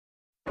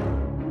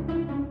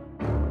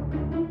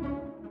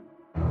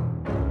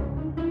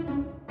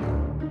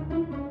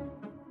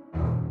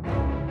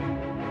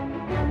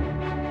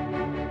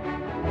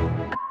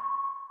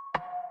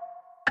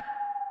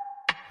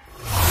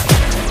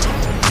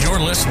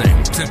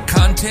listening to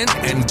Content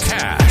and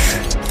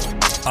Cash,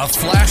 a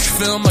Flash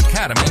Film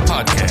Academy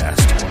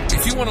podcast.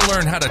 If you want to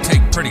learn how to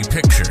take pretty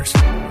pictures,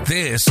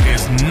 this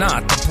is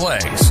not the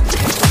place.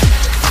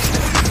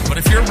 But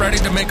if you're ready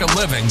to make a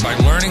living by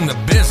learning the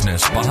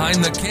business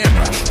behind the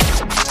camera,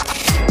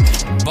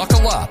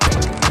 buckle up,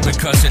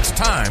 because it's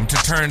time to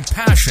turn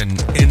passion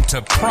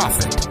into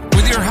profit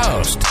with your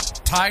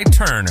host, Ty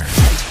Turner.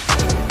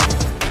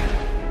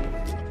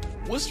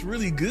 What's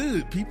really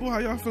good, people? How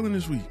y'all feeling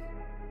this week?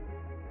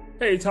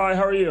 Hey Ty,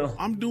 how are you?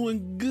 I'm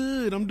doing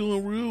good. I'm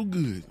doing real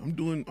good.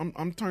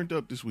 I'm turned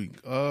up this week.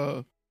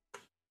 Let's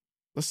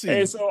see.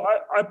 Hey, so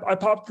I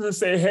popped to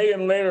say hey,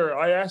 and later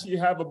I actually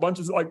have a bunch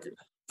of, like,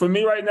 for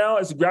me right now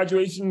it's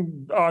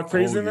graduation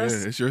craziness. Oh,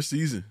 yeah, it's your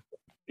season.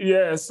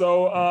 Yeah,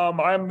 so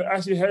I'm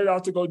actually headed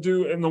out to go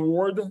do an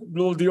award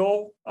little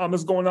deal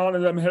is going on,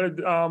 and I'm headed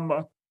an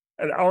hour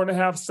and a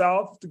half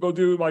south to go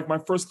do like my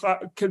first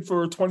kid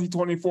for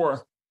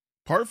 2024.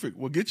 Perfect.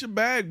 Well, get your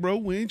bag, bro.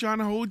 We ain't trying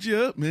to hold you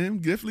up, man.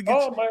 Definitely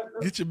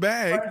get your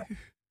bag.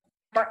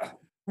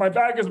 My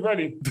bag is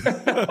ready.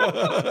 That's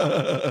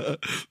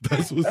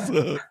what's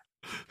up.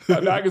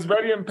 My bag is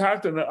ready and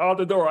packed and out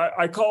the door.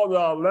 I called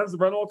Lens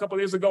Rental a couple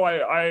of days ago.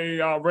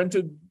 I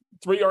rented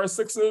 3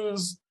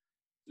 R6s,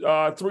 3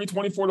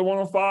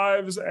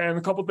 24-105s, and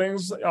a couple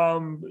things.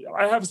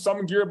 I have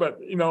some gear, but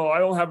I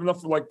don't have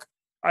enough. Like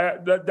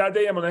that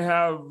day, I'm going to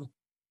have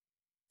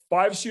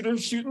 5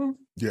 shooters shooting.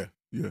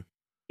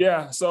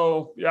 Yeah,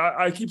 so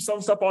I keep some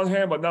stuff on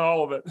hand, but not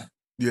all of it.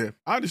 Yeah,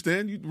 I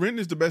understand. Renting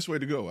is the best way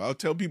to go. I'll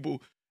tell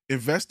people,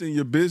 invest in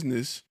your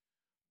business,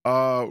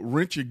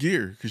 rent your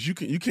gear, because you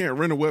can't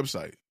rent a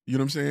website. You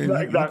know what I'm saying?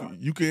 Exactly.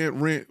 You can't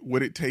rent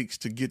what it takes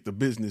to get the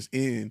business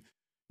in.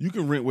 You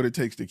can rent what it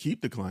takes to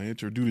keep the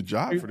clients or do the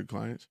job for the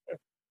clients.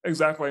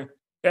 Exactly.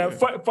 Yeah.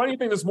 Funny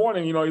thing this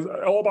morning, it's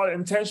all about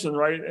intention,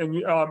 right? And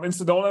in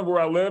Sedona,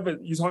 where I live,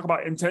 you talk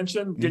about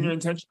intention, getting your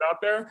intention out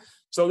there.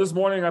 So this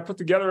morning I put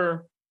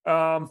together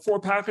 4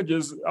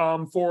 packages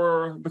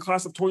for the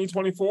class of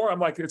 2024. I'm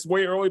like, it's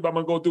way early, but I'm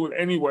gonna go do it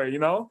anyway,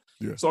 Yeah.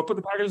 So I put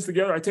the packages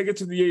together. I take it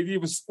to the AD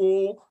with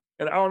school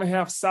an hour and a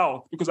half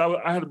south, because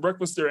I had a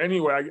breakfast there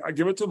anyway. I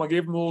give it to him. I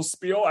gave him a little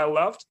spiel. I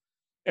left,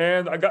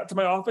 and I got to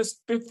my office.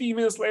 15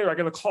 minutes later, I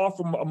got a call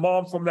from a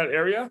mom from that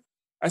area.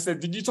 I said,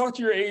 "Did you talk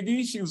to your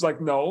AD?" She was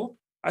like, "No."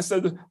 I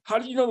said, "How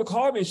did you know to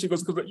call me?" She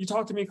goes, "Because you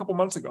talked to me a couple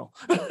months ago."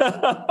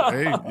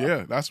 Hey,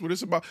 yeah, that's what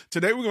it's about.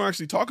 Today we're gonna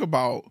actually talk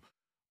about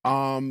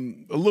a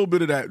little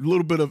bit of that, a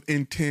little bit of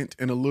intent,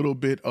 and a little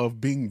bit of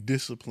being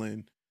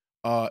disciplined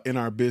in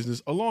our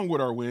business, along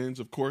with our wins,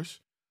 of course.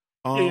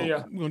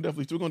 Yeah. We're gonna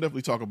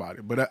definitely talk about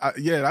it. But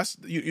that's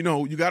you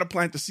got to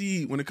plant the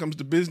seed when it comes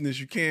to business.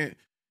 You can't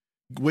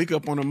wake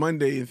up on a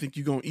Monday and think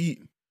you're gonna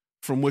eat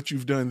from what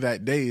you've done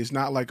that day. It's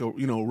not like a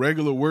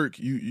regular work.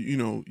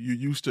 You're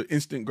used to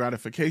instant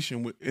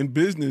gratification. In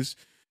business,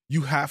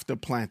 you have to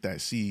plant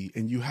that seed,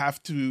 and you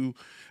have to.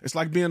 It's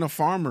like being a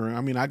farmer.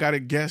 I mean, I got to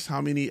guess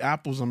how many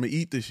apples I'm gonna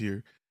eat this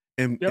year,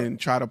 and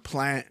try to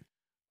plant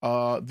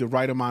the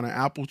right amount of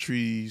apple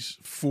trees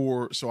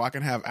so I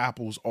can have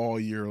apples all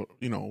year,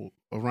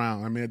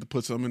 around. I may have to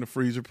put some in the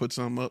freezer, put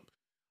some up.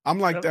 I'm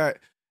like that.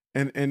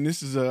 And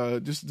this is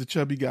the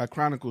Chubby Guy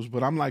Chronicles,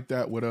 but I'm like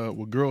that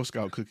with Girl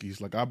Scout cookies.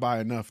 Like, I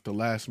buy enough to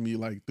last me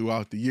like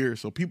throughout the year.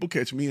 So people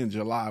catch me in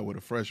July with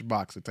a fresh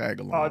box of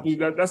Tagalongs. Oh,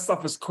 dude, that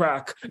stuff is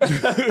crack. And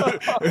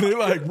they're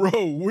like,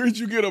 "Bro, where'd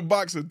you get a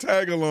box of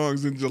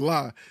Tagalongs in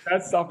July?"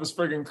 That stuff is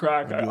friggin'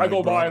 crack. I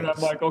go by and I'm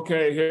like,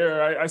 okay,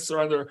 here, I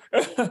surrender.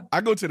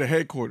 I go to the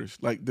headquarters.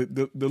 Like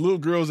the little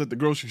girls at the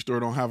grocery store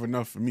don't have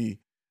enough for me.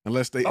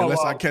 Unless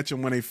I catch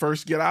them when they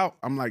first get out.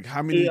 I'm like,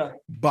 how many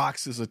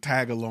boxes of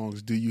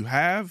Tagalongs do you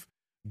have?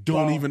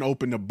 Don't even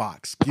open the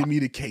box. Give me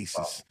the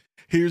cases.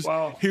 Here's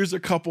a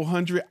couple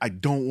hundred. I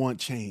don't want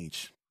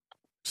change.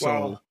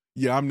 So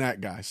yeah, I'm that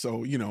guy.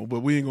 So,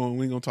 but we ain't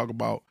gonna talk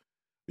about,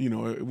 we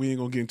ain't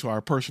gonna get into our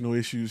personal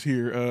issues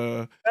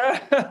here.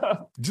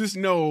 Just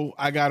know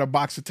I got a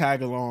box of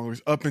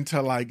Tagalongs up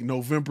until like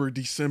November,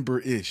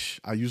 December-ish.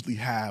 I usually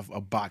have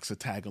a box of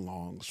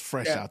Tagalongs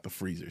fresh out the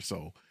freezer.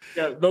 So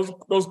yeah,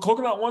 those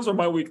coconut ones are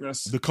my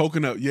weakness. The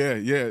coconut, yeah.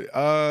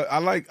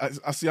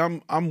 I see.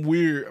 I'm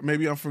weird.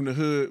 Maybe I'm from the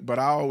hood, but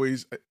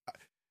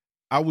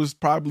I was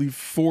probably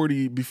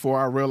 40 before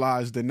I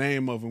realized the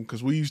name of them,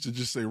 because we used to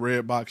just say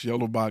red box,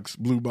 yellow box,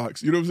 blue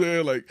box. You know what I'm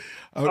saying? Like,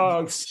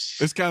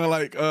 it's kind of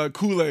like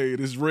Kool-Aid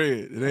is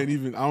red. It ain't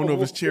even, I don't know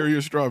if it's cherry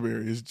or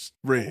strawberry. It's just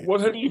red. What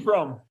hood are you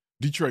from?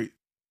 Detroit.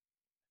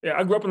 Yeah,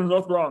 I grew up in the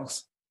North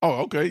Bronx.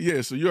 Oh, okay.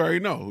 Yeah, so you already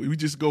know. We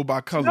just go by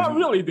colors. Not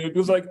really, dude.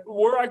 Because like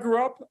where I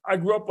grew up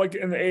like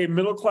in a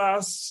middle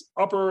class,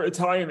 upper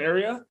Italian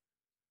area.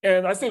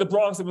 And I say the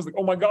Bronx, it was like,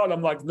 oh my God.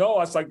 I'm like, no,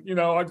 it's like,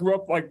 I grew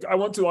up, like, I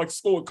went to like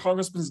school with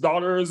congressmen's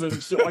daughters and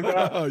shit like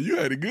that. You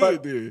had it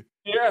good there.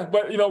 Yeah,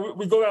 but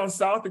we go down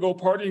south to go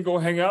party and go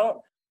hang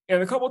out.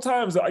 And a couple of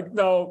times,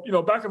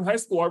 back in high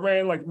school, I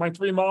ran like my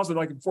 3 miles in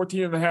like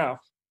 14 and a half.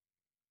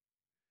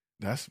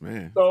 That's,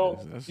 man. So,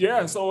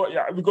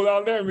 we go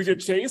down there and we get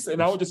chased,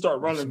 and I would just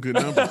start running. Some good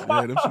numbers.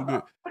 Yeah, them some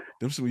good.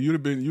 You'd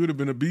have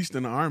been a beast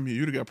in the Army.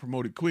 You'd have got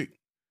promoted quick.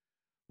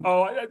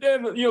 Oh,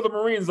 then the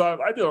Marines.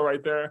 I did all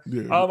right there.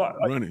 Yeah,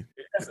 running.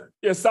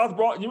 Yeah, South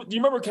Bronx. Do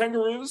you remember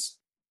Kangaroos?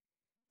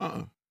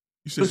 You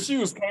said the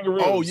shoes,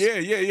 Kangaroos. Oh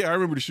yeah. I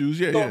remember the shoes.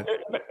 Yeah.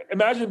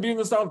 Imagine being in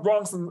the South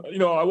Bronx, and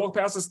I walk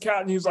past this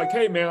cat, and he's like,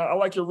 "Hey man, I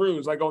like your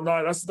roos." I go,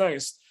 "Nah, that's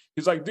nice."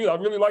 He's like, "Dude, I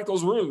really like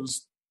those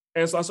roos."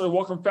 And so I started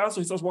walking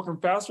faster. He starts walking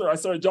faster. I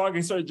started jogging.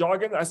 He started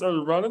jogging. I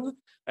started running.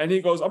 And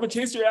he goes, "I'm gonna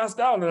chase your ass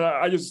down." And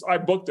I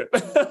booked it.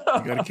 You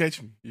gotta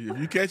catch me. If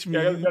you catch me,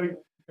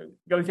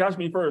 gotta catch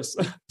me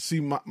first. See,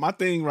 my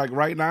thing, like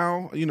right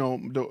now,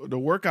 the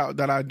workout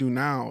that I do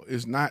now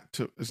is not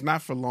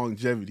for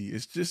longevity.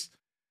 It's just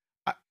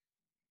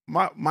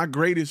my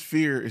greatest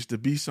fear is to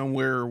be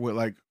somewhere with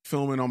like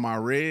filming on my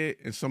red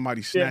and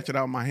somebody snatch it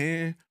out of my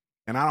hand.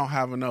 And I don't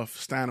have enough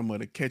stamina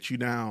to catch you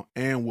down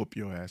and whoop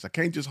your ass. I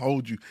can't just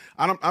hold you.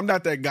 I'm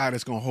not that guy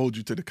that's gonna hold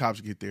you till the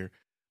cops get there.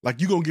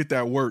 Like, you gonna get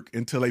that work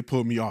until they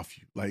pull me off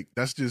you. Like,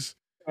 that's just,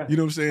 you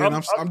know what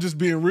I'm saying? I'm just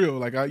being real.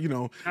 Like,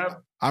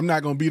 I'm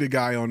not gonna be the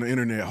guy on the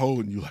internet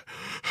holding you. Like,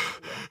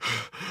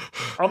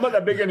 I'm not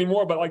that big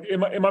anymore, but like in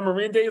my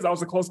Marine days, I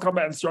was a close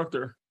combat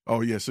instructor.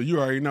 Oh yeah, so you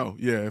already know.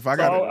 Yeah, if I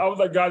was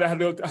that guy that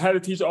had to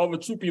teach all the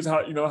troopies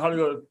how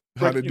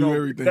to do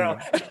everything.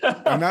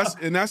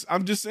 and that's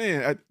I'm just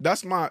saying,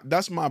 that's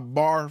my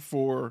bar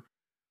for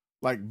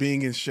like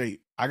being in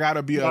shape. I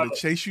gotta be able to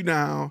chase you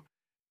down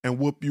and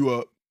whoop you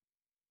up,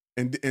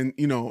 and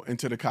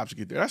until the cops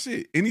get there. That's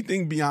it.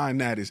 Anything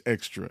beyond that is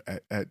extra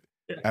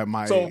at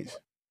my age.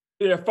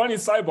 Yeah, funny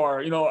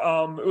sidebar.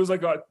 It was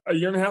like a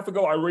year and a half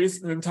ago. I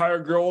raced an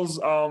entire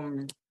girls'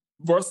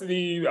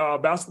 varsity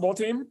basketball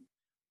team.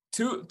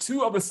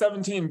 Two of the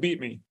 17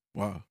 beat me.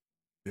 Wow.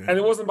 Yeah. And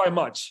it wasn't by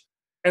much.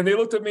 And they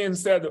looked at me and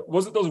said,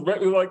 "Was it those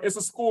red?" Like, it's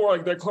a school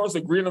like their colors are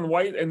green and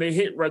white, and they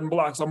hate red and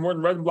black. So I'm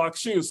wearing red and black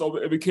shoes. So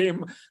it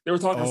became they were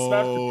talking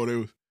smack.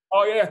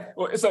 Oh yeah.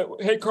 Well, it's like,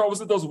 "Hey Carl,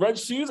 was it those red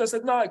shoes?" I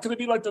said, "No, could it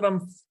be like that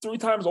I'm 3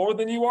 times older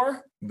than you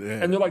are?"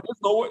 Yeah. And they're like,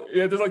 "There's no way."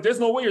 Yeah, there's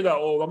no way you're that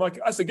old. I'm like,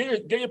 I said,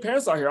 get your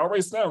parents out here. I'll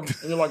race them.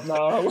 And they're like,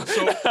 "No."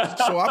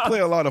 So I play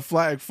a lot of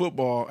flag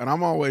football, and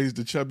I'm always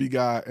the chubby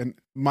guy. And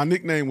my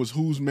nickname was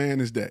 "Whose man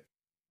is that?"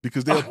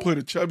 Because they'll put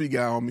a chubby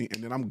guy on me,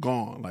 and then I'm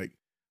gone. Like,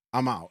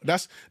 I'm out.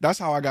 That's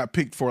how I got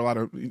picked for a lot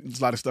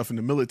of stuff in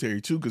the military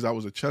too, because I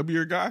was a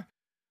chubbier guy,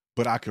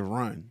 but I could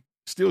run.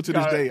 Still to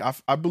this day,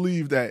 I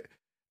believe that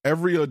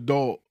every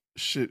adult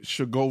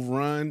should go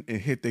run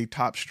and hit their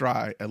top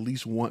stride at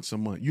least once a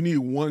month. You need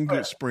one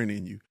good sprint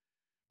in you,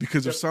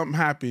 because if something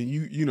happened,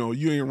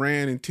 you ain't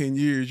ran in 10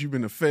 years, you've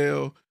been a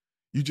fail.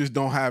 You just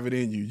don't have it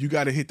in you. You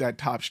got to hit that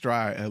top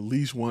stride at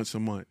least once a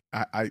month.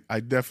 I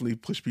definitely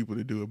push people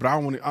to do it, but I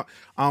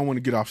don't want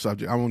to get off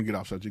subject.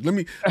 Let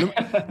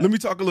me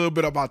talk a little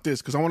bit about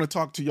this, because I want to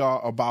talk to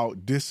y'all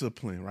about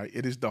discipline. Right,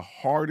 it is the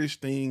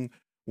hardest thing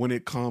when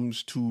it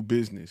comes to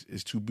business,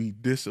 is to be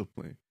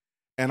disciplined.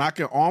 And I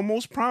can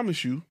almost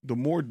promise you, the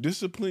more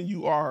disciplined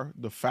you are,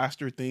 the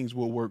faster things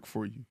will work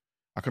for you.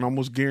 I can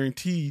almost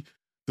guarantee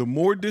the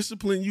more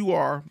disciplined you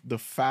are, the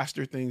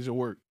faster things will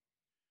work.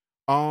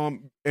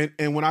 And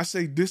when I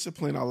say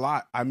discipline a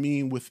lot, I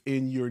mean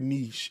within your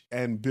niche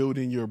and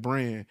building your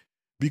brand.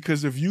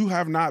 Because if you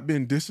have not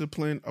been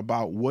disciplined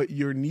about what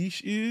your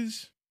niche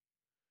is,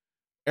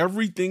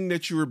 everything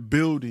that you're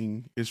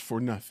building is for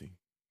nothing.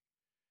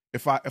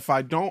 If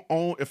I don't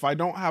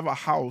have a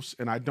house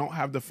and I don't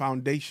have the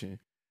foundation,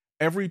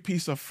 every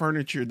piece of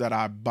furniture that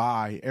I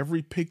buy,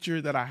 every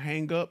picture that I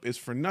hang up is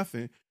for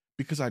nothing,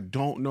 because I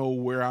don't know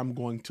where I'm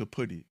going to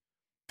put it.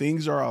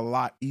 Things are a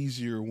lot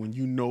easier when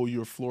you know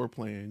your floor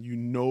plan, you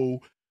know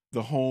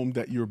the home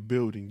that you're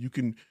building.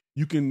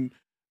 You can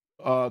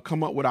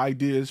come up with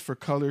ideas for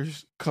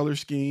color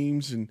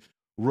schemes and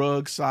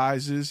rug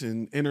sizes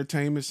and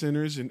entertainment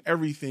centers and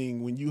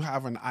everything when you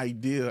have an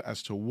idea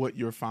as to what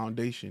your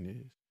foundation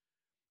is.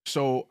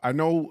 So I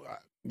know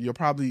you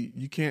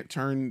can't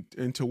turn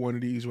into one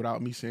of these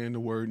without me saying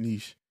the word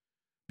niche,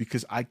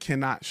 because I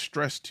cannot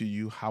stress to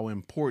you how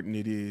important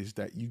it is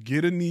that you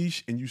get a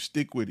niche and you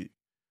stick with it.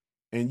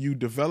 And you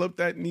develop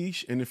that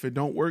niche, and if it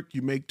don't work,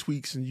 you make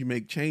tweaks and you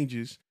make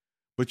changes,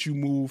 but you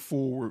move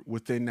forward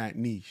within that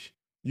niche.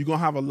 You're going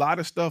to have a lot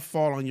of stuff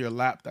fall on your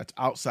lap that's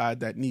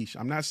outside that niche.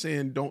 I'm not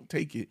saying don't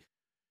take it.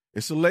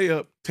 It's a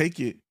layup, take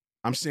it.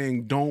 I'm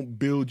saying don't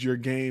build your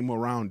game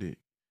around it.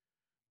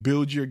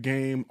 Build your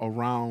game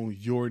around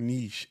your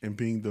niche and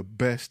being the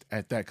best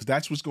at that, because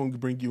that's what's going to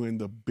bring you in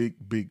the big,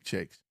 big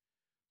checks.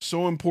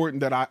 So important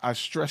that I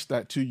stress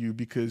that to you,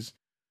 because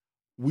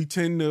we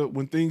tend to,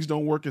 when things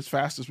don't work as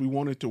fast as we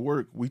want it to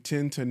work, we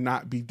tend to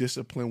not be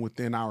disciplined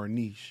within our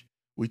niche.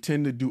 We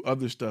tend to do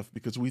other stuff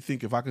because we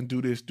think, if I can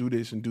do this,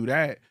 and do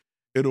that,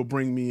 it'll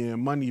bring me in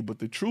money. But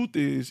the truth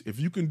is,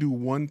 if you can do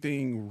one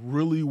thing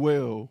really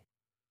well,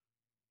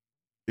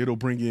 it'll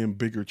bring in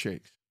bigger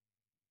checks.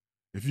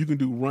 If you can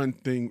do one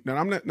thing,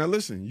 now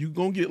listen, you're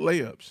going to get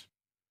layups.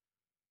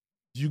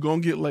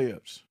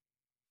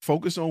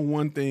 Focus on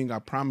one thing. I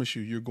promise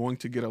you're going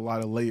to get a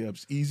lot of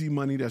layups, easy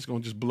money that's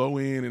going to just blow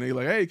in, and they're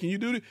like, "Hey, can you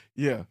do it?"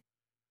 Yeah.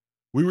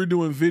 We were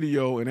doing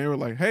video and they were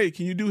like, hey,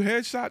 can you do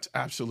headshots?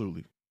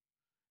 Absolutely.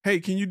 Hey,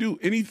 can you do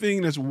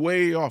anything that's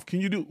way off?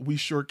 Can you do? We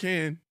sure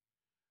can.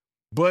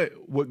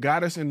 But what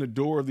got us in the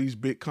door of these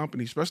big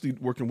companies, especially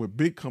working with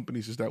big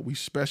companies, is that we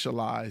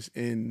specialize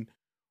in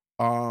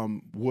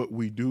what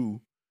we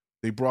do.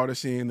 They brought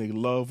us in, they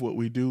love what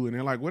we do, and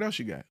they're like, what else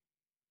you got?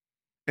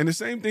 And the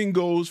same thing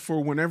goes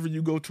for whenever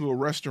you go to a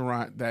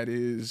restaurant that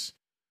is,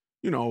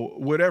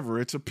 whatever.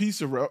 It's a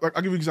pizza. I'll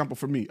give you an example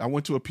for me. I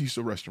went to a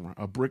pizza restaurant,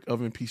 a brick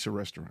oven pizza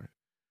restaurant,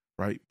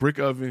 right? Brick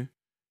oven,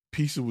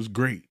 pizza was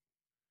great.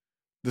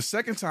 The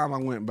second time I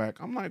went back,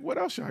 I'm like, what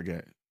else y'all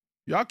got?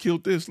 Y'all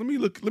killed this. Let me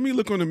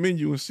look on the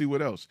menu and see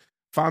what else.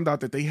 Found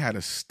out that they had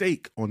a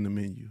steak on the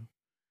menu.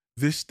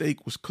 This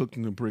steak was cooked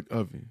in a brick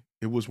oven.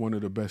 It was one of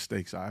the best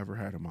steaks I ever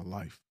had in my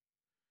life.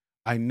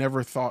 I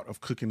never thought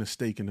of cooking a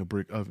steak in a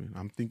brick oven.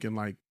 I'm thinking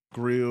like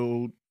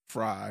grilled,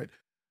 fried,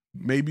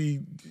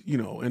 maybe,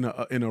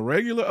 in a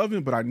regular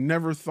oven, but I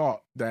never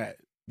thought that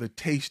the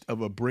taste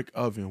of a brick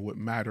oven would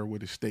matter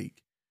with a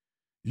steak.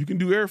 You can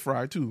do air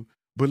fry too.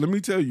 But let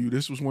me tell you,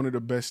 this was one of the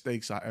best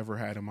steaks I ever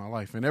had in my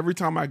life. And every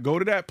time I go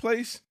to that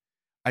place,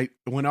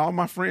 when all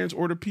my friends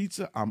order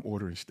pizza, I'm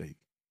ordering steak.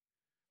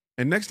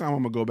 And next time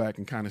I'm going to go back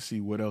and kind of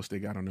see what else they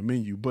got on the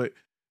menu. But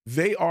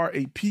they are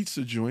a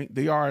pizza joint.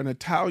 They are an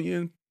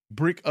Italian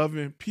brick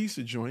oven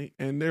pizza joint.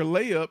 And their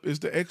layup is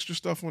the extra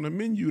stuff on the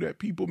menu that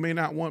people may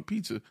not want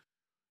pizza.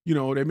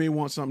 They may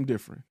want something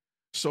different.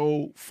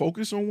 So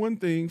focus on one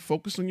thing,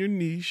 focus on your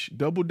niche,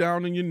 double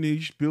down on your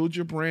niche, build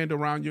your brand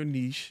around your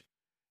niche,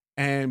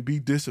 and be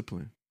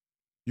disciplined.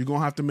 You're going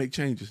to have to make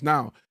changes.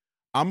 Now,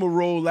 I'm going to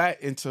roll that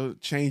into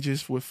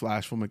changes with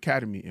Flash Film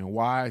Academy, and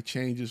why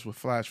changes with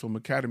Flash Film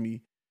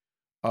Academy,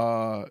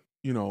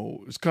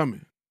 is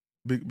coming.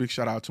 Big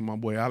shout out to my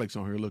boy Alex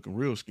on here looking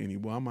real skinny.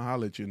 Boy, I'm going to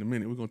holler at you in a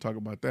minute. We're going to talk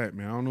about that,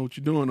 man. I don't know what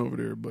you're doing over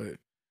there, but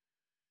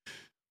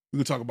we're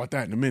going to talk about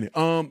that in a minute.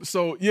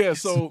 So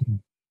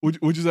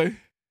what'd you say?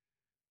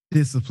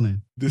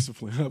 Discipline.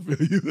 I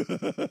feel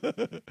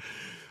you.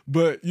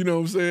 But you know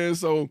what I'm saying?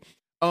 So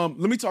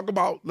let's talk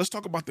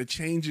about the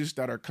changes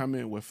that are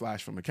coming with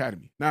Flash Film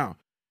Academy. Now,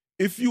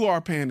 if you are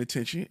paying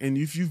attention and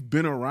if you've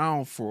been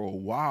around for a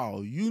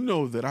while, you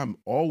know that I'm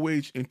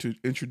always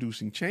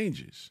introducing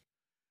changes.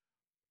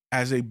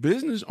 As a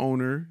business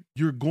owner,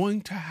 you're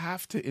going to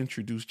have to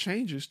introduce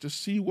changes to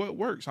see what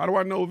works. How do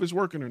I know if it's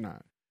working or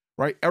not?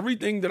 Right?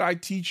 Everything that I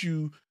teach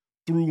you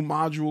through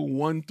module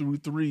 1 through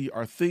 3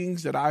 are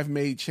things that I've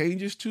made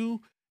changes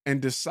to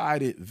and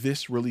decided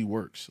this really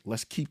works.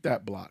 Let's keep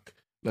that block.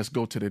 Let's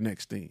go to the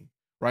next thing,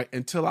 right?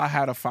 Until I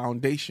had a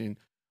foundation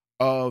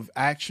of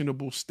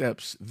actionable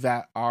steps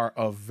that are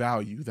of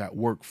value, that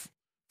work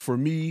for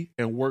me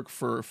and work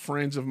for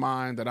friends of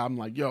mine that I'm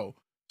like, yo,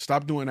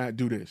 stop doing that,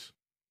 do this,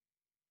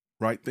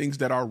 right? Things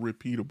that are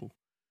repeatable.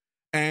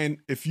 And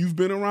if you've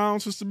been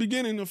around since the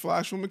beginning of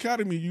Flash Film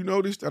Academy, you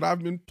notice that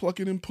I've been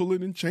plucking and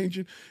pulling and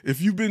changing.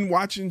 If you've been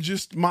watching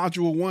just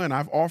module 1,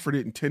 I've offered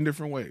it in 10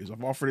 different ways.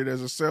 I've offered it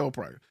as a sale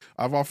price.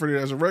 I've offered it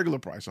as a regular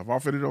price. I've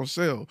offered it on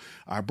sale.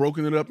 I've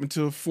broken it up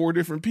into 4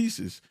 different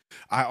pieces.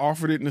 I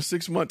offered it in a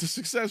 6-month to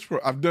success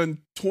program. I've done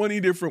 20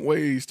 different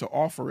ways to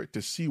offer it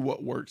to see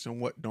what works and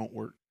what don't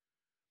work.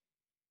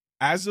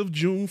 As of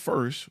June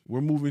 1st, we're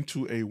moving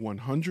to a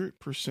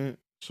 100%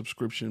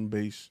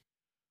 subscription-based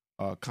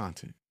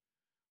content.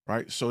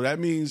 Right. So that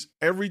means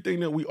everything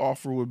that we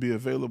offer will be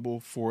available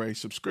for a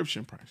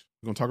subscription price.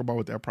 We're going to talk about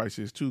what that price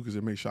is too, because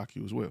it may shock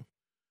you as well.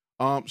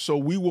 So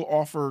we will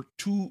offer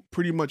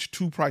pretty much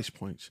two price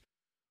points.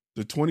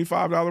 The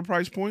 $25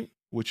 price point,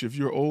 which if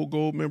you're old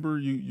gold member,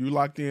 you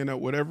locked in at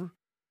whatever,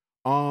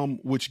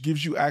 which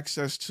gives you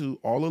access to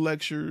all the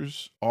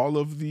lectures, all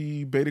of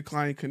the Beta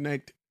Client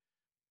Connect,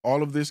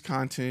 all of this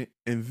content.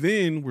 And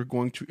then we're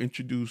going to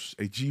introduce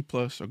a G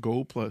Plus, a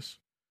Gold Plus,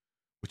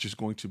 which is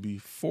going to be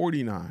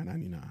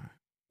 $49.99.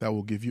 That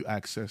will give you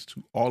access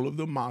to all of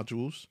the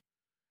modules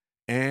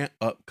and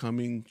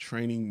upcoming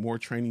more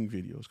training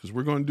videos. Because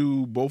we're going to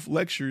do both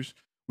lectures.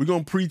 We're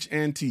going to preach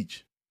and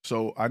teach.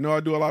 So I know I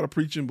do a lot of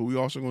preaching, but we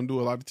also going to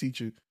do a lot of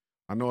teaching.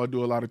 I know I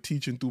do a lot of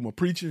teaching through my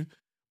preaching,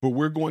 but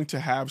we're going to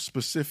have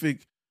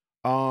specific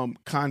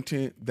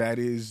content that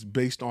is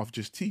based off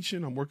just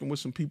teaching. I'm working with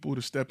some people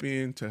to step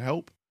in to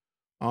help.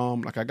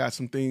 Like I got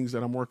some things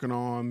that I'm working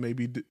on,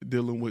 maybe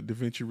dealing with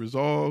DaVinci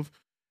Resolve,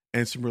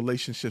 and some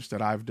relationships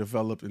that I've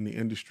developed in the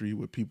industry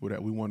with people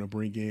that we want to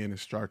bring in and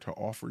start to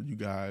offer you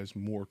guys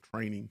more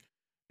training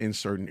in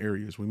certain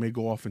areas. We may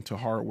go off into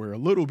hardware a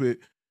little bit,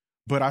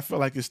 but I feel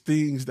like it's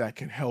things that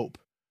can help,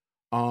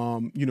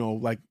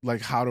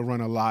 like how to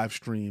run a live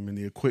stream and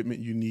the equipment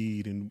you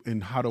need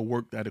and how to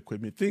work that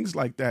equipment, things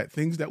like that,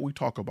 things that we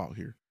talk about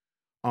here.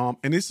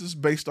 And this is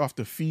based off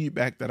the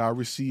feedback that I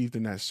received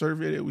in that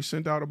survey that we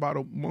sent out about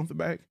a month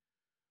back.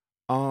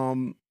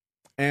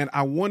 And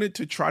I wanted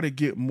to try to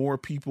get more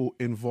people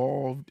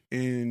involved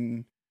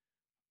in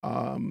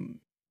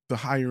the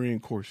higher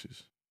end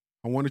courses.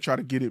 I want to try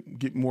to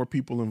get more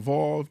people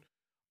involved.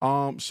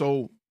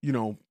 So, we're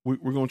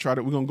going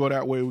to go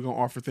that way. We're going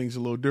to offer things a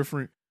little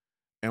different,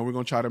 and we're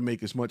going to try to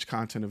make as much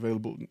content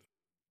available.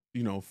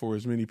 for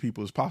as many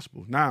people as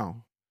possible.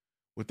 Now,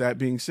 with that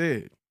being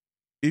said,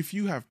 if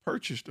you have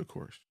purchased a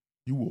course,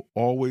 you will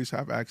always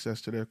have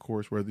access to that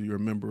course, whether you're a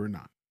member or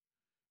not.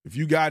 If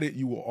you got it,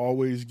 you will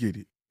always get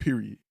it,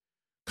 period.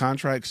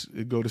 Contracts,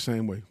 it go the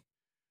same way.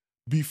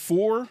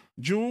 Before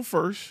June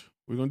 1st,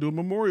 we're going to do a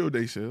Memorial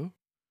Day sale.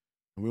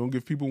 And we're going to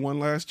give people one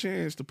last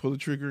chance to pull the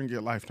trigger and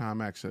get lifetime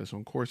access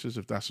on courses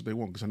if that's what they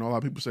want. Because I know a lot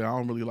of people say, I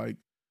don't really like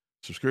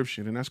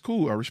subscription, and that's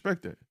cool. I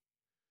respect that.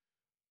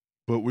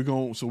 But we're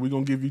going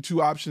to give you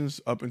two options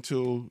up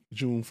until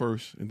June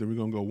 1st, and then we're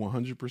going to go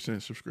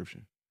 100%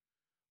 subscription.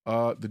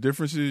 The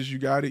difference is you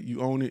got it,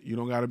 you own it, you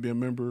don't got to be a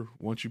member.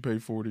 Once you pay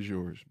for it, it's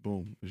yours.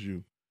 Boom, it's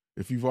you.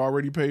 If you've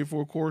already paid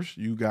for a course,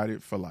 you got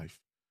it for life.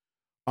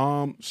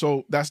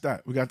 So that's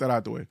that. We got that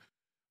out the way.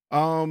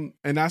 And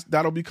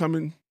that'll be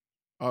coming.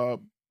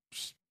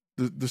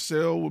 The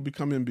sale will be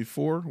coming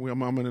before. I'm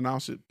going to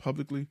announce it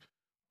publicly.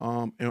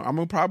 And I'm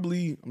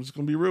just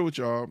going to be real with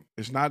y'all.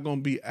 It's not going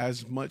to be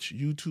as much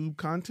YouTube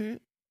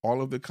content.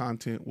 All of the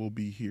content will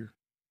be here.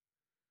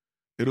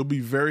 It'll be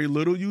very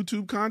little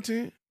YouTube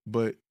content,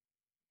 but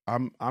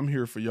I'm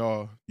here for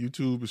y'all.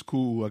 YouTube is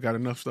cool. I got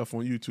enough stuff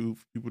on YouTube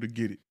for people to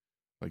get it.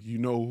 Like,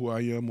 who I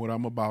am, what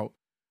I'm about.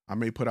 I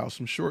may put out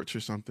some shorts or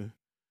something.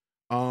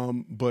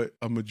 But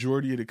a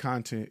majority of the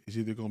content is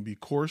either going to be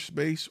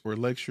course-based or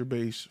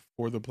lecture-based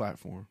for the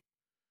platform.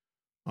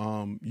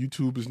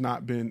 YouTube has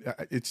not been,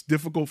 it's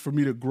difficult for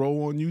me to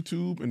grow on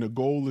YouTube, and the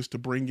goal is to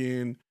bring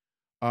in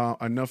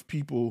enough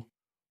people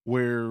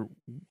where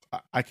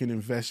I can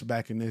invest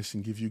back in this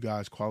and give you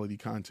guys quality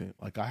content.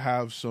 Like, I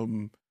have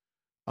some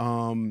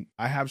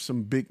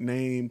big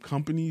name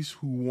companies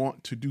who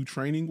want to do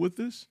training with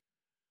this.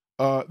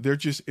 They're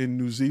just in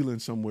New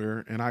Zealand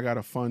somewhere, and I got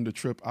to fund a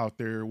trip out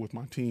there with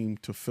my team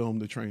to film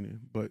the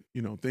training. But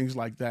things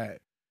like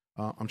that.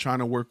 I'm trying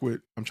to work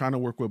with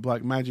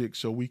Black Magic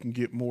so we can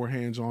get more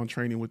hands-on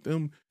training with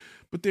them.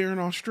 But they're in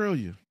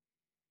Australia,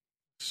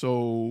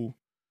 so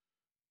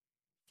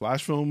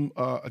Flash Film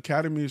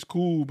Academy is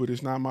cool, but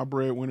it's not my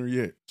breadwinner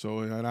yet. So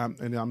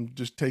I'm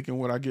just taking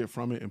what I get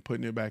from it and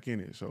putting it back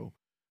in it. So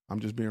I'm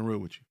just being real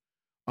with you.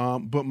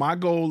 But my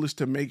goal is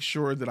to make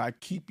sure that I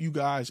keep you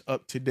guys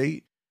up to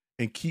date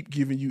and keep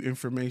giving you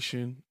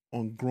information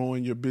on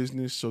growing your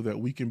business so that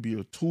we can be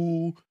a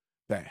tool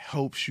that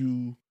helps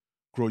you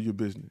grow your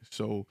business.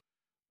 So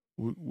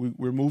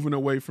we're moving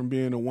away from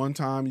being a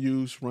one-time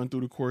use, run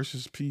through the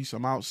courses piece,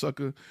 I'm out,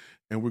 sucker.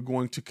 And we're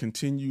going to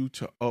continue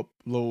to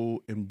upload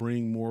and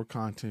bring more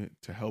content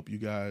to help you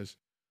guys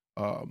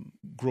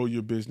grow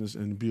your business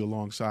and be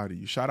alongside of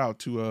you. Shout out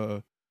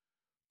to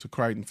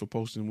Crichton for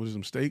posting with his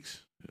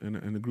mistakes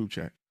in the group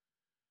chat.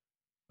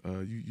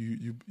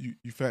 You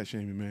fat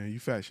shaming, man. You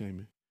fat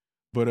shaming.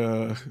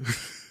 But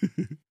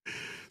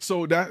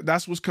so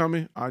that's what's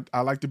coming.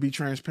 I like to be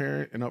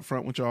transparent and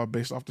upfront with y'all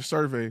based off the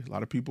survey. A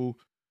lot of people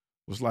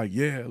was like,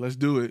 yeah, let's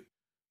do it.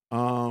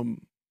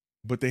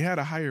 But they had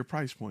a higher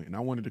price point, and I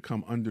wanted to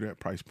come under that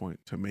price point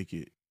to make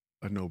it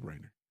a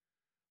no-brainer.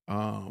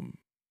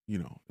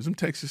 There's some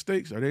Texas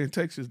steaks. Are they in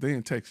Texas? They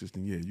in Texas,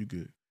 then yeah, you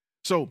good.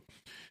 So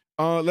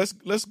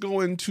let's go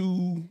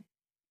into,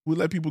 we'll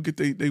let people get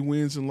their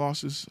wins and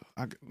losses.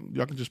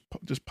 Y'all can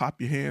just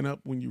pop your hand up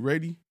when you're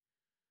ready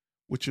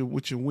with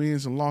your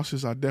wins and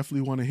losses. I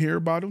definitely want to hear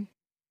about them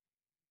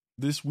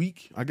this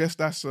week. I guess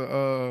that's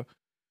a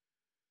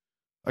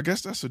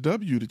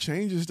W. The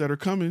changes that are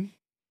coming,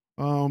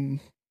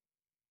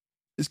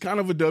 it's kind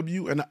of a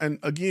W. And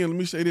again, let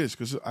me say this,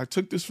 because I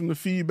took this from the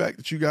feedback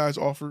that you guys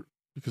offered,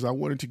 because I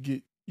wanted to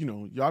get,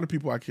 y'all the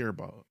people I care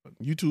about.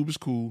 YouTube is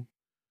cool.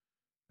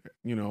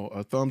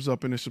 A thumbs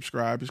up and a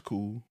subscribe is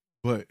cool.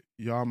 But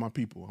y'all my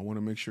people. I want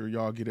to make sure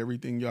y'all get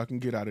everything y'all can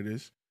get out of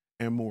this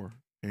and more.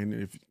 And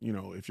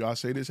if y'all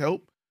say this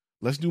help,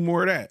 let's do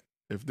more of that.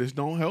 If this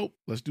don't help,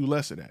 let's do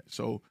less of that.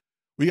 So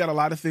we got a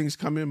lot of things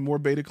coming, more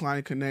beta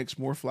client connects,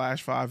 more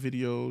Flash 5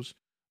 videos.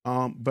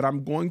 But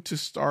I'm going to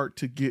start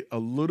to get a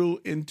little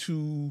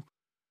into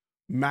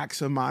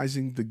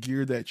maximizing the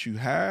gear that you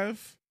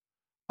have,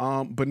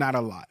 but not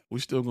a lot. We're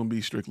still going to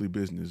be strictly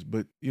business,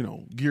 but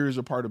gear is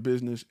a part of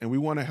business, and we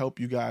want to help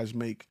you guys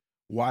make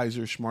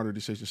wiser, smarter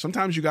decisions.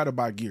 Sometimes you got to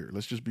buy gear.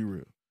 Let's just be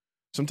real.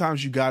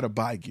 Sometimes you got to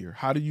buy gear.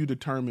 How do you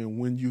determine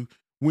when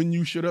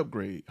you should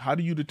upgrade? How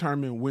do you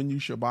determine when you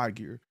should buy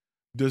gear?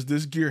 Does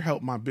this gear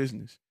help my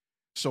business?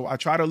 So I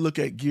try to look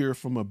at gear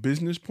from a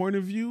business point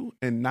of view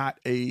and not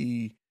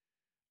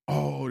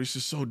oh, this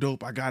is so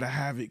dope, I got to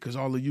have it because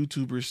all the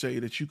YouTubers say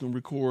that you can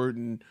record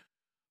and,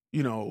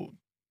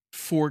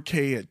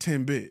 4K at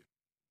 10-bit.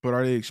 But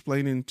are they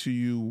explaining to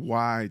you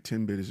why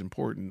 10-bit is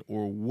important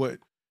or what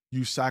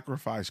you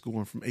sacrifice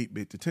going from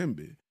 8-bit to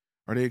 10-bit?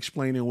 Are they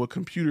explaining what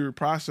computer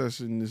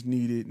processing is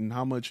needed and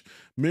how much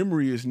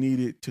memory is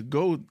needed to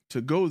go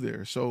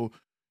there? So,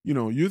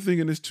 you're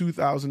thinking this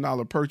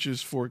 $2,000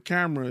 purchase for a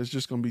camera is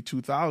just going to be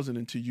 $2,000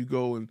 until you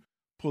go and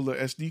pull the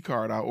SD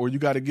card out, or you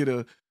got to get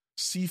a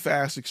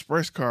CFast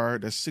Express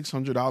card that's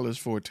 $600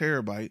 for a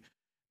terabyte,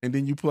 and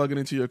then you plug it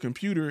into your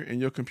computer, and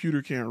your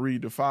computer can't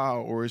read the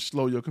file, or it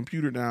slow your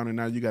computer down, and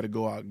now you got to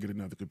go out and get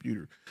another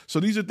computer. So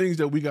these are things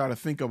that we got to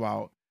think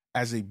about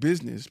as a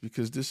business,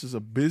 because this is a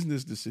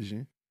business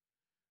decision,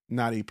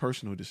 not a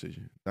personal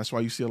decision. That's why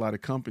you see a lot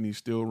of companies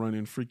still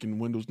running freaking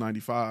Windows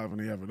 95 and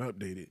they haven't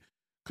updated.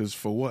 Because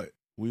for what?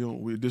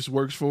 This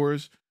works for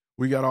us.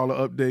 We got all the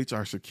updates.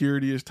 Our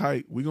security is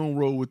tight. We're going to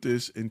roll with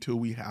this until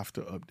we have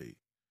to update.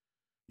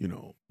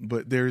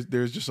 But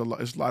there's just a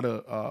lot. It's a lot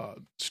of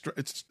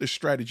it's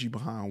strategy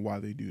behind why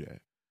they do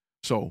that.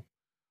 So,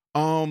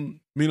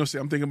 Mino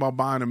said, I'm thinking about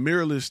buying a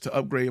mirrorless to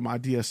upgrade my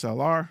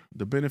DSLR.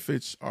 The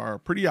benefits are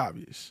pretty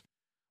obvious,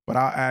 but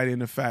I'll add in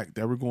the fact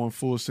that we're going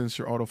full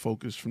sensor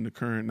autofocus from the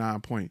current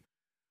 9-point.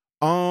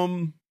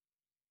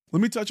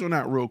 Let me touch on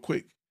that real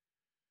quick.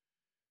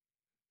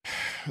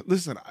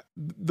 Listen,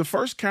 the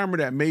first camera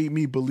that made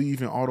me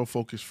believe in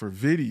autofocus for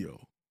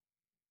video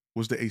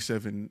was the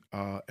A7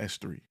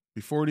 S3.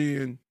 Before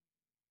then,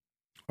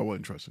 I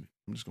wasn't trusting it.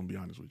 I'm just going to be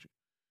honest with you.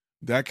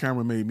 That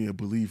camera made me a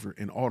believer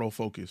in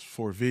autofocus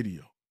for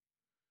video.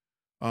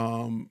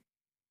 I'm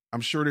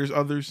sure there's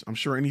others. I'm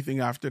sure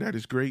anything after that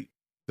is great.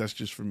 That's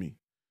just for me.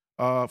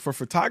 For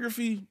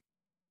photography,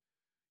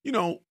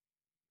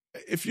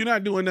 if you're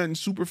not doing nothing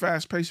super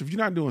fast paced, if you're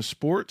not doing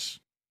sports,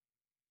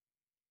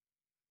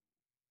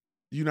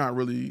 you're not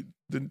really,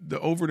 the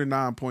over the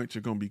 9 points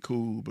are going to be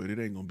cool, but it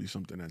ain't going to be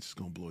something that's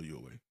going to blow you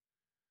away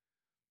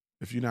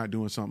if you're not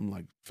doing something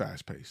like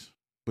fast pace.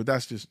 But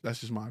that's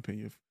just my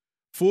opinion.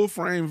 Full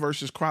frame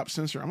versus crop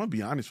sensor. I'm going to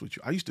be honest with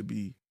you. I used to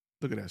be,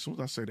 look at that. As soon as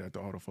I say that, the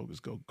autofocus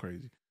go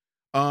crazy.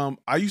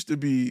 I used to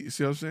be,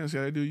 see what I'm saying? See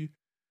how I do you?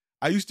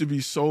 I used to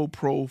be so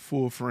pro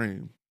full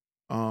frame.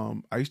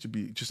 I used to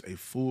be just a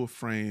full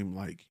frame,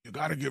 like, you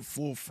got to get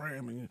full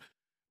frame. And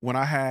when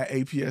I had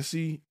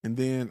APS-C, and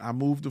then I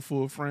moved to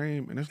full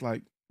frame, and it's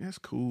like, that's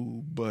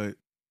cool, but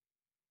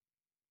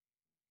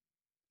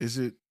is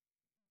it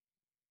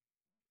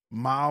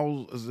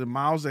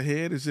miles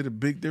ahead? Is it a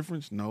big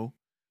difference? No.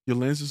 Your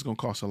lens is going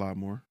to cost a lot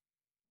more.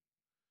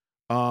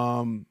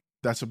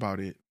 That's about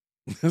it.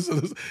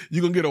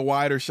 You're going to get a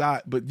wider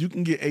shot, but you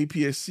can get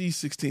APS-C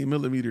 16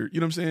 millimeter. You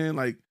know what I'm saying?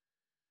 Like,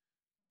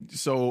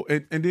 so,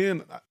 and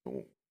then,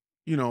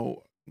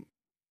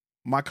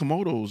 my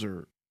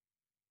Komodos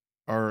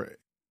are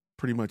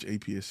pretty much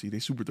APS-C. They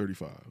Super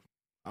 35.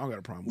 I don't got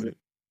a problem with it.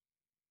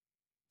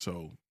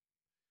 So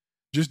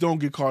just don't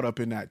get caught up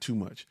in that too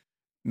much.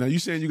 Now, you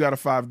saying you got a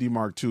 5D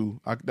Mark II.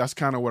 That's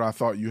kind of what I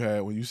thought you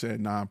had when you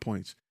said 9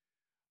 points.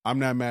 I'm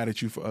not mad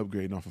at you for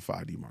upgrading off a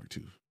 5D Mark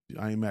II.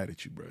 I ain't mad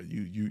at you, bro.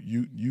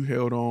 You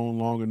held on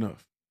long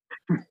enough.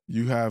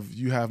 You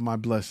have my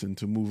blessing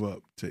to move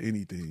up to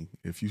anything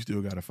if you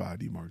still got a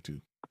 5D Mark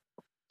II.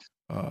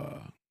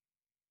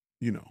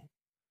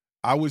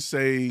 I would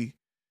say,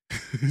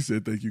 he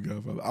said, thank you,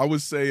 Godfather. I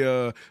would say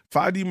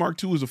 5D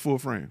Mark II is a full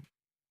frame.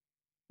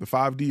 The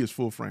 5D is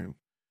full frame.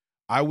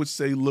 I would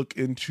say look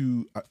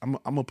into, I'm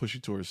going to push you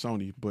towards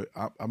Sony, but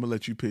I'm going to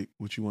let you pick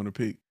what you want to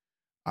pick.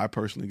 I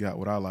personally got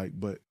what I like,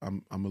 but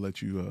I'm going to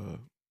let you,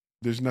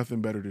 there's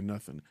nothing better than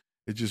nothing.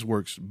 It just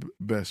works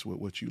best with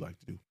what you like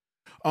to do.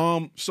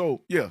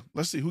 So yeah,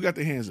 let's see who got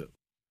their hands up.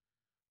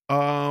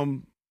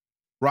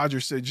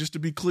 Roger said, just to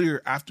be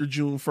clear, after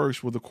June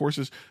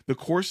 1st, the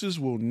courses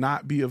will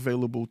not be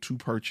available to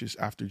purchase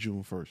after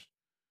June 1st.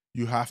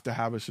 You have to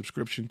have a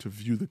subscription to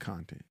view the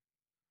content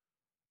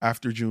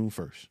after June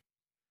 1st.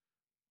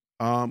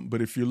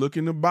 But if you're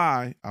looking to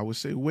buy, I would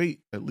say wait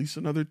at least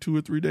another 2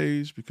 or 3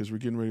 days, because we're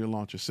getting ready to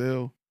launch a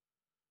sale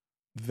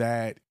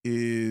that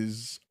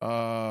is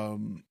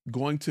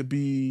going to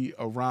be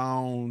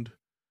around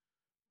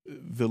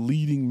the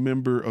leading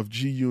member of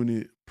G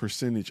Unit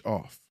percentage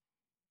off.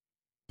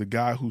 The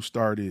guy who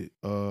started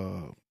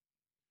all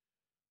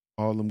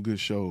them good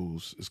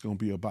shows is going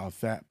to be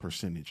about that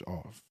percentage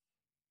off,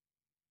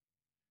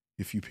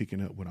 if you're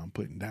picking up what I'm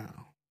putting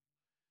down.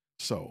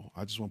 So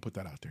I just want to put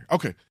that out there.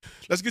 Okay,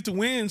 let's get to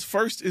wins.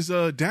 First is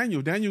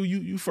Daniel. Daniel,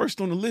 you first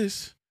on the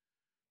list.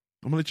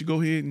 I'm gonna let you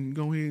go ahead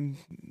and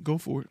go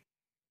for it.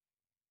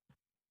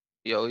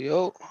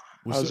 Yo,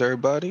 What's how's up?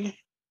 everybody?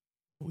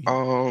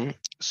 Oh, yeah.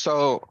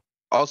 So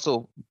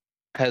also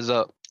heads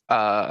up,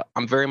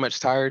 I'm very much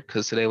tired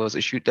because today was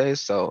a shoot day,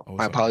 so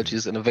my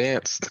apologies in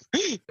advance.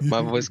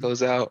 My voice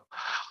goes out.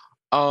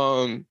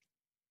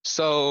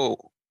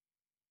 So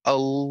a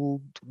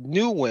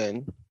new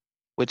win,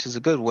 which is a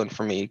good one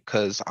for me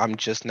because I'm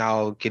just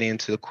now getting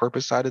into the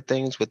corporate side of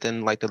things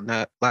within like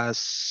the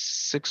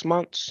last 6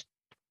 months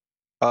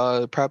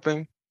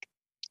prepping.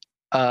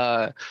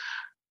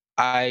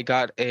 I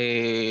got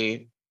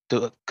a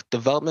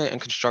development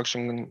and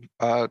construction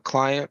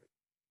client.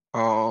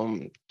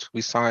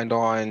 We signed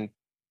on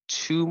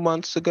 2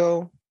 months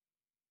ago.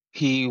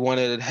 He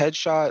wanted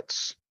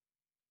headshots,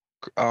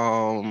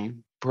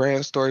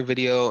 brand story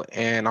video,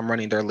 and I'm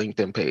running their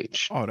LinkedIn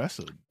page. Oh, that's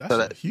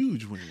a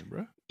huge win,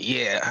 bro.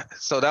 Yeah.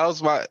 So that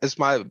was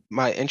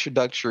my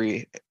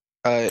introductory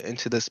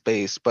into the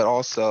space, but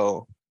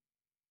also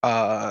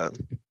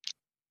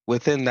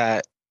within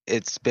that,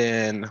 it's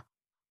been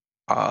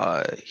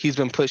he's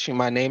been pushing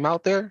my name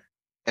out there.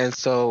 And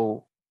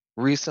so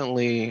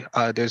recently,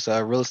 there's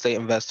a real estate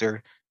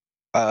investor.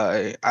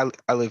 I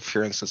live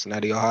here in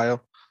Cincinnati,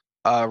 Ohio.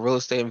 Real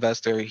estate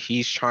investor.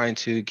 He's trying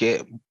to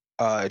get.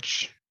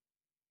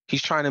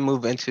 He's trying to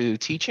move into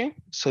teaching.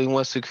 So he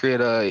wants to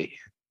create a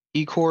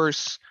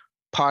e-course,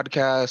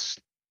 podcast,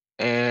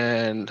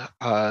 and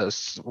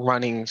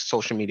running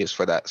social medias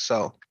for that.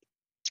 So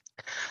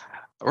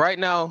right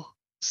now,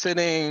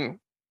 sitting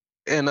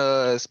in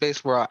a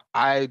space where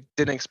I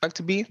didn't expect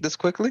to be this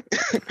quickly.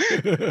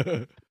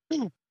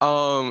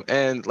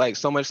 And like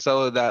so much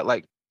so that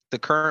like the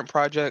current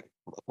project,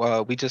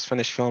 we just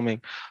finished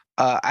filming.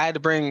 I had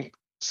to bring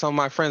some of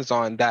my friends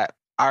on that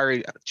I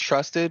already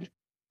trusted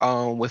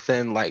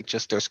within like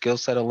just their skill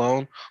set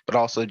alone, but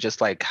also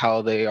just like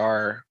how they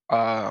are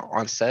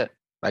on set.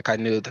 Like I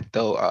knew that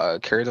they'll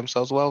carry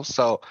themselves well.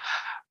 So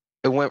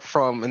it went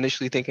from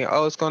initially thinking,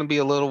 oh, it's going to be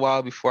a little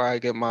while before I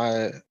get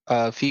my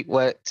feet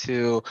wet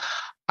to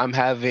I'm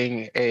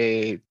having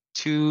a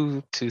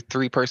 2 to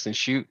 3 person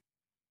shoot.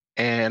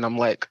 And I'm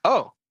like,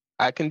 oh,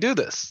 I can do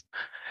this.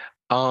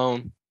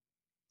 And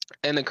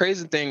the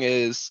crazy thing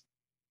is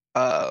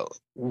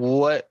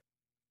what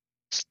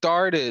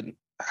started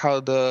how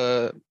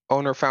the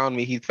owner found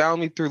me. He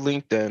found me through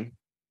LinkedIn.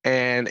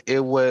 And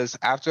it was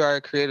after I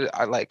created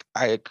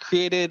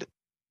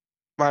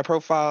my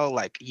profile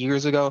like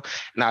years ago,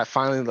 and I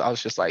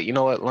was just like, you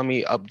know what, let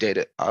me update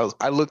it.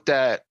 I looked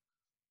at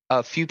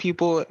a few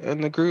people in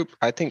the group.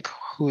 I think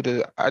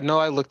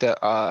I looked at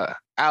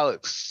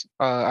Alex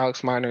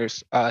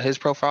Miners, his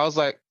profile. I was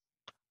like,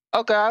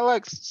 okay, I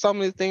like some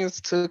of the things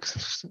to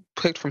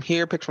pick from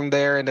here, pick from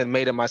there, and then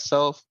made it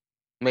myself,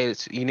 made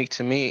it unique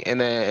to me.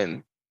 And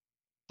then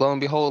lo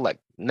and behold, like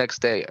next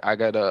day I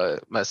got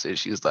a message.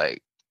 She's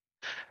like,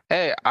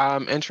 hey,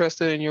 I'm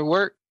interested in your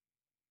work.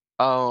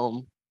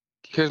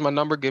 Here's my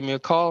number, give me a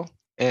call.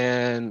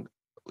 And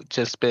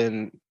just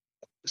been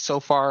so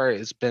far,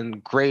 it's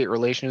been great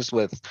relations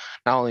with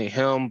not only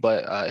him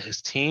but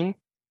his team.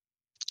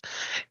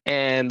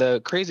 And the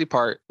crazy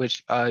part,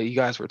 which you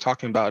guys were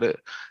talking about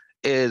it,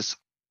 is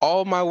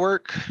all my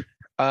work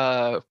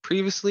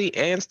previously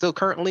and still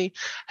currently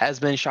has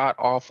been shot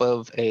off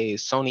of a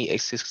Sony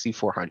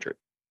A6400.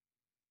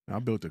 I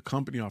built a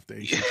company off the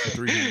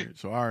A6300,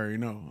 so I already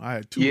know. I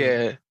had 2.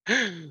 Yeah.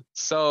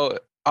 So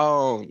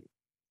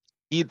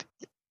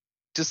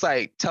just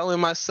like telling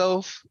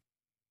myself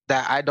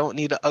that I don't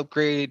need to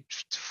upgrade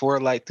for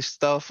like the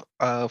stuff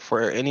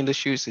for any of the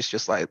shoots. It's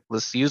just like,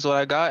 let's use what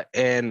I got,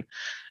 and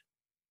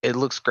it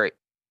looks great,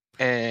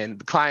 and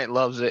the client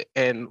loves it.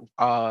 And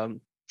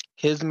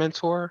his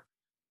mentor,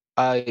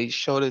 he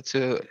showed it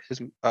to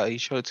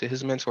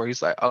his mentor.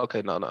 He's like,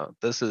 okay, no,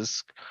 this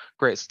is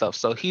great stuff.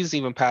 So he's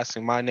even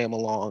passing my name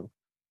along.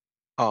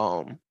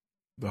 The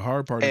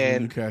hard part is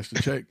when you cash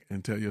the check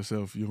and tell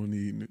yourself you don't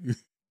need.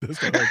 That's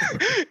the hard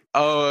part.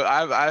 Oh,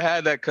 I've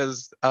had that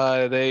because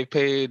they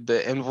paid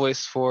the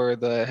invoice for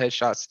the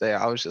headshots today.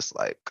 I was just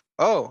like,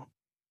 oh,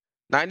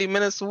 90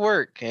 minutes of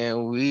work,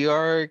 and we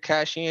are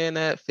cashing in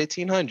at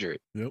 1,500.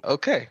 Yep.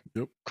 Okay.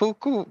 Yep.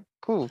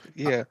 Cool.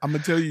 Yeah. I'm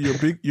gonna tell you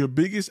your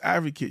biggest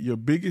advocate, your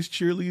biggest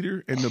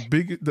cheerleader, and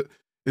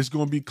it's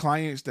gonna be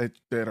clients that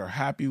are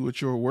happy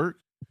with your work.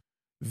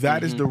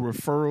 That is the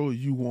referral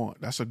you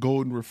want. That's a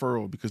golden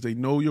referral because they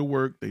know your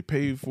work, they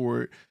paid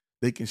for it,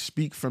 they can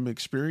speak from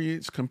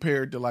experience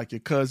compared to like your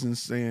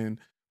cousins saying,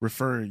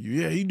 referring you.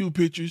 Yeah, he do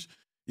pictures.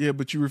 Yeah,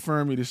 but you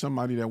refer me to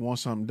somebody that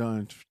wants something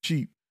done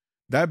cheap.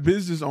 That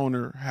business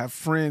owner have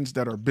friends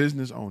that are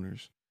business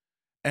owners,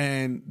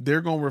 and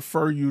they're going to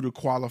refer you to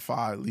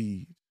qualified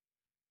leads.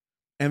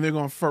 And they're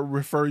going to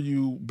refer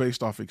you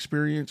based off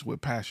experience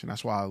with passion.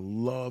 That's why I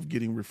love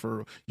getting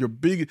referral.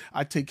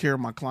 I take care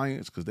of my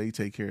clients because they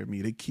take care of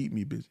me. They keep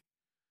me busy.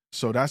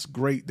 So that's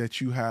great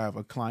that you have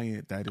a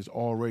client that is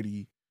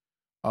already,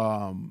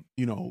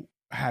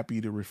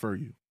 happy to refer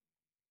you.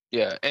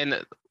 Yeah.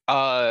 And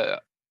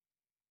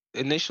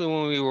initially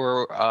when we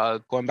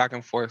were going back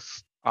and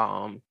forth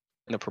in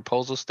the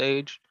proposal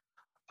stage,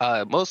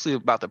 mostly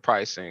about the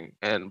pricing,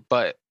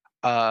 but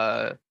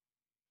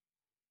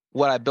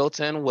what I built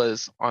in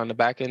was on the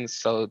back end,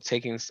 so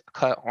taking a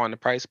cut on the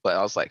price, but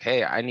I was like,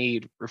 hey, I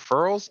need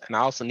referrals, and I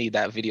also need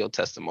that video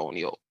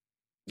testimonial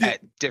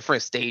at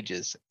different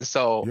stages.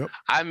 So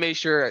I made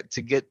sure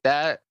to get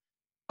that,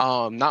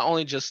 not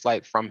only just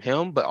like from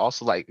him, but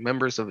also like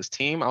members of his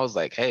team. I was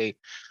like, hey,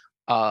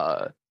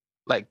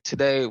 like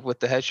today with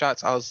the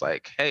headshots, I was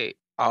like, hey,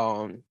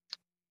 when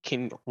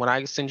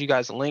I send you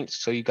guys a link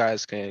so you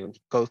guys can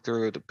go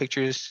through the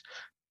pictures,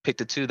 pick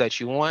the 2 that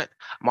you want.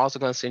 I'm also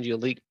going to send you a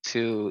link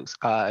to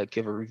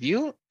give a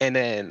review. And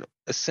then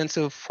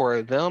incentive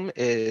for them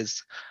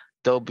is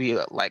there'll be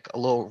like a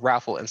little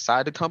raffle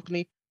inside the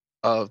company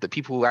of the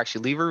people who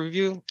actually leave a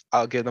review.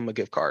 I'll give them a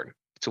gift card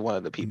to one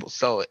of the people.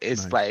 So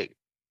it's nice. Like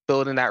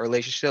building that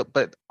relationship,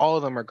 but all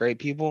of them are great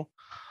people.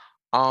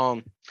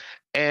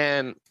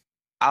 And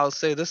I'll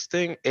say this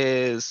thing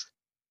is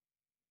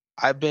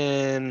I've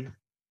been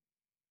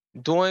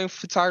doing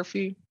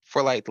photography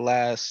for like the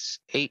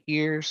last 8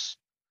 years.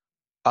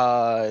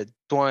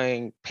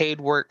 doing paid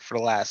work for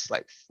the last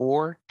like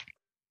 4,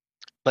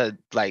 but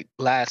like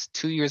last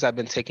 2 years I've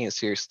been taking it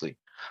seriously.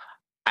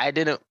 I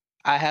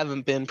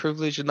haven't been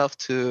privileged enough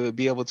to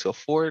be able to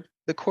afford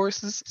the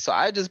courses, so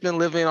I just been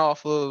living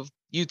off of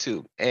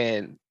YouTube,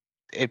 and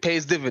it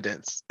pays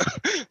dividends.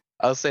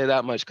 I'll say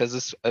that much,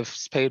 because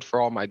it's paid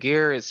for all my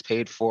gear. It's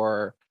paid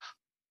for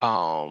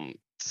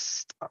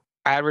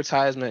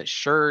advertisement,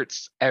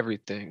 shirts,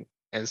 everything.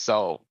 And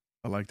so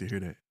I like to hear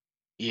that.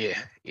 Yeah,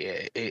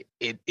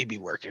 it be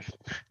working.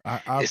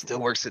 It still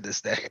works to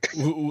this day.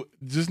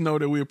 Just know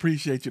that we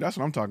appreciate you. That's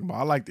what I'm talking about.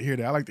 I like to hear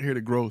that. I like to hear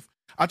the growth.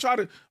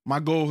 My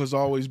goal has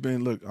always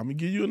been, look, I'm gonna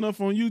give you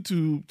enough on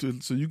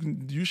YouTube so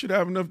you should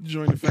have enough to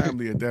join the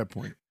family at that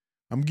point.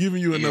 I'm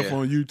giving you enough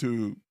on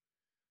YouTube,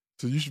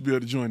 so you should be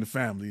able to join the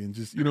family and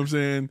just, you know what I'm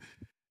saying,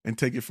 and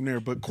take it from there.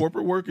 But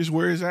corporate work is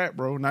where it's at,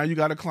 bro. Now you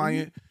got a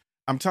client.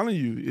 I'm telling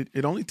you,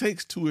 it only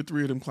takes 2 or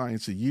 3 of them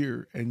clients a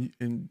year, and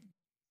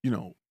you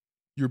know,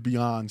 you're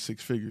beyond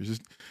 6 figures.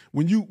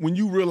 When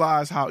you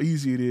realize how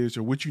easy it is,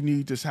 or what you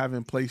need to have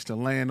in place to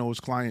land those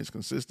clients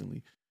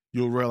consistently,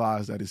 you'll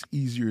realize that it's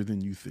easier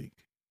than you think.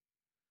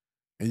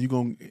 And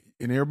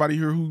everybody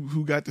here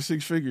who got the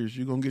 6 figures,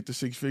 you're gonna get the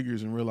 6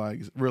 figures and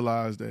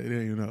realize that it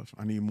ain't enough.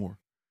 I need more.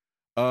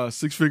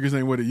 6 figures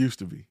ain't what it used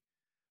to be.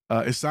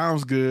 It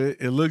sounds good,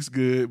 it looks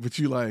good, but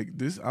you like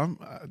this.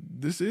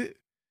 This it.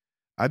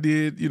 I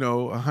did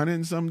 100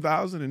 and some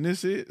thousand, and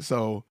this it.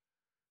 So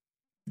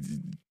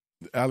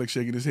Alex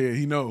shaking his head.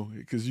 He know,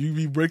 because you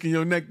be breaking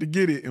your neck to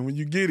get it, and when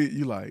you get it,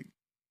 you like,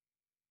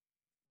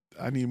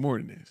 I need more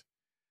than this.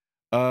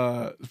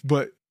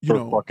 But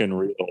fucking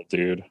real,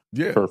 dude.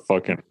 Yeah, for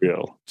fucking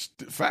real.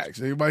 Facts.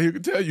 Everybody here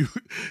can tell you,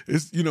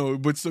 it's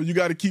But so you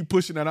got to keep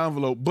pushing that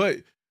envelope. But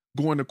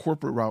going the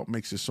corporate route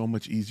makes it so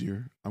much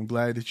easier. I'm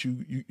glad that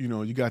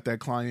you got that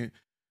client.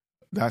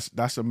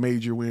 That's a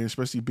major win,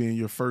 especially being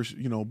your first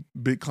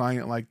big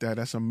client like that.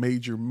 That's a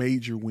major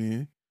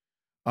win.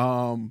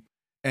 And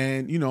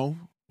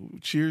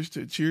cheers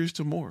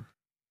to more.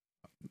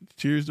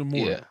 Cheers to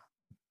more. Yeah,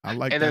 I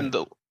like and that. And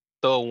then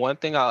the one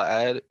thing I'll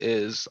add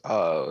is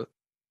the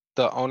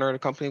owner of the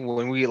company,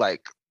 when we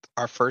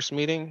our first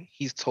meeting,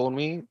 he's told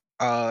me,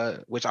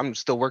 which I'm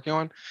still working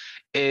on,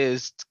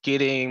 is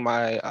getting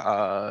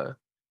my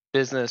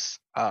business,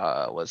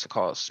 what's it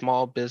called?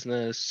 Small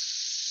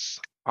business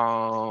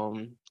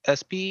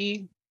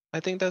SBE,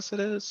 I think that's it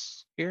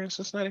is here in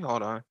Cincinnati.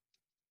 Hold on.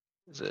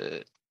 Is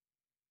it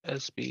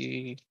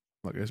SBE?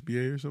 Like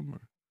SBA or something?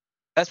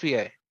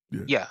 SBA.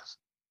 Yeah. Yes.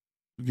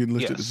 Getting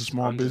listed as a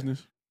small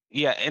business?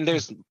 Yeah, and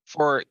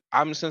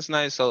I'm in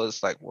Cincinnati, so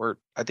it's we're,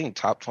 I think,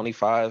 top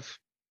 25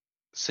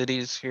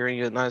 cities here in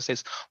the United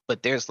States,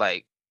 but there's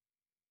I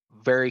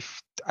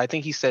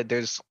think he said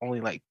there's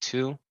only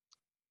 2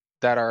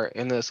 that are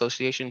in the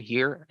association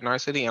here in our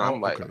city, and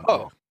I'm okay.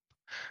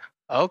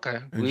 Okay.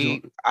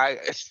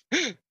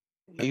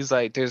 He's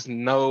like, there's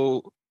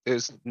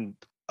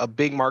a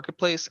big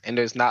marketplace, and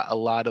there's not a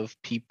lot of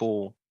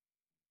people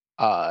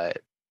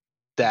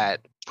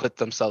that put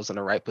themselves in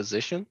the right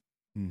position.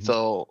 Mm-hmm.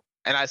 So,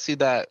 and I see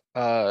that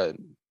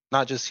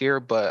not just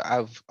here, but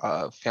I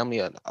have family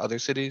in other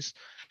cities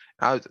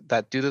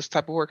that do this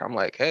type of work. I'm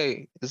like,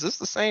 hey, is this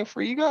the same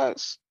for you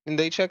guys? And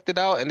they checked it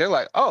out, and they're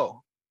like,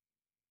 oh,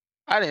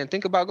 I didn't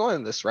think about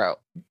going this route.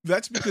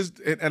 That's because,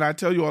 and I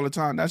tell you all the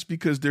time, that's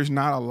because there's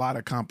not a lot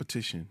of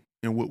competition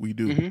in what we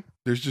do. Mm-hmm.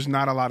 There's just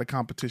not a lot of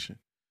competition.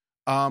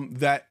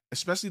 That,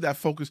 especially that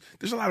focus,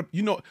 there's a lot of,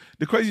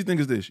 the crazy thing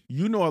is this,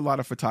 a lot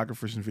of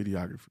photographers and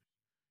videographers.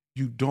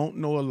 You don't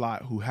know a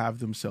lot who have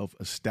themselves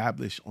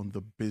established on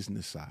the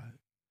business side.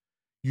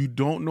 You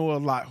don't know a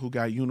lot who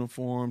got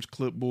uniforms,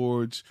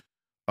 clipboards,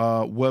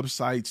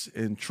 websites,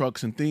 and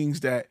trucks and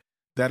things that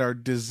are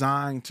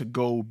designed to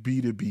go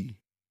B2B.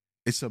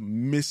 It's a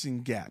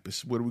missing gap.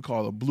 It's what we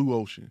call a blue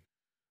ocean,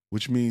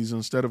 which means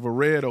instead of a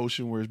red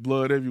ocean where it's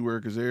blood everywhere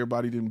because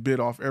everybody didn't bid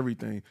off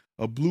everything,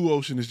 a blue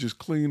ocean is just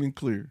clean and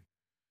clear.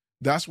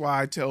 That's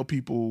why I tell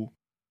people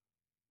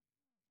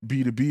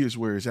B2B is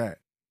where it's at.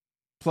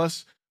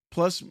 Plus,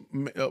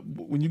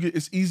 when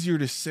it's easier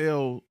to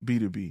sell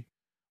B2B.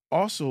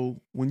 Also,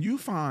 when you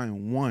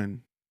find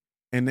one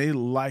and they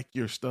like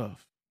your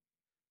stuff,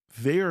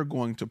 they are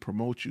going to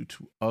promote you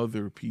to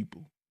other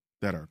people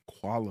that are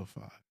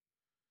qualified.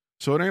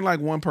 So it ain't like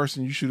one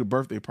person you shoot a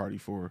birthday party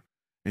for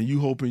and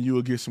you hoping you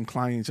will get some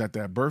clients at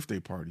that birthday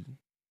party.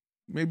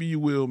 Maybe you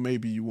will,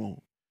 maybe you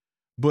won't.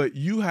 But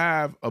you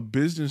have a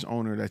business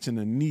owner that's in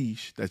a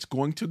niche that's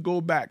going to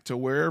go back to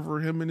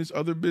wherever him and his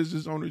other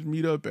business owners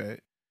meet up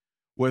at,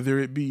 whether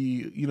it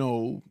be,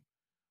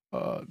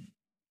 a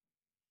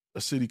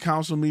city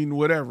council meeting,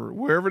 whatever,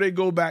 wherever they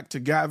go back to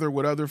gather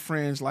with other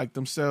friends like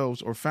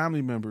themselves or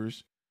family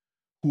members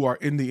who are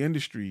in the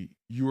industry,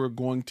 you are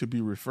going to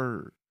be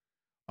referred.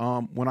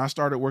 When I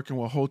started working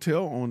with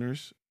hotel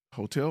owners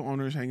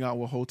hang out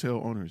with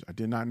hotel owners. I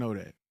did not know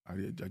that. I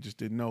just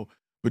didn't know.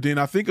 But then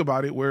I think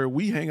about it where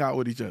we hang out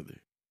with each other.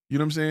 You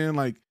know what I'm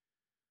saying?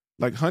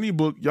 Like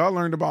HoneyBook, y'all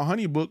learned about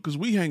HoneyBook because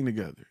we hang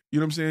together. You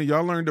know what I'm saying?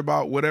 Y'all learned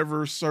about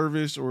whatever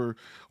service or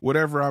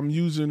whatever I'm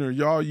using or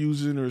y'all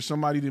using or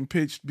somebody done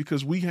pitched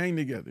because we hang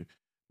together.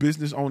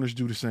 Business owners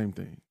do the same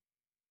thing.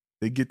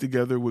 They get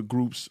together with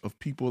groups of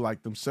people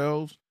like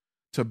themselves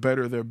to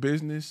better their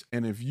business.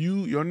 And if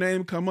your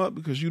name come up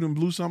because you done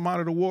blew something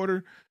out of the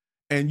water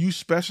and you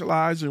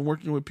specialize in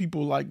working with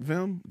people like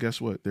them,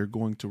 guess what? They're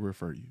going to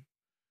refer you.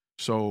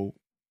 So,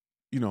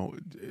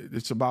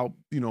 it's about,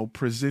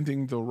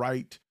 presenting the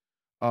right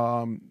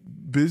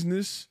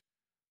business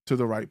to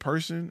the right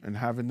person and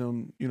having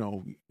them,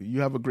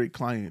 you have a great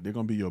client, they're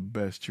going to be your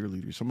best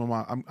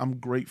cheerleader. I'm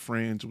great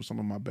friends with some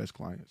of my best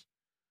clients.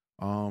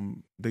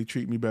 They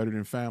treat me better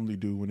than family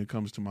do when it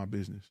comes to my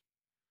business.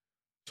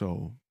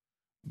 So,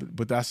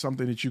 but that's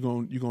something that you're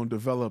going to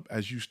develop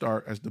as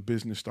the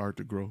business start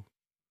to grow.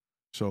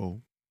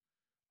 So,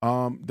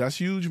 that's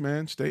huge,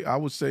 man. I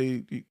would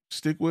say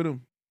stick with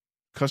them.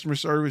 Customer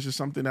service is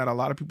something that a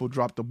lot of people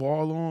drop the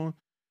ball on.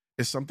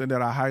 It's something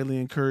that I highly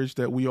encourage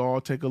that we all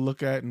take a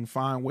look at and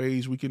find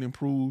ways we can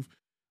improve.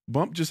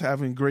 Bump just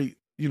having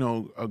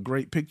a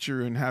great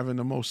picture and having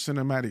the most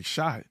cinematic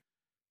shot.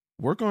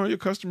 Work on your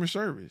customer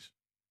service.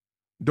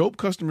 Dope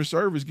customer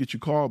service get you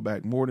called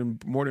back more than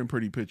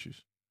pretty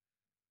pictures.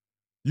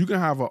 You can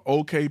have an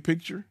okay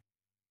picture.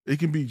 It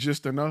can be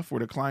just enough where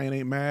the client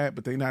ain't mad,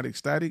 but they not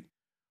ecstatic.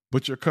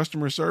 But your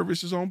customer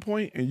service is on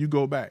point and you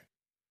go back.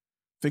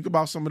 Think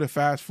about some of the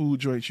fast food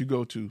joints you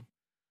go to.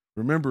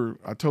 Remember,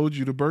 I told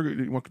you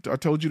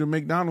the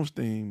McDonald's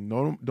thing.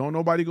 No, don't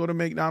nobody go to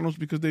McDonald's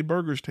because their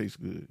burgers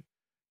taste good.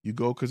 You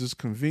go because it's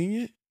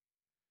convenient,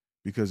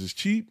 because it's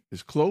cheap,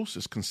 it's close,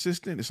 it's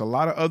consistent. It's a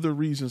lot of other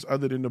reasons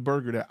other than the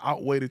burger that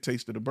outweigh the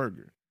taste of the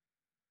burger.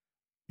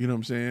 You know what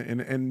I'm saying?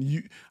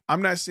 And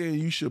I'm not saying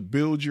you should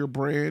build your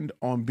brand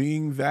on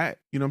being that,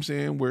 you know what I'm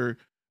saying, where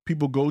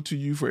people go to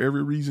you for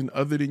every reason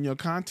other than your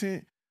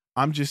content.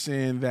 I'm just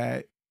saying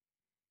that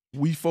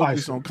we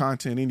focus on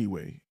content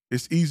anyway.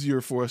 It's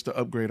easier for us to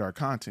upgrade our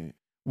content.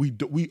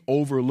 We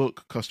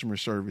overlook customer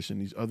service in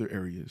these other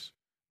areas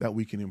that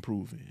we can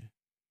improve in.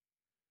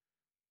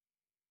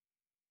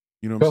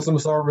 You know, customer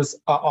service.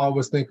 I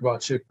always think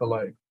about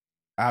Chick-fil-A.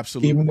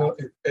 Absolutely.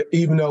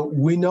 Even though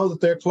we know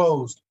that they're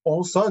closed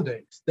on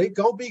Sundays, they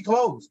gonna be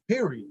closed.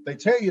 Period. They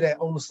tell you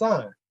that on the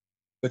sign,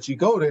 but you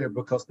go there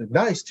because they're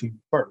nice to you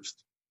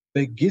first.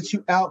 They get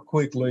you out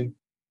quickly,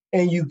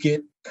 and you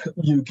get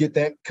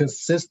that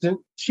consistent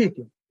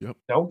chicken. Yep.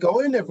 Don't go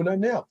in there for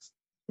nothing else.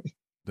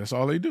 That's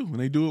all they do, and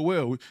they do it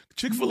well.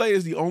 Chick-fil-A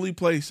is the only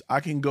place I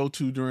can go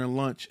to during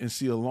lunch and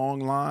see a long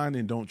line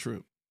and don't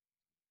trip.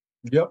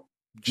 Yep.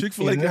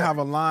 Chick-fil-A can have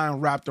a line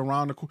wrapped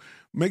around the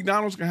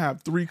McDonald's can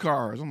have 3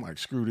 cars. I'm like,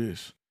 screw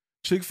this.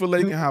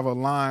 Chick-fil-A can have a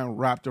line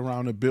wrapped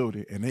around the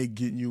building, and they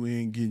getting you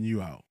in, getting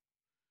you out.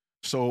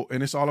 So,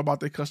 and it's all about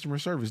their customer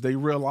service. They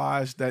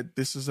realize that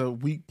this is a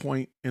weak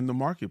point in the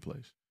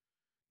marketplace.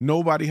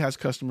 Nobody has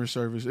customer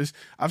service.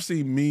 I've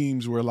seen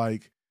memes where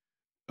like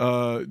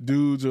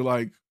dudes are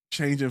like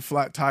changing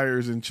flat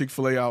tires in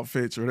Chick-fil-A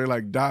outfits, or they're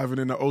like diving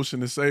in the ocean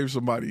to save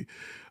somebody.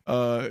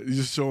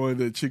 Just showing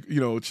that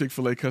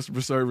Chick-fil-A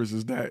customer service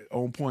is that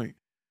on point.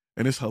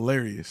 And it's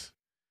hilarious.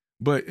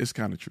 But it's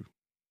kind of true.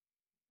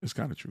 It's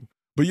kind of true.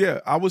 But yeah,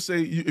 I would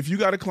say if you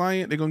got a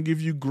client, they're going to give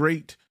you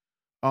great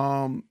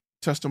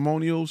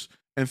testimonials,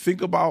 and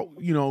think about,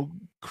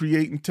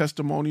 creating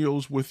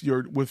testimonials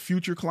with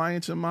future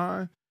clients in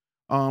mind.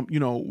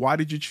 Why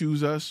did you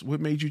choose us?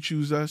 What made you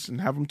choose us? And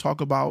have them talk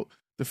about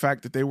the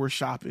fact that they were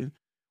shopping.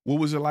 What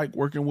was it like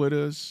working with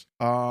us?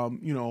 How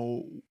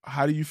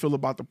do you feel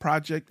about the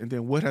project? And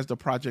then what has the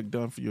project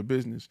done for your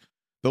business?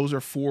 Those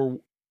are 4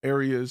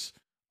 areas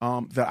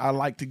that I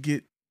like to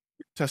get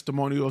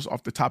testimonials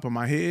off the top of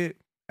my head.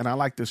 And I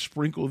like to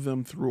sprinkle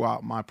them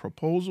throughout my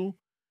proposal,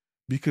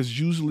 because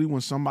usually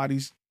when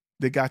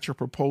they got your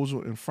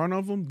proposal in front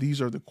of them,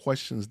 these are the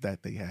questions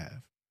that they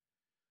have,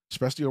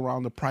 especially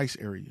around the price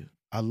area.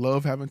 I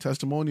love having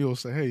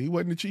testimonials say, hey, he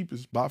wasn't the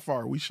cheapest by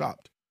far. We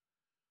shopped,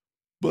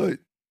 but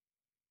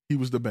he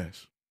was the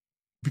best,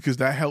 because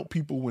that helped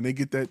people when they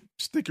get that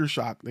sticker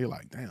shock. They're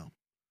like, damn,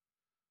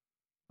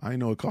 I didn't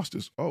know it cost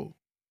this. Oh,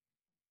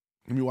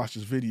 let me watch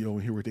this video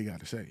and hear what they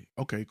got to say.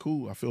 Okay,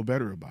 cool. I feel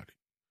better about it.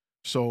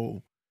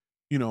 So,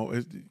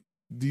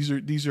 these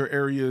are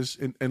areas,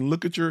 and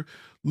look at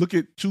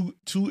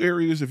two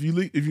areas. If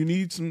you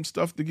need some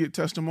stuff to get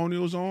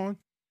testimonials on,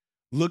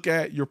 look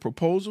at your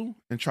proposal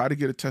and try to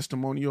get a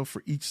testimonial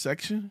for each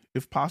section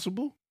if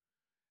possible,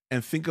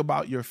 and think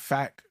about your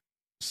FAQ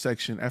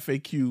section,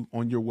 FAQ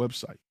on your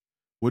website.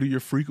 What are your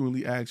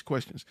frequently asked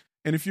questions?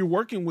 And if you're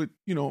working with,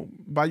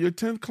 by your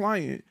 10th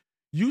client,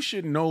 you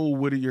should know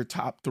what your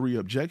top 3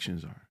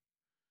 objections are.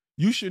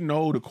 You should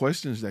know the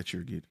questions that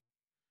you're getting.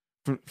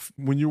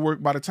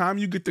 By the time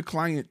you get to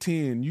client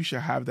 10, you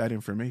should have that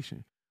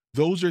information.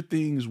 Those are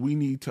things we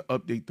need to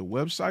update the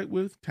website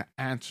with to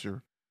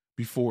answer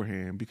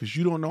beforehand, because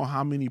you don't know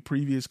how many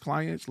previous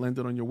clients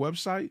landed on your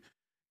website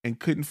and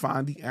couldn't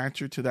find the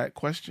answer to that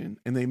question.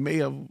 And they may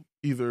have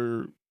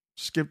either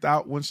skipped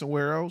out, went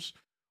somewhere else,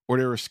 or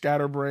they were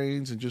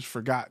scatterbrains and just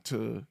forgot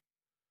to,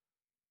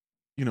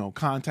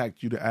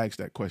 contact you to ask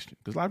that question.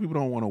 Because a lot of people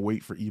don't want to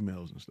wait for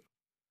emails and stuff.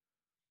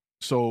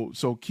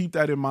 So keep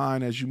that in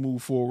mind as you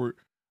move forward.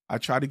 I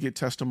try to get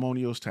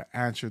testimonials to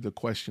answer the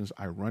questions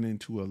I run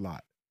into a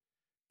lot.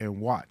 And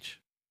watch,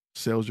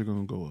 sales are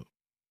going to go up.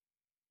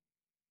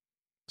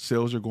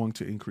 Sales are going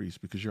to increase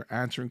because you're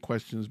answering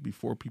questions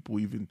before people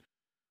even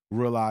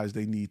realize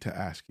they need to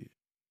ask it.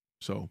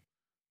 So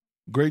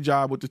great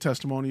job with the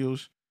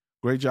testimonials.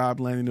 Great job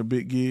landing a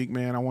big gig,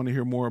 man. I want to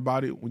hear more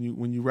about it when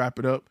you wrap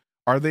it up.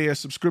 Are they a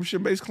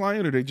subscription-based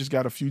client or they just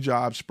got a few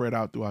jobs spread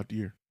out throughout the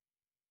year?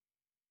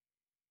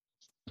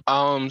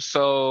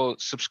 So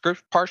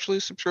partially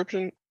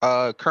subscription.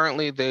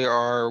 Currently they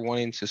are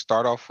wanting to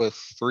start off with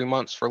 3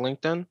 months for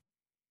LinkedIn.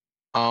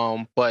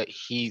 But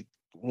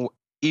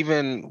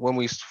even when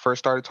we first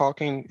started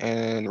talking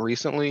and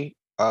recently,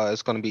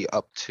 it's going to be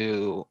up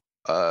to,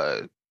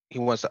 he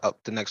wants to up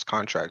the next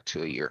contract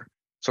to a year.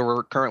 So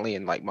we're currently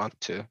in like month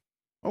 2.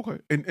 Okay.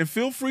 And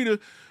feel free to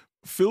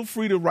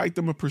write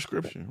them a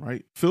prescription,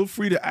 right? Feel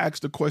free to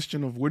ask the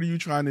question of what are you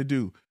trying to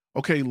do?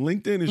 Okay,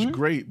 LinkedIn is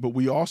great, but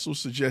we also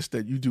suggest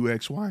that you do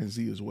X, Y, and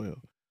Z as well.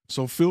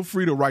 So feel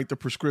free to write the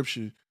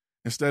prescription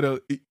instead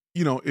of,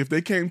 if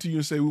they came to you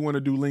and say, we want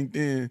to do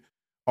LinkedIn,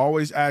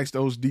 always ask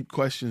those deep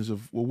questions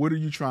of, well, what are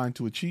you trying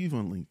to achieve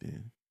on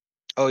LinkedIn?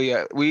 Oh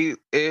yeah,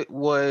 it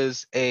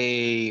was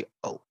a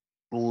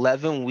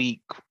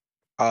 11-week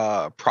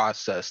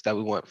process that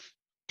we went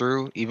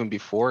through even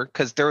before,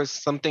 because there was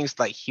some things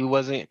like he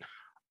wasn't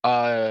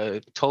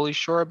totally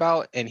sure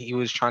about and he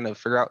was trying to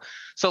figure out.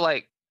 So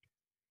like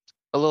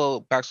a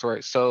little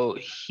backstory. So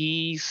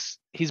he's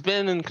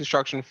been in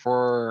construction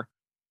for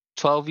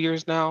 12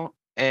 years now,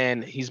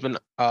 and he's been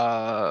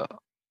running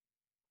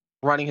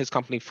his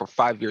company for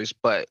 5 years,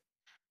 but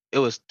it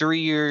was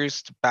 3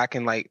 years back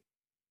in like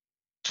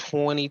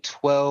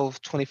 2012,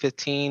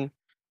 2015,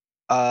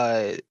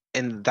 and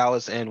that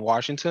was in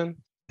Washington.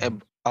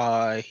 And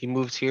he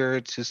moved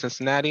here to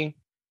Cincinnati,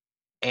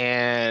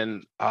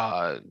 and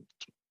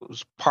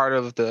was part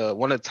of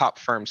one of the top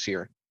firms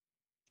here.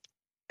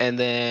 And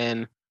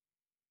then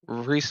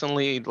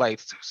recently, like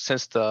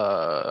since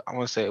I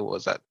want to say it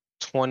was at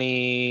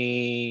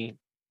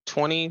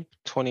 2020,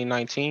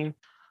 2019,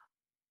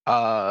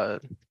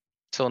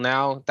 till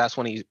now, that's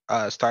when he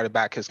started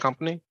back his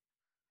company.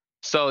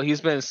 So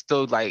he's been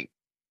still like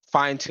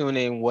fine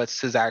tuning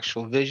what's his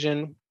actual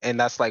vision, and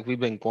that's like we've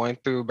been going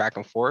through back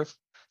and forth.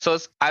 So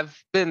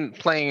I've been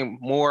playing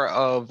more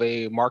of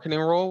a marketing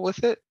role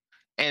with it,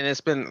 and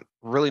it's been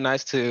really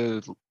nice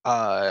to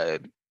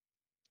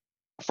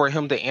for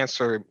him to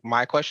answer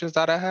my questions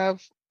that I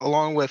have,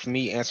 along with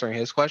me answering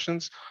his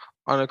questions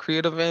on a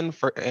creative end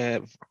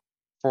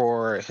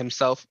for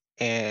himself,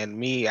 and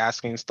me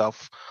asking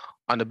stuff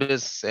on the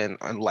business and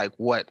like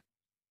what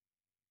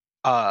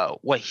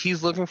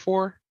he's looking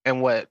for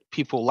and what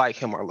people like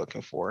him are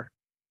looking for.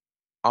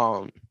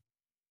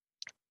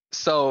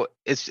 So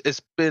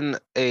it's been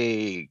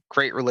a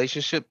great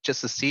relationship just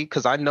to see,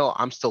 because I know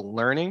I'm still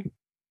learning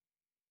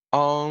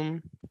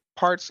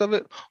parts of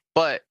it,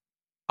 but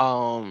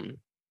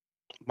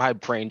my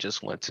brain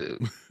just went to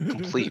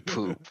complete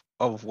poop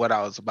of what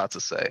I was about to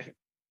say.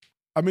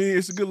 I mean,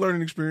 it's a good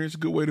learning experience, a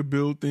good way to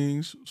build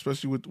things,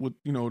 especially with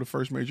the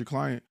first major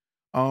client.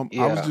 I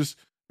was just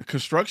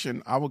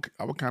construction. I would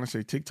kind of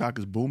say TikTok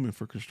is booming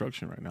for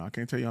construction right now. I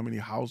can't tell you how many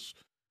house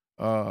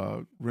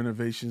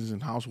renovations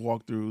and house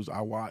walkthroughs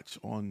I watch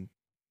on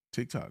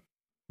TikTok.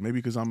 Maybe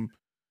because I'm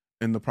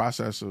in the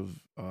process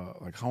of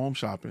like home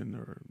shopping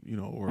or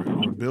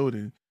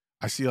building.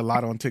 I see a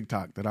lot on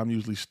TikTok that I'm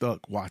usually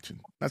stuck watching.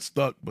 Not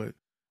stuck, but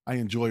I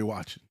enjoy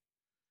watching.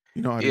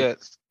 You know how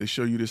they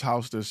show you this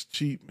house that's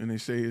cheap and they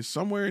say it's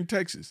somewhere in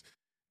Texas.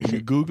 And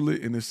you Google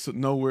it and it's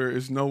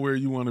nowhere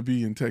you want to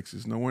be in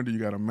Texas. No wonder you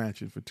got to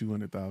match it for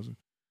 $200,000.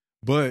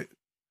 But,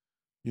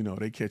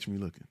 they catch me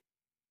looking.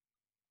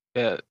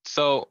 Yeah.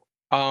 So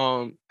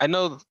I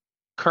know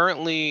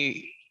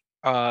currently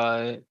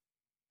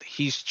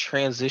he's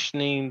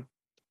transitioning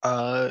 /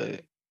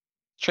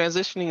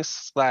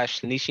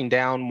 niching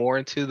down more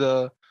into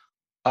the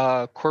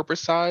corporate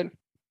side,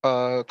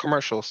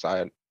 commercial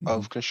side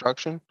of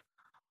construction.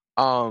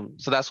 So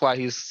that's why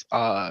he's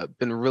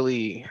been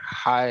really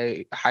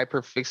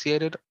hyper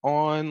fixated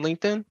on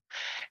LinkedIn.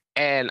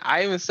 And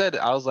I even said,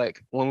 I was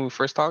like, when we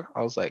first talked,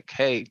 I was like,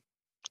 hey,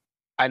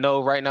 I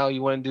know right now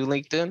you want to do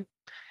LinkedIn,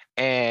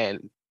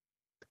 and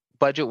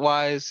budget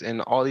wise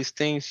and all these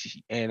things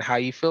and how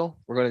you feel,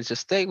 we're going to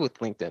just stay with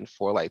LinkedIn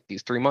for like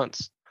these 3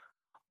 months.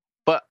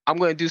 But I'm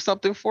going to do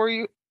something for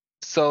you.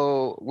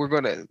 So we're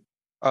going to,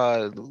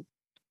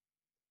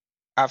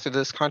 after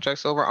this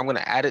contract's over, I'm going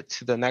to add it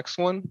to the next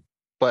one.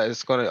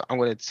 But I'm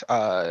going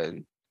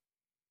to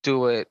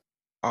do it.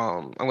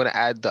 I'm going to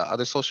add the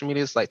other social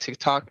medias like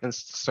TikTok and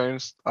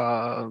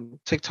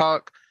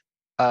TikTok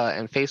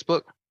and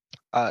Facebook,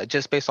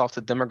 just based off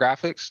the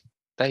demographics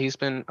that he's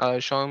been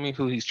showing me,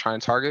 who he's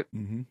trying to target.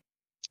 Mm-hmm.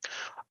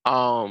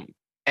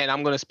 And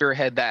I'm going to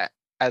spearhead that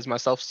as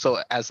myself,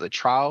 so as a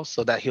trial,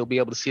 so that he'll be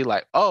able to see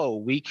like, oh,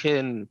 we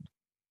can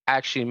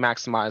actually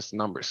maximize the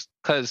numbers.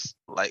 Because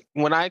like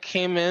when I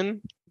came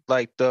in,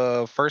 like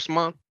the first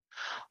month,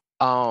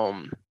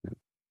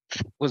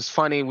 was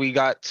funny.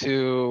 I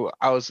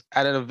was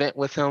at an event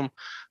with him,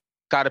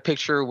 got a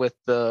picture with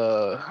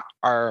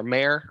our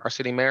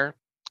city mayor,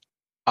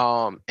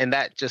 and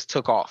that just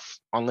took off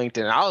on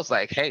LinkedIn. I was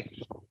like,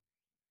 hey,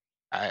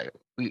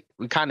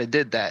 we kind of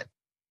did that,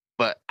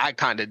 but I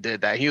kind of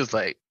did that. He was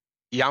like,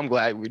 yeah, I'm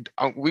glad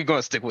we're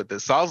gonna stick with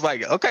this. So I was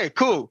like, okay,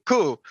 cool.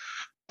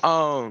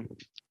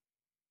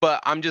 But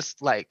I'm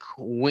just like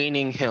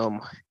weaning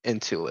him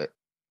into it.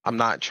 I'm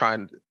not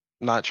trying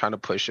to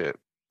push it,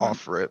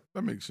 offer it.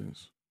 That makes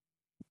sense.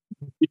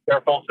 Be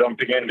careful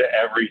jumping into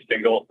every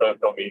single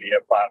social media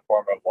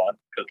platform at once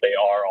because they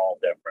are all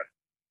different.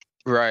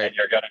 Right. And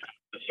you're going to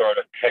have to sort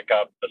of pick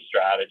up the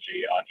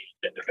strategy on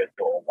each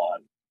individual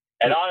one.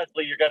 And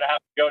honestly, you're going to have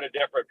to go to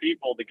different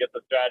people to get the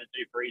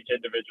strategy for each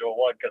individual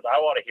one because I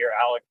want to hear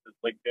Alex's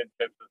LinkedIn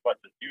tips as much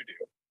as you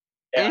do.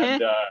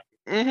 And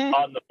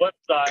on the flip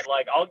side,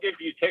 like I'll give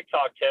you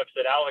TikTok tips,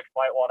 and Alex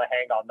might want to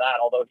hang on that,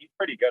 although he's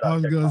pretty good. I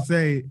was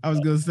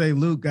gonna say,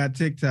 Luke got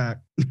TikTok.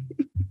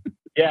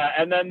 Yeah,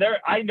 and then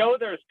I know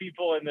there's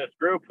people in this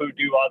group who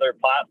do other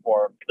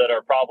platforms that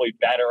are probably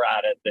better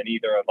at it than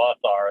either of us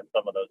are in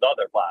some of those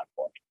other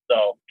platforms.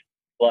 So,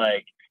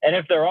 like, and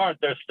if there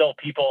aren't, there's still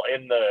people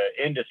in the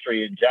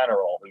industry in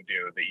general who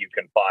do that you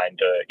can find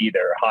to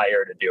either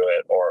hire to do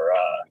it or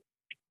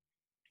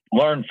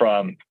learn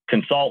from,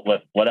 consult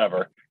with,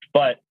 whatever.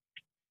 But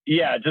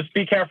yeah, just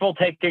be careful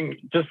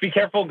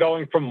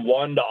going from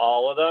one to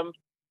all of them,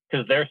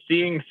 because they're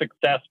seeing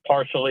success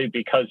partially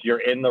because you're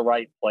in the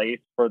right place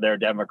for their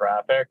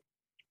demographic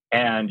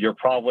and you're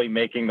probably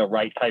making the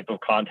right type of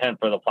content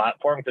for the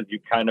platform because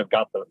you've kind of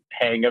got the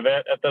hang of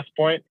it at this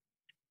point.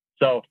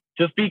 So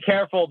just be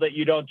careful that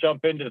you don't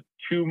jump into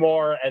 2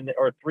 more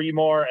or 3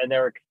 more and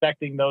they're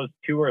expecting those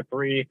 2 or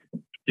 3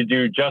 to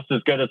do just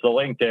as good as the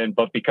LinkedIn,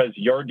 but because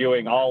you're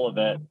doing all of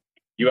it,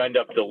 you end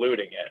up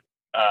diluting it.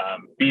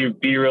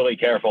 Be really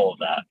careful of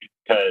that,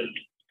 because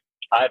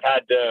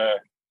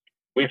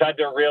we've had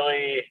to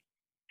really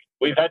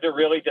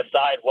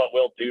decide what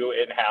we'll do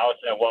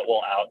in-house and what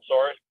we'll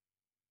outsource.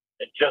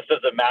 It's just as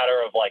a matter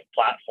of like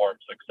platform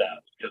success,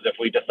 because if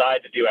we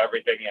decide to do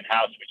everything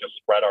in-house, we just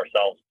spread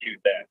ourselves too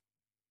thin.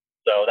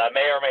 So that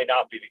may or may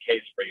not be the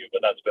case for you,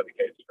 but that's been the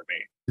case for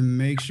me. And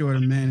make sure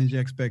to manage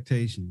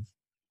expectations.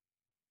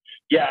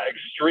 Yeah,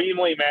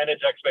 extremely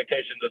manage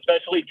expectations,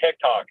 especially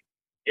TikTok.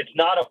 It's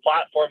not a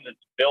platform that's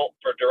built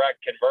for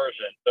direct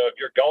conversion. So if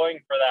you're going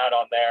for that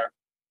on there,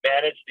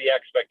 manage the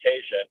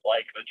expectation.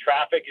 Like, the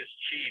traffic is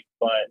cheap,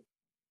 but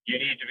you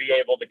need to be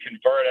able to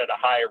convert at a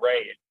high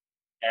rate.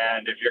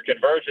 And if your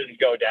conversions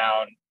go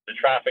down, the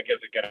traffic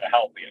isn't going to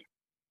help you.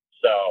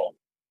 So,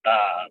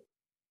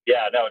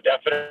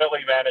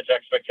 definitely manage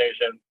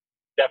expectations.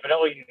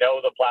 Definitely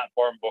know the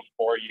platform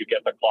before you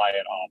get the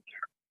client on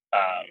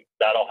there.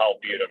 That'll help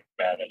you to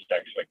manage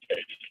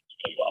expectations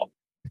as well.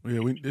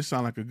 Yeah, this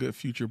sounds like a good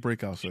future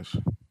breakout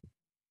session.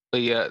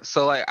 But yeah,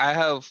 so like I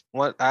have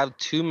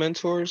 2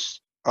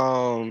 mentors.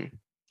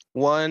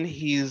 One,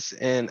 he's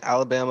in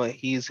Alabama.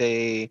 He's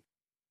a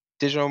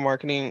digital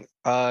marketing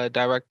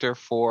director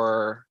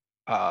for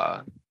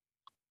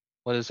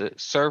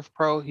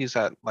ServPro. He's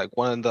at like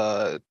one of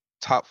the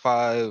top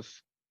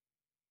 5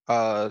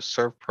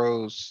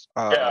 ServPro's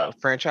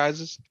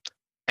franchises.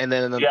 And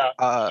then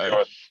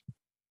sure.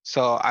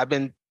 So I've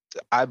been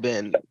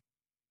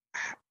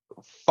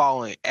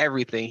following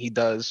everything he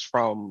does,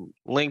 from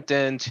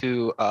LinkedIn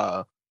to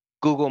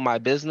Google My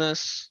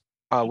Business,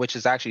 which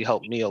has actually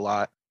helped me a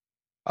lot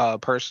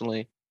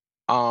personally.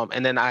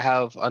 And then I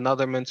have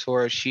another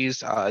mentor. She's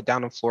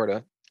down in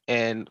Florida,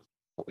 and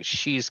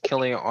she's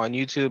killing it on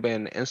YouTube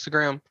and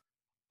Instagram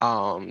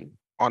on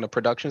the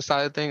production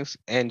side of things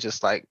and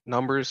just like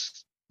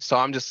numbers. So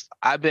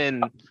I've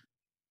been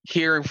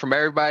hearing from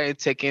everybody,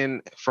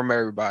 taking from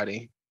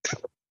everybody,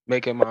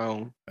 making my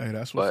own. Hey,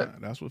 that's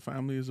what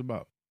family is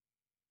about.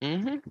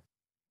 Mm-hmm.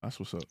 That's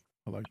what's up.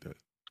 I like that.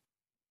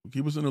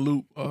 Keep us in the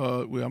loop.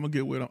 I'm gonna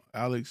get with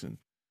Alex and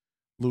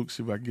Luke,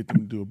 see if I can get them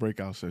to do a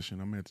breakout session.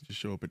 I'm gonna have to just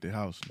show up at their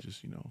house and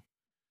just,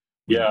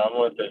 Yeah, I'm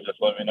with it.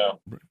 Just let me know.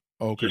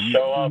 Okay, just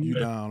show up. You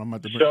down? I'm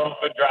at the show up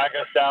and drag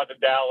us down to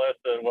Dallas,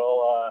 and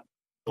we'll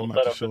I'm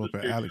about to show up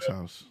at Alex's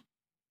house.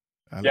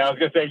 Yeah, I was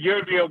gonna say you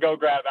and me will go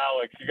grab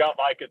Alex. You got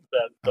my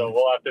consent, so Alex.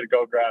 We'll have to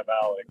go grab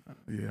Alex.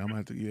 Yeah, I'm gonna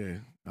have to. Yeah,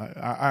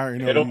 I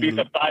already know. It'll be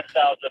the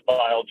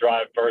 5,000-mile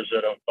drive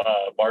version of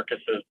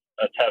Marcus's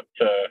attempt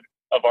to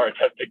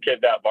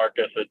kidnap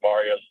Marcus in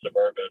Mario's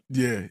Suburban.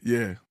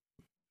 Yeah.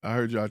 I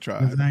heard y'all try.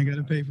 I ain't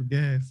gotta pay for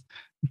gas.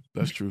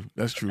 That's true.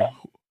 Let's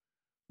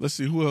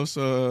see who else.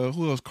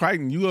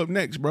 Crichton, you up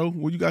next, bro?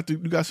 Well, you got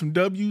some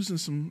W's and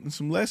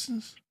some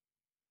lessons,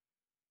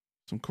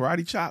 some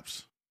karate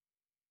chops.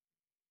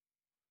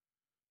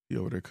 You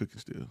over there cooking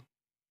still?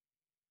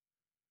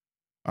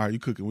 All right, you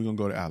cooking. We're gonna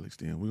go to Alex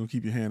then. We're gonna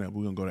keep your hand up.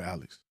 We're gonna go to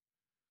Alex.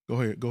 Go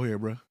ahead,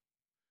 bro.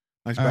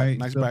 Nice, All right,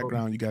 nice so-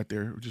 background you got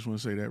there. Just want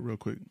to say that real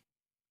quick.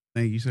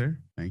 Thank you, sir.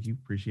 Thank you.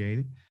 Appreciate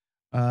it.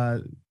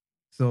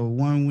 So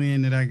one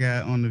win that I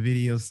got on the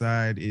video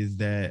side is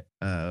that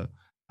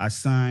I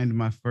signed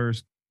my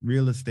first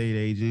real estate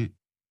agent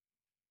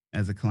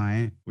as a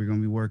client. We're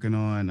gonna be working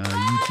on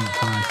YouTube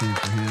content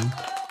for him.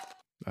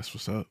 That's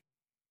what's up.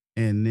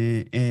 And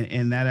then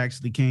and that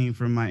actually came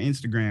from my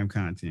Instagram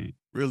content.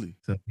 Really?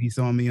 So he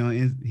saw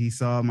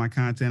my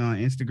content on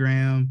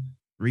Instagram,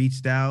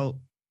 reached out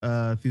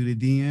through the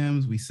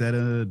DMs. We set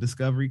a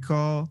discovery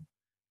call,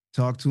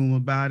 talked to him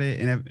about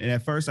it. And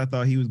at first I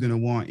thought he was going to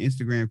want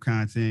Instagram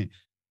content.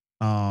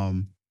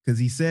 Cause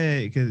he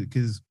said,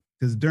 cause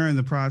during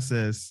the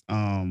process,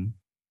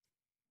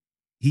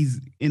 he's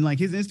in like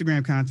his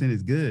Instagram content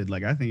is good.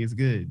 Like, I think it's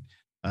good.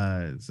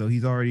 So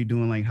he's already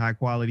doing like high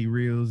quality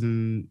reels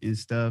and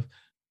stuff.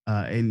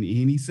 And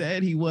he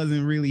said he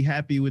wasn't really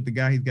happy with the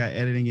guy he's got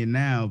editing it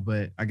now,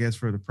 but I guess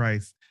for the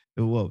price,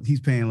 well, he's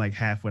paying like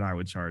half what I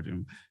would charge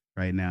him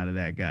right now to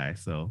that guy.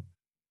 So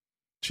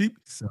cheap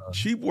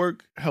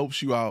work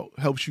helps you out,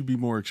 helps you be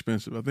more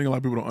expensive. I think a lot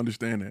of people don't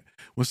understand that.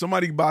 When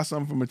somebody buys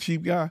something from a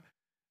cheap guy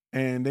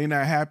and they're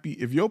not happy,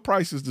 if your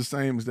price is the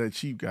same as that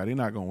cheap guy, they're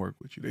not going to work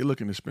with you. They're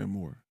looking to spend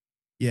more.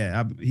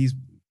 Yeah, he's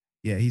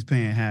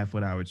paying half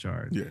what I would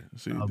charge. Yeah,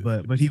 see,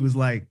 but he was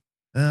like,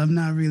 I'm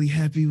not really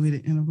happy with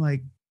it, and I'm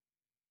like,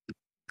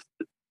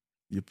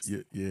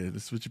 yeah,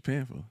 that's what you're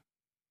paying for.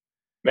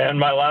 Man,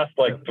 my last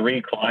like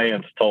 3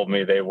 clients told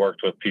me they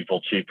worked with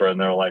people cheaper, and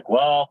they're like,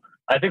 "Well,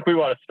 I think we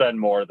want to spend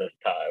more this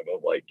time."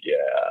 I'm like,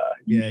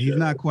 "Yeah, he's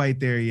not quite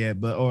there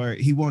yet, or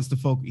he wants to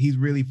focus. He's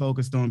really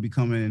focused on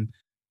becoming,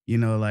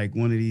 like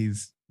one of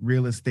these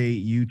real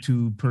estate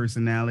YouTube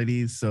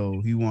personalities.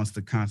 So he wants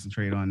to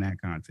concentrate on that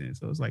content.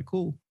 So it's like,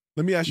 cool."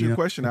 Let me ask you a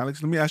question,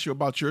 Alex. Let me ask you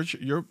about your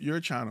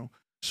channel.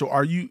 So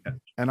are you?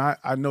 And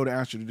I know the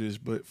answer to this,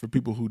 but for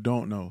people who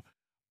don't know,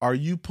 are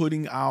you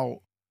putting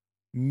out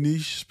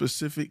niche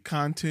specific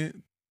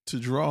content to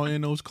draw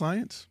in those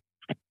clients?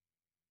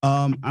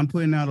 I'm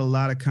putting out a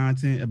lot of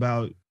content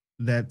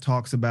that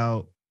talks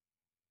about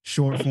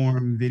short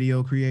form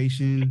video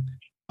creation.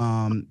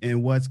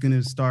 And what's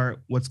gonna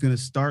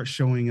start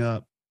showing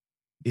up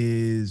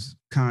is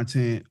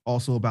content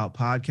also about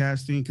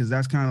podcasting, because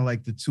that's kind of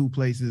like the 2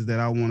 places that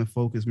I want to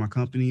focus my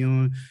company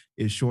on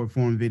is short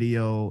form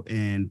video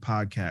and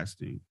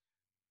podcasting.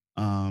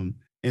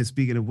 And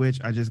speaking of which,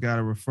 I just got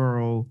a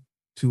referral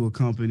to a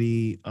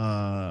company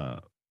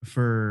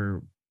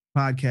for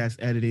podcast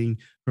editing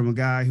from a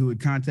guy who had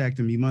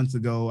contacted me months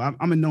ago.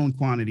 I'm a known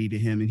quantity to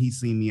him, and he's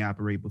seen me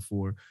operate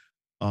before.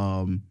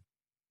 And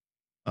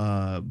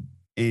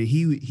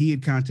he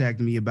had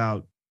contacted me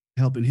about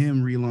helping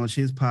him relaunch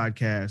his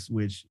podcast,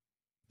 which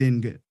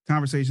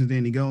conversations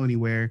didn't go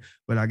anywhere,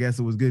 but I guess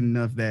it was good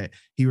enough that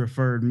he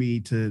referred me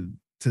to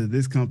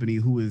this company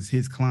who is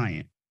his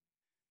client.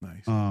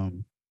 Nice.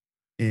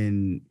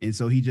 And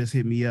so he just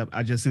hit me up.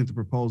 I just sent the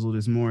proposal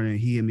this morning.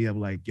 He hit me up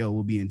like, "Yo,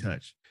 we'll be in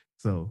touch."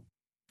 So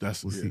we'll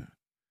see.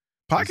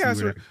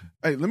 Podcasts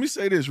hey, let me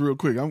say this real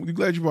quick. I'm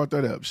glad you brought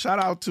that up. Shout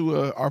out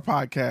to our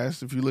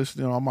podcast. If you're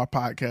listening, on my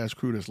podcast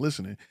crew that's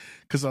listening,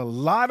 because a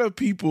lot of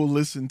people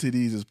listen to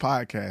these as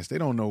podcasts. They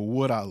don't know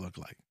what I look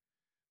like.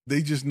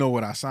 They just know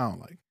what I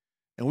sound like.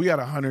 And we got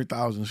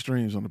 100,000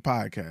 streams on the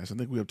podcast. I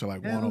think we're up to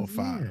like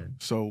 105. Yeah.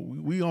 So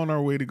we on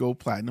our way to go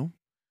platinum.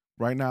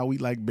 Right now, we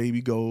like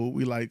baby gold.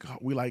 We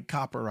like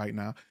copper right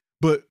now.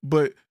 But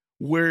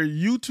where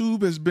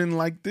YouTube has been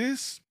like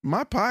this,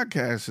 my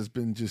podcast has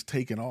been just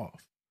taking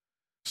off.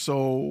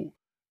 So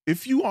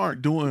if you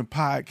aren't doing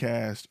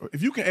podcasts, or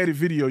if you can edit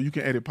video, you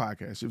can edit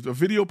podcasts. If it's a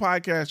video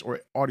podcast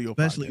or audio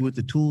especially podcast. With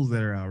the tools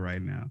that are out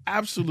right now.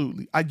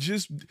 Absolutely.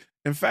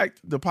 In fact,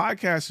 the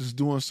podcast is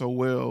doing so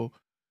well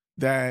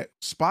that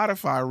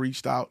Spotify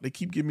reached out. They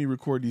keep getting me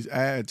record these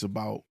ads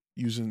about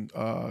using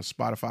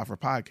Spotify for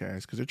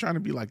podcasts, because they're trying to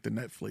be like the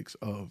Netflix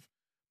of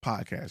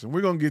podcasts. And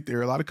we're going to get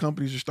there. A lot of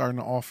companies are starting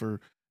to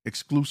offer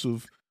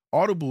exclusive.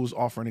 Audible is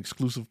offering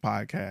exclusive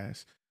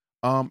podcasts.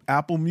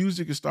 Apple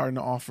Music is starting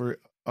to offer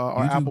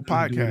or Apple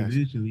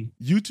Podcasts.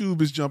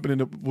 YouTube is jumping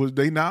into. Well,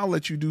 they now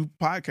let you do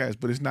podcasts,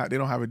 but it's not. They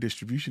don't have a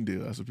distribution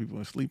deal. That's what people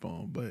are sleep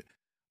on. But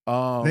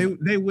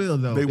they will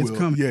though. They it's will.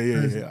 Coming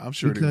Yeah. I'm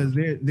sure because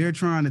they're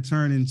trying to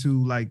turn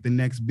into like the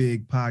next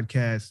big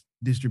podcast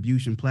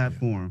distribution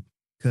platform.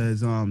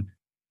 Because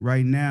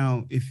right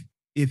now,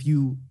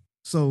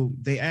 so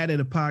they added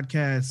a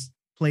podcast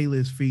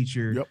playlist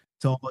feature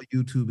to all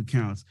YouTube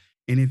accounts,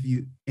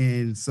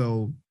 and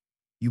so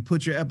you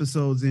put your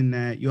episodes in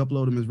that, you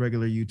upload them as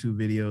regular YouTube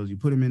videos, you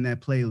put them in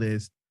that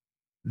playlist,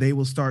 they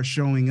will start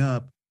showing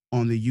up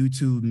on the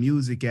YouTube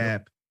Music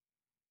app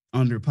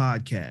under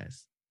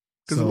podcasts.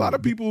 Because a lot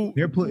of people,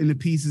 they're putting the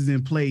pieces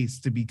in place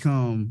to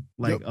become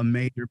like a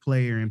major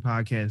player in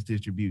podcast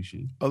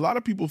distribution. A lot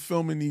of people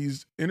filming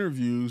these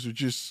interviews are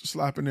just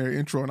slapping their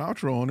intro and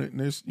outro on it. And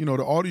there's,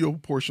 the audio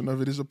portion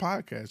of it is a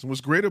podcast. And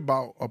what's great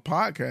about a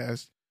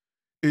podcast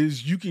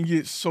is you can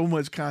get so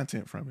much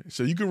content from it.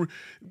 So you can,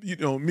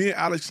 me and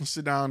Alex can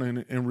sit down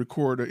and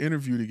record an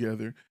interview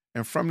together,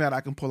 And from that,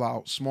 I can pull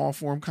out small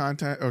form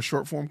content or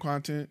short form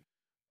content,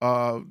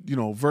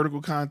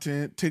 vertical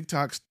content,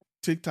 TikTok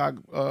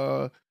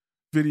videos,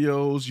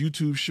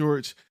 YouTube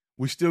shorts.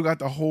 We still got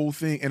the whole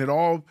thing, and it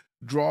all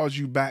draws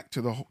you back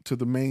to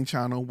the main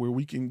channel where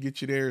we can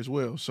get you there as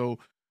well. So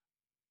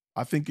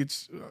I think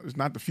it's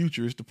not the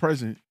future, it's the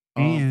present.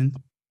 And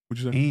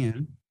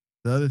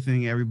the other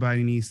thing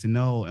everybody needs to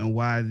know, and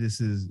why this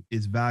is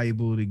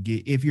valuable to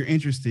get, if you're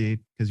interested,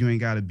 because you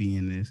ain't got to be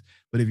in this,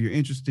 but if you're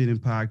interested in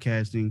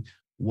podcasting,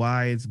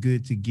 why it's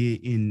good to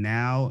get in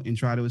now and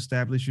try to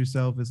establish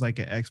yourself as like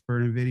an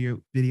expert in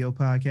video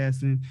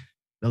podcasting.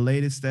 The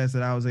latest stats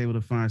that I was able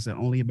to find said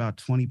only about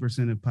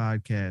 20% of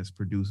podcasts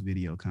produce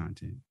video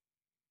content.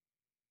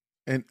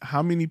 And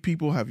how many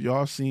people have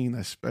y'all seen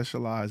that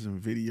specialize in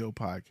video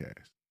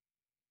podcasts?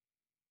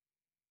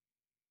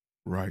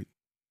 Right.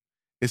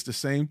 It's the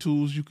same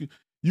tools.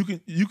 You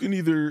can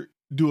either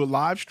do a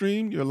live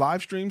stream, your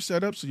live stream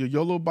setup, so your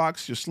YOLO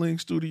box, your Sling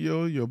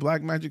Studio, your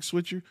Blackmagic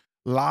switcher,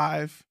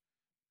 live,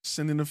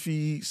 sending a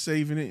feed,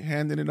 saving it,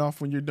 handing it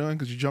off when you're done,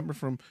 because you're jumping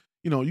from,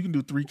 you can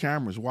do 3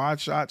 cameras, wide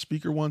shot,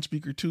 speaker 1,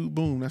 speaker 2,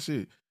 boom, that's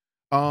it.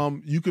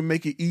 You can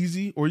make it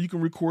easy, or you can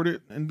record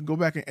it and go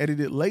back and edit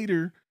it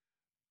later.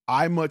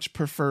 I much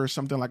prefer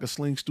something like a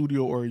Sling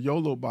Studio or a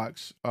YOLO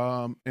box.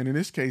 And in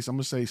this case, I'm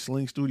going to say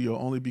Sling Studio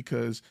only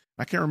because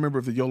I can't remember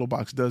if the YOLO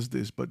box does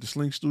this, but the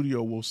Sling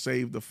Studio will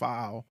save the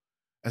file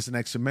as an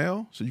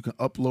XML, so you can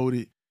upload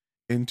it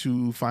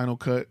into Final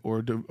Cut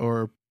or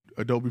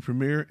Adobe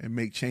Premiere and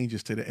make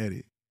changes to the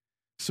edit.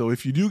 So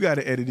if you do got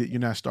to edit it, you're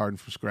not starting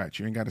from scratch.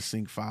 You ain't got to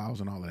sync files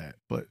and all of that.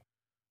 But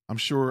I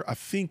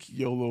think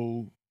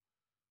YOLO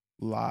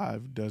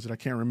Live does it. I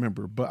can't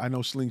remember, but I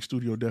know Sling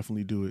Studio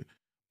definitely do it.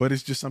 But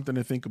it's just something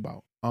to think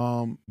about.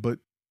 But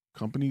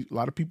companies, a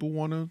lot of people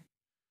want to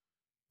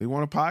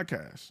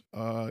podcast.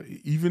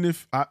 Even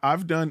if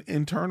I've done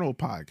internal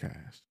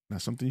podcasts.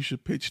 That's something you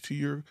should pitch to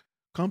your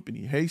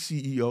company. Hey,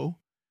 CEO,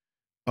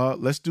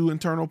 let's do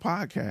internal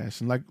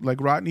podcasts. And like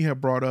Rodney had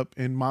brought up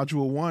in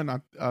module 1, I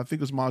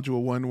think it's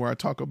module 1 where I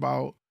talk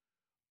about,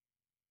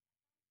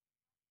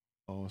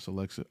 it's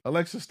Alexa.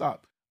 Alexa,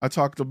 stop. I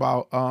talked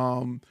about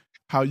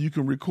how you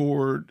can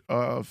record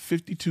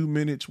 52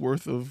 minutes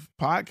worth of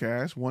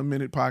podcasts, 1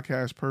 minute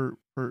podcast per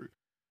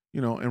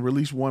and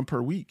release one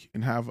per week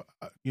and have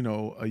a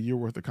year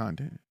worth of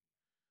content.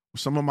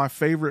 Some of my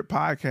favorite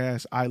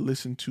podcasts I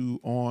listen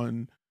to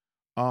on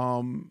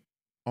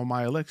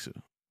my Alexa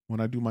when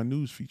I do my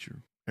news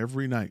feature.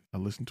 Every night I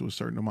listen to a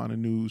certain amount of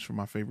news from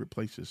my favorite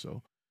places.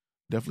 So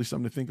definitely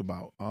something to think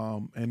about.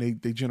 And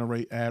they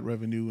generate ad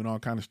revenue and all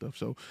kind of stuff.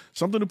 So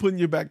something to put in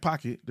your back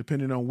pocket,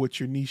 depending on what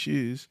your niche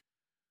is.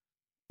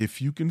 If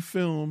you can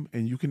film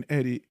and you can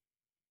edit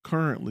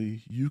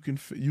currently, you can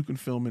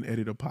film and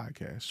edit a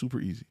podcast. Super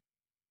easy.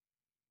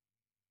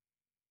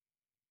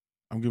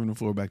 I'm giving the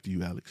floor back to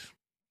you, Alex.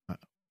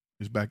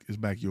 It's back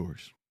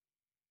yours.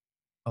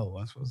 Oh,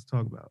 I'm supposed to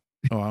talk about.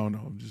 Oh, I don't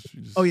know. I'm just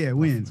oh yeah,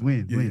 wins.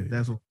 Yeah.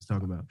 That's what we're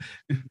talking about.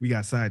 We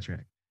got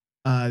sidetracked.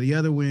 The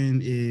other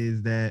win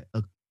is that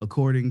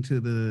according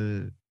to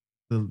the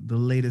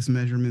latest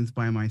measurements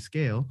by my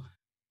scale,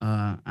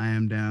 I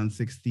am down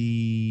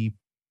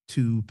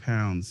 62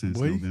 pounds since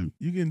November.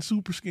 You're getting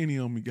super skinny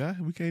on me, guy.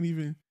 We can't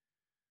even.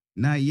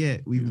 Not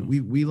yet.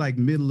 We like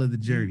middle of the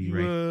journey,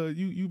 right?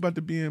 You about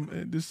to be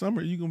in this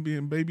summer. You gonna be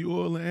in baby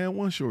oil and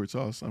one shorts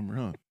all summer,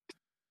 huh?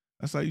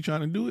 That's how you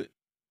trying to do it?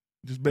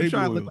 Just baby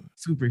oil. To look like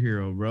a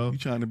superhero, bro. You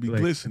trying to be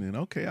glistening?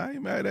 Okay, I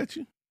ain't mad at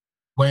you.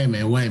 Wait a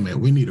minute.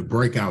 We need a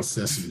breakout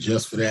session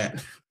just for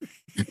that.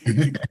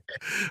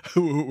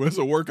 That's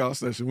a workout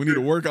session. We need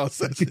a workout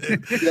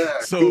session. Yeah,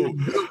 so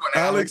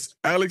Alex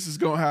is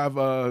gonna have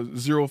a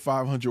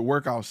 0500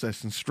 workout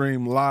session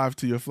stream live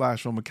to your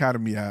Flash Film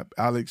Academy app.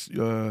 Alex,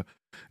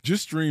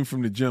 just stream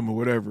from the gym or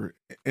whatever,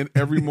 and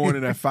every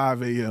morning at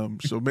 5 a.m.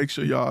 So make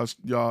sure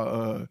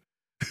y'all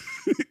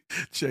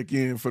check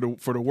in for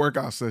the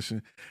workout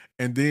session,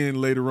 and then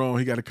later on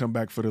he got to come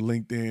back for the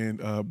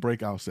LinkedIn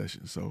breakout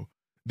session. So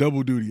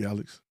double duty,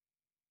 Alex.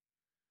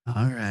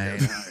 All right.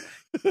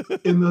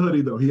 In the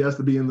hoodie though, he has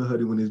to be in the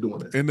hoodie when he's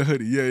doing it. In the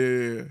hoodie,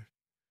 yeah.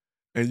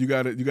 And you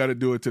got to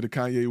do it to the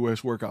Kanye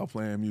West workout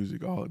plan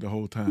music the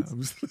whole time.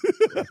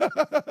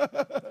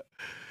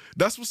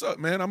 That's what's up,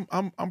 man.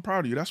 I'm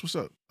proud of you. That's what's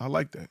up. I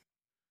like that.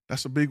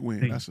 That's a big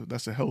win.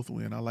 That's a health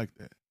win. I like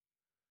that.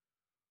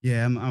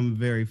 Yeah, I'm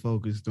very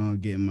focused on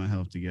getting my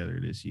health together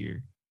this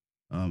year.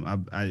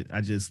 I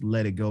just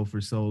let it go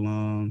for so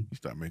long. You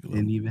start making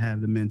and even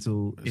have the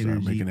mental energy.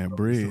 Start making that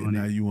bread.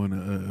 Now you want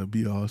to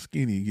be all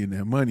skinny, getting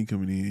that money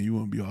coming in. You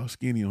want to be all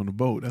skinny on the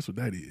boat. That's what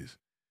that is.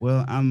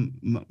 Well,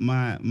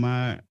 my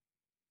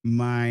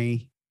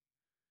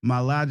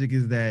logic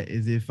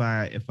is if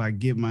I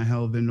get my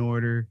health in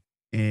order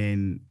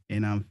and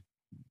I'm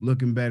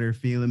looking better,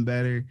 feeling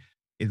better,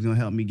 it's gonna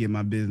help me get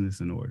my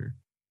business in order.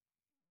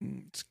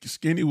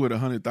 Skinny with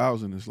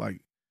 100,000 is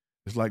like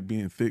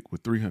being thick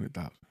with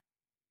 300,000.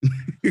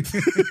 You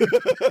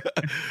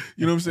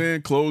know what I'm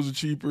saying? Clothes are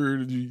cheaper.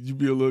 You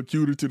be a little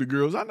cuter to the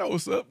girls. I know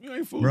what's up. You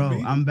ain't fooling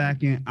me. I'm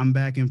back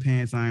in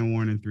pants I ain't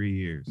worn in 3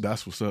 years.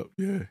 That's what's up.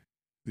 Yeah.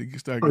 You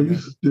start Are getting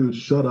you, dude?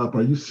 Shut up.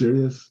 Are you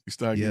serious? you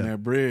start getting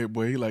that bread,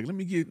 boy. He like, let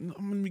me get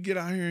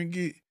out here and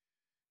get.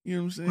 You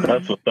know what I'm saying?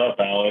 That's what's up,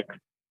 Alex.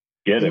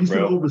 Get it, You said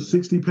bro. over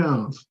 60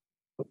 pounds.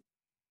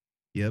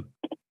 Yep.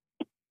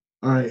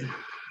 All right.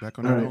 Back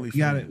on All that right.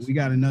 OnlyFans. We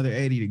got another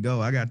 80 to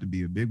go. I got to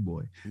be a big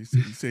boy. He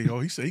said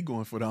he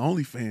going for the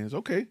OnlyFans.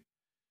 Okay.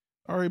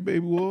 All right, baby.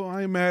 Well,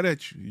 I ain't mad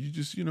at you. You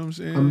just, you know what I'm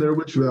saying? I'm there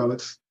with you,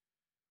 Alex.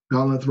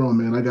 Call on the throne,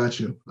 man. I got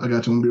you. I'm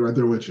gonna be right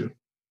there with you.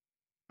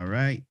 All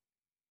right.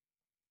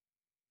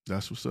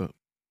 That's what's up.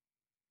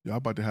 Y'all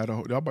about to have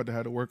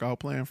a workout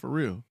plan for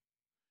real.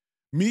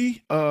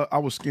 Me, I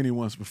was skinny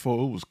once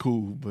before. It was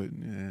cool, but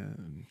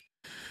no,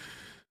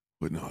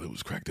 it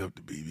was cracked up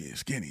to be being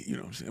skinny. You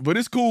know what I'm saying? But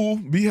it's cool.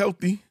 Be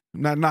healthy.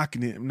 I'm not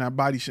knocking it. I'm not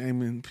body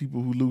shaming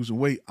people who losing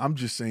weight. I'm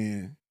just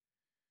saying,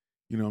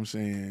 you know what I'm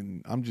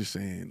saying? I'm just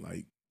saying,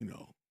 like, you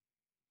know,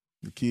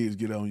 the kids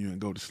get on you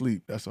and go to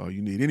sleep. That's all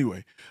you need.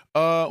 Anyway,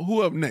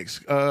 who up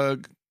next?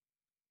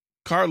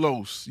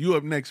 Carlos, you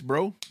up next,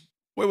 bro.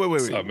 Wait.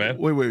 What's up, man?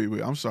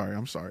 Wait. I'm sorry.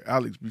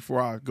 Alex, before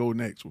I go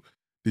next,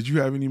 did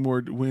you have any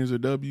more wins or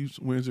W's?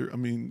 W's or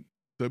L's?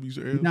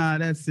 Nah,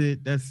 that's it.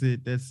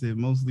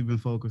 Mostly been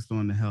focused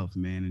on the health,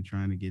 man, and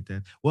trying to get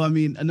that. Well, I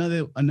mean,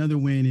 another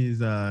win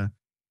is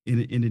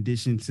in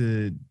addition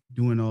to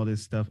doing all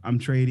this stuff, I'm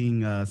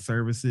trading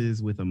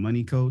services with a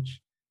money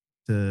coach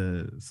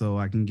so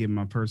I can get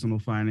my personal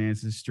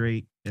finances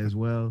straight as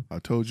well. I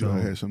told you I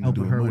had something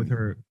to do with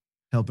money.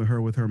 Helping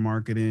her with her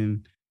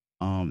marketing,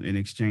 in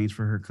exchange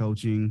for her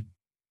coaching,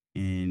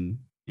 and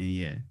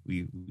yeah,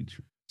 we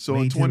so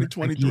in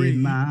 2023,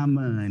 my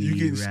money you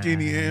getting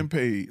skinny and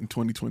paid in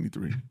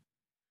 2023.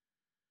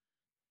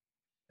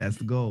 That's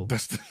the goal.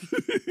 That's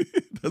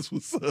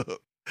what's up.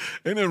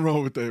 Ain't nothing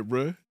wrong with that,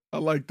 bruh. I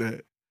like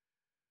that.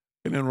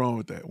 Ain't nothing wrong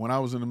with that. When I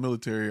was in the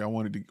military,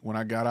 when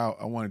I got out,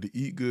 I wanted to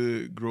eat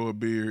good, grow a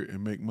beard,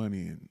 and make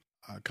money, and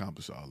I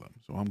accomplished all of them.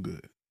 So I'm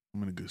good.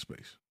 I'm in a good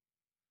space.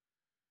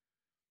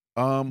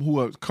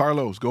 Who else?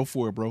 Carlos, go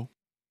for it, bro.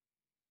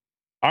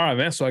 All right,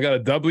 man. So I got a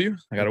W.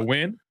 I got a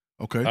win.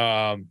 Okay.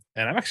 And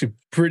I'm actually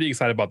pretty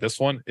excited about this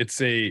one. It's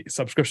a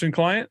subscription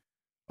client.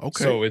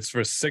 Okay. So it's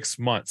for 6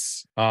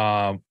 months.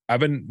 I've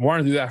been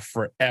wanting to do that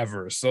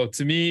forever. So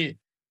to me,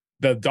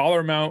 the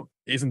dollar amount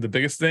isn't the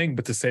biggest thing,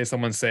 but to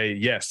someone say,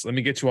 yes, let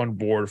me get you on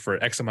board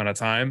for X amount of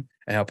time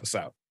and help us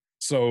out.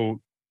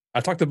 So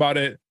I talked about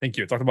it. Thank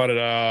you. I talked about it.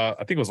 I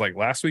think it was like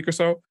last week or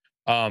so.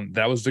 That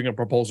I was doing a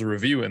proposal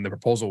review, and the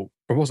proposal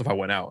I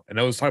went out, and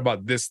I was talking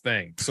about this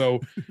thing. So,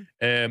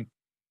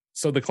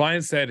 so the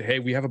client said, hey,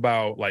 we have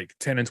about like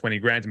 10 and 20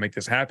 grand to make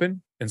this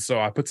happen. And so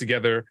I put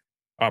together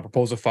a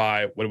proposal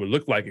file, what it would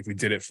look like if we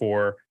did it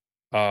for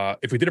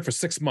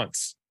 6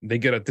 months. They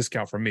get a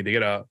discount from me. They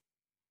get a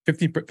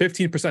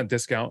 15%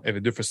 discount if they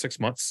do it for 6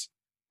 months.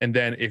 And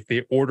then if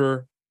they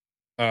order,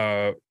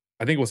 I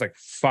think it was like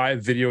 5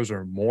 videos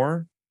or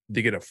more,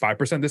 they get a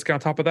 5%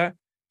 discount on top of that.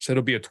 So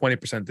it'll be a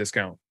 20%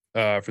 discount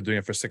for doing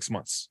it for 6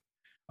 months.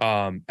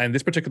 And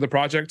this particular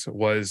project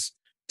was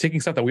taking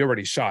stuff that we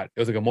already shot. It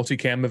was like a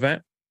multicam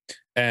event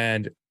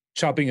and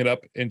chopping it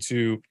up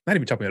into, not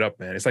even chopping it up,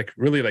 man. It's like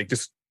really like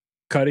just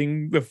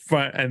cutting the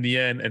front and the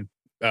end and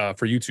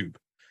for YouTube.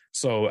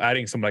 So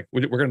adding some, like,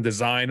 we're going to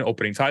design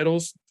opening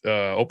titles,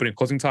 opening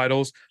closing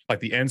titles, like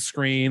the end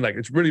screen. Like,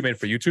 it's really made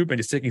for YouTube, and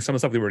just taking some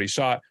of the stuff they already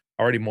shot,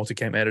 already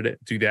multicam edited,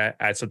 do that,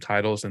 add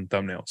subtitles and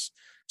thumbnails.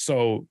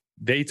 So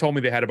they told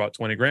me they had about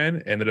 20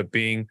 grand. Ended up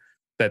being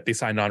that they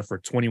signed on for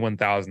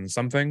 21,000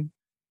 something.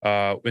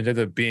 Ended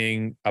up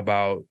being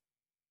about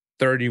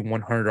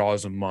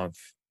 $3,100 a month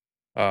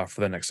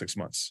for the next 6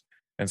 months.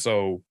 And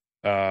so,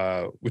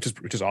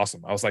 which is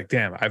awesome. I was like,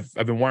 damn, I've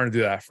been wanting to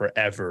do that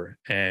forever,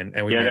 and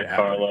we made it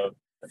happen. Carlo.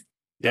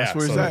 Yeah, that's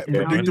where it's so at. How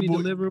many Predictable.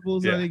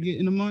 deliverables are they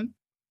getting a month?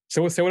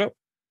 So say what up?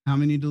 How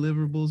many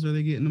deliverables are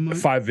they getting a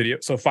month? 5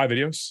 videos. So 5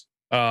 videos.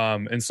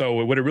 And so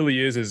what it really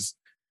is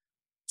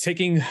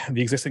taking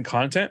the existing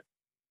content,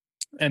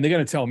 and they're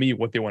going to tell me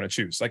what they want to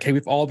choose. Like, hey, we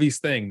have all these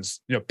things,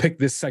 pick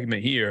this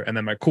segment here. And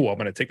then I'm like, cool, I'm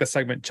going to take the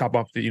segment, chop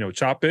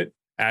it,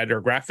 add our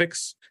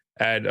graphics,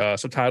 add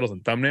subtitles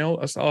and thumbnail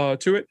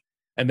to it.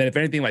 And then if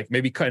anything, like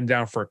maybe cutting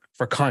down for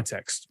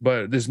context,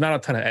 but there's not a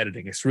ton of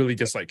editing. It's really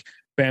just like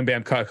bam,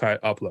 bam, cut,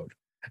 upload.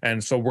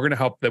 And so we're going to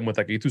help them with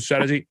like a YouTube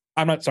strategy.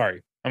 Let me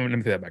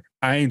take that back.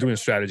 I ain't doing a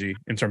strategy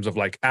in terms of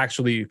like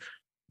actually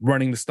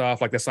running the stuff.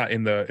 Like, that's not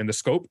in the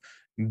scope.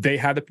 They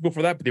had the people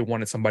for that, but they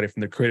wanted somebody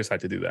from the creative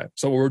side to do that.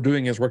 So what we're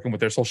doing is working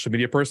with their social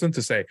media person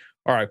to say,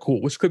 all right,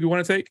 cool, which clip you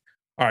want to take?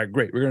 All right,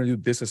 great. We're going to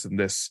do this, and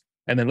this.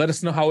 And then let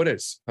us know how it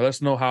is. Let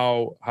us know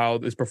how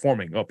it's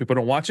performing. Oh, people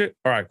don't watch it?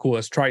 All right, cool.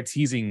 Let's try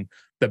teasing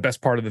the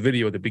best part of the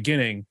video at the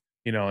beginning,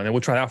 and then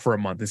we'll try it out for a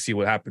month and see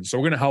what happens. So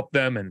we're going to help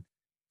them. And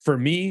for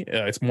me,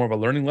 it's more of a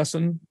learning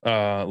lesson.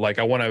 Like,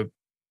 I want to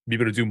be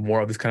able to do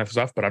more of this kind of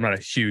stuff, but I'm not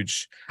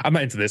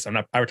into this. I'm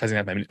not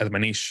advertising as my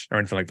niche or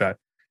anything like that.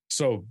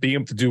 So being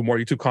able to do more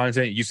YouTube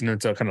content, using them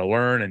to kind of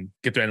learn and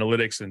get their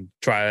analytics and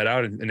try it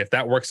out. And if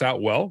that works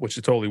out well, which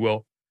it totally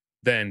will,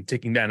 then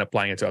taking that and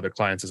applying it to other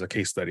clients as a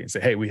case study and say,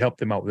 hey, we helped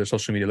them out with their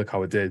social media. Look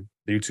how it did.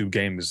 The YouTube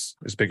game is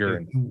bigger.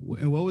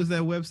 And what was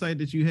that website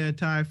that you had,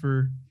 Ty,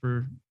 for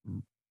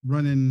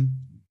running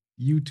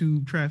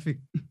YouTube traffic?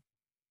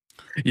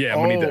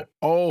 Yeah, we need that.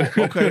 Oh,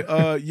 okay.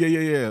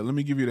 Yeah. Let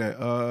me give you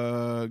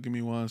that. Give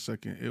me 1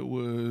 second. It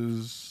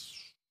was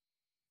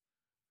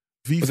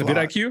VFly. Was it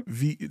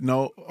vidIQ?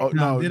 No,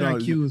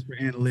 vidIQ is for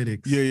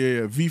analytics.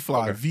 Yeah.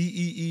 VFly,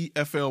 Okay.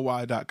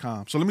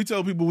 VEEFLY.com. So let me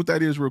tell people what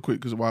that is real quick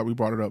because why we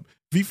brought it up.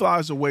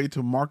 VFly is a way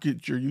to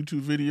market your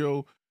YouTube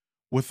video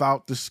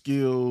without the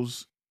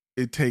skills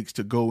it takes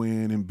to go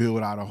in and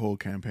build out a whole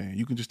campaign.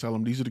 You can just tell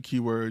them these are the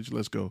keywords.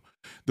 Let's go.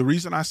 The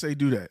reason I say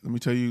do that, let me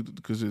tell you,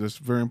 because it's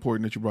very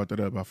important that you brought that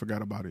up. I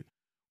forgot about it.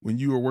 When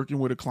you are working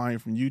with a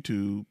client from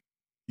YouTube,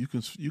 you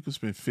can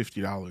spend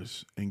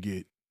 $50 and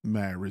get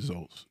mad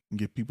results and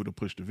get people to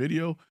push the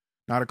video.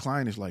 Now the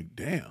client is like,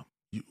 damn,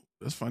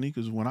 that's funny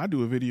because when I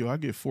do a video, I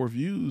get 4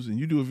 views, and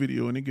you do a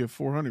video and it get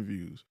 400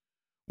 views.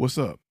 What's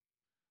up?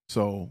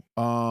 So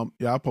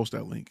yeah, I'll post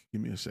that link.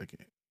 Give me a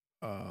second.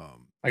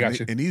 I got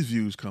you. And these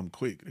views come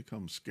quick. They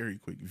come scary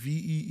quick.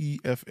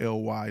 VEEFLY.com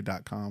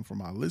for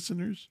my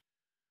listeners.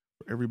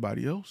 For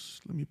everybody else,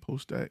 let me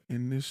post that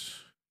in this.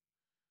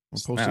 I'm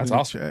gonna post it in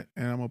the chat,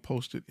 and I'm gonna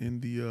post it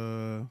in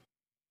the.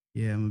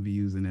 Yeah, I'm gonna be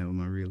using that with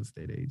my real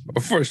estate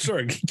agent for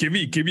sure. Give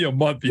me a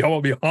month. Y'all will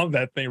be on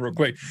that thing real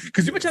quick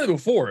because you mentioned it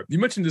before. You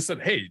mentioned just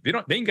said, hey, they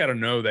ain't got to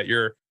know that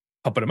you're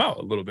helping them out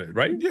a little bit,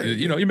 right? Yeah,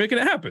 you're making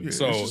it happen. Yeah,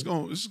 so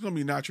this is gonna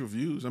be natural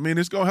views. I mean,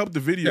 it's gonna help the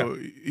video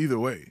either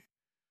way.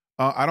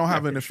 I don't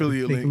have an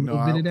affiliate link.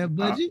 No, bit of that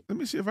budget. Let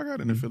me see if I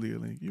got an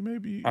affiliate link. You may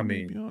be. I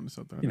mean, be on to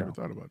something. I never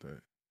thought about that.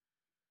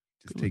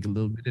 Just take a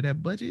little bit of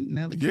that budget and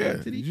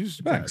allocate to these.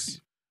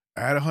 Just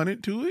add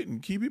 100 to it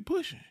and keep it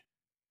pushing.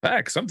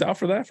 Facts. I'm down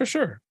for that for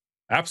sure.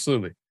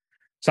 Absolutely.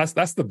 So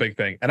that's the big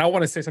thing. And I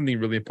want to say something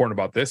really important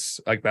about this,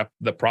 like that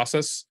the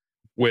process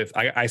with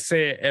I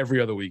say it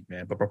every other week,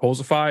 man. But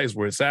Proposalify is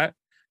where it's at,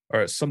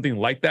 or something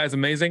like that is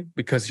amazing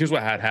because here's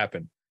what had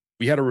happened.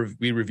 We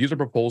reviewed a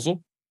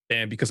proposal.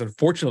 And because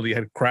unfortunately it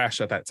had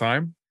crashed at that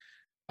time,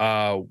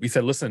 we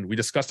said, listen, we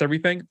discussed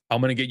everything.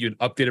 I'm going to get you an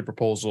updated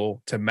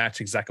proposal to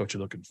match exactly what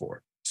you're looking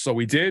for. So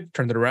we did,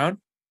 turned it around,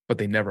 but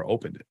they never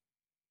opened it.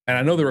 And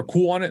I know they were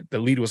cool on it. The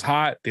lead was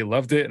hot. They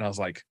loved it. And I was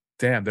like,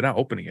 damn, they're not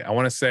opening it. I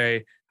want to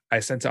say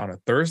I sent it on a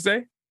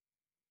Thursday.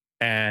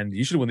 And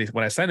usually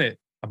when I send it,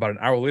 about an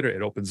hour later,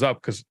 it opens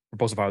up because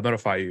Proposalify will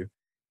notify you.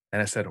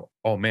 And I said,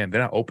 oh man,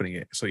 they're not opening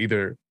it. So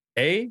either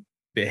A,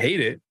 they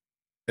hate it,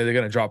 and they're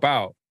going to drop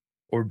out,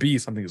 or B,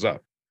 something is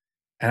up.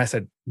 And I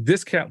said,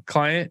 this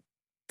client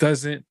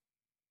doesn't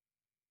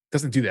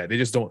do that.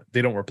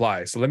 They don't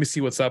reply. So let me see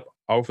what's up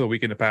over the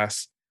weekend to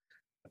pass.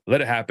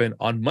 Let it happen.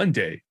 On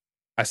Monday,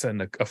 I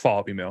sent a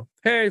follow-up email.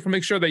 Hey, for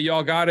make sure that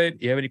y'all got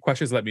it. You have any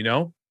questions, let me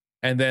know.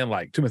 And then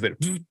like 2 minutes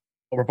later,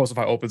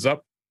 Proposalify opens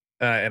up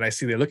and I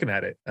see they're looking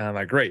at it. And I'm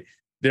like, great.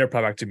 They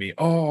reply back to me.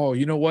 Oh,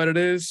 you know what it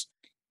is?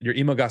 Your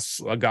email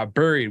got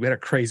buried. We had a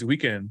crazy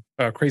weekend,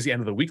 crazy end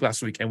of the week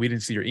last week, and we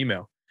didn't see your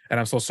email. And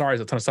I'm so sorry.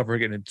 There's a ton of stuff we're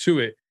getting into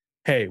it.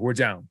 Hey, we're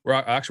down.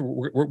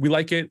 We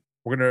like it.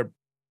 We're going to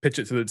pitch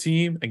it to the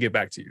team and get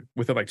back to you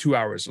within like 2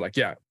 hours. Like,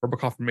 yeah, verbal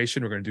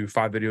confirmation. We're going to do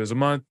 5 videos a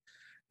month.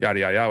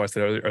 Yada, yada, yada. I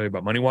said earlier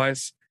about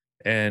money-wise.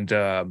 And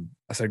I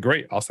said,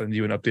 great. I'll send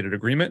you an updated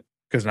agreement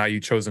because now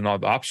you've chosen all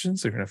the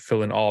options. So you're going to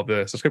fill in all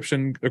the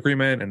subscription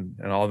agreement and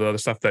all the other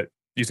stuff that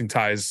using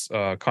Ty's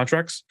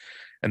contracts.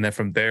 And then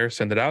from there,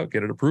 send it out,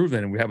 get it approved.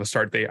 And we have a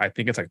start date. I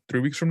think it's like 3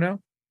 weeks from now.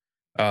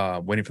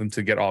 Waiting for them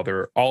to get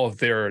all of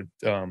their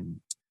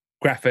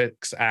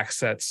graphics,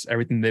 assets,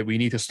 everything that we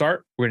need to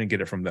start. We're going to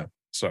get it from them.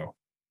 So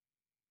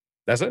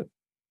that's it.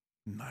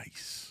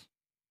 Nice.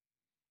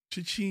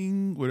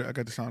 Cha-ching. I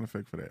got the sound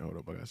effect for that. Hold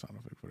up. I got a sound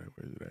effect for that.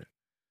 Where is it at? It's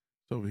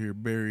over here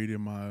buried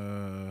in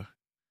my...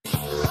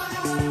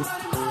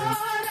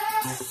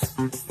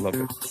 Love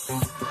it.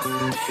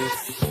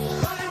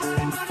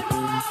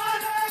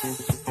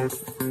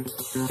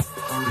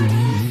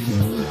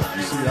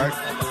 See,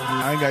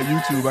 I ain't got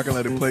YouTube. I can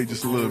let it play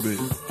just a little bit.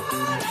 All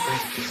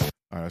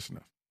right, that's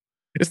enough.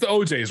 It's the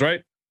OJs,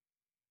 right?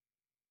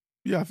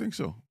 Yeah, I think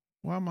so.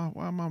 Why am I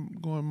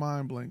going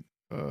mind blank?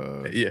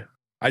 Yeah,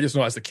 I just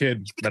know as a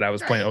kid that I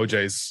was playing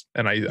OJs,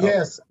 and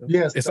yes.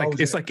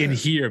 It's like in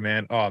here,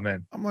 man. Oh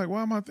man, I'm like,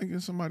 why am I thinking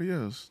somebody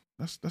else?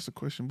 That's a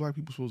question Black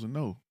people supposed to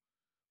know.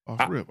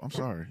 Off rip, I'm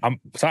sorry. I'm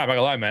sorry, I'm not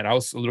gonna lie, man. I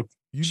was a little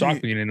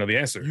shocked when you didn't know the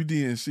answer. You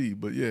DNC,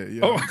 but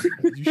yeah. Oh.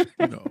 You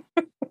know.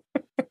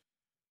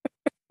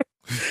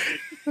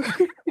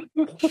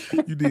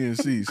 You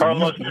DNC. So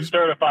Carlos is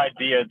certified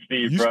DNC, bro.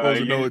 You're supposed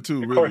to know it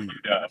too, really.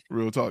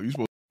 Real talk.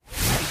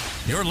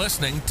 You're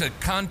listening to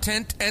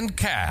Content and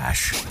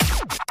Cash,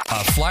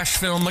 a Flash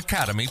Film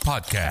Academy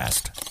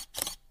podcast.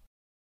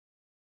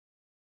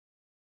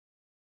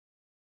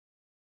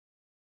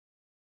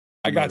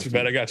 I got you,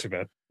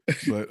 man.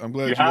 But I'm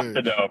glad you have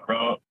to know,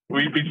 bro.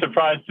 We'd be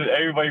surprised.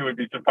 Everybody would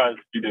be surprised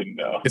if you didn't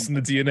know. It's in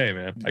the DNA,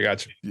 man. I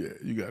got you. Yeah,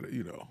 you got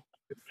it.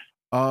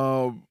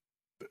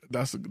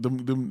 That's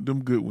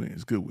them good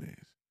wins. Good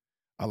wins.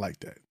 I like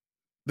that.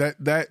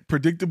 That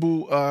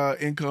predictable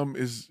income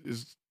is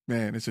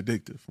man, it's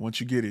addictive. Once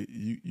you get it,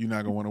 you're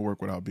not gonna want to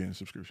work without being a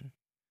subscription.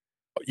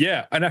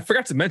 Yeah, and I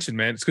forgot to mention,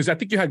 man, it's because I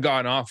think you had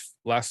gotten off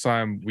last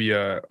time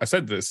I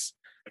said this,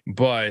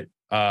 but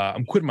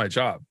I'm quitting my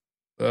job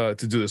to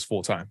do this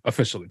full time,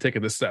 officially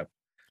taking this step.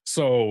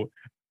 So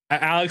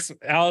Alex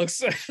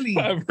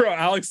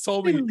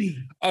told me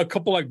a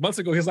couple months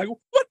ago, he's like,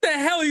 "What the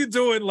hell are you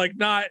doing? Like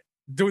not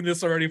doing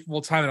this already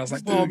full time?" And I was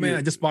like, "Oh man,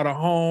 I just bought a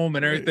home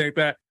and everything like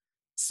that."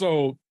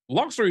 So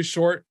long story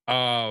short,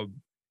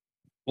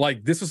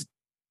 this was.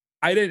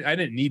 I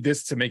didn't need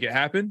this to make it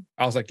happen.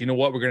 I was like, you know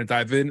what? We're going to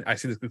dive in. I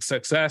see the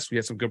success. We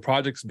had some good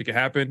projects to make it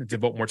happen,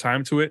 devote more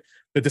time to it.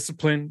 The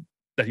discipline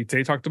that he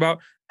today talked about,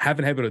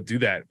 haven't been able to do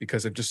that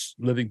because I'm just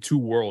living two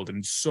worlds and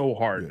it's so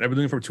hard. I've been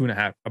doing it for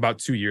about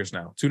 2 years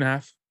now,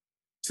 2.5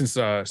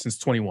 since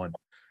 21.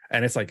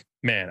 And it's like,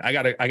 man, I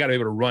gotta be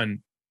able to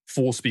run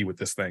full speed with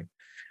this thing.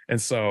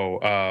 And so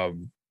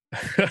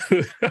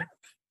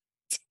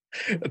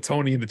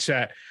Tony in the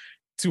chat,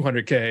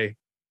 200K.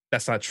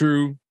 That's not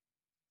true.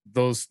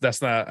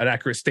 That's not an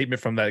accurate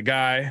statement from that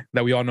guy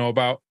that we all know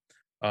about.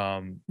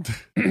 Come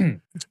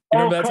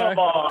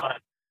on.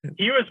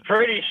 He was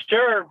pretty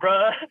sure,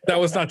 bro. That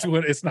was not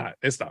 200. It's not.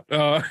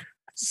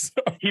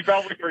 He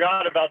probably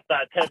forgot about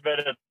that 10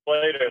 minutes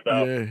later,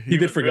 though. Yeah, he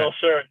did forget. Real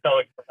sure until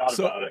he forgot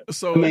about it.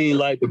 So I mean,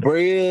 like the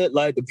bread,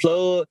 like the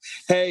plug.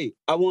 Hey,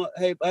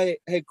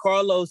 hey,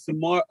 Carlos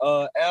and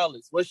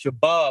Alex, what's your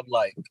bob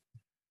like?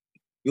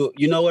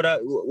 You know what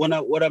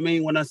I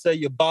mean when I say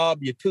your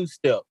bob, your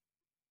two-step.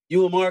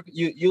 You and Mark,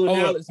 you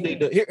and Alex need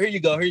to. Here you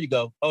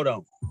go. Hold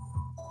on.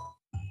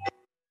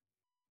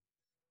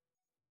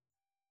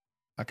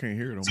 I can't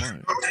hear it on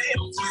mine.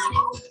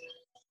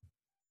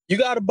 You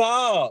got a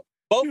bob.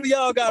 Both of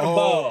y'all got a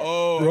bob.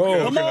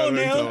 Okay, come on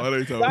now.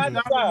 It's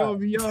gonna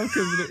be y'all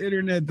because of the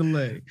internet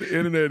delay. The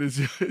internet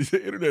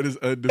is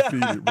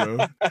undefeated,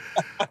 bro.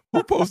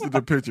 Who posted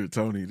the picture,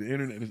 Tony? The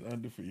internet is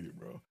undefeated,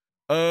 bro.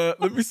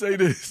 Let me say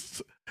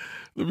this.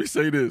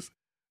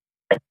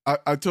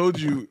 I told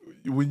you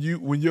when you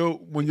do,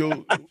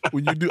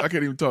 I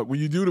can't even talk. When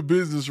you do the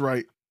business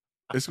right,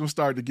 it's gonna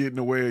start to get in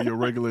the way of your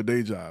regular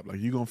day job. Like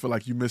you're gonna feel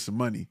like you're missing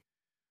money.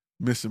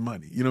 You know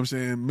what I'm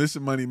saying?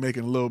 Missing money,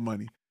 making a little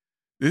money.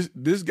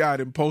 This guy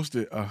done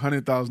posted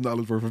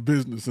 $100,000 worth of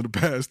business in the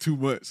past 2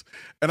 months,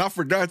 and I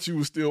forgot you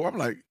was still. I'm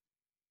like,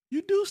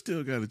 you do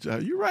still got a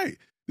job. You're right.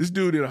 This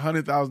dude did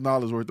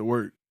 $100,000 worth of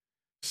work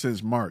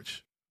since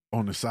March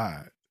on the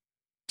side.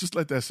 Just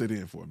let that sit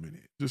in for a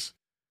minute.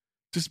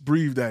 Just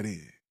breathe that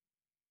in,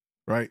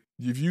 right?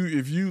 If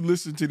you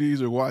listen to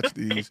these or watch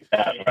these,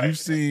 you've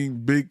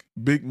seen big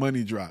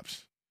money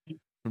drops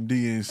from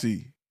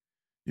DNC.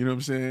 You know what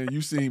I'm saying?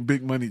 You've seen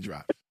big money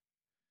drops.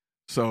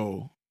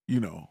 So,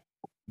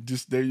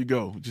 just there you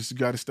go. Just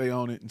got to stay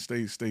on it and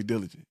stay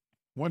diligent.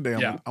 One day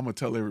I'm gonna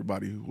tell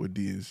everybody what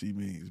DNC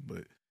means,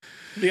 but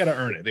they gotta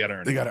earn it. They gotta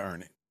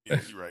earn it. Yeah,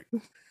 you're right.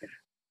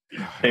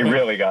 They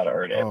really got to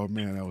earn it. Oh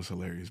man, that was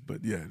hilarious.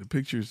 But yeah, the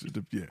pictures,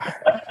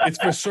 it's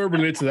for sure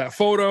related to that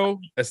photo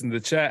that's in the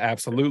chat.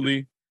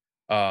 Absolutely.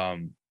 But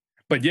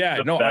yeah,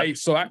 no, I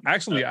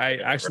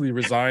actually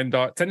resigned.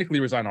 Technically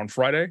resigned on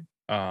Friday.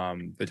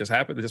 That just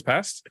happened. That just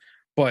passed.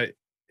 But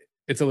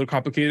it's a little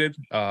complicated.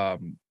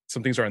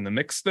 Some things are in the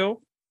mix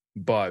still,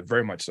 but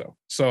very much so.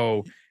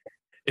 So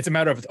it's a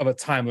matter of a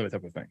time limit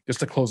type of thing. Just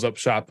to close up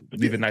shop,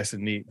 leave it nice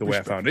and neat the way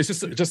I found it. It's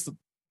just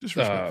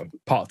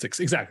politics.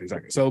 Exactly.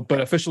 So,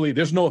 but officially,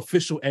 there's no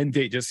official end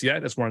date just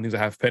yet. That's one of the things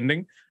I have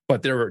pending,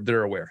 but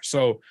they're aware.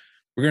 So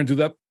we're going to do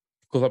that,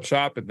 close up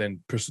shop, and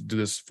then do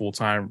this full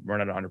time,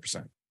 run at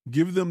 100%.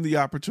 Give them the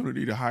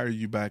opportunity to hire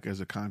you back as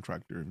a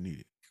contractor if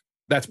needed.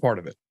 That's part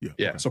of it. Yeah.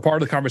 Okay. So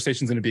part of the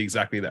conversation is going to be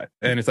exactly that.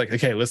 And it's like,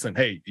 okay, listen,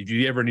 hey, if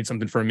you ever need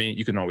something from me,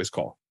 you can always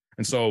call.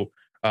 And so,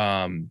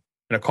 in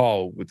a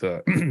call with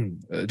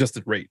just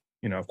the rate,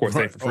 of course,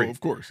 for free. Of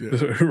course, yeah.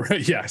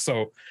 Right, yeah.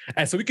 So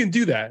we can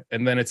do that,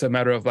 and then it's a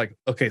matter of like,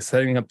 okay,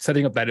 setting up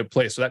that in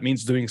place. So that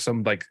means doing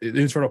some like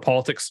internal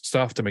politics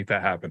stuff to make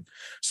that happen.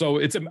 So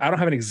I don't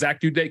have an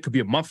exact due date. Could be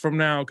a month from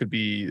now. Could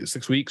be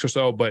 6 weeks or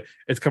so. But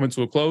it's coming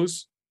to a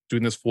close.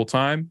 Doing this full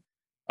time.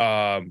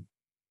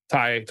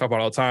 Ty talk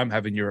about all the time,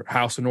 having your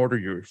house in order,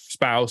 your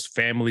spouse,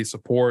 family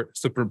support,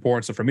 super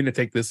important. So for me to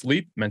take this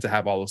leap, meant to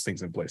have all those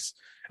things in place.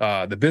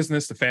 The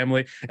business, the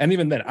family, and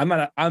even then,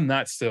 I'm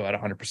not still at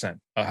 100%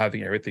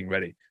 having everything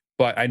ready.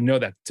 But I know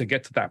that to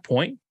get to that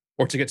point,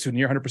 or to get to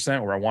near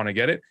 100%, where I want to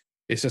get it,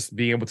 it's just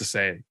being able to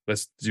say,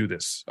 let's do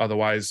this.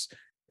 Otherwise,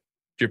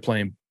 you're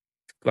playing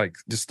like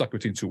just stuck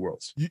between two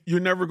worlds.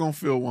 You're never gonna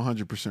feel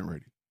 100%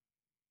 ready.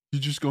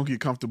 You're just going to get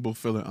comfortable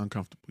feeling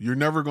uncomfortable. You're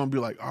never going to be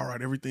like, all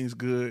right, everything's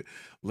good.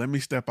 Let me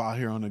step out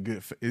here on a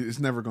good. It's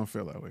never going to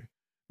feel that way.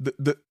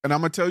 And I'm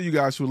going to tell you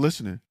guys who are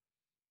listening,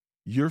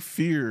 your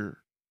fear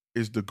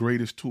is the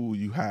greatest tool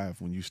you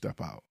have when you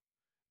step out.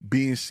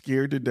 being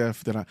scared to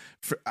death that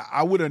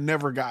I would have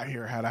never got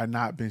here had I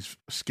not been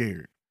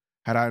scared.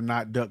 Had I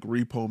not ducked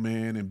Repo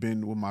Man and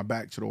been with my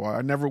back to the wall.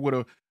 I never would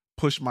have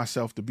pushed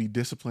myself to be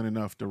disciplined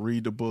enough to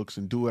read the books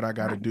and do what I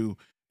got to do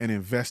and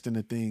invest in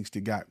the things to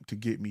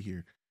get me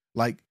here.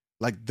 Like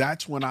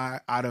that's when I,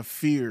 out of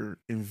fear,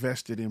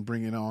 invested in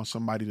bringing on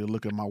somebody to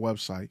look at my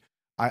website.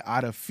 I,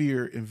 out of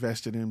fear,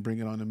 invested in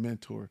bringing on a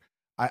mentor.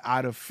 I,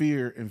 out of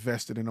fear,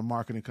 invested in a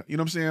marketing. You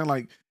know what I'm saying?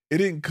 Like, it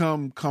didn't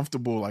come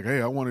comfortable. Like,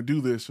 hey, I want to do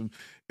this. And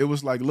it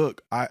was like,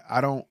 look,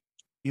 I don't,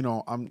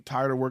 I'm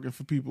tired of working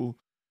for people.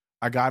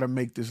 I got to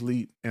make this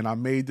leap. And I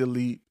made the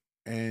leap,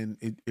 and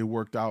it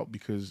worked out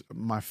because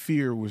my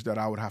fear was that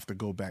I would have to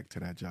go back to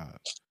that job.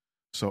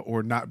 So,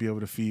 or not be able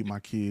to feed my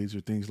kids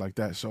or things like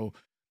that. So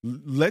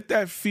let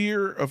that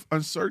fear of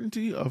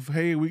uncertainty of,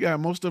 hey, we got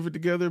most of it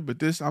together, but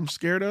this I'm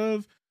scared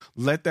of,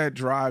 let that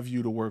drive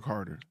you to work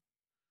harder,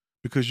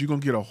 because you're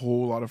going to get a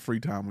whole lot of free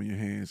time on your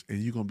hands, and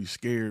you're going to be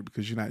scared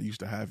because you're not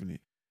used to having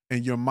it.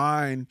 And your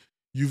mind,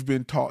 you've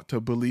been taught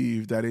to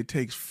believe that it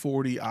takes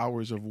 40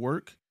 hours of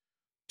work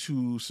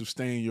to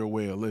sustain your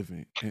way of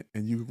living.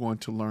 And you're going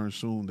to learn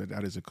soon that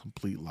that is a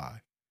complete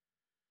lie.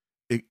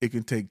 It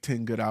can take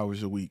 10 good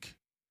hours a week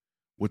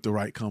with the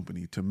right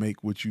company to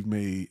make what you've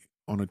made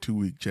on a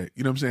 2-week check.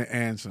 You know what I'm saying?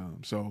 And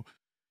some. So,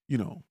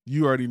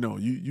 you already know.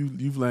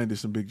 You've landed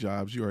some big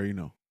jobs. You already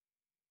know.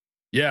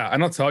 Yeah,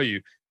 and I'll tell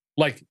you,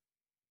 like,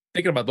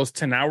 thinking about those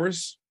 10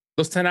 hours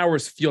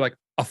feel like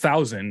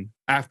 1,000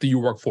 after you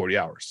work 40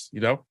 hours,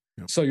 Yep.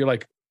 So you're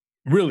like,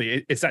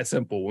 really, it's that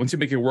simple. Once you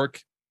make it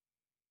work,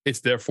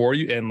 it's there for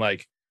you. And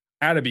like,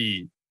 I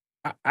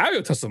have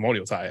a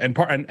testimonial, Ty. And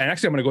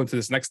actually, I'm going to go into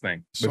this next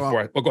thing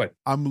before go ahead.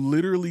 I'm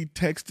literally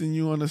texting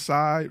you on the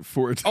side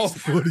for a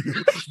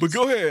testimonial. But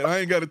go ahead. I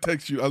ain't got to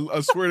text you.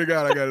 I swear to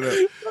God, I got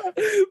it up.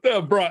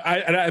 No, bro,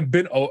 I've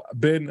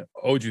been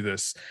owed you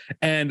this.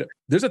 And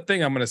there's a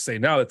thing I'm going to say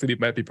now that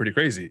might be pretty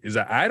crazy, is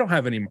that I don't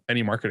have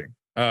any marketing.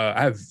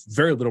 I have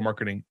very little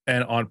marketing,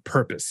 and on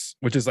purpose,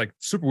 which is like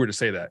super weird to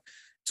say that,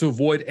 to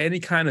avoid any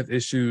kind of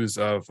issues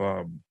of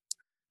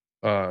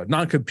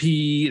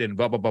non-compete and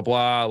blah, blah, blah,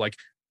 blah. Like,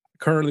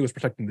 currently was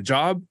protecting the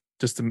job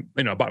just to,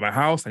 bought my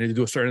house. I need to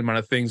do a certain amount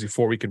of things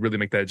before we could really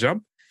make that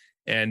jump.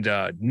 And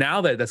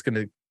now that that's going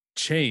to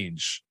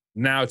change,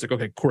 now it's like,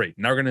 okay, great.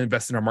 Now we're going to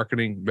invest in our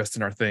marketing, invest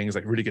in our things,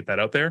 like really get that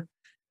out there.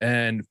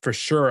 And for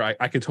sure,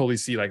 I could totally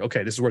see like,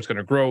 okay, this is where it's going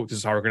to grow. This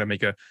is how we're going to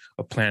make a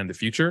plan in the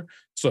future.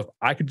 So if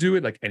I could do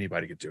it, like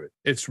anybody could do it.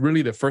 It's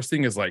really, the first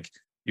thing is like,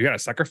 you got to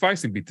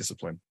sacrifice and be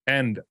disciplined.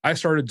 And I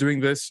started doing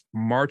this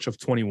March of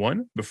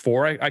 21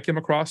 before I came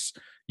across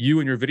you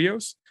and your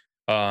videos.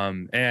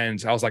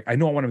 And I was like, I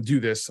know I want to do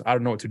this. I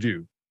don't know what to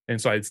do. And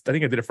so I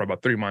think I did it for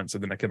about 3 months,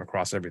 and then I came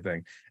across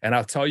everything. And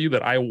I'll tell you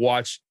that I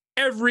watched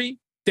every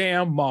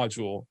damn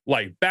module,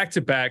 like back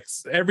to back,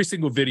 every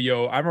single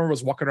video. I remember I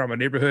was walking around my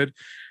neighborhood,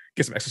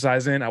 get some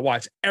exercise in. I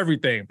watched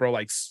everything, bro,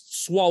 like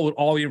swallowed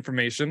all the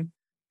information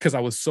because I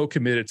was so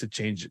committed to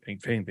changing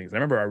things. I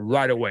remember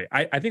right away,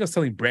 I think I was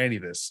telling Brandy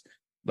this,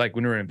 like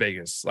when we were in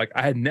Vegas, like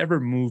I had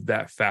never moved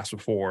that fast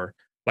before,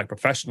 like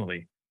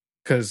professionally.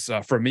 Because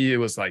for me, it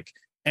was like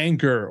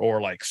anger or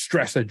like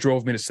stress that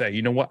drove me to say,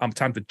 you know what, I'm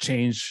time to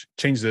change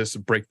this,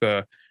 break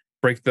the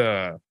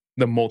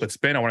mold that's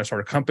been. I want to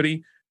start a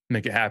company,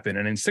 make it happen.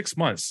 And in 6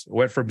 months, I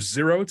went from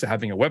zero to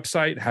having a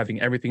website,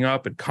 having everything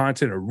up and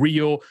content, a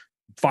reel,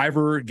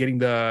 Fiverr, getting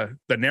the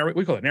narrator,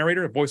 we call it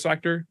narrator, a voice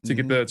actor to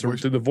get the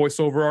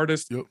voiceover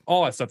artist,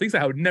 all that stuff, things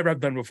that I would never have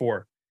done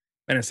before.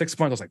 And in 6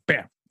 months, I was like,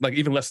 bam, like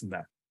even less than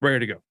that,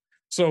 ready to go.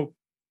 So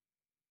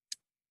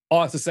all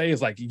I have to say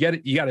is like, you get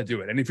it, you got to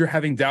do it. And if you're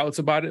having doubts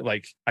about it,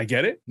 like I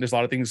get it. There's a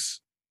lot of things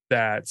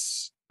that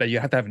you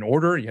have to have in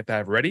order, you have to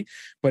have ready,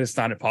 but it's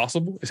not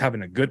impossible. It's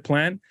having a good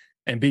plan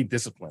and being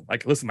disciplined.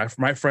 Like, listen,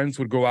 my friends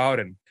would go out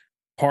and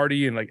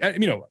party and like,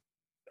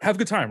 have a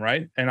good time,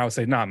 right? And I would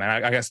say, nah, man,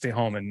 I got to stay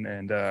home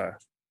and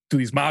do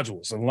these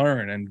modules and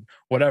learn and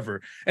whatever.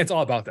 And it's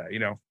all about that,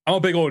 I'm a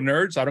big old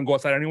nerd, so I don't go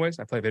outside anyways.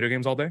 I play video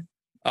games all day.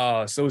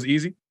 So it was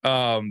easy.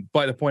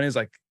 But the point is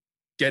like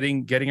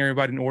getting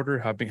everybody in order,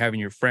 having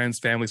your friends,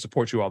 family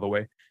support you all the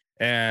way.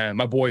 And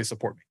my boys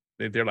support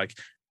me. They're like,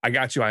 I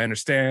got you. I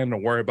understand.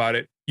 Don't worry about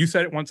it. You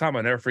said it one time.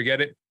 I'll never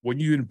forget it. When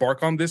you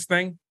embark on this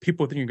thing,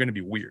 people think you're going to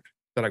be weird.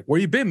 They're like,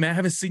 where you been, man? I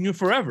haven't seen you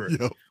forever.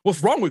 Yep.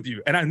 What's wrong with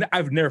you? And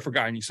I've never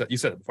forgotten. You said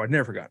it before. I've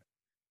never forgotten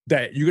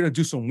that you're going to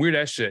do some weird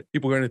ass shit.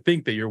 People are going to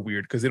think that you're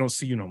weird because they don't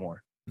see you no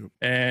more. Yep.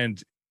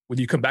 And when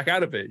you come back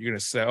out of it, you're going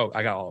to say, oh,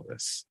 I got all of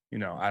this,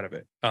 out of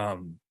it.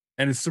 And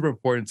it's super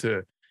important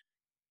to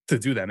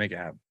do that, make it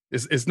happen.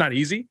 It's not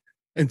easy.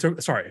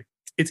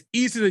 It's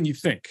easier than you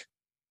think.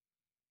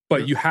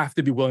 But you have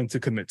to be willing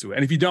to commit to it.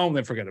 And if you don't,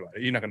 then forget about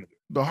it. You're not going to do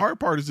it. The hard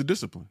part is the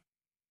discipline.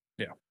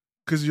 Yeah.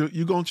 Because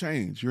you're going to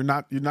change. You're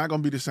not going to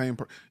be the same.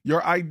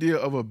 Your idea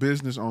of a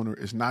business owner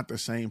is not the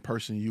same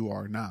person you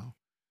are now.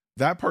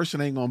 That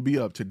person ain't going to be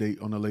up to date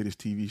on the latest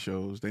TV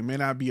shows. They may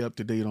not be up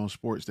to date on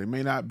sports. They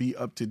may not be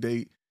up to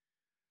date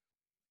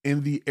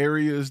in the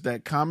areas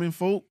that common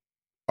folk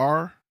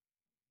are.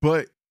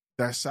 But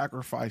that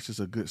sacrifice is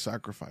a good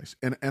sacrifice.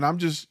 And I'm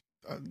just,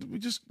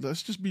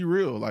 let's just be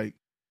real. Like,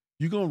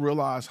 you're going to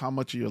realize how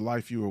much of your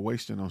life you were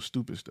wasting on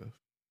stupid stuff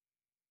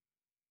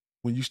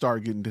when you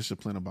start getting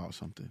disciplined about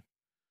something,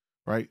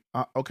 right?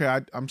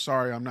 I'm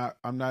sorry.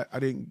 I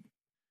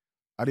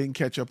didn't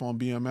catch up on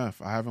BMF.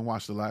 I haven't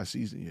watched the last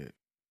season yet.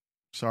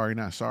 Sorry,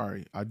 not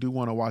sorry. I do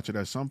want to watch it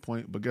at some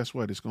point, but guess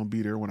what? It's going to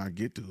be there when I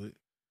get to it.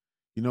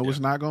 You know what's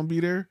not going to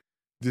be there?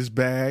 This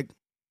bag.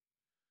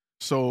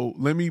 So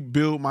let me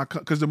build my,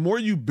 because the more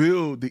you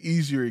build, the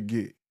easier it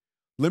get.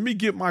 Let me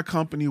get my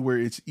company where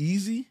it's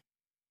easy,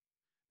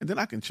 and then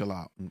I can chill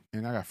out,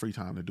 and I got free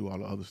time to do all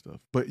the other stuff.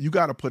 But you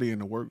got to put in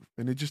the work,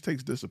 and it just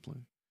takes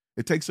discipline.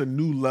 It takes a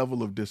new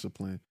level of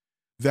discipline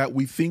that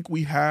we think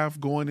we have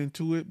going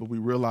into it, but we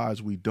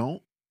realize we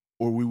don't,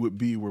 or we would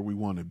be where we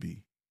want to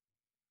be.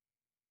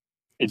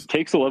 It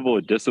takes a level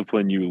of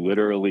discipline you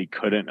literally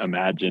couldn't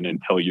imagine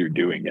until you're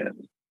doing it.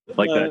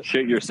 Like that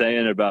shit you're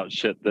saying about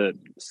shit that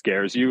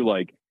scares you,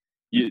 like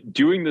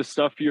doing the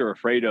stuff you're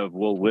afraid of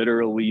will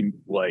literally,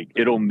 like,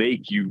 it'll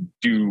make you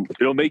do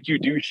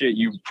shit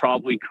you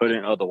probably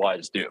couldn't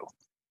otherwise do.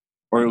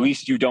 Or at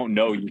least you don't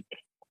know you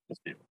can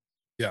do.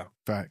 Yeah.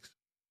 Facts.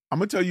 I'm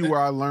going to tell you where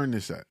I learned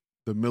this at,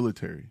 the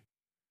military,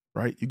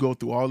 right? You go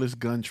through all this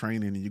gun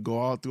training and you go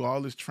all through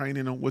all this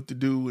training on what to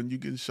do and you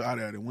get shot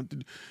at and what to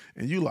do.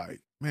 And you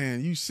like,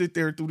 man, you sit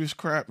there through this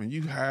crap and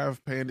you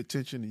have paying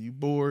attention and you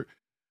bored.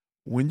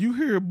 When you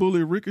hear a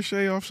bullet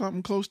ricochet off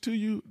something close to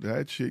you,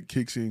 that shit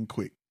kicks in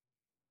quick.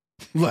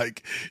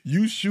 Like,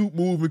 you shoot,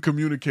 move, and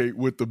communicate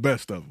with the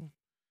best of them.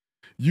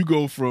 You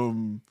go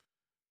from,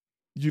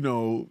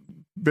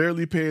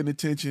 barely paying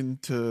attention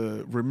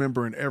to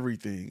remembering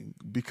everything,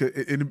 because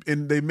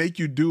and they make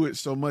you do it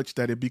so much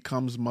that it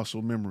becomes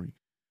muscle memory.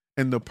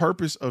 And the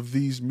purpose of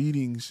these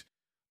meetings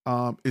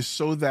is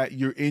so that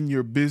you're in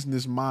your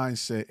business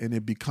mindset and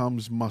it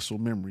becomes muscle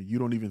memory. You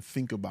don't even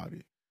think about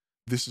it.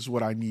 This is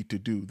what I need to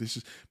do. This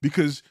is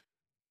because,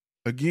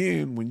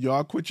 again, when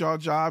y'all quit y'all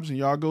jobs and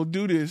y'all go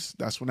do this,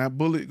 that's when that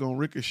bullet gonna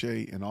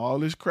ricochet, and all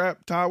this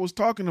crap Ty was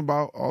talking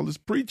about, all this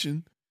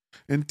preaching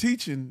and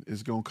teaching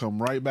is gonna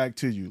come right back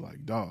to you.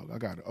 Like, dog, I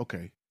got it.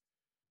 Okay.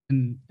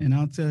 And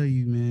I'll tell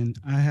you, man,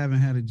 I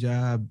haven't had a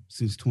job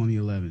since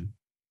 2011,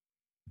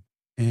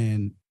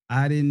 and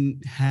I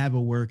didn't have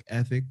a work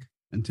ethic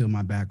until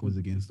my back was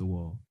against the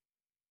wall.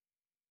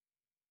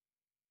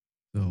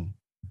 So,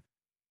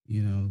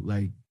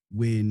 like,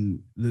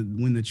 when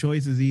the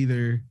choice is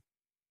either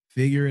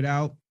figure it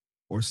out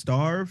or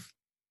starve,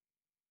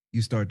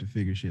 you start to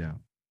figure shit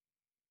out.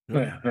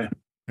 Yeah.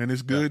 And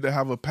it's good to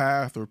have a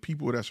path or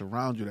people that's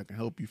around you that can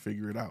help you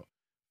figure it out.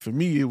 For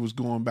me, it was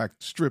going back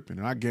to stripping,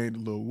 and I gained a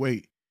little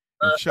weight.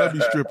 And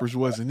chubby strippers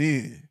wasn't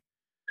in.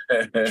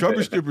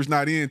 Chubby strippers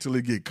not in until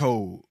it get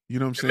cold. You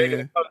know what I'm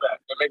saying?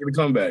 They're making a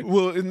comeback.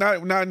 Well, it's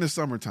not in the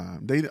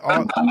summertime. They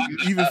all,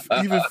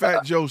 even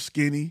Fat Joe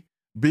skinny.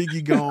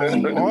 Biggie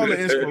gone, all the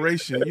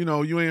inspiration.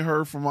 You ain't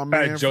heard from my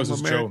man.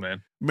 Joe's Joe,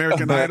 man.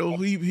 American Idol,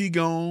 he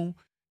gone.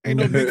 Ain't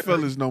no big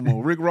fellas no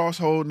more. Rick Ross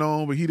holding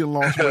on, but he done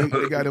lost weight.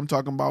 They got him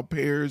talking about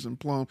pears and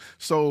plum.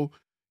 So,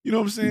 you know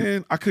what I'm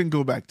saying? I couldn't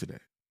go back to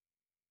that.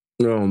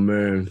 Oh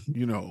man.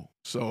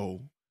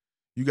 So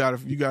you gotta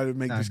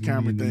make this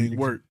camera thing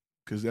work,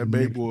 because that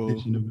baby boy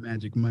of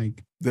Magic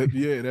Mike. That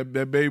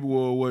baby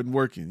boy wasn't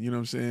working. You know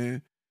what I'm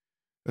saying?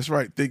 That's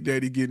right. Thick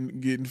Daddy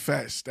getting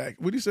fat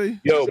stacked. What'd he say?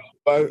 Yo,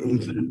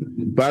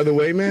 by the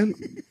way, man,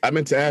 I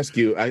meant to ask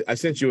you. I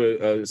sent you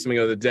something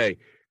the other day.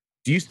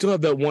 Do you still have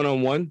that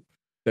one-on-one,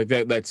 like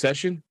that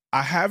session?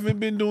 I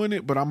haven't been doing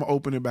it, but I'm gonna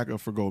open it back up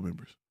for gold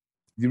members.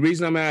 The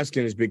reason I'm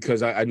asking is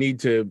because I need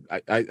to.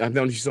 I don't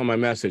know if you saw my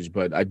message,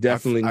 but I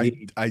definitely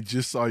need. I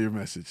just saw your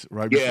message,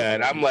 right? Yeah,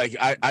 and I'm like,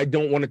 I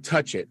don't want to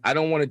touch it. I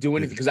don't want to do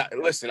anything because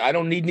listen, I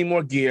don't need any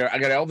more gear. I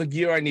got all the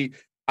gear I need.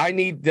 I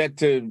need that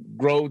to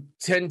grow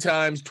 10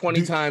 times,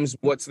 20 times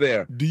what's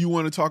there. Do you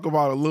want to talk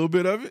about a little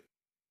bit of it?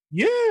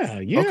 Yeah,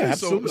 okay,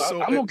 absolutely.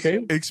 So I'm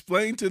okay.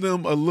 Explain to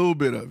them a little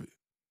bit of it.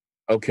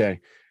 Okay.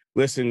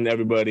 Listen,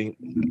 everybody.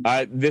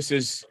 This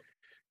is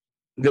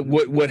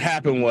what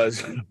happened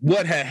was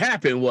what had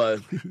happened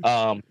was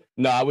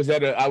no, I was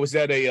at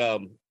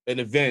an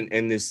event,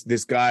 and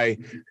this guy,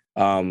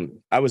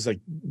 I was like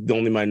the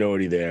only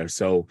minority there.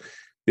 So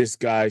this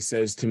guy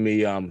says to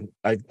me,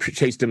 I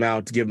chased him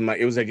out to give him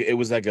it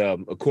was like a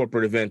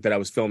corporate event that I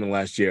was filming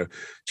last year.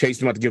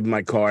 Chased him out to give him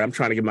my card. I'm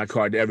trying to give my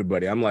card to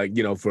everybody. I'm like,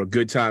 for a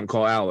good time,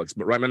 call Alex.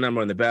 But write my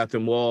number on the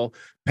bathroom wall,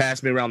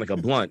 pass me around like a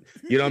blunt.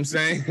 You know what I'm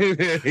saying?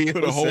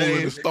 Put a hole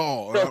in the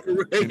stall.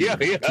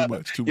 Yeah. Too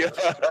much.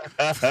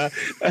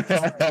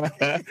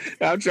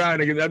 I'm trying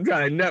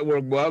to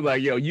network, boy. I'm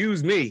like, yo,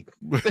 use me.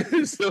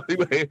 So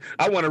anyway,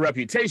 I want a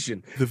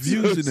reputation. The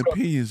views and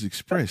opinions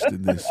expressed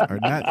in this are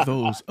not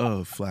those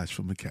of Flash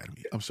Film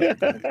Academy. I'm sorry,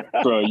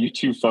 bro. You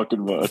too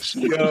fucking much.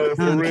 Yo,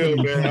 for real,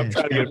 man. I'm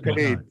trying to get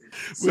paid.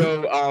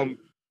 So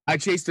I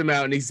chased him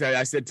out, and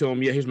I said to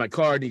him, yeah, here's my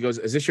card. And he goes,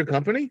 is this your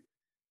company?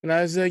 And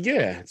I was like,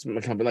 yeah, it's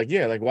my company. Like,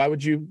 yeah, like, why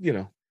would you,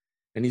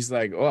 And he's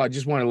like, oh, I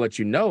just want to let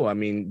you know. I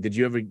mean, did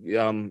you ever,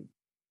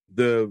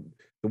 the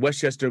the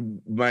Westchester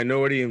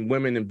Minority and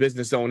Women in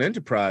Business Owned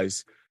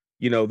Enterprise,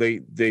 you know,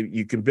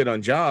 you can bid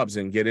on jobs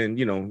and get in,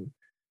 you know,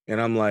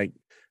 and I'm like,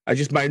 this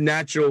is my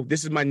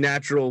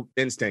natural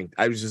instinct.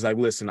 I was just like,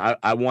 listen,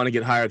 I want to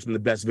get hired from the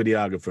best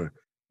videographer,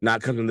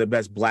 not come from the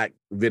best Black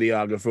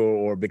videographer,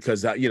 or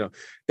because, you know,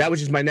 that was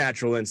just my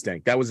natural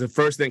instinct. That was the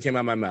first thing that came out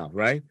of my mouth,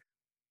 right?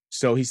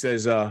 So he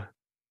says,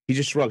 he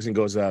just shrugs and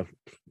goes, all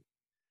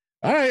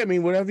right, I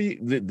mean, do whatever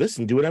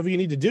you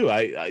need to do.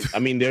 I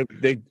mean,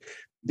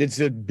 it's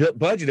a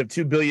budget of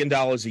 $2 billion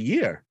a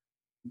year.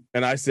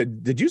 And I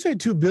said, did you say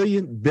 2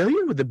 billion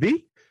with a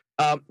B?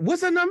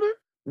 What's that number?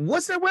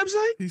 What's that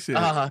website? He said,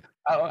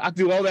 I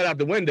threw all that out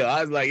the window.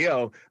 I was like,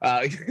 yo,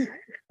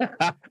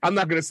 I'm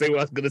not going to say what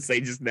I was going to say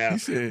just now. He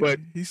said,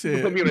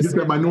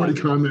 that minority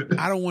comment.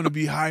 I don't want to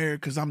be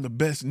hired because I'm the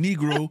best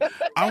Negro.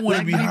 I want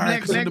to be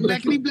hired because I'm the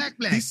best.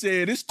 Black. He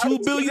said, it's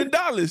 $2 billion.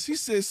 He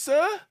said,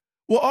 sir,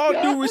 with all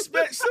due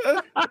respect,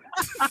 sir,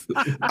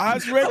 I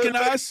reckon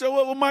I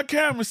show up with my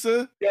camera,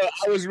 sir. Yeah,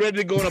 I was ready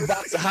to go in a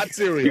box of hot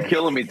cereal. You're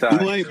killing me,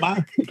 Ty. You ain't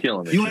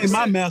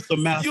my master.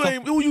 You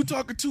ain't who you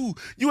talking to.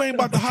 You ain't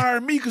about to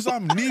hire me because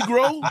I'm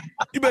Negro.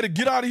 You better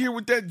get out of here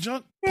with that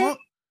junk, punk.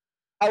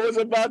 I was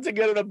about to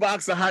get in a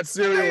box of hot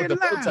cereal with the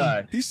bow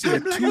tie. He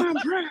said,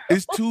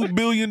 it's $2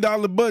 billion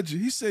budget.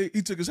 He said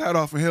he took his hat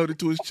off and held it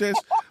to his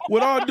chest.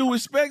 With all due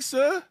respect,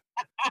 sir,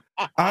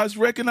 I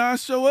reckon I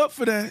show up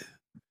for that.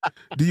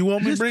 Do you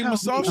want me to bring my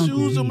soft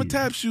shoes or my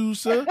tap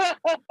shoes, sir?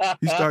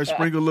 He started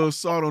sprinkling a little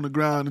salt on the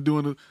ground and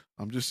doing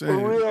I'm just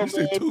saying. Real, he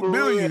said $2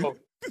 billion.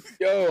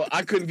 Yo,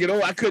 I couldn't get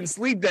over. I couldn't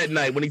sleep that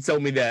night when he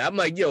told me that. I'm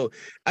like, yo,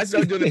 I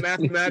started doing the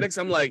mathematics.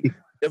 I'm like,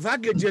 if I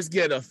could just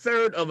get a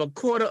third of a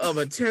quarter of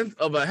a tenth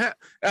of a half,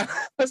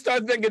 I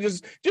started thinking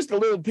just a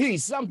little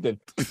piece, something.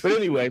 But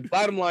anyway,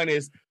 bottom line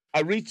is,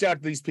 I reached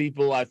out to these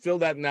people. I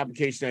filled out an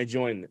application. I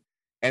joined them.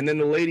 And then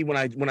the lady, when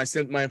I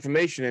sent my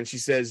information in, she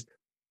says,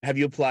 have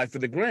you applied for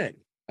the grant?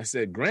 I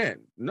said,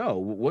 grant? No.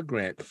 What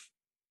grant?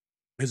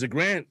 There's a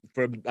grant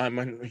for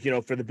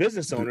for the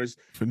business owners.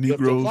 For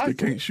Negroes that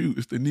can't shoot.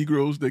 It's the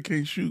Negroes that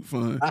can't shoot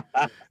fund.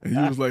 And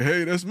he was like,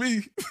 hey, that's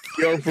me.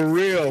 Yo, for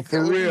real.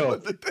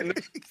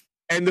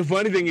 And the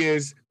funny thing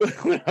is,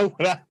 when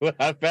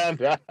I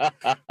found out,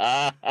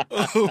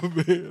 oh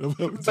man,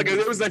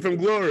 it was like from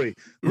Glory,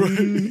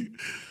 right?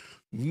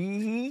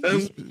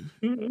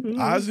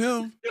 Mm-hmm. I's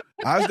him.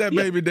 I's that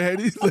baby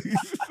daddy. Like,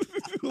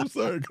 I'm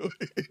sorry. Go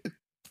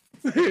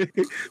ahead.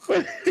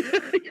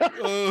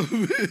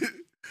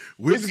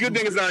 It's a good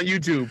thing it's on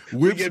YouTube.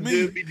 We get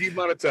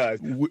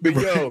demonetized. But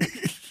yo,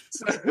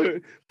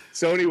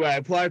 so anyway, I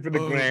applied for the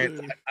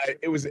grant.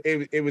 It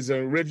was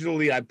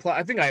originally I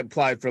think I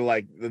applied for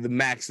like the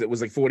max that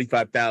was like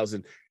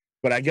 $45,000,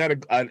 but I got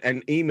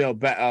an email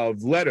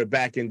letter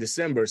back in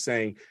December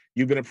saying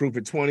you've been approved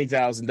for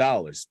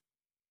 $20,000,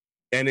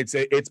 and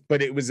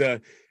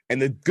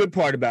and the good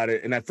part about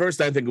it, and at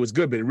first I didn't think it was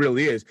good, but it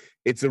really is.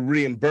 It's a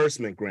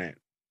reimbursement grant.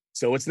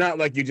 So it's not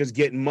like you're just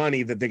getting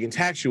money that they can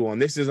tax you on.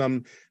 This is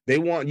they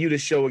want you to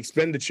show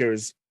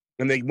expenditures,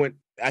 and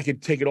I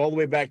could take it all the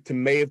way back to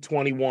May of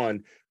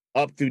 21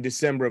 up through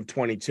December of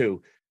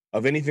 22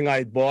 of anything I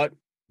had bought,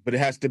 but you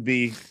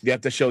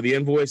have to show the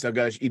invoice. I've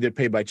got to either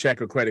pay by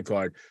check or credit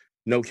card,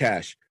 no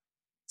cash.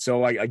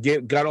 So I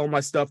got all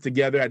my stuff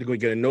together. I had to go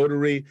get a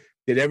notary,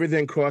 did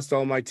everything, crossed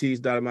all my T's,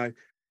 dotted my.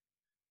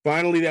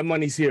 Finally, that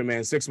money's here,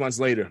 man, 6 months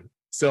later.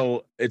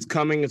 So it's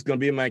coming. It's going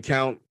to be in my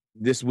account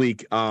this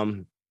week.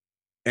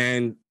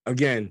 And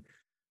again,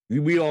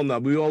 we all know,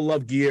 we all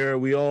love gear.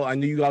 I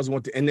knew you guys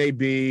want the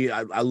NAB.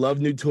 I love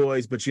new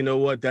toys, but you know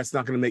what? That's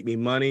not going to make me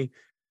money.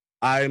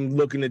 I'm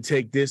looking to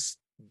take this,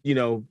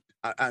 I'm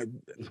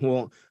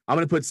going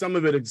to put some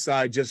of it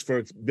aside just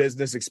for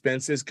business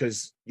expenses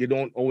because you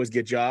don't always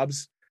get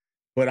jobs.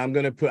 But I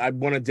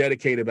want to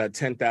dedicate about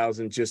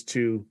 $10,000 just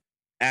to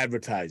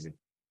advertising.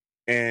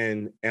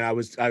 And I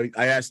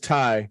asked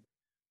Ty,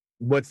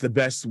 what's the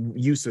best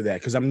use of that?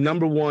 Because I'm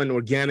number one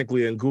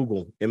organically in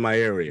Google in my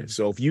area.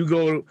 So if you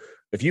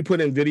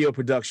put in video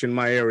production in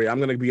my area, I'm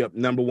going to be up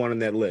number one on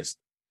that list.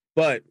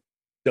 But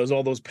there's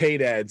all those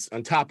paid ads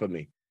on top of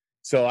me.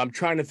 So I'm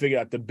trying to figure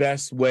out the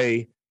best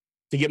way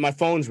to get my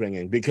phones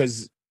ringing,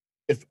 because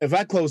if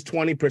I close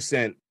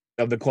 20%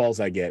 of the calls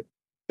I get,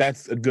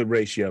 that's a good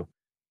ratio.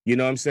 You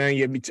know what I'm saying?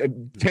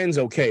 10's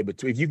okay,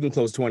 but if you can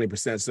close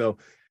 20%. So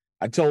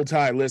I told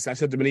Ty, listen, I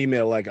sent him an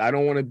email like, I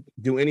don't want to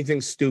do anything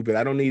stupid.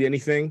 I don't need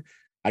anything.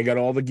 I got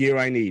all the gear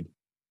I need.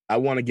 I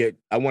want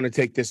to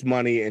take this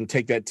money and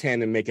take that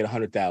 10 and make it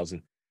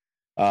 100,000.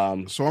 So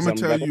I'm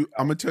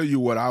gonna tell you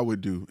what I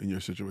would do in your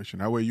situation.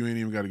 That way you ain't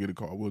even got to get a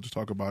call. We'll just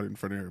talk about it in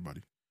front of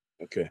everybody.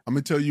 Okay. I'm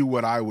gonna tell you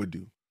what I would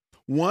do.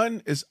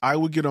 One is I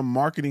would get a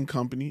marketing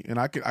company, and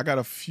I got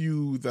a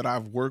few that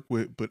I've worked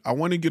with, but I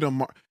want to get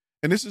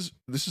and this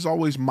is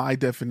always my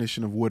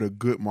definition of what a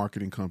good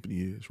marketing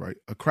company is, right?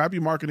 A crappy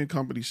marketing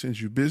company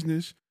sends you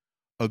business.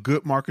 A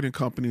good marketing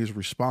company is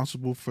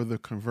responsible for the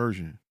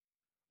conversion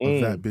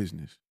of that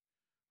business,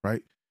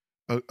 right?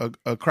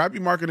 A crappy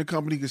marketing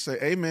company could say,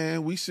 hey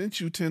man, we sent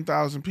you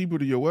 10,000 people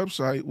to your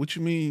website. What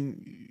you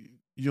mean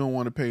you don't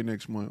want to pay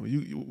next month.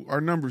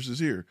 Our numbers is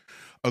here.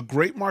 A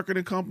great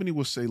marketing company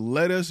will say,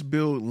 let us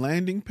build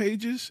landing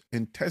pages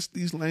and test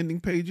these landing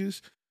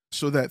pages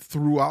so that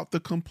throughout the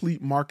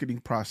complete marketing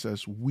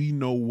process, we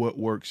know what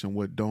works and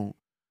what don't,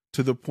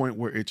 to the point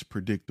where it's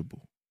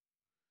predictable.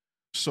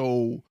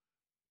 So,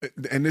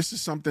 and this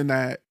is something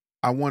that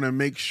I want to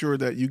make sure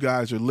that you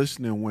guys are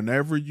listening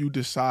whenever you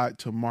decide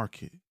to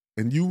market.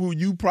 And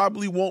you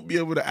probably won't be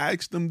able to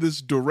ask them this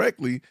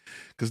directly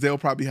because they'll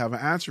probably have an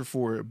answer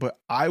for it. But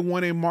I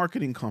want a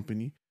marketing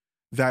company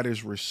that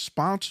is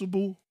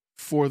responsible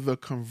for the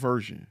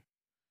conversion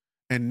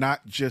and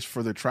not just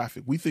for the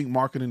traffic. We think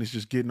marketing is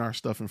just getting our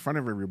stuff in front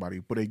of everybody,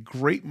 but a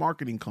great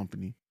marketing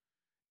company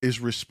is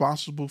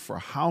responsible for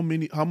how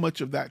much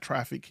of that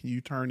traffic can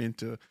you turn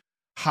into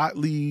hot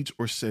leads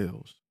or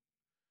sales.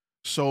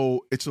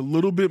 So it's a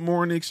little bit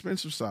more on the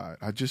expensive side.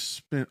 I just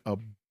spent a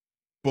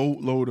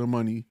boatload of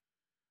money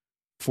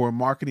for a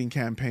marketing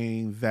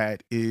campaign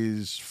that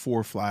is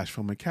for Flash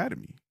Film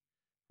Academy,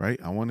 right?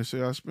 I want to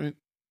say I spent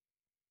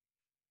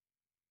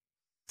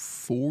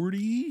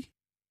 $40,000.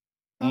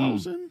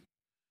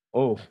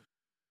 Oh,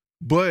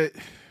 but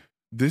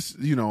this,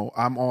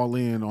 I'm all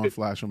in on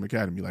Flash Film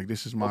Academy. Like,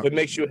 this is my. If it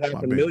makes you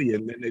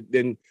 $500,000,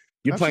 then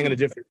you're playing in a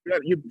different.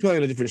 You're playing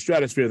in a different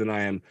stratosphere than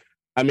I am.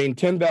 I mean,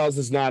 10,000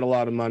 is not a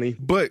lot of money,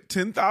 but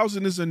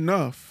 10,000 is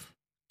enough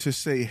to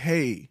say,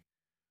 hey,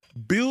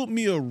 build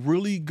me a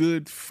really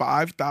good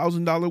 $5,000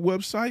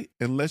 website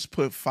and let's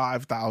put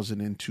 $5,000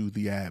 into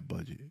the ad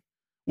budget.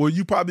 Well,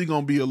 you probably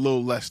going to be a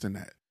little less than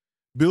that.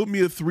 Build me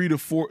a $3,000 to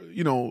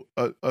 $4,000,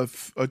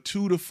 a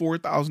 $2,000 to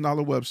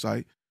 $4,000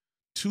 website.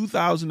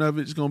 2,000 of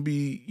it is going to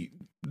be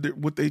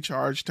what they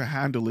charge to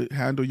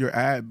handle your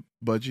ad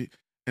budget,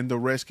 and the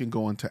rest can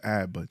go into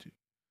ad budget.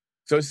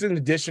 So it's in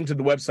addition to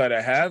the website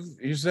I have.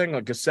 You're saying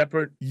like a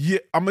separate? Yeah,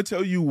 I'm gonna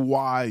tell you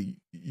why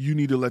you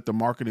need to let the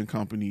marketing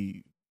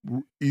company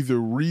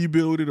either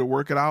rebuild it or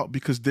work it out,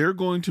 because they're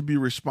going to be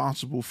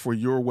responsible for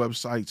your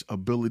website's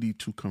ability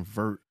to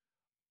convert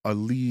a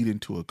lead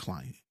into a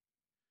client.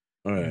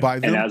 All right.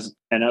 And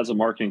as a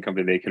marketing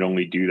company, they can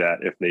only do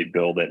that if they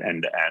build it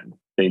end to end.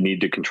 They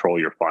need to control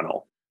your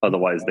funnel.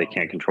 Otherwise, they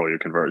can't control your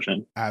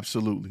conversion.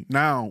 Absolutely.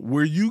 Now,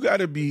 where you got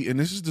to be, and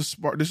this is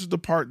the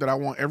part that I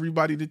want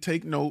everybody to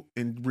take note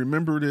and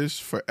remember this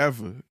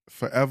forever,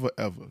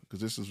 because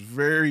this is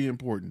very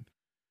important.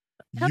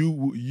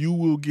 You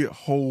will get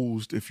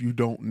hosed if you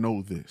don't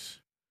know this.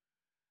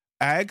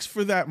 Ask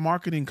for that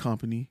marketing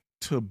company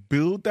to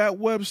build that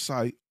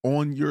website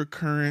on your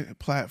current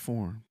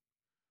platform,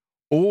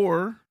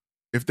 or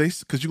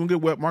because you're gonna get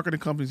web marketing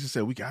companies that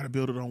say we got to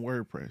build it on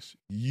WordPress.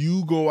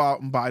 You go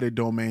out and buy the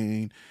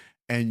domain,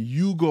 and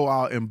you go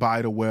out and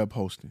buy the web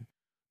hosting.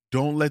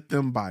 Don't let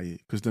them buy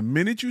it, because the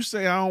minute you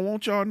say I don't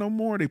want y'all no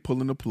more, they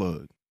pulling the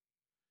plug,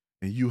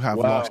 and you have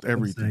lost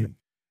everything.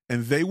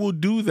 And they will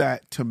do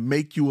that to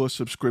make you a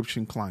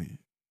subscription client.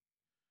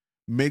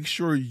 Make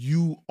sure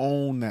you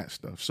own that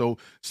stuff. So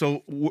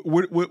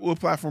what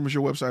platform is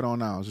your website on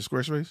now? Is it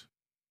Squarespace?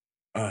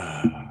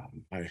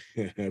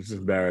 It's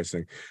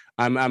embarrassing.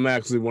 I'm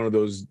actually one of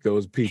those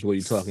people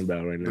you're talking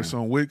about right now. It's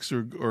on Wix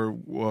or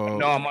no,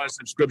 I'm on a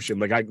subscription.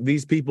 Like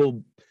these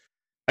people,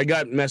 I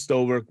got messed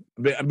over.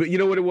 But you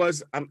know what it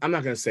was? I'm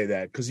not gonna say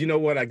that, because you know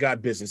what? I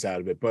got business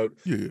out of it. But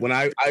when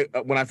I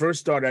first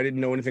started, I didn't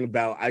know anything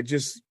about.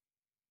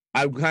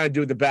 I kind of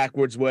do it the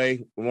backwards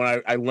way.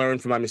 When I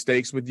learned from my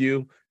mistakes with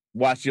you,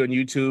 watch you on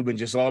YouTube, and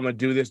just, I'm going to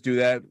do this, do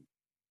that.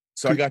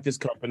 So I got this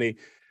company.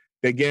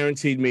 They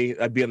guaranteed me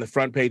I'd be on the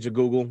front page of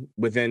Google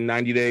within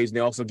 90 days. And they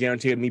also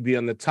guaranteed me be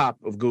on the top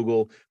of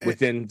Google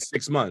within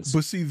 6 months.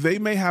 But see, they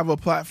may have a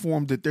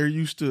platform that they're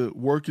used to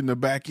working the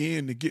back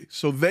end to get.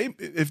 So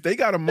if they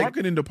got a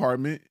marketing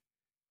department,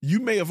 you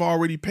may have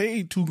already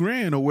paid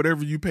 $2,000 or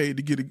whatever you paid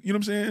to get it. You know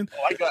what I'm saying?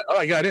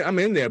 I got it. I'm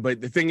in there.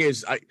 But the thing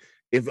is,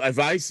 if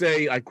I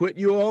say I quit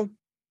you all,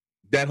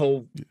 that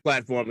whole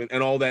platform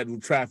and all that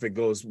traffic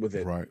goes with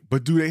it. Right.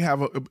 But do they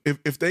have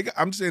if they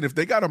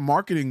got a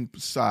marketing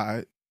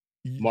side,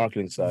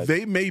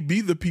 they may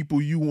be the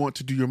people you want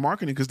to do your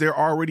marketing, because they're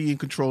already in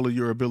control of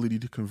your ability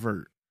to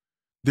convert.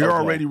 They're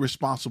already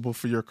responsible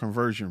for your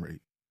conversion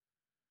rate.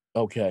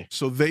 Okay.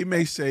 So they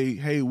may say,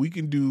 hey, we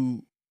can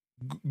do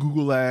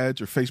Google ads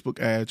or Facebook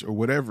ads or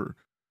whatever.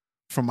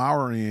 From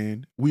our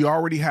end, we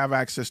already have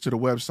access to the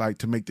website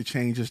to make the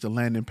changes to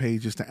landing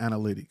pages to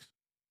analytics.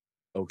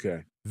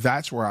 Okay.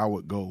 That's where I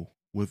would go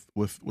with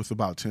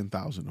about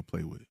 10,000 to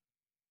play with.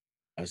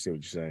 I see what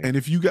you're saying. And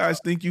if you guys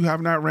think you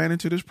have not ran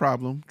into this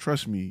problem,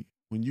 trust me,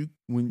 when you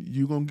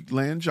gonna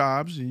land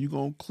jobs and you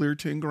gonna clear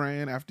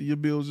 $10,000 after your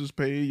bills is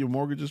paid, your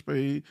mortgage is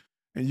paid,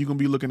 and you're gonna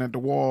be looking at the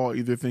wall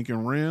either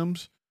thinking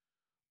rims,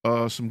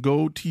 some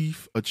gold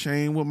teeth, a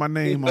chain with my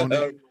name on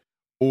it,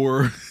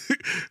 or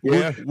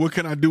what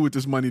can I do with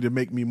this money to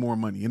make me more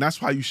money? And that's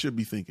how you should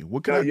be thinking.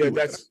 What can I do with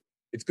that?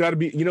 It's got to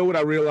be, you know what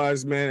I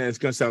realized, man, and it's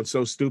going to sound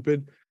so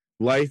stupid.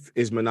 Life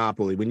is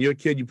Monopoly. When you're a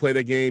kid, you play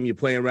the game, you're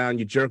playing around,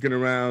 you're jerking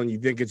around, you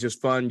think it's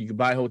just fun. You can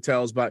buy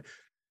hotels, but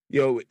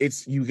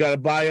it's you got to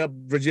buy up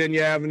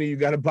Virginia Avenue, you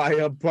got to buy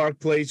up Park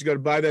Place, you got to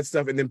buy that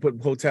stuff, and then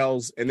put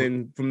hotels, and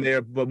then from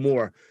there, but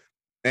more.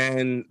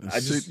 And I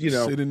just,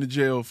 sit in the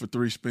jail for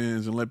 3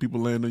 spins and let people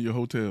land on your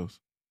hotels.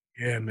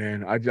 Yeah,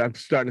 man, I'm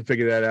starting to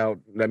figure that out.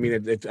 I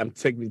mean, I'm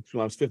taking me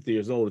till I was 50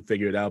 years old to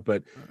figure it out,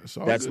 but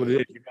that's what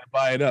it is. You got to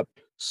buy it up.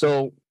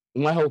 So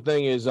my whole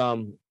thing is,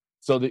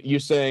 so that you're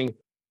saying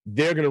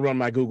they're going to run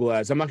my Google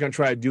ads. I'm not going to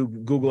try to do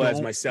Google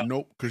ads myself.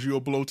 Nope, because you'll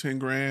blow 10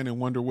 grand and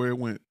wonder where it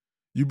went.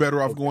 You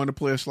better off going to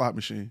play a slot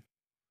machine.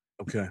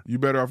 Okay. You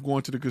better off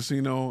going to the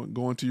casino,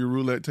 going to your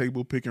roulette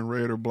table, picking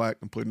red or black,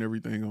 and putting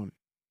everything on it.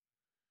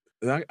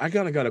 And I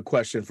kind of got a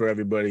question for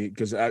everybody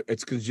because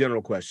it's a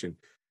general question.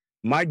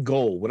 My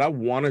goal, what I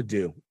want to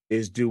do,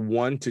 is do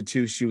 1 to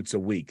 2 shoots a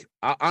week.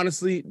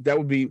 Honestly, that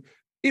would be,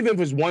 even if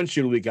it's 1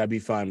 shoot a week, I'd be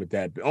fine with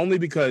that. But only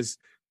because,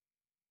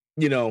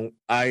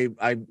 I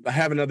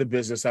have another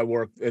business I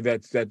work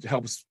that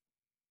helps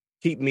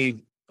keep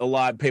me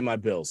alive, pay my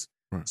bills.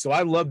 Right. So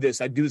I love this.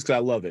 I do this because I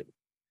love it.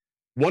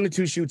 1 to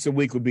 2 shoots a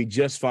week would be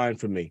just fine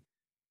for me.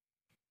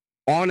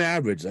 On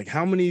average, like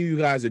how many of you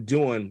guys are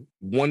doing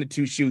 1 to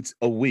 2 shoots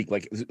a week?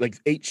 Like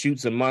 8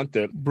 shoots a month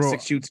or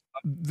 6 shoots?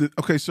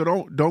 Okay,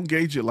 so don't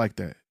gauge it like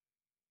that.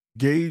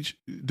 Gauge,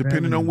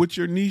 depending on what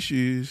your niche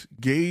is,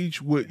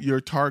 gauge what your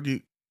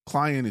target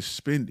client is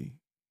spending.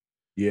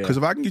 Yeah. Because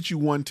if I can get you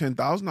one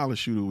 $10,000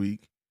 shoot a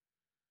week.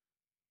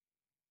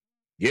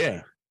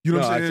 Yeah. You know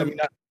what I'm saying?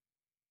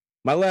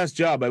 My last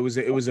job, it was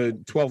a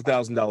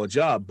 $12,000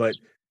 job, but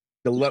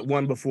the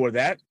one before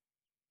that,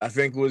 I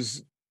think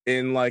was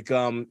in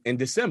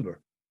December.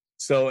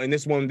 So, and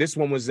this one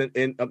was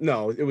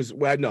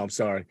I'm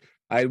sorry.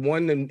 I had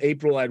one in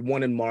April, I had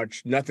one in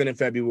March, nothing in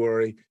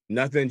February,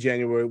 nothing in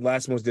January.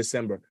 Last one was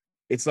December.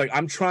 It's like I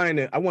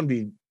want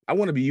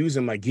to be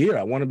using my gear.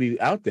 I want to be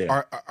out there.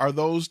 Are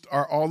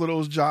all of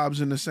those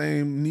jobs in the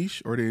same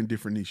niche, or are they in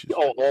different niches?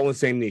 All in the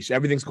same niche.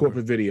 Everything's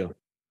corporate video.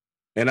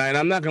 And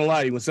I'm not gonna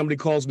lie to you. When somebody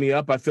calls me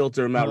up, I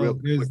filter them out real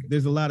quick.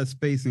 There's a lot of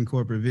space in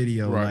corporate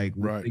video. Right,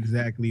 what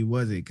exactly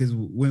was it? Because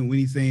when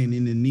he's saying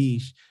in the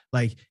niche,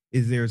 like,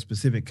 is there a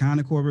specific kind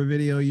of corporate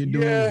video you're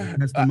doing? Yeah,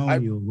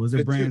 testimonial? Was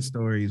it brand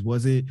stories?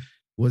 Was it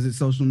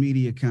social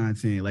media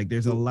content? Like,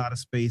 there's a lot of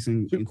space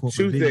in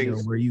corporate video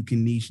where you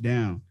can niche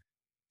down.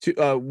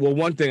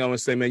 One thing I want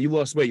to say, man, you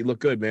lost weight. You look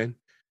good, man.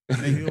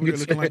 Hey, he over there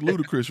looking like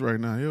Ludacris right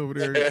now. He over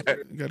there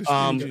got his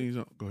skinny jeans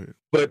on. Go ahead.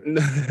 But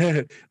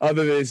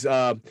other than this,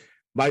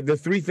 the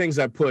 3 things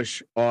I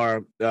push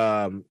are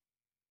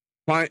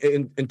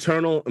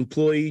internal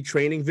employee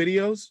training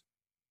videos,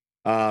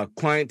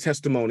 client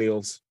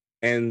testimonials,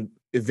 and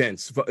event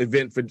for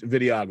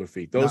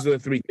videography. Those are the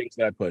 3 things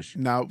that I push.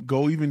 Now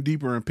go even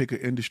deeper and pick an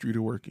industry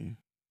to work in.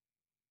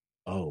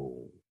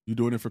 Oh, you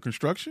doing it for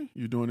construction?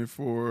 You doing it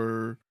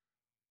for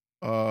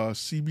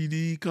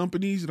CBD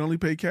companies that only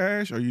pay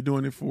cash? Are you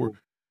doing it for?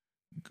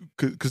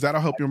 Because that'll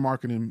help your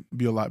marketing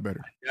be a lot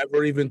better. I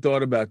never even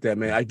thought about that,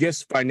 man. I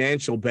guess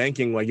financial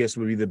banking, would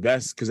be the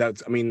best because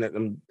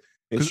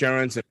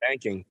insurance and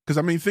banking.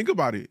 Because think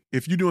about it.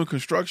 If you're doing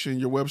construction,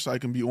 your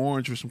website can be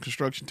orange with some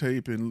construction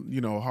tape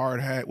and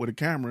hard hat with a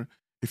camera.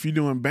 If you're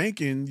doing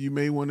banking, you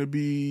may want to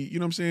be,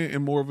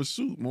 in more of a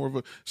suit,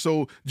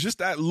 so just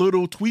that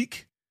little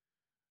tweak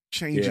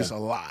changes a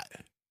lot,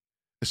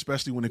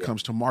 especially when it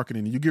comes to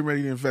marketing. You get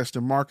ready to invest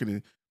in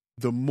marketing.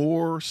 The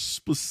more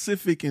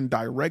specific and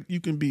direct you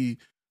can be,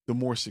 the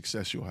more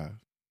success you'll have.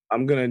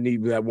 I'm gonna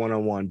need that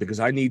one-on-one because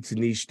I need to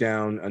niche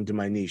down into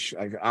my niche.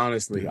 Like,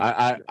 honestly,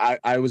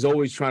 I was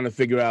always trying to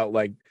figure out,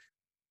 like,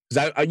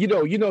 because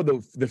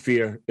the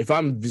fear. If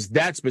I'm just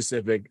that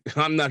specific,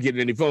 I'm not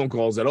getting any phone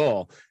calls at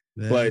all.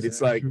 But it's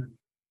like,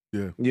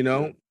 But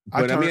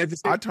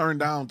I turn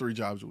down 3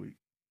 jobs a week.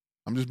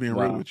 I'm just being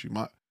real with you.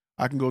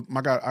 I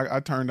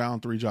turn down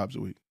 3 jobs a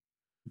week.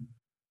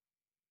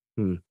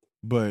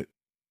 But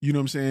you know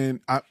what I'm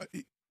saying?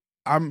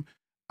 I'm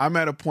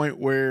at a point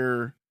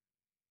where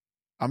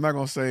I'm not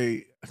gonna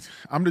say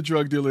I'm the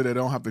drug dealer that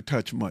don't have to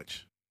touch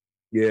much.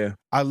 Yeah,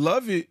 I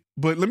love it,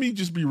 but let me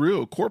just be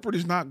real. Corporate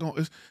is not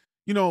going.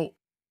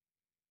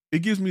 It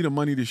gives me the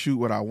money to shoot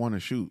what I want to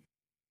shoot.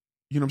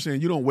 You know what I'm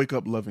saying? You don't wake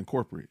up loving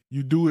corporate.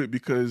 You do it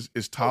because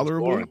it's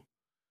tolerable.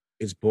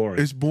 It's boring.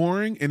 It's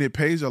boring and it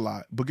pays a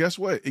lot. But guess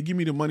what? It give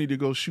me the money to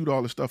go shoot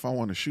all the stuff I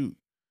want to shoot.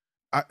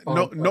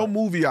 No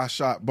movie I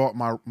shot bought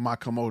my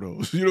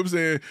Komodos. You know what I'm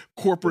saying?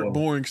 Corporate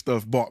boring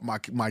stuff bought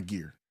my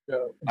gear.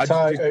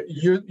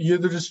 You're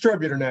the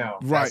distributor now,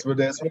 right?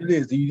 That's what it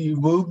is. You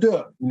moved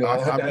up. No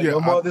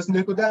more of this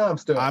nickel dime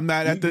stuff. I'm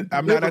not at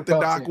the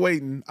dock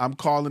waiting. I'm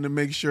calling to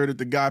make sure that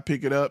the guy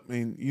pick it up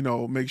and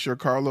make sure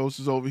Carlos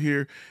is over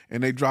here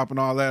and they dropping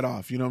all that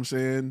off. You know what I'm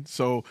saying?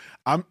 So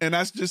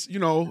that's just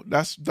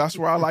that's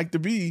where I like to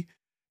be.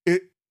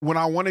 When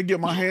I want to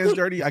get my hands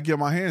dirty, I get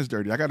my hands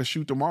dirty. I got to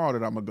shoot tomorrow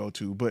that I'm gonna go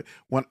to, but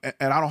I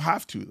don't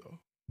have to though.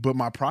 But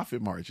my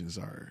profit margins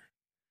are.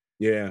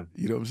 Yeah.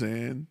 You know what I'm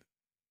saying?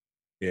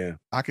 Yeah.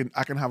 I can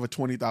have a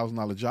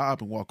 $20,000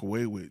 job and walk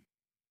away with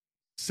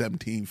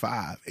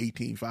 $17,500,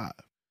 $18,500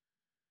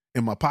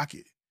 in my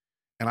pocket.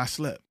 And I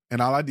slept.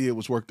 And all I did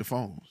was work the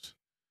phones.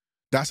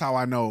 that's how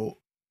I know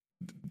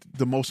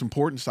the most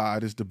important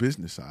side is the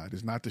business side.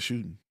 It's not the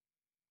shooting.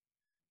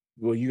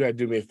 Well, you gotta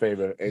do me a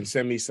favor and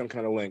send me some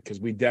kind of link because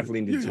we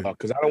definitely need to Yeah. talk.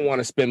 Because I don't want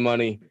to spend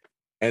money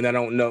and I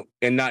don't know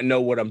and not know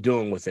what I'm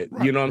doing with it.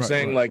 Right, You know what I'm right,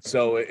 saying? right. Like,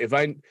 so if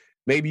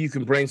maybe you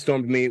can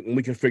brainstorm with me and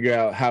we can figure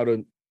out how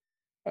to.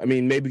 I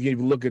mean, maybe you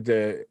can look at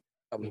the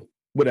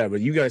whatever.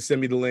 You guys send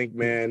me the link,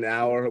 man.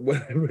 Hour,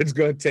 whatever it's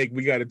gonna take.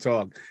 We got to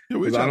talk. Yeah,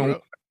 we 'Cause I talking don't.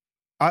 about-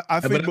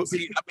 I think, But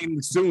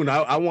soon.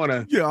 I want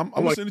to. yeah, I'm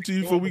gonna send it to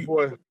you before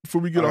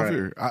we get All off right.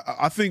 here.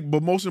 I think,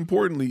 but most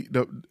importantly,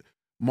 the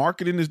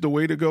marketing is the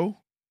way to go.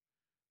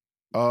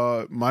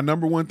 My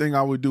number one thing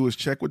I would do is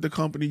check with the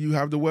company you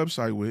have the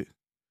website with,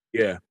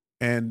 Yeah.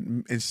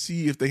 and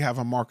see if they have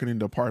a marketing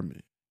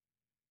department.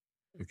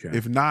 Okay.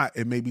 If not,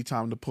 it may be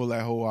time to pull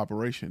that whole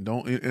operation.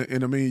 Don't,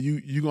 and I mean,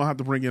 you're gonna have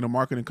to bring in a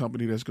marketing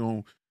company that's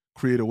gonna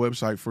create a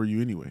website for you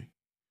anyway.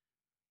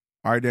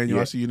 All right, Daniel,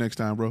 Yeah. I'll see you next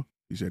time, bro.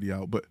 He said he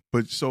out.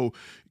 But so,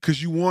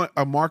 because you want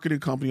a marketing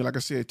company, like I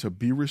said, to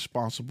be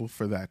responsible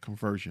for that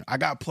conversion. I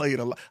got played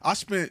a lot. I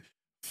spent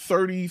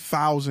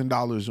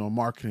 $30,000 on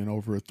marketing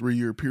over a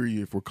 3-year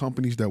period for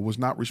companies that was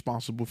not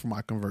responsible for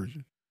my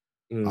conversion.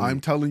 I'm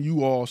telling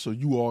you all, so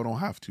you all don't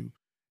have to.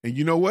 And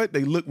you know what?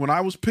 They look, when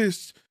I was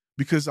pissed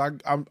because I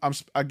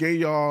gave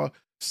y'all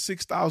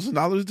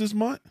 $6,000 this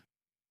month,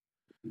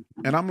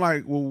 and I'm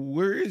like, well,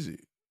 where is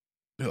it?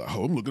 They're like,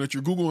 oh, I'm looking at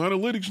your Google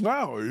Analytics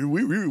now.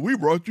 We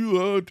brought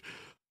you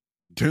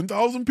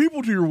 10,000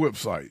 people to your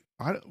website.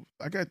 I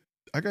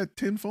got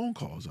 10 phone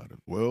calls out of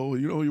it. Well,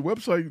 your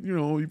website,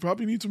 you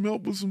probably need some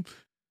help with some.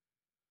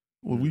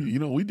 Well,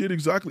 we did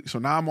exactly. So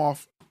now I'm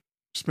off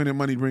spending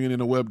money bringing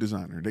in a web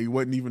designer. They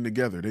wasn't even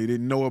together. They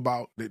didn't know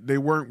about. They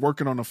weren't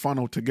working on a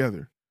funnel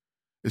together.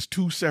 It's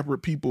two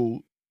separate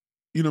people.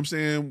 You know what I'm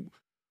saying?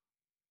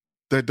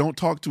 That don't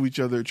talk to each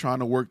other, trying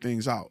to work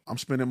things out. I'm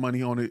spending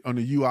money on a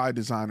UI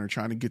designer,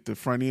 trying to get the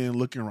front end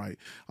looking right.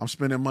 I'm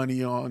spending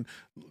money on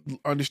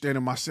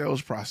understanding my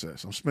sales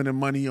process. I'm spending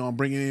money on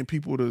bringing in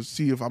people to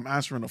see if I'm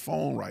answering the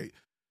phone right.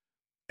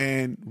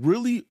 And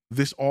really,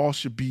 this all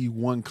should be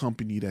one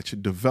company that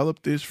should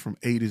develop this from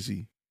A to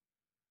Z.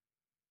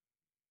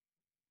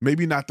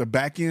 Maybe not the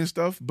back end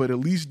stuff, but at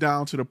least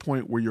down to the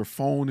point where your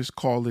phone is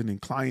calling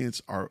and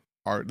clients are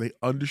they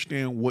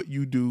understand what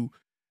you do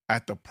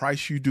at the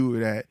price you do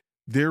it at.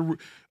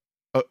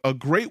 A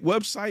great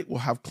website will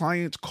have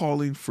clients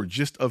calling for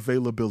just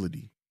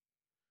availability.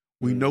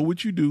 We know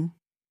what you do.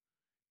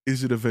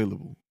 Is it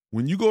available?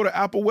 When you go to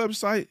Apple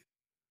website,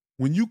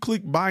 when you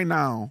click buy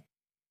now,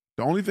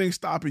 the only thing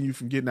stopping you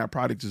from getting that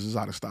product is it's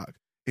out of stock.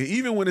 And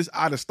even when it's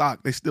out of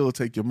stock, they still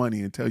take your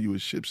money and tell you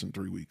it ships in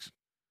 3 weeks.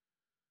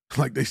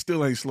 Like, they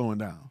still ain't slowing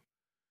down.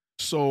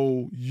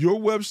 So your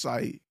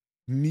website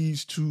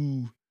needs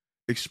to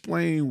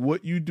explain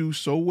what you do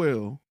so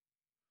well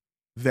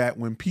that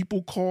when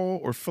people call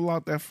or fill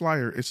out that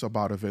flyer, it's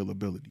about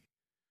availability.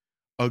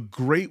 A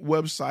great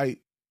website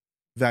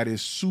that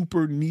is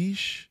super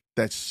niche,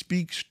 that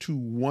speaks to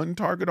one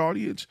target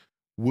audience,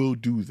 will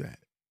do that.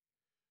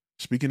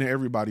 Speaking to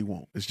everybody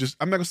won't. It's just,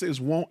 I'm not gonna say it's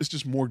won't, it's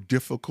just more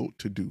difficult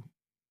to do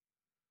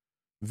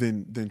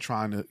than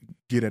trying to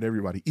get at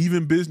everybody.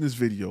 Even business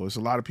video, it's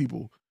a lot of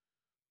people,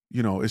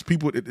 it's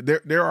people,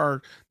 there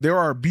are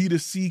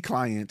B2C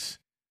clients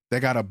that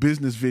got a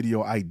business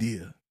video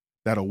idea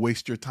that'll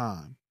waste your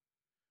time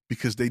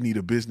because they need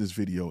a business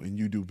video and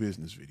you do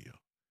business video.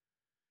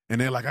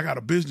 And they're like, I got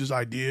a business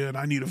idea and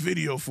I need a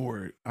video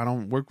for it. I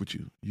don't work with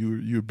you.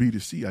 You're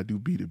B2C, I do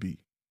B2B.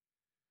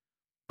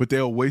 But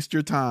they'll waste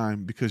your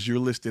time because you're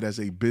listed as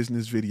a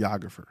business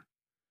videographer.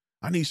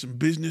 I need some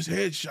business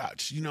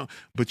headshots,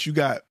 but you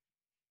got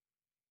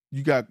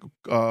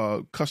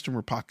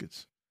customer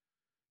pockets.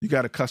 You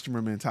got a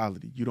customer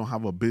mentality. You don't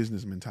have a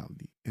business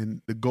mentality.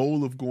 And the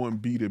goal of going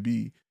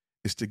B2B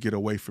is to get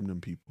away from them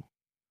people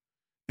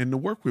and to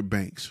work with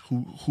banks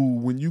who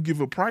when you give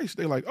a price,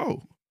 they're like,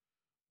 oh,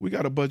 we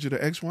got a budget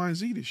of X, Y, and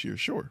Z this year.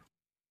 Sure.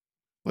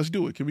 Let's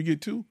do it. Can we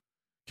get 2?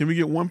 Can we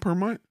get 1 per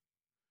month?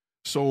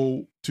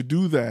 So to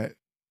do that,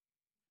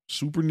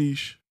 super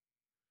niche,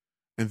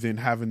 and then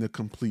having the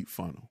complete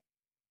funnel.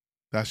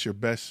 That's your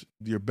best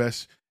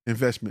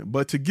investment.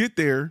 But to get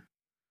there,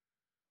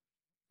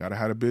 gotta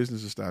have a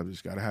business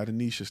established, gotta have a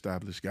niche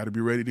established, gotta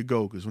be ready to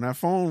go. Because when that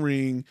phone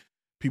ring,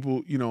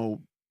 people,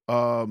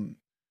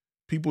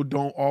 people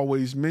don't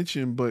always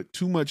mention, but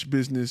too much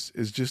business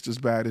is just as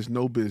bad as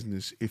no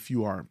business if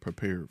you aren't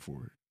prepared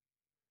for it.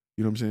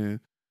 You know what I'm saying?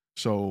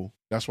 So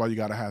that's why you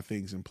gotta have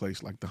things in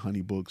place like the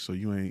honey book, so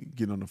you ain't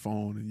getting on the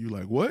phone and you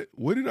like, what?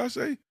 What did I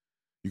say?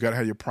 You got to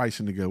have your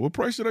pricing together. What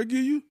price did I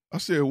give you? I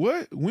said,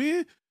 what?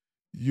 When?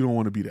 You don't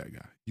want to be that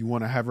guy. You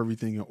want to have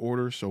everything in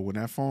order. So when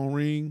that phone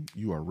ring,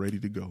 you are ready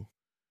to go.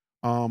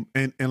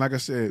 And like I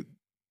said,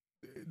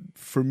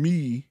 for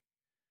me,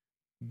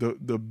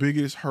 the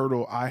biggest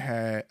hurdle I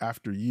had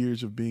after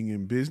years of being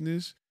in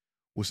business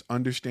was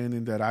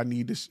understanding that I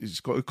need this.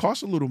 It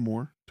costs a little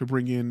more to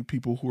bring in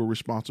people who are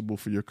responsible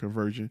for your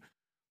conversion,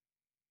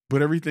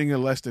 but everything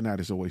less than that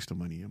is a waste of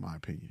money, in my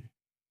opinion.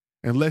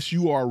 Unless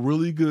you are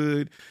really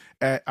good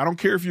at, I don't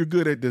care if you're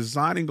good at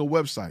designing a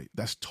website.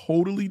 That's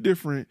totally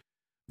different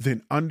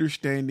than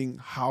understanding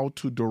how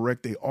to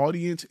direct a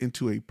audience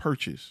into a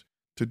purchase,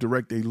 to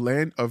direct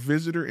a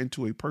visitor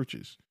into a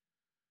purchase.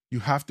 You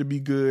have to be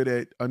good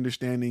at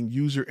understanding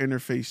user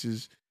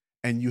interfaces,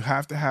 and you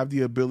have to have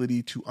the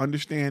ability to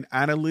understand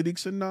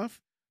analytics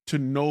enough to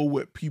know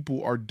what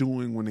people are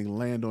doing when they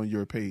land on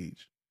your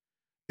page.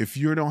 If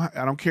you don't,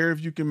 I don't care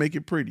if you can make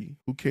it pretty.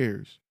 Who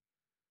cares?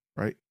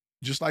 Right?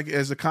 Just like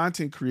as a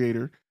content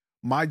creator,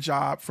 my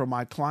job for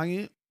my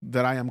client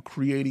that I am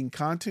creating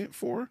content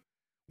for,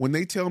 when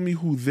they tell me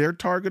who their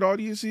target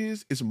audience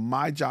is, it's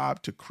my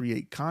job to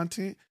create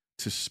content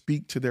to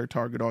speak to their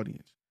target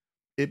audience.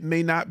 It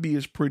may not be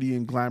as pretty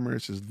and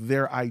glamorous as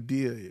their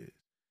idea is.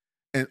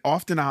 And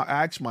often I'll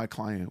ask my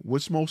client,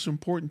 what's most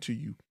important to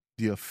you?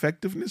 The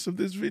effectiveness of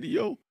this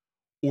video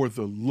or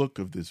the look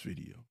of this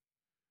video?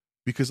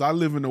 Because I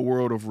live in a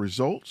world of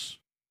results.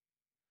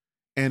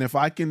 And if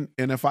I can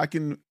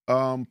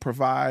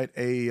provide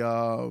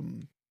a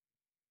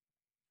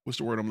what's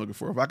the word I'm looking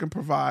for? If I can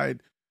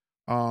provide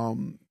I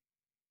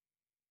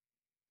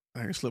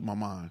can slip my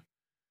mind.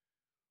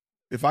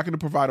 If I can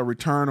provide a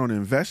return on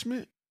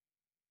investment,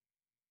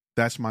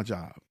 that's my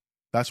job.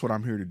 That's what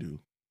I'm here to do.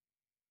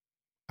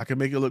 I can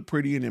make it look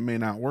pretty and it may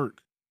not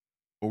work.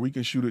 Or we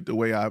can shoot it the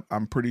way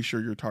I'm pretty sure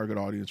your target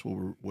audience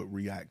will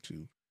react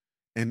to.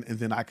 And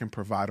then I can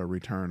provide a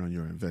return on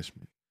your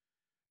investment.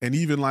 And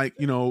even like,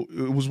 you know,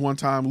 it was one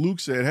time Luke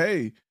said,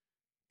 hey,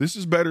 this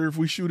is better if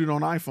we shoot it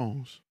on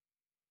iPhones.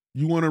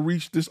 You want to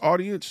reach this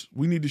audience?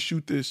 We need to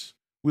shoot this.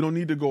 We don't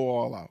need to go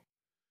all out.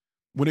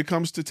 When it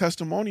comes to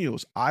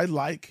testimonials, I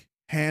like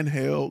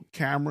handheld,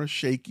 camera,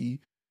 shaky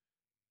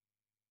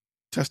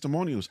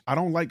testimonials. I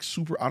don't like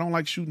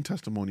shooting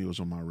testimonials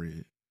on my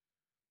rig.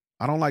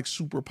 I don't like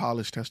super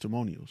polished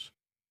testimonials.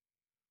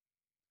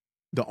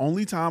 The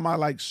only time I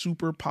like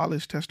super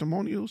polished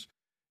testimonials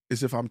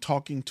is if I'm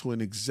talking to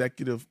an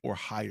executive or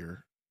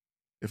higher,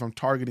 if I'm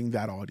targeting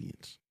that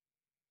audience.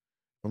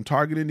 If I'm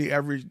targeting the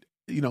average,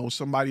 you know,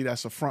 somebody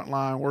that's a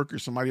frontline worker,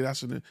 somebody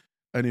that's an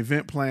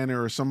event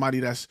planner, or somebody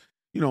that's,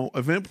 you know,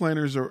 event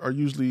planners are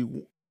usually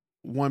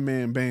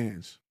one-man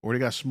bands or they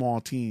got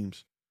small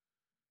teams.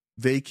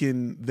 They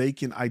can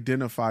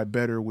identify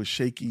better with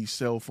shaky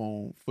cell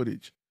phone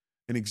footage.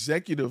 And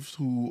executives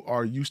who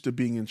are used to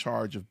being in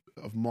charge of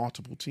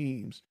multiple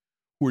teams,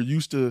 who are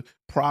used to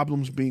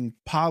problems being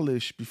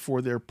polished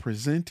before they're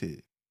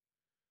presented,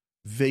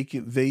 they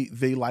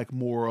like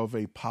more of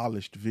a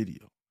polished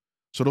video.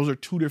 So those are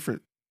two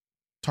different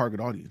target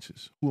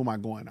audiences. Who am I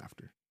going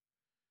after?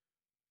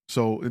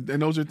 So,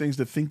 and those are things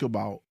to think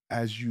about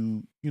as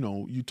you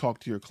talk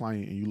to your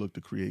client and you look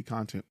to create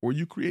content, or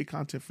you create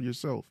content for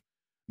yourself.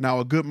 Now,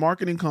 a good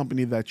marketing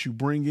company that you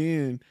bring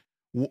in,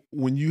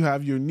 when you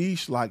have your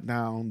niche locked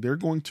down, they're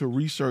going to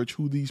research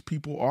who these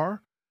people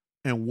are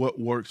and what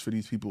works for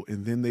these people.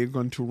 And then they're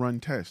going to run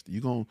tests.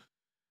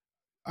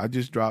 I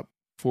just dropped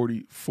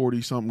 40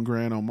 something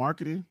grand on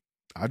marketing.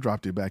 I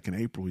dropped it back in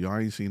April. Y'all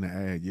ain't seen the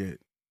ad yet.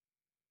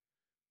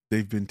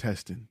 They've been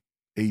testing,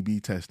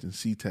 A/B testing,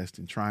 C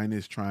testing, trying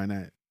this, trying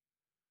that.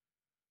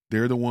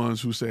 They're the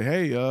ones who say,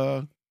 hey,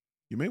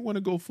 you may want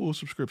to go full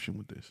subscription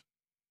with this,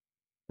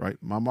 right?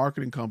 My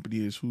marketing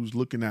company is who's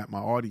looking at my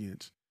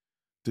audience,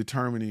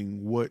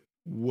 determining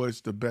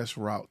what's the best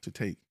route to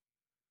take.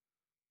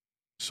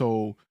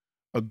 So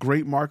a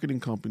great marketing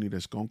company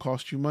that's going to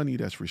cost you money,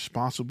 that's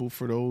responsible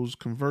for those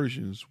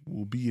conversions,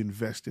 will be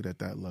invested at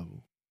that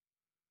level.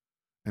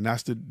 And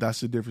that's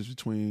the difference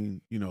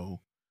between, you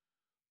know,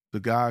 the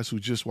guys who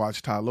just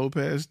watch Ty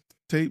Lopez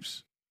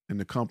tapes and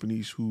the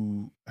companies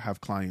who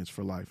have clients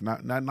for life.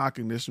 Not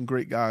knocking. There's some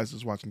great guys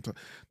that's watch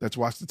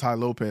the Ty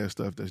Lopez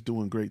stuff that's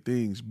doing great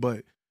things,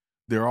 but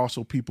there are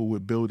also people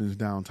with buildings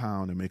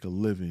downtown that make a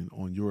living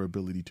on your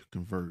ability to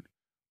convert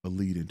a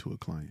lead into a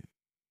client.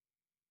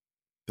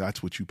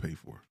 That's what you pay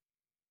for.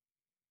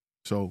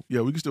 So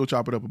yeah, we can still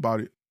chop it up about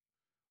it.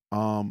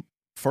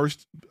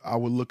 First, I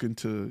would look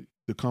into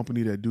the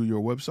company that do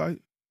your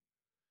website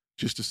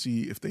just to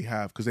see if they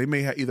have, because they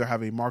may either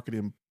have a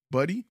marketing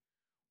buddy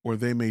or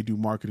they may do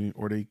marketing,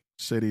 or they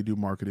say they do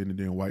marketing and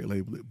then white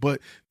label it.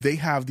 But they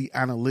have the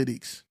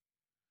analytics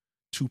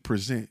to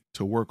present,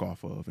 to work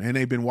off of. And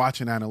they've been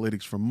watching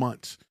analytics for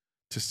months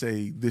to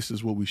say, this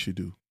is what we should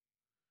do.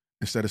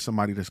 Instead of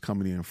somebody that's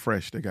coming in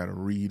fresh, they got to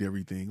read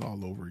everything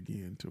all over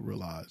again to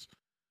realize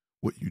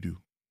what you do.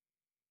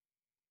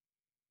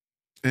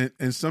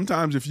 And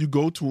sometimes if you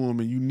go to them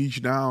and you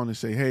niche down and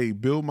say, hey,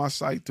 build my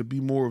site to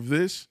be more of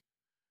this,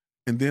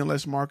 and then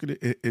let's market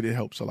it, it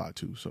helps a lot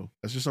too. So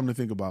that's just something to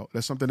think about.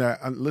 That's something that,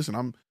 listen,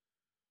 I'm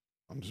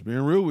just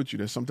being real with you.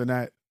 That's something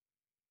that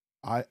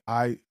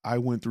I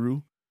went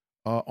through.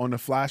 On the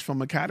Flash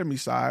Film Academy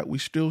side, we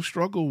still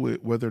struggle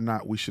with whether or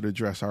not we should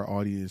address our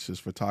audiences,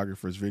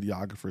 photographers,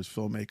 videographers,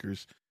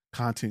 filmmakers,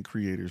 content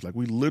creators. Like,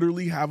 we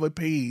literally have a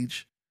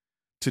page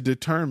to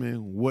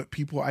determine what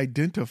people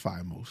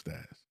identify most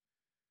as.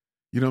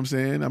 You know what I'm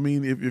saying? I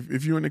mean,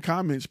 if you're in the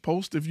comments,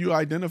 post if you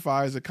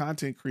identify as a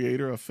content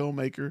creator, a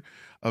filmmaker,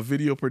 a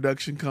video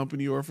production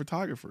company, or a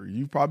photographer.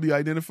 You probably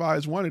identify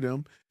as one of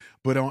them.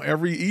 But on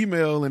every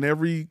email and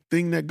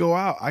everything that go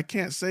out, I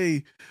can't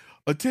say,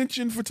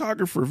 attention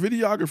photographer,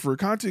 videographer,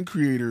 content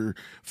creator,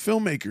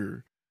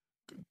 filmmaker,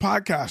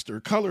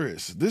 podcaster,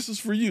 colorist. This is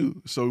for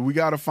you. So we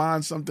got to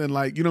find something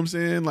like, you know what I'm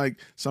saying? Like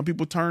some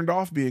people turned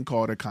off being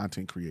called a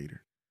content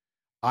creator.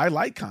 I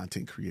like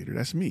content creator.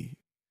 That's me.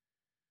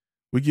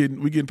 We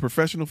getting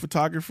professional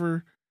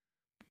photographer,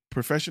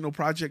 professional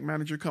project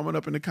manager coming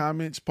up in the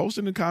comments. Post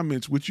in the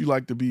comments what you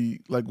like to be,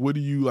 like, what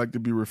do you like to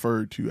be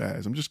referred to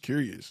as? I'm just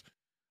curious.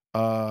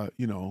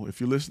 You know, if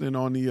you're listening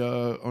on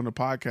the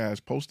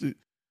podcast, post it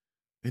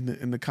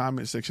in the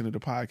comment section of the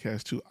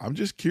podcast too. I'm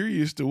just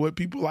curious to what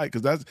people like,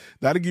 because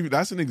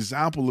that's an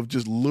example of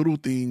just little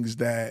things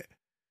that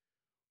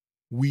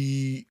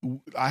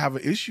I have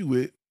an issue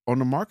with on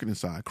the marketing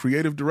side.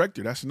 Creative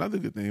director, that's another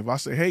good thing. If I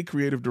say, hey,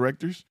 creative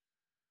directors,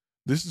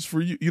 this is for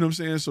you. You know what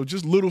I'm saying? So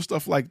just little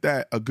stuff like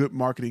that, a good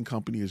marketing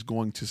company is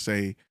going to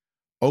say,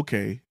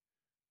 okay,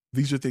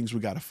 these are things we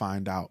got to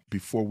find out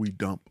before we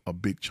dump a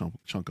big chunk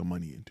of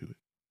money into it.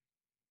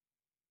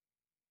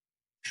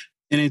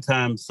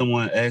 Anytime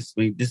someone asks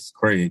me, this is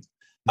Craig,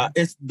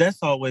 that's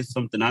always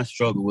something I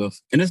struggle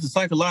with. And it's a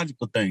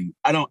psychological thing.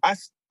 I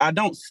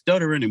don't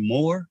stutter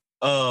anymore,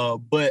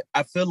 but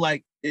I feel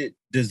like it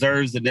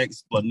deserves an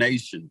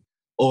explanation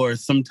or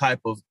some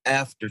type of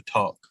after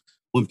talk.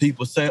 When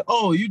people say,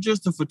 "Oh, you're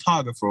just a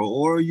photographer,"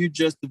 or "You're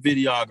just a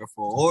videographer,"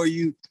 or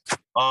you're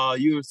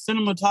a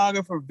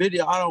cinematographer,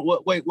 video.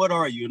 What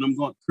are you? And I'm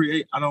going to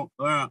create.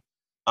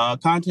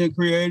 Content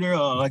creator,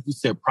 like you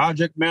said,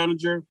 project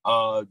manager,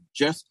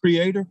 just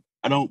creator.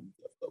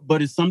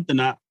 But it's something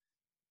I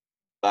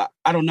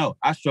don't know.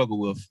 I struggle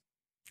with.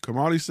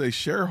 Kamali say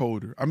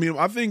shareholder. I mean,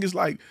 I think it's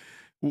like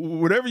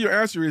whatever your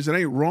answer is, it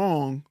ain't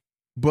wrong,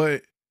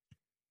 but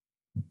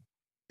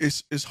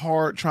it's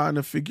hard trying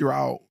to figure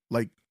out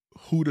like,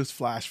 who does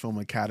Flash Film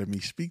Academy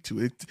speak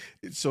to?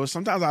 So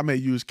sometimes I may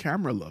use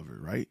camera lover,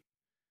 right?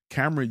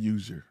 Camera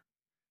user,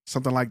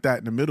 something like that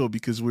in the middle,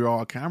 because we're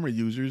all camera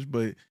users.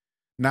 But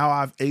now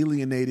I've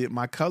alienated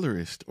my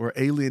colorist or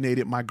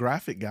alienated my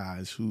graphic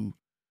guys who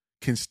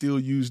can still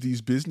use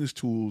these business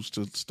tools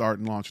to start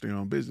and launch their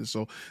own business.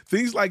 So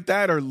things like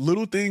that are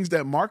little things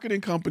that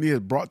marketing company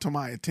has brought to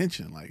my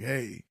attention. Like,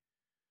 hey,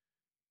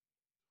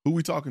 who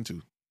we talking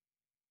to?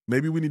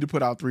 Maybe we need to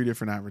put out 3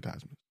 different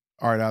advertisements.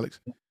 All right, Alex.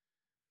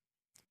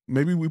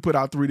 Maybe we put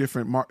out 3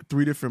 different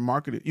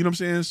marketing. You know what I'm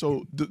saying?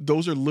 So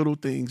those are little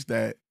things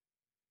that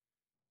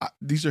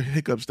these are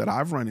hiccups that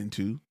I've run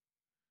into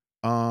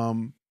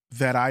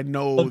that I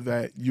know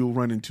that you'll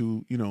run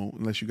into, you know,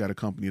 unless you got a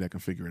company that can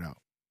figure it out.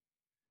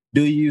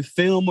 Do you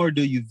film or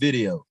do you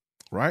video?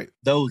 Right.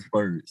 Those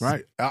words.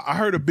 Right. I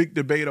heard a big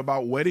debate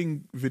about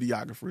wedding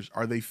videographers.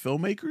 Are they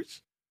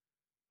filmmakers?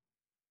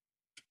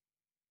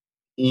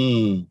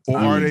 Or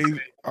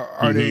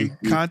are they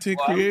content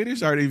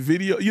creators? Are they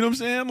video? You know what I'm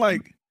saying?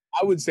 Like,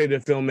 I would say they're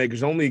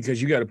filmmakers only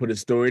because you got to put a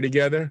story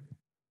together.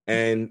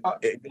 And a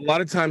lot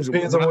of times it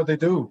depends on what they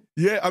do.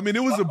 Yeah, I mean,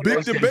 it was a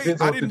big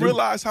debate. I didn't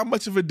realize how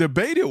much of a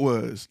debate it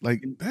was.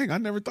 Like, dang, I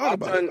never thought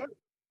about it.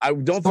 I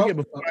don't forget,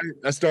 before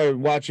I started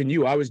watching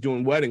you, I was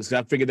doing weddings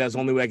because I figured that's the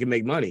only way I could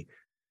make money.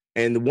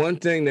 And the one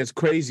thing that's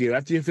crazy,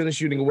 after you finish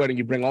shooting a wedding,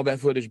 you bring all that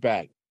footage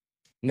back.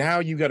 Now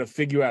you got to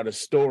figure out a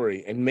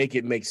story and make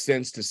it make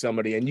sense to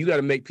somebody. And you got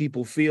to make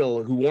people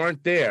feel who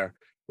weren't there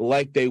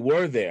like they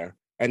were there.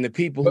 And the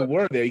people who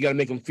were there, you got to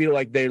make them feel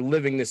like they're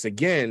living this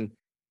again.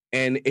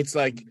 And it's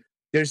like,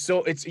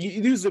 it's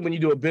usually when you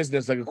do a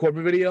business, like a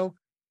corporate video,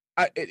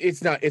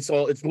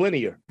 it's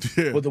linear.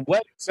 Yeah. With the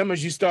wedding,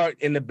 sometimes you start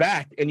in the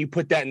back and you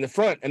put that in the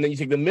front, and then you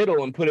take the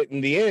middle and put it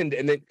in the end.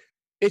 And then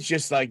it's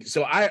just like,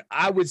 so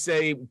I would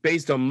say,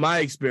 based on my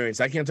experience,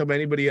 I can't talk about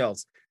anybody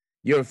else,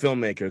 you're a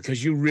filmmaker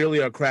because you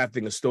really are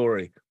crafting a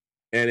story.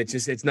 And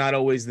it's not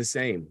always the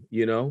same,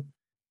 you know?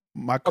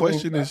 My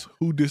question is,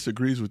 who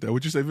disagrees with that?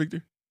 Would you say,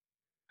 Victor?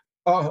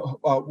 Well,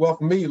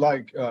 for me,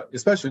 like,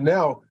 especially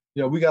now,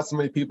 you know, we got so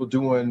many people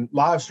doing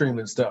live streaming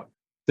and stuff.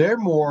 They're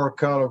more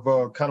kind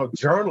of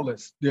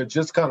journalists. They're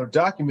just kind of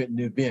documenting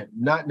the event,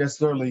 not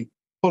necessarily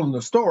pulling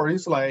the story.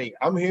 It's like, hey,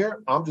 I'm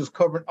here. I'm just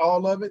covering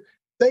all of it.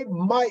 They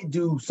might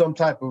do some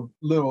type of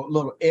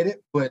little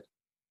edit, but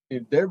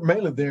they're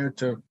mainly there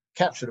to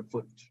capture the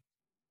footage.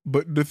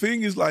 But the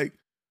thing is, like,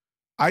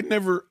 I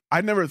never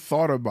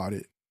thought about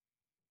it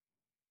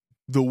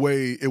the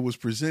way it was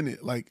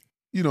presented. Like,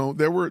 you know,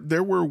 there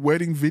were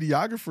wedding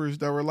videographers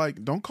that were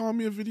like, don't call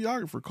me a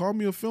videographer, call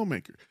me a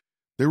filmmaker.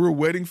 There were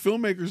wedding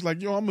filmmakers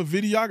like, yo, I'm a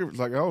videographer.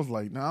 Like, I was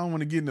like, no, I don't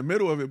want to get in the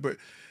middle of it, but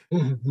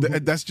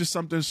that's just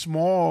something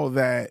small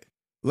that,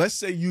 let's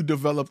say you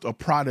developed a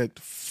product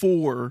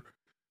for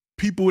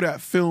people that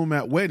film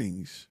at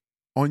weddings.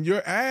 On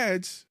your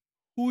ads,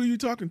 who are you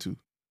talking to?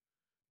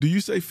 Do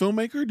you say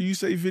filmmaker? Do you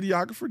say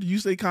videographer? Do you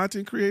say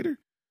content creator?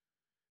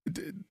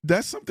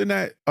 That's something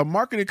that a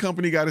marketing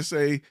company got to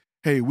say,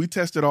 hey, we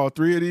tested all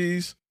 3 of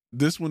these.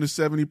 This one is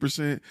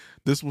 70%.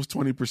 This one's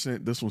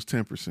 20%. This one's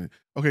 10%.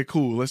 Okay,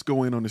 cool. Let's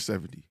go in on the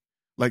 70.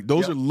 Like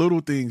those are little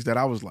things that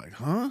I was like,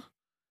 huh?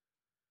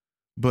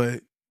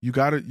 But you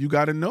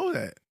gotta know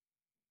that.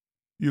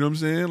 You know what I'm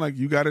saying? Like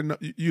you gotta know.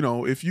 You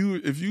know, if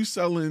you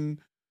selling,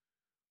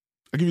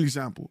 I'll give you an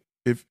example.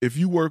 If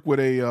you work with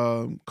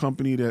a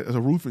company that is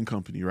a roofing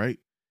company, right?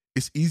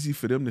 It's easy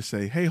for them to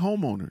say, "Hey,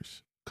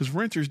 homeowners," because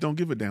renters don't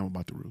give a damn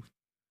about the roof.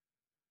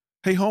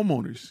 Hey,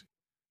 homeowners,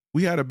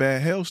 we had a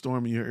bad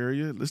hailstorm in your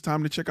area. It's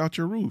time to check out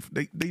your roof.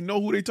 They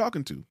know who they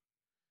talking to.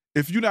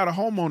 If you're not a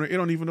homeowner, it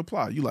don't even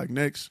apply. You like,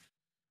 next,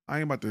 I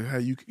ain't about to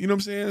have you. You know what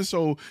I'm saying?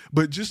 So,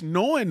 but just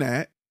knowing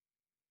that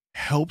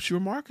helps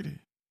your marketing.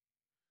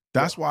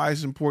 That's why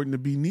it's important to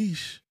be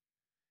niche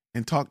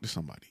and talk to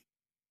somebody,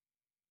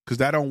 because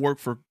that don't work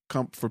for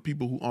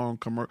people who own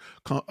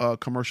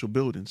commercial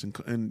buildings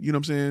and you know what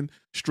I'm saying,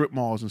 strip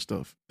malls and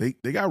stuff. They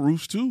got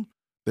roofs too.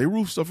 They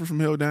roof suffer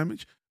from hail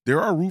damage. There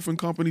are roofing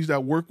companies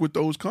that work with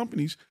those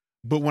companies,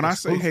 but when I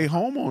say, "Hey,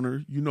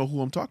 homeowner," you know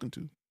who I'm talking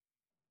to.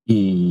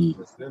 Yeah.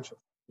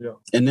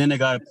 And then they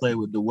got to play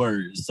with the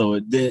words. So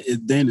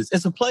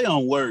it's a play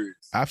on words.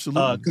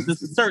 Absolutely. Because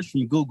it's a search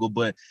from Google,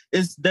 but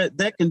it's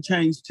that can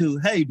change to,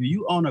 hey, do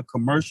you own a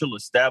commercial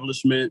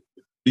establishment?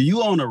 Do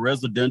you own a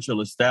residential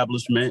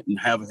establishment and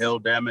have hail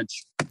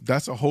damage?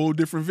 That's a whole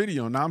different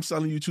video. Now I'm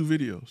selling you 2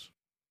 videos.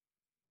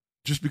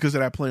 Just because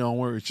of that play on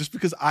words. Just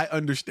because I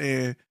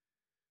understand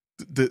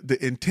the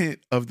intent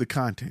of the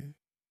content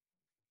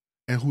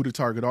and who the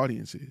target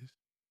audience is.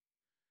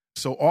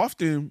 So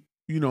often,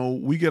 you know,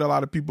 we get a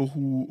lot of people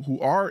who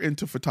are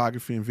into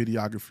photography and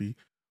videography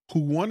who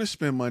want to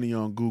spend money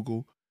on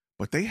Google,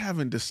 but they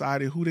haven't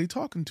decided who they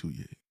talking to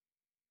yet.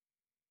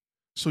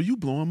 So you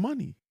blowing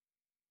money.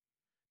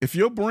 If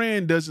your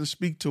brand doesn't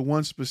speak to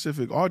one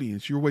specific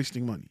audience, you're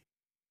wasting money.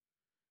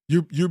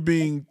 You're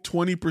being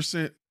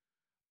 20%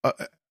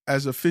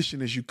 as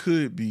efficient as you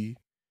could be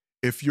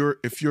if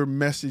your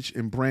message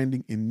and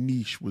branding and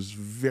niche was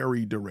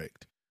very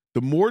direct.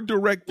 The more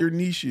direct your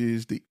niche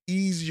is, the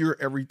easier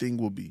everything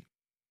will be.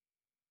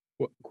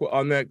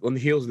 On the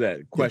heels of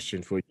that,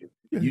 question for you.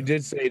 You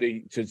did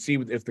say to see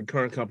if the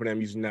current company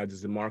I'm using now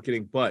does the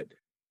marketing, but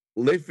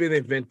if in the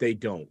event they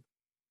don't,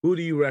 who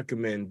do you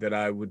recommend that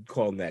I would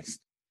call next?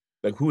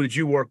 Like, who did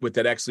you work with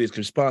that actually is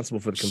responsible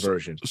for the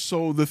conversion?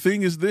 So the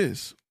thing is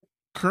this.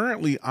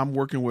 Currently, I'm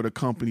working with a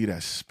company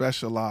that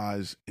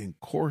specializes in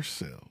course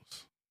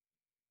sales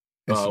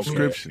and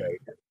subscription.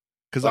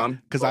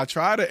 Because I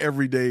try to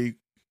everyday,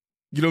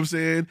 you know what I'm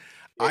saying?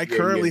 I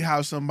currently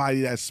have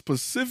somebody that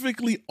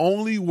specifically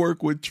only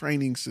work with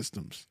training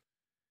systems.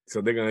 So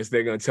they're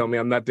gonna tell me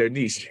I'm not their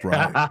niche.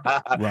 Right.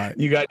 Right.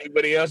 You got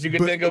anybody else you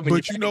can think of?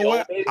 But you know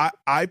what?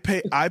 I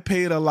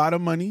paid a lot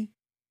of money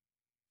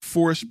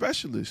for a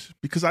specialist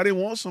because I didn't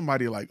want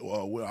somebody like,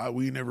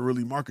 we never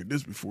really marketed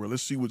this before.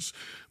 Let's see we're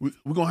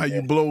gonna have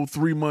you blow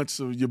 3 months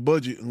of your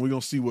budget and we're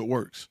gonna see what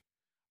works.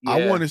 Yeah.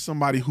 I wanted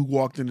somebody who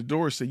walked in the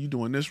door and said, "You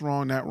doing this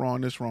wrong, that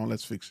wrong, this wrong.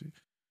 Let's fix it."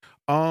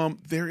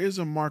 There is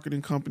a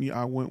marketing company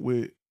I went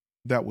with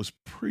that was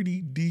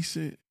pretty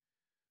decent.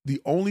 The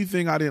only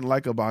thing I didn't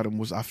like about them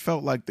was I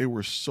felt like they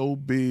were so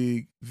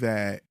big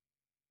that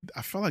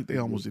I felt like they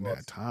almost didn't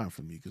have time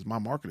for me because my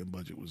marketing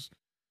budget was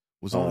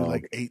only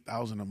like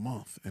 $8,000 a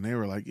month, and they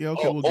were like, "Yeah,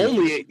 okay, we'll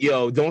only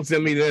don't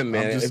send me them,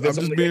 man." I'm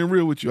just being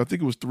real with you. I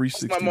think it was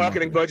 $360. What's my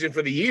marketing budget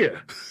for the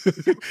year?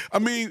 I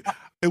mean,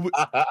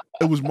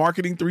 it was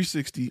marketing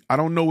 $360. I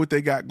don't know what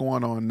they got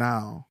going on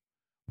now.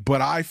 But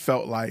I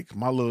felt like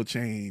my little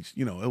change,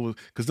 you know, it was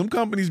because them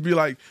companies be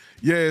like,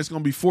 "Yeah, it's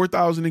gonna be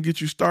 $4,000 to get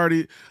you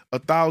started,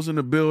 $1,000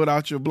 to build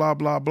out your blah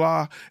blah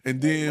blah,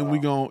 and then we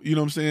gonna, you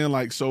know what I'm saying?"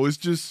 Like, so it's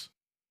just,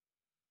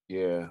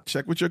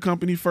 check with your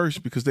company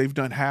first because they've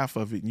done half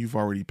of it and you've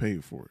already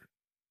paid for it.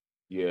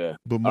 Yeah,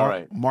 but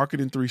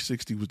Marketing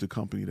 360 was the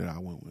company that I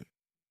went with.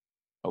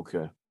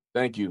 Okay,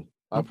 thank you.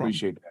 I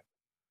appreciate that.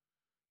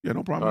 Yeah,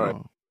 no problem at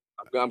all.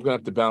 I'm gonna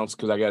have to bounce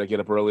because I got to get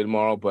up early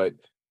tomorrow, but.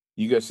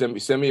 You gotta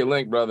send me a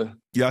link, brother.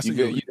 Yeah,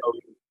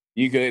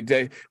 you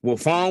could well,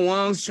 Fong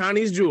Wang's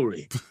Chinese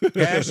jewelry,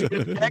 cash,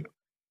 check,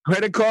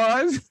 credit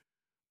cards.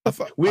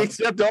 We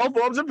accept all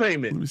forms of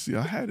payment. Let me see.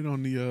 I had it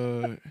on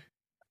the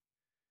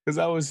because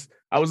I was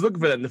looking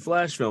for that in the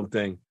flash film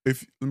thing. Let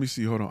me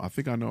see. Hold on. I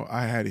think I know.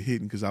 I had it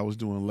hidden because I was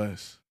doing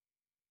less.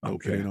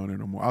 Okay, it ain't on there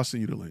no more. I'll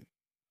send you the link.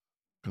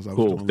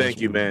 Cool.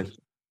 Thank you, man.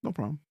 No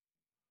problem.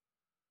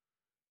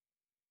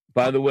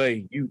 By the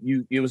way,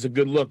 it was a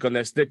good look on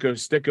that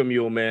sticker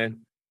mule, man.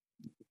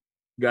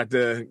 Got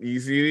you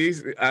see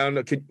these? I don't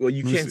know.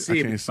 You can't see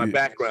it. It's my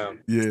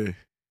background. Yeah.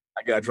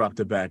 I gotta drop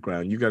the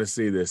background. You gotta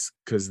see this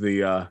because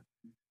drop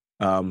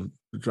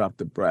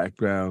the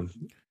background.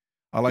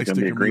 I like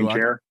sticker green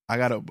chair. I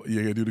gotta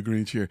do the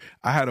green chair.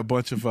 I had a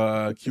bunch of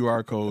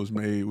QR codes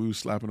made. We was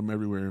slapping them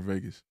everywhere in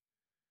Vegas.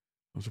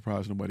 I'm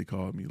surprised nobody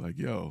called me like,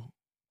 "Yo,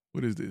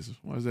 what is this?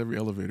 Why does every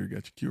elevator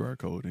got your QR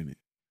code in it?"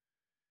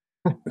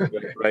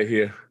 Right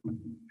here.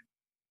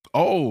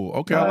 Oh,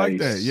 okay. Nice. I like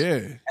that.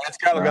 Yeah. It's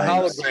kind of like a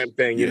hologram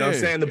thing. You know what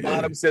I'm saying? The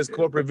bottom says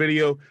Corporate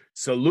Video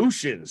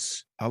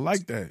Solutions. I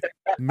like that.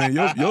 Man,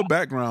 your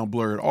background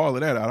blurred all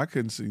of that out. I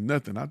couldn't see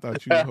nothing. I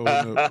thought you were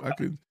holding up.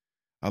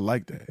 I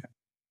like that.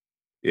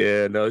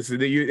 Yeah, no,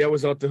 that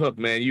was off the hook,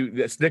 man.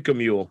 That Snicker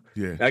Mule.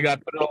 Yeah, I got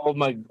to put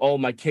all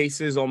my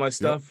cases, all my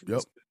stuff.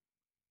 Yep.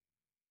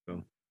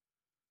 So.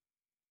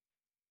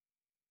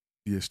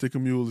 Yeah, Sticker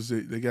Mule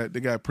they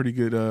got pretty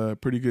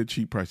good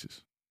cheap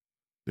prices.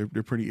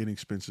 They're pretty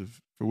inexpensive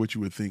for what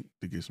you would think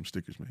to get some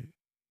stickers made.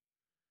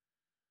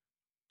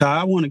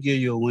 I want to give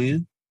you a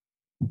win.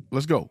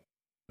 Let's go.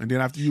 And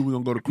then after you, we're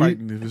gonna go to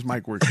Crichton if his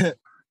mic works.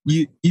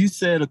 You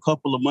said a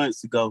couple of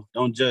months ago,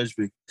 don't judge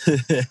me.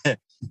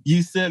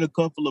 You said a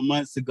couple of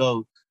months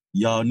ago,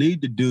 y'all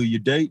need to do your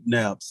date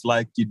naps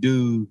like you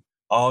do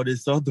all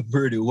this other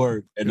pretty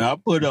work. And I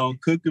put on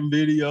cooking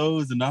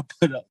videos and I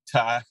put up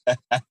time.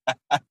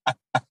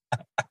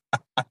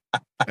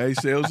 Hey,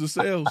 sales are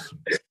sales.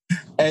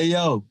 Hey,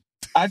 yo,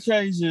 I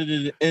changed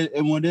it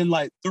and within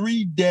like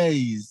 3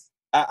 days,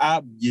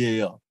 I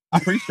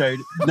appreciate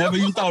it. Never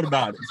even thought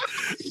about it.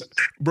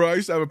 Bro, I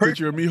used to have a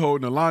picture of me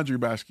holding a laundry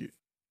basket.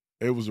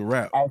 It was a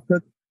wrap.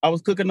 I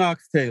was cooking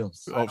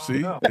oxtails. Oh,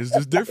 see? It's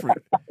just different.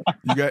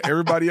 You got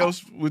everybody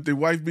else with their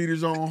wife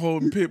beaters on,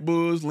 holding pit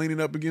bulls,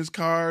 leaning up against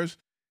cars.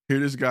 Here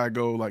this guy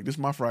go, like, this is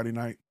my Friday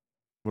night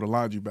with a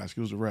laundry basket.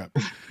 It was a wrap.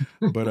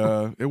 But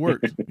it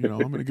worked.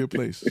 I'm in a good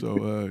place.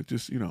 So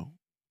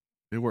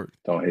it worked.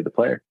 Don't hate the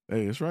player.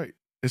 Hey, that's right.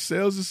 It's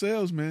sales is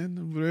sales,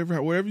 man.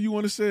 Whatever you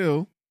want to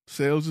sell,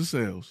 sales is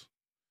sales.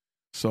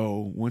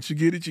 So once you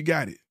get it, you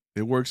got it.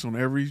 It works on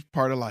every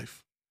part of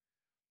life.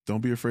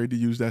 Don't be afraid to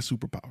use that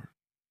superpower.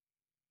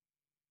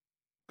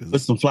 Put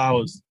some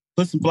flowers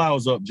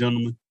up,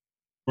 gentlemen,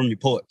 from your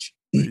porch.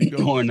 There you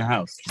go. Or in the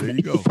house. There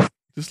you go.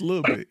 Just a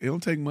little bit. It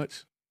don't take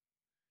much.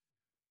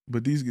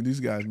 But these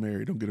guys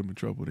married. Don't get them in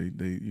trouble. They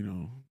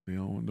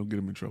don't get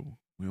them in trouble.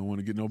 We don't want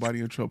to get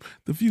nobody in trouble.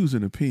 The views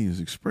and opinions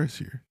expressed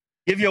here.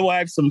 Give your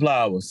wife some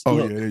flowers. Oh,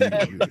 yeah,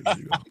 there you go.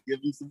 Give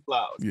them some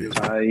flowers.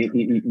 Yeah.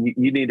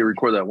 You need to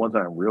record that one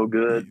time real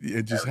good.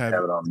 And just have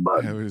it on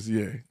button.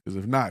 Because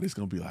if not, it's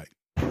going to be like,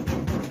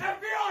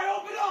 FBI,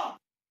 open up!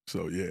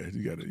 So, yeah,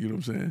 you got to, you know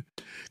what I'm saying?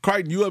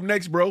 Crichton, you up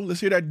next, bro.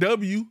 Let's hear that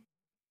W.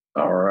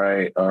 All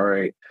right.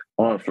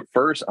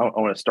 First, I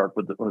want to start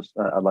with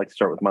I'd like to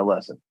start with my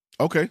lesson.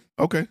 Okay.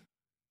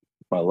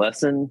 My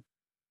lesson,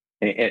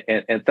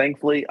 and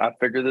thankfully, I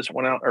figured this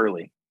one out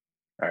early.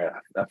 All right,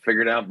 I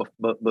figured out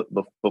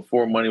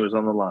before money was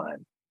on the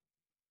line.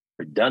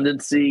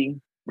 Redundancy.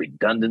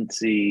 And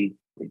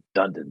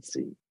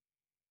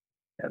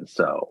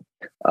so,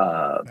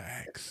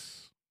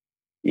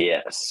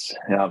 yes.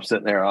 And I'm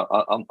sitting there.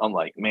 I'm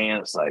like,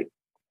 man, it's like,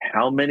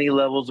 how many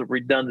levels of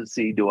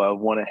redundancy do I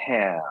want to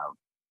have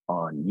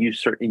on you?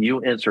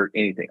 You insert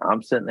anything.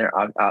 I'm sitting there.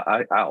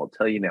 I'll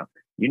tell you now.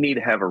 You need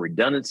to have a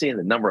redundancy in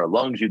the number of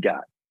lungs you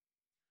got.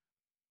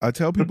 I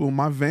tell people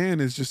my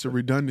van is just a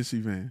redundancy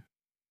van.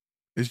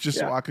 It's just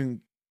so I can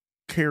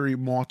carry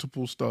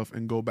multiple stuff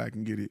and go back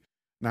and get it,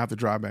 not have to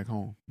drive back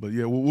home. But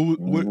yeah, what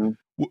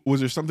was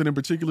there something in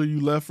particular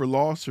you left or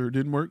lost or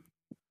didn't work?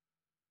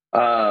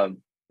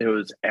 It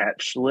was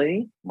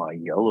actually my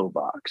YOLO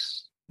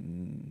box.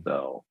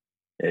 So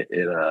I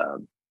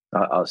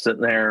was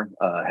sitting there,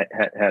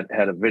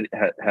 had a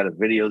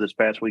video this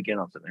past weekend.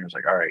 I was sitting there, I was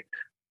like, all right,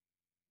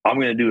 I'm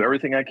going to do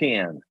everything I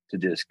can to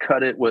just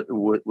cut it with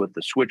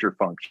the switcher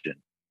function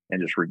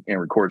and just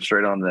record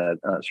straight onto the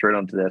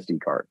SD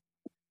card.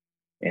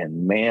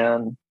 And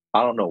man,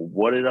 I don't know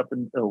what did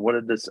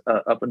this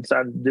up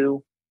inside to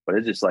do, but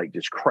it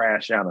just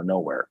crashed out of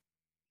nowhere.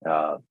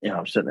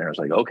 I'm sitting there, I was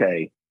like,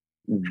 okay,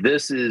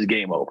 this is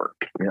game over.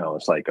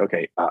 It's like,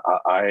 okay,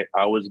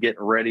 I was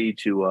getting ready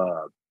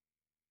to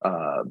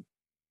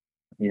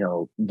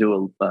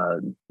do a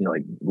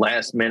like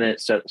last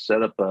minute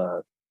set up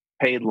a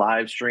paid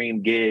live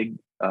stream gig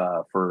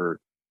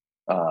for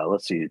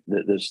let's see,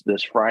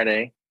 this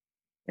Friday.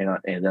 And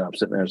then I'm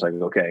sitting there, it's like,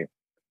 okay,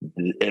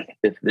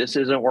 if this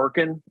isn't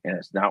working and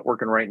it's not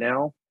working right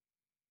now,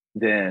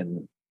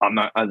 then I'm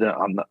not going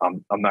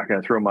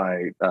to throw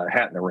my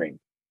hat in the ring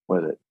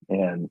with it.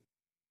 And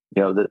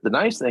the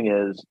nice thing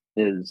is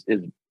it's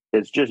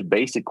just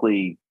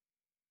basically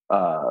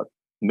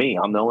me.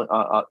 I'm the only.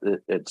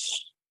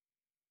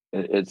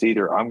 It's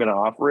either I'm going to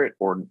offer it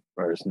or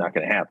it's not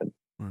going to happen.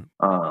 Right.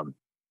 I'm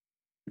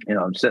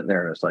sitting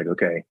there and it's like,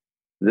 okay,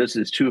 this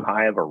is too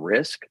high of a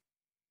risk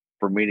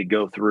for me to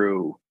go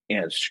through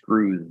and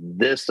screw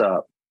this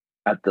up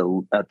at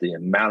the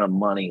amount of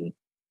money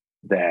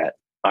that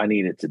I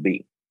need it to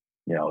be.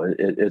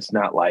 It's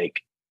not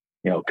like,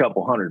 a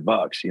couple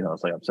 $100. It's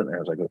like I'm sitting there. I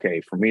was like, okay,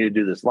 for me to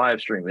do this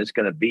live stream, it's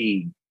going to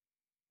be,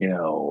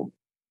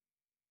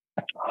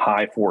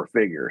 high 4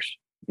 figures.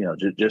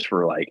 Just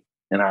for like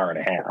an hour and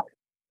a half.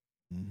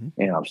 Mm-hmm.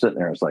 And I'm sitting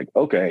there. It's like,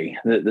 okay,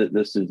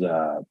 this is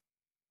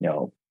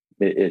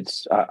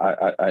it's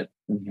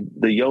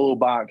the YOLO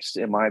box,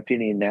 in my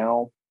opinion,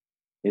 now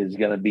is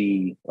going to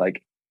be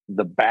like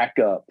the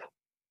backup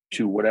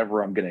to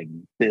whatever I'm going to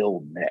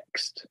build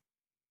next.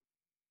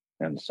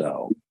 And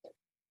so,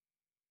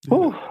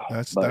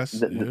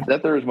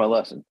 that there is my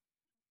lesson.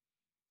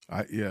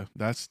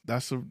 That's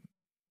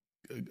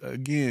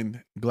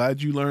again,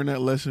 glad you learned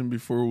that lesson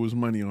before it was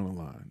money on the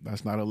line.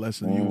 That's not a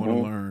lesson you want to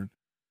learn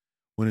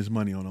when it's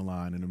money on the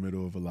line in the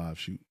middle of a live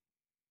shoot.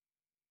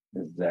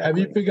 Exactly. Have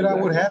you figured out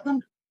what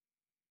happened?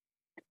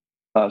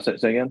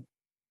 Say again?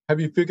 Have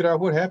you figured out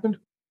what happened?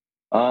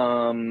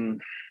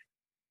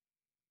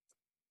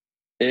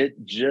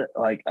 It just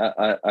like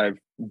I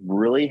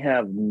really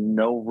have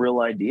no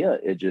real idea.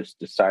 It just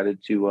decided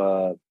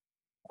to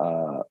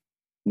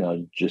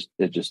it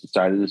just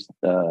decided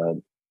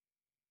to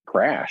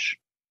crash.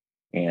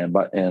 And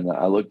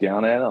I looked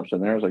down at it. I'm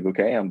sitting there. I was like,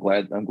 okay, I'm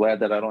glad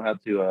that I don't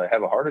have to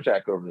have a heart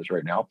attack over this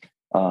right now.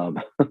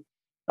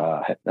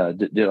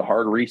 Did a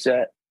hard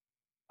reset.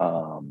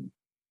 And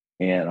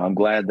I'm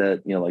glad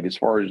that, like as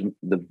far as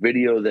the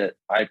video that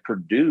I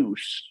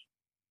produce,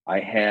 I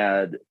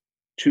had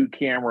 2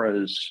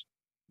 cameras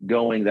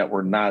going that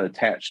were not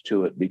attached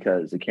to it,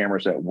 because the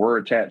cameras that were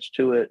attached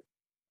to it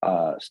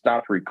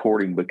stopped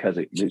recording because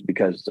it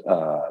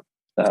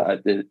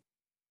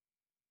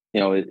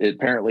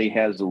apparently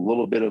has a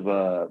little bit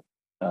of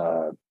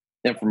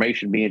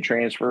information being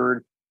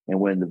transferred, and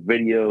when the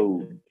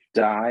video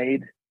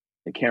died,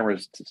 the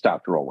cameras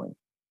stopped rolling.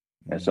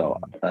 And so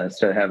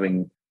instead of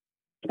having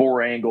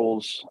 4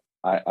 angles,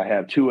 I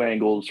have 2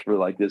 angles for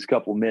like this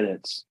couple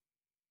minutes,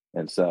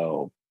 and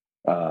so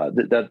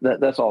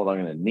that's all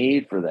I'm going to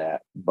need for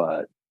that.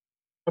 But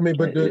I mean,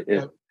 but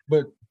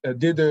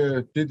did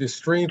the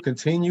stream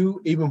continue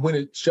even when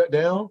it shut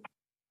down?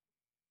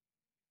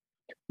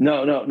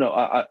 No.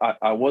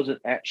 I wasn't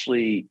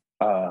actually.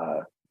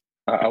 I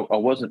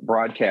wasn't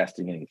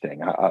broadcasting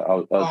anything. I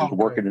was just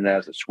working it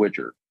as a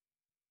switcher,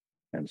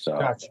 and so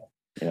gotcha.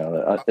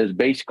 It's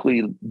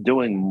basically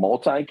doing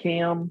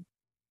multicam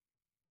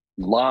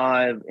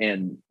live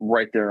and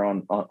right there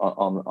on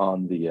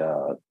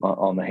the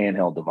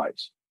handheld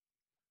device.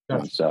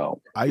 Gotcha. And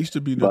so I used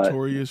to be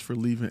notorious for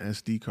leaving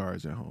SD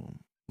cards at home.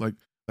 Like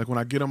when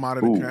I get them out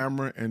of the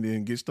camera and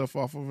then get stuff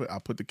off of it, I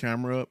put the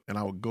camera up and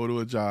I would go to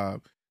a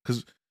job.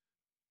 Because,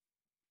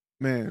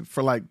 man,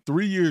 for like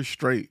 3 years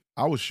straight,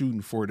 I was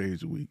shooting 4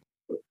 days a week.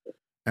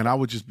 And I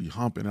would just be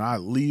humping, and I'd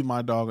leave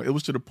my dog. It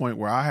was to the point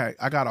where I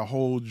got a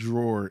whole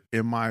drawer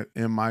in my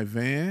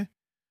van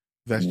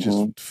that's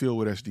just filled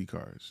with SD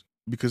cards,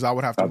 because I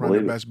would have to run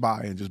to Best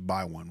Buy and just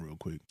buy one real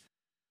quick.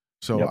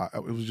 So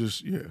it was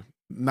just,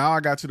 Now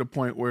I got to the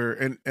point where,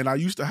 and I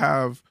used to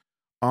have,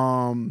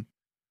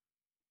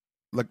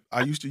 like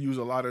I used to use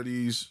a lot of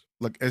these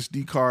like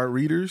SD card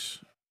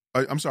readers.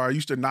 I'm sorry, I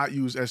used to not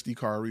use SD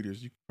card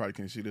readers. You probably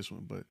can't see this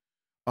one, but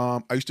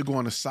I used to go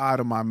on the side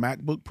of my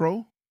MacBook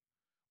Pro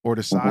or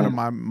the side of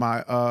my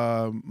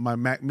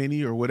Mac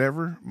Mini or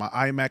whatever. My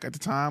iMac at the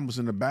time was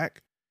in the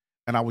back,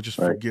 and I would just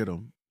forget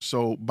them.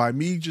 So by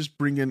me just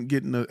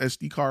getting a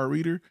SD card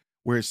reader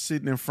where it's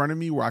sitting in front of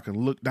me where I can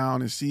look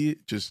down and see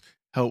it, just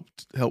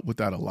helped with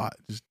that a lot.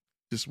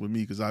 Just with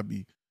me, because I'd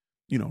be,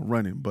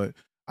 running. But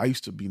I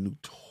used to be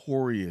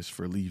notorious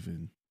for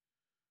leaving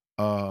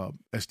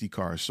SD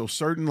cards. So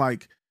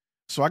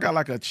I got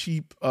like a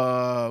cheap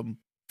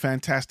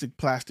fantastic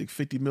plastic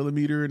 50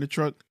 millimeter in the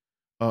truck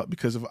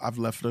because I've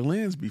left the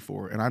lens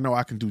before, and I know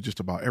I can do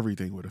just about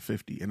everything with a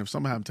 50. And if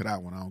something happened to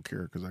that one, I don't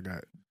care, because I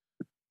got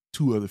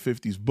 2 other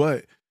 50s.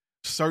 But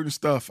certain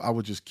stuff I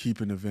would just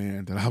keep in the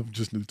van that I'm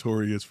just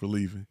notorious for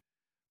leaving.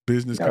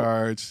 Business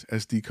cards,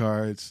 SD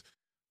cards,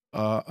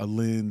 a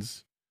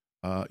lens,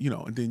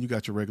 and then you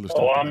got your regular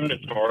stuff. Oh, I'm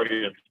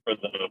notorious for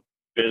the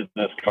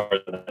business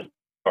cards and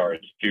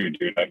cards too,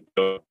 dude.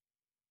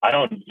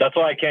 That's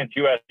why I can't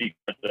do SD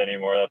cards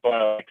anymore. That's why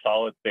I like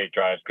solid state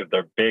drives, because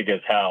they're big as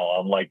hell.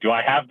 I'm like, do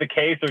I have the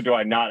case or do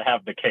I not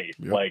have the case?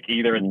 Yep. Like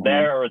either it's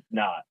there or it's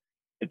not.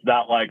 It's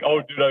not like,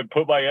 oh, did I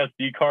put my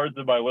SD cards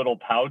in my little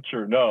pouch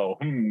or no?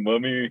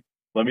 Let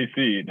me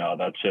see. No,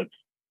 that's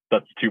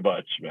too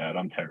much, man.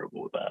 I'm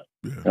terrible with that.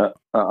 Yeah.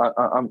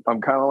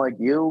 I'm kind of like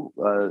you.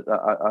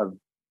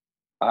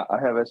 I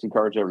have SD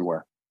cards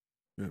everywhere.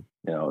 Yeah.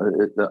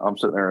 I'm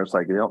sitting there. It's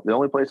like the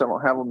only place I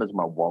don't have them is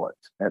my wallet.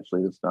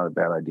 Actually, it's not a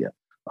bad idea.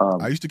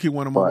 I used to keep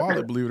one in my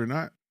wallet, believe it or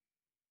not.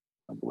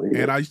 I believe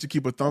and I used to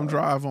keep a thumb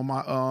drive on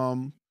my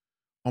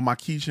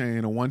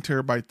keychain, a 1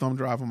 terabyte thumb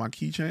drive on my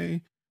keychain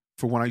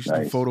for when I used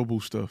to do photo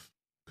booth stuff,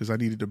 because I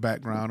needed the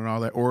background and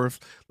all that. Or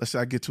if, let's say,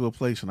 I get to a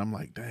place and I'm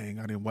like, dang,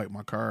 I didn't wipe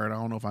my card. I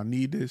don't know if I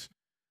need this.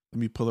 Let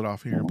me pull it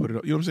off here and put it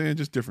up. You know what I'm saying?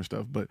 Just different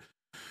stuff. But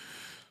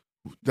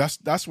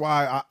that's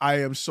why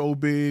I am so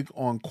big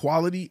on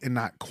quality and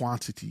not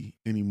quantity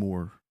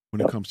anymore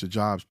when it comes to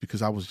jobs,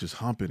 because I was just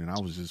humping and I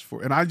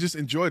just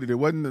enjoyed it. It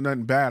wasn't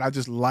nothing bad. I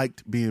just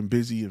liked being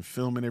busy and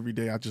filming every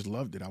day. I just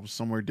loved it. I was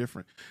somewhere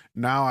different.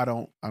 Now I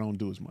don't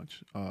do as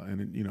much.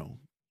 And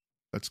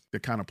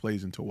that kind of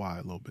plays into why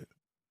a little bit.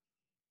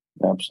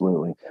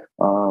 Absolutely.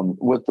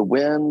 With the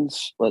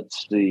wins,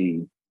 let's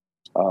see.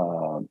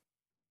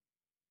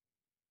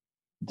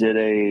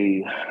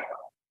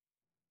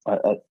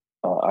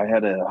 I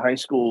had a high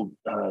school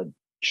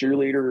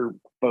cheerleader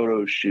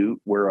photo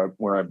shoot where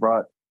I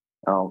brought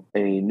out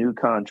a new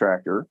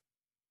contractor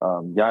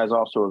Guy is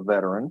also a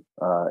veteran.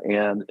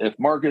 And if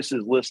Marcus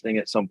is listening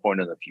at some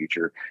point in the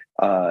future,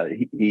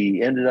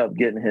 he ended up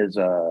getting his,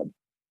 the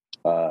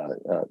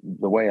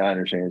way I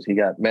understand is he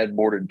got med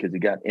boarded because he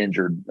got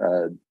injured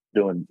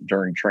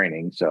during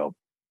training. So,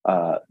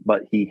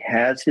 but he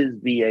has his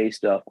VA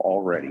stuff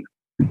already.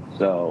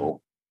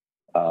 So,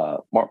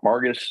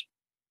 Marcus,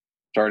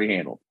 it's already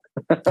handled.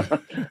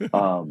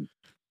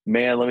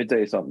 Man, let me tell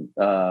you something.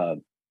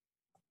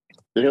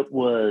 It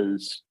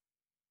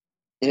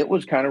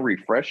was kind of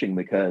refreshing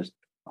because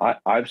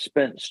I've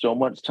spent so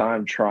much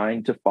time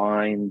trying to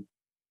find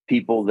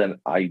people that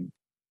I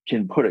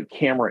can put a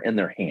camera in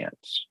their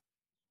hands.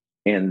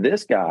 And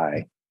this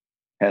guy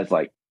has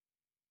like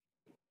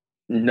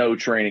no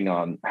training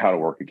on how to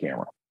work a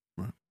camera,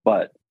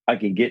 but I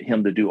can get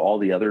him to do all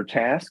the other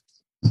tasks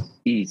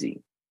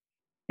easy.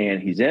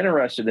 And he's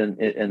interested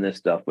in this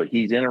stuff, but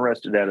he's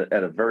interested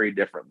at a very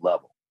different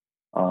level.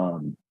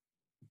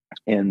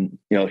 And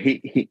you know,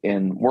 he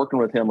and working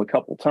with him a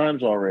couple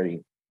times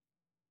already,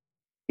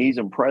 he's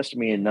impressed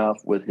me enough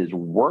with his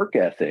work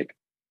ethic,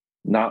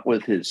 not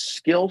with his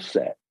skill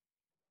set.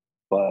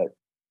 But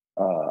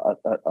a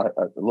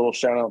little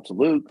shout out to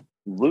Luke.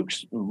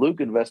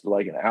 Luke invested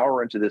like an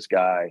hour into this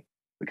guy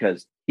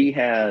because he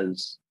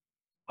has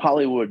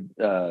Hollywood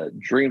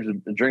dreams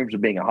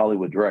of being a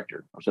Hollywood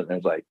director. I'm sitting there,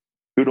 it's like,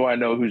 who do I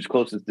know who's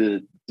closest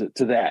to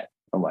that?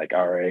 I'm like,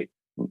 all right.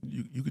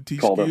 You can teach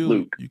Called skill. up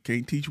Luke. You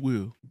can't teach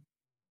will.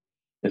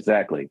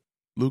 Exactly.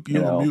 Luke,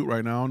 you're on mute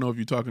right now. I don't know if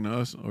you're talking to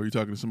us or you're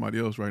talking to somebody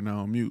else right now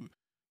on mute.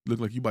 Look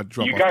like you about to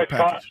drop You off guys the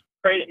package.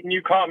 Creighton,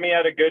 you caught me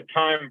at a good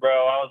time, bro.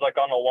 I was like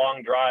on a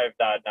long drive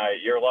that night.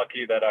 You're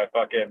lucky that I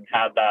fucking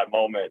had that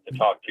moment to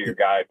talk to your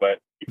guy, but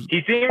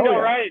he seemed all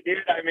right, dude.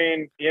 I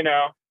mean, you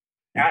know,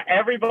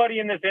 everybody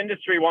in this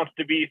industry wants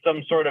to be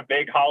some sort of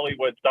big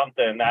Hollywood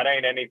something. That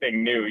ain't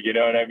anything new. You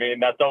know what I mean?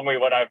 That's only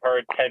what I've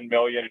heard 10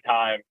 million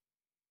times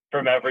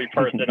from every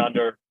person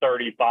under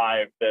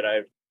 35 that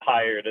I've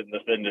hired in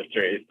this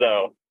industry.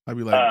 So I'd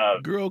be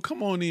like, girl,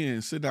 come on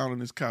in, sit down on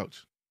this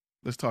couch.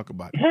 Let's talk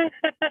about it.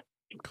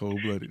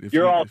 Cold-blooded.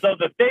 So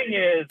the thing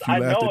is, I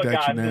know a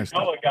guy who nasty.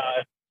 know a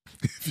guy.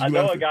 I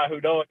know a guy who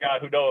know a guy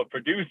who know a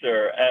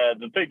producer, and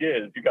the thing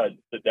is, you guys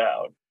sit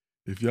down.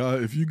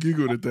 If you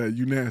giggled at that,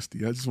 you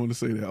nasty. I just want to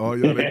say that. All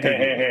y'all that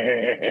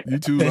giggled, you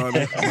two are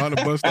to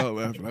bust out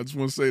laughing. I just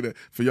want to say that.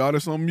 For y'all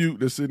that's on mute,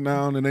 that's sitting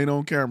down and ain't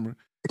on camera,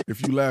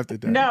 if you laughed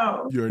at that,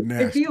 no, you're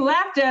nasty. If you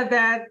laughed at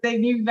that,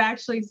 then you've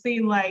actually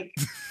seen like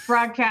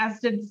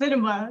broadcasted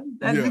cinema.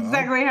 That's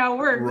exactly how it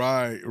works.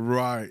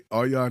 Right.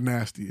 All y'all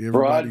nasty.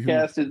 Everybody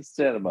broadcasted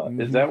cinema.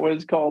 Mm-hmm. Is that what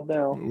it's called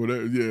now?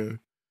 Whatever. Yeah.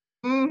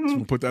 Mm-hmm.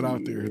 Just put that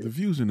out there. The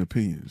views and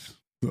opinions.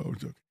 No, I'm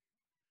joking.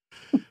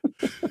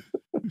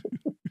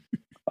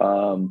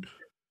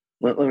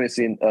 Let me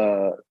see.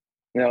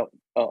 Now,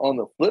 on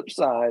the flip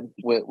side,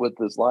 with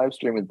this live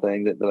streaming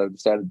thing that I've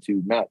decided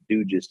to not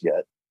do just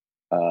yet,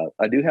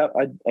 I do have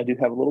a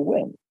little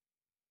win.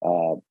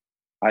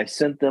 I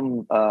sent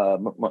them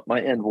my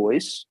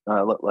invoice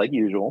like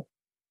usual,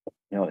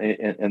 you know,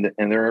 and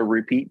they're a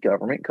repeat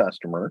government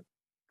customer,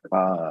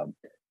 and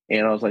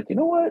I was like, you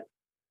know what,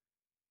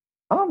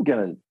 I'm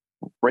gonna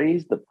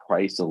raise the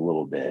price a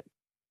little bit.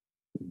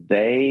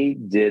 They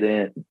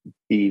didn't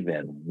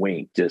even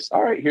wink. Just,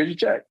 all right, here's your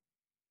check.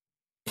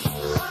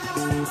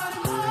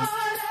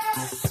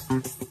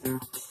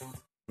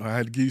 I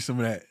had to give you some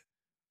of that.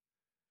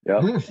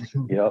 Yep.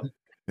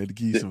 Had to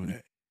give you some of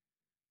that.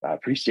 I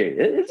appreciate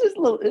it. It's just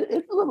a little.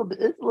 It's a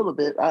little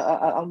bit.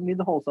 I don't need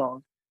the whole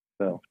song.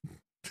 So,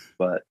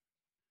 but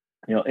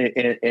you know,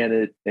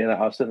 and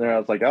I was sitting there. I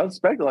was like, I was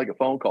expecting like a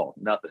phone call.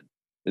 Nothing.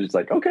 It's just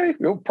like, okay,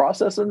 you're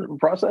processing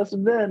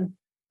then,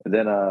 and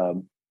then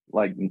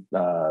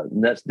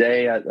next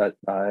day I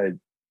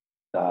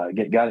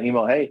got an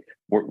email. Hey,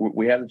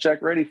 we have the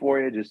check ready for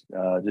you. Just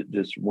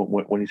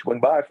when you swing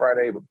by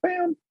Friday, but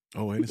bam.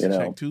 Oh, and it's a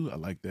check too. I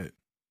like that.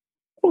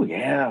 Oh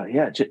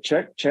yeah.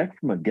 Check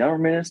from a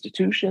government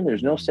institution.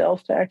 There's no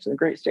sales tax in the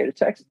great state of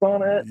Texas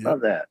on it. Yep. None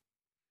of that.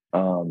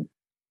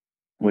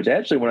 Which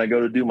actually, when I go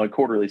to do my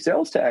quarterly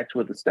sales tax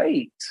with the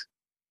state,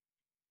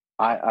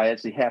 I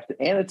actually have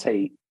to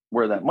annotate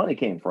where that money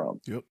came from.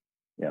 Yep.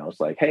 You know,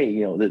 it's like, hey,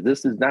 you know,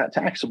 this is not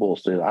taxable,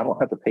 so I don't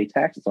have to pay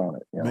taxes on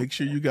it. You know? Make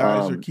sure you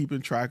guys are keeping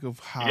track of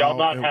how. Y'all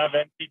not have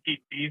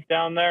NTTCs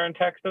down there in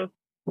Texas?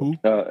 Who?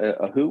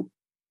 Who?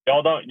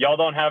 Y'all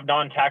don't have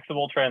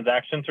non-taxable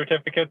transaction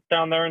certificates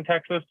down there in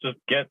Texas? Just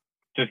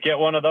get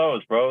one of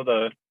those,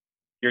 bro.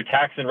 Your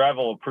tax and rev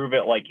will approve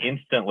it like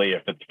instantly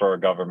if it's for a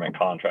government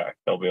contract.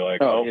 They'll be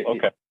like,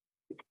 okay.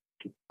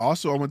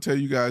 Also, I'm going to tell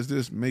you guys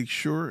this. Make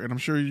sure, and I'm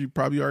sure you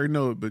probably already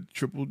know it, but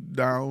triple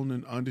down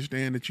and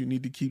understand that you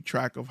need to keep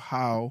track of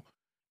how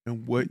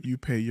and what you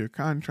pay your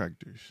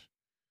contractors.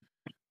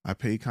 I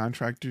paid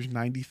contractors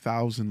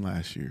 $90,000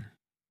 last year.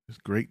 It's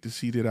great to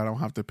see that I don't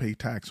have to pay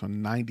tax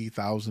on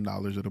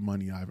 $90,000 of the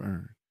money I've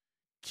earned.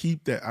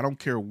 Keep that. I don't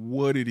care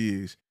what it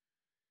is.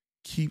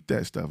 Keep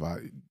that stuff.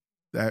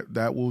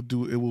 That will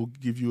do. It will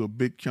give you a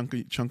big chunk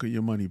of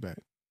your money back.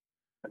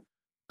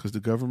 Because the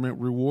government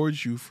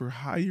rewards you for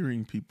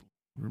hiring people,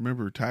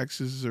 Remember,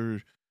 taxes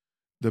are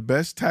the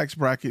best tax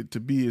bracket to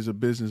be as a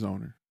business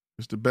owner.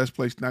 It's the best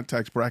place, not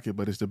tax bracket,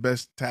 but it's the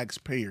best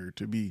taxpayer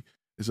to be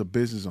as a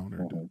business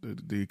owner.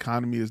 The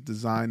economy is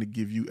designed to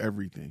give you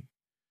everything.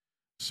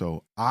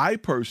 So I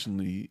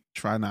personally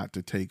try not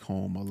to take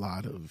home a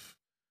lot of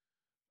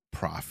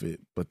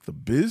profit, but the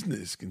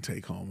business can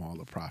take home all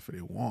the profit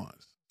it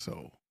wants.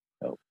 So,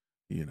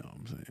 you know what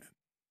I'm saying?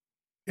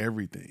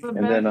 Everything. The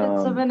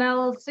benefits of an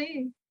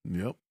LLC.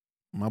 Yep.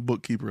 My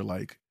bookkeeper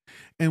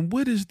and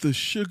what is the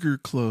Sugar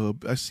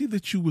Club? I see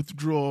that you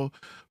withdraw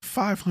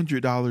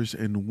 $500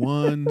 in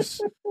ones.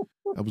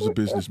 That was a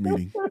business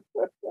meeting.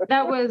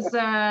 That was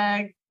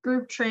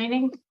group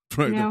training.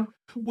 Right. You know?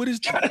 What is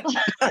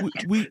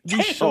we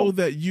show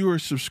that you are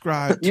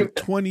subscribed to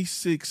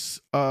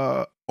 26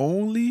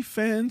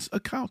 OnlyFans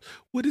accounts.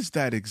 What is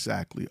that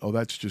exactly? Oh,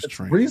 that's just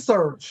training.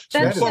 Research.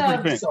 That's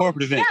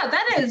corporate event. Yeah,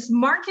 that is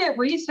market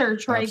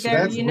research right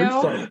there. You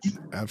know,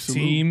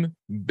 Absolutely. Team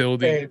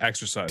building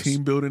exercise.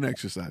 Team building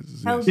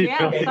exercises. Hells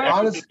Yes.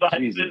 yeah. Sergeant's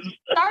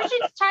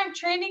time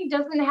training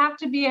doesn't have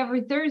to be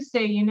every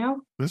Thursday. You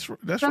know, That's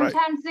right.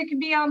 sometimes it can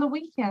be on the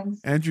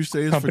weekends. Andrew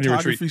says Company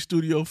photography retreat.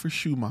 studio for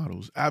shoe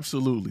models.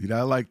 Absolutely.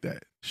 I like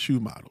that. Shoe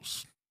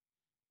models.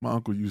 My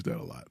uncle used that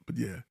a lot. But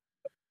yeah.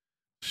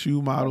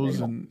 Shoe models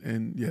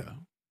and yeah.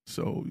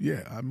 So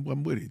yeah, I'm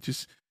with it.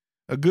 Just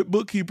a good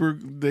bookkeeper,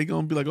 they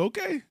gonna be like,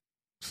 okay.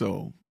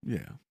 So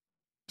yeah.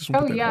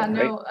 Oh yeah,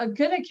 no, a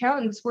good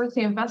accountant's worth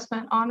the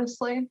investment,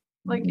 honestly.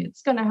 Like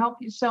it's gonna help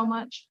you so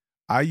much.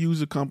 I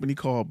use a company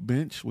called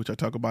Bench, which I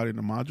talk about in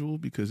the module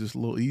because it's a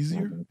little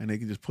easier and they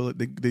can just pull it.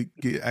 They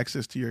get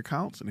access to your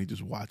accounts and they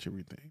just watch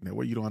everything. That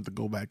way you don't have to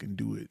go back and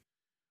do it.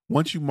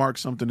 Once you mark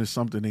something as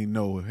something, they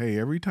know, hey,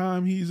 every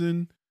time he's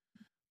in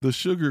the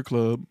Sugar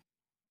Club,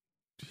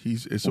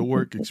 it's a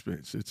work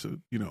expense. It's a,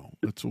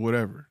 it's a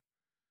whatever.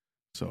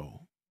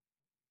 So,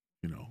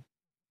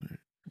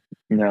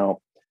 Now,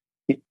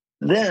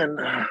 then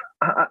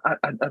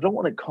I don't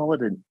want to call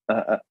it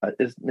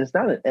it's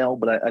not an L,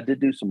 but I did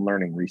do some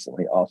learning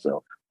recently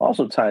also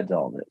tied to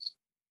all this.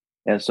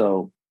 And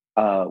so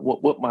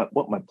what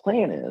my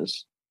plan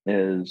is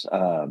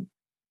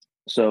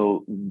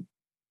so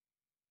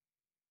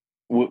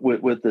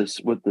with this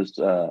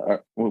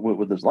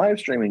live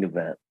streaming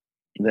event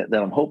that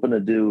I'm hoping to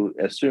do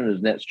as soon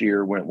as next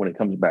year when it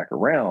comes back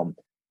around,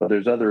 but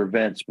there's other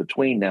events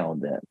between now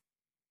and then.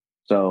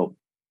 So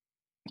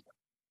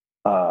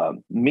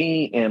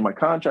me and my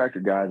contractor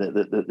guy,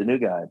 the new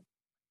guy,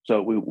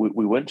 so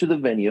we went to the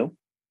venue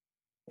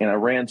and I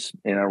ran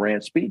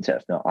speed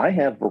tests. Now I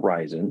have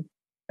Verizon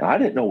and I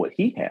didn't know what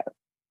he had.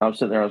 I was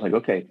sitting there, I was like,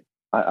 okay,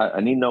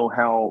 I need to know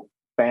how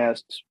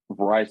fast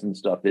Verizon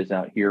stuff is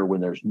out here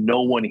when there's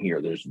no one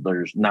here. There's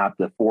not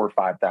the 4,000 or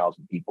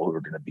 5,000 people who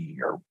are going to be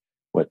here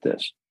with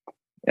this.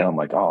 And I'm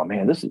like, oh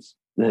man, this is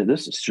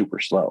super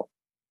slow.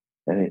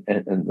 And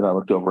then I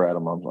looked over at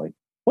him. I was like,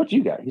 what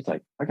you got? He's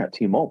like, I got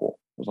T-Mobile.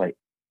 I was like,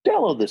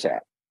 download this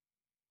app.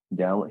 He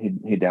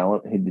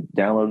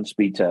downloaded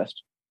speed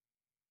test,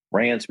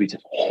 ran speed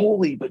test.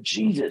 Holy but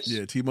Jesus.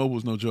 Yeah,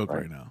 T-Mobile's no joke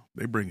right now.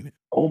 They bringing it.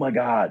 Oh my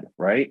God,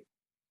 right?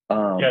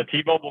 Yeah,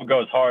 T-Mobile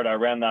goes hard. I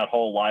ran that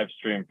whole live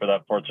stream for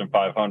that Fortune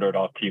 500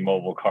 off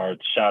T-Mobile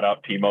cards. Shout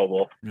out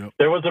T-Mobile. Yep.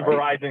 There was a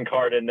Verizon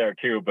card in there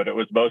too, but it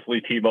was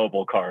mostly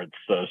T-Mobile cards.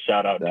 So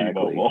shout out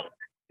T-Mobile.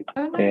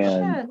 Oh, no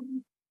shit.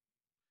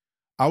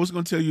 I was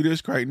going to tell you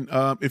this, Crichton.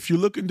 If you're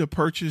looking to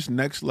purchase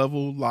next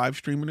level live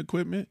streaming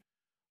equipment,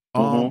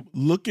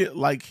 look at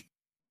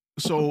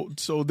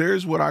so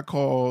there's what I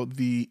call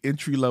the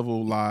entry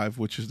level live,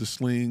 which is the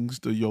slings,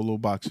 the YOLO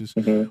boxes.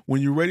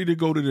 When you're ready to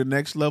go to the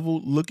next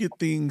level, look at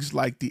things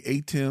like the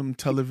ATEM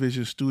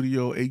Television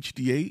Studio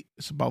HD8.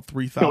 It's about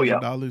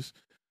 $3,000.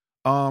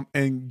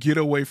 And get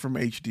away from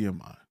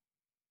HDMI.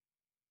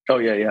 Oh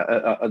yeah.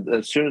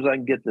 As soon as I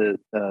can get the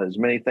as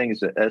many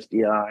things as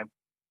SDI,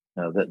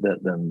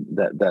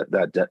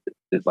 that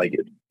is like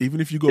it. Even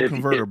if you go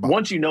converter box,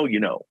 once you know.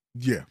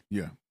 Yeah.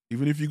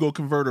 Even if you go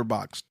converter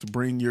box to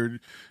bring your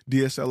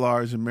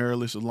DSLRs and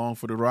mirrorless along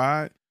for the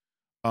ride,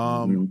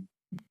 you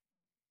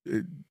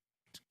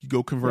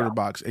go converter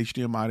box,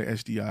 HDMI to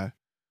SDI,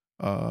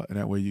 and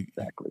that way you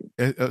exactly.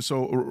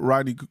 So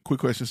Rodney, quick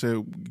question: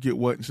 said get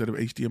what instead of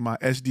HDMI?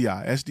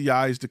 SDI.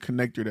 SDI is the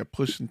connector that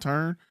push and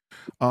turn.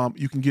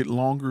 You can get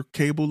longer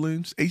cable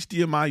lengths.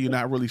 HDMI, you're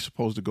not really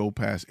supposed to go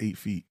past 8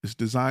 feet. It's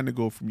designed to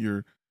go from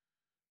your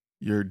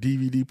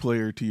DVD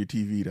player to your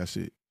TV. That's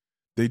it.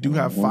 They do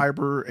have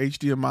fiber,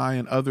 HDMI,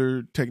 and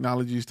other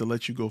technologies to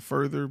let you go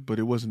further, but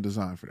it wasn't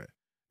designed for that.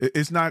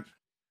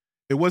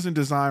 It wasn't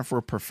designed for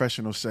a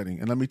professional setting.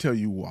 And let me tell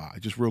you why,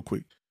 just real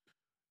quick.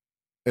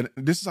 And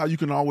this is how you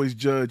can always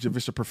judge if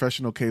it's a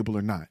professional cable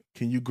or not.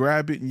 Can you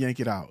grab it and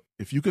yank it out?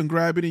 If you can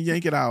grab it and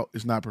yank it out,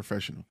 it's not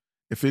professional.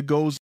 If it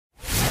goes...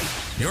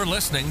 You're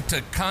listening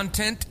to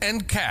Content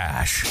and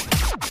Cash,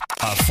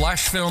 a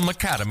Flash Film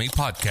Academy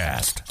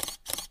podcast.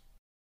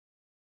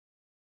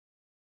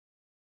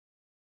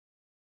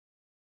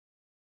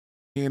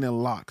 in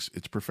and locks,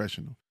 it's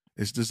professional.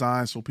 It's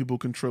designed so people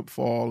can trip,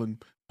 fall,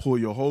 and pull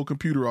your whole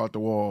computer out the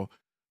wall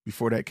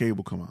before that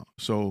cable come out.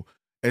 So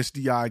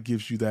SDI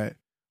gives you that.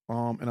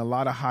 And a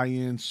lot of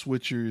high-end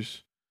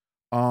switchers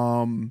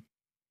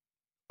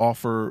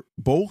offer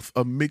both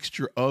a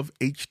mixture of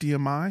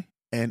HDMI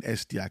and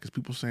SDI, because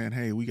people saying,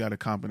 hey, we got a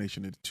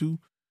combination of the two.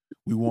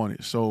 We want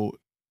it. So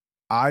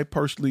I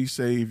personally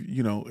say,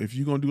 you know, if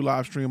you're going to do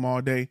live stream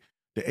all day,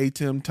 the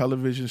ATEM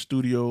Television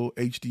Studio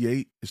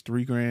HD8 is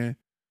 $3,000.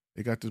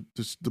 They got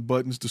the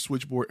buttons, the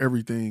switchboard,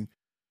 everything.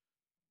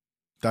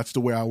 That's the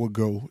way I would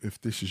go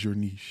if this is your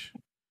niche.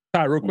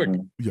 Real quick.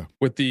 Yeah.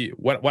 With the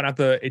why not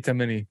the ATEM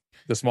Mini,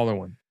 the smaller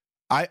one?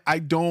 I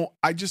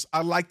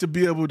like to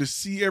be able to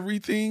see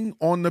everything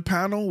on the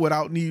panel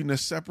without needing a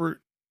separate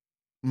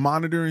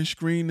monitor and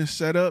screen to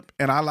set up.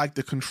 And I like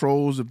the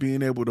controls of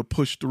being able to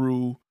push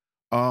through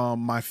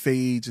my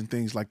fades and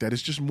things like that.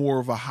 It's just more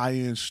of a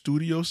high-end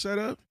studio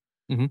setup.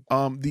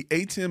 The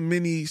ATEM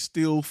Mini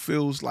still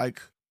feels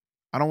like,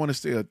 I don't want to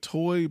say a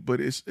toy, but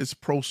it's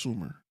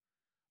prosumer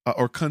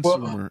or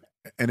consumer,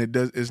 and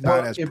it's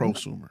not as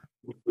prosumer.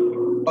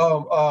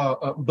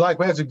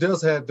 Blackmagic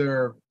does have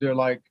their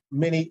like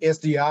mini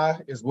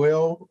SDI as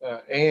well,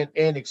 and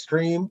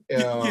extreme.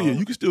 Yeah,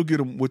 you can still get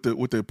them with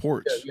the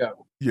ports. Yeah.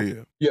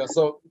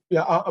 So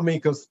I mean,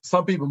 because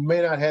some people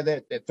may not have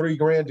that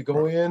 $3,000 to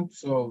go in.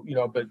 So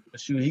but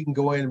shoot, he can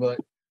go in with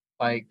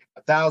like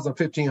 1,000,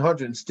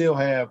 1,500 and still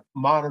have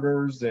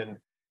monitors and.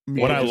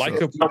 What I like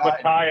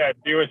about Ty, I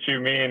see what you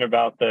mean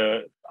about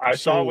I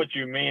saw what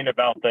you mean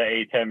about the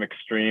ATEM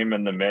Extreme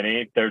and the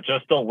Mini. They're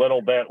just a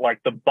little bit like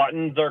the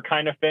buttons are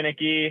kind of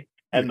finicky,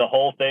 and the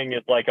whole thing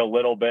is like a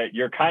little bit.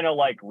 You're kind of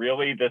like,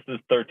 really, this is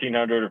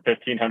 $1,300 or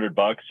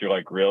 $1,500. You're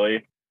like,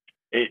 really?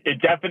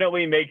 It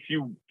definitely makes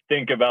you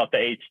think about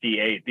the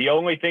HD8. The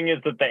only thing is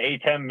that the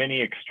ATEM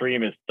Mini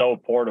Extreme is so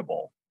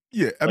portable.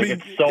 Yeah, I mean,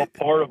 it's so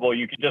portable.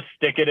 You can just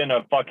stick it in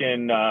a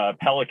fucking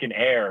Pelican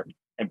Air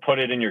and put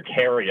it in your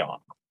carry-on.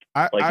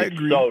 I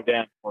agree. So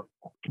damn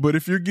portable. But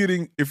if you're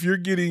getting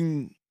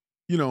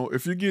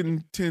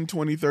 10,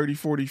 20, 30,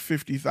 40,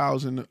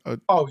 50,000,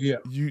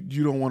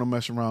 you don't want to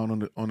mess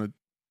around on a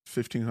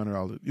 $1,500. You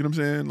know what I'm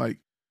saying? Like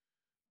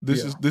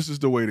this is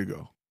the way to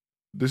go.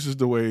 This is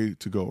the way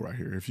to go right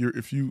here. If you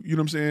know what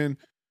I'm saying?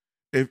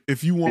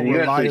 If you want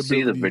reliability, actually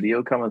see the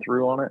video coming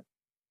through on it.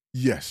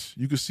 Yes,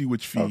 you can see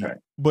which feed. Okay.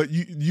 But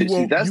you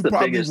won't. That's you the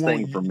probably biggest won't,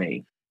 thing for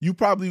me. You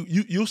probably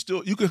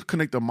you could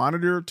connect a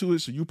monitor to it,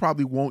 so you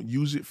probably won't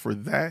use it for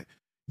that.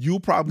 You'll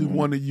probably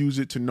want to use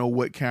it to know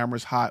what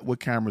camera's hot, what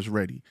camera's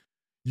ready.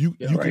 You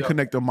can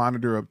connect a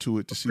monitor up to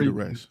it to see the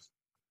rest.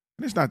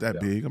 And it's not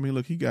that big. I mean,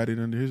 look, he got it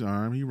under his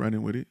arm. He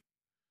running with it.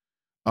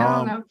 I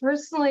don't know.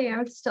 Personally, I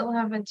would still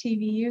have a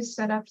TVU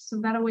set up so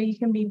that way you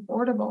can be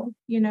portable,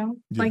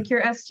 like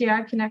your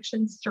SDI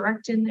connection's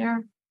direct in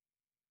there.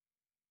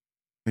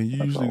 And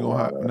you usually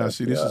gonna have now.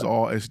 See, this is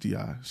all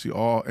SDI. See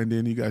and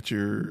then you got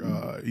your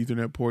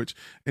Ethernet ports,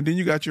 and then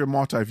you got your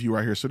multi-view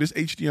right here. So this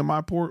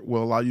HDMI port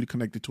will allow you to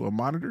connect it to a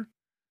monitor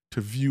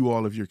to view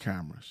all of your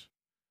cameras.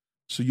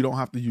 So you don't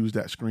have to use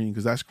that screen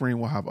because that screen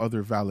will have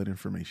other valid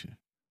information.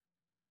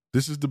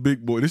 This is the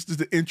big boy. This is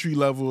the entry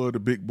level of the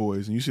big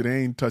boys, and you see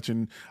they ain't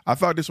touching. I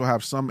thought this will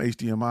have some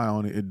HDMI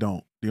on it. It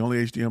don't. The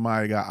only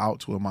HDMI got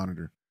out to a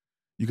monitor.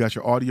 You got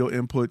your audio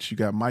inputs, you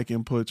got mic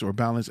inputs or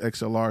balanced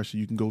XLR, so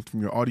you can go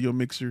from your audio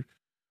mixer,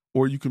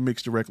 or you can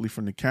mix directly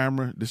from the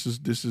camera. This is,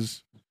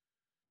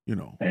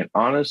 And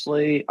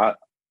honestly,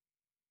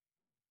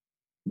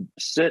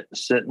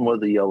 sitting with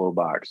the yellow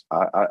box,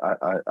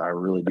 I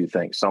really do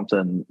think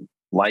something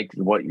like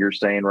what you're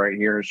saying right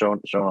here,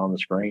 shown on the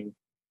screen.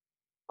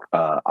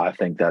 I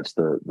think that's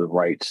the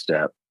right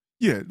step.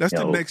 Yeah, that's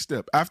the next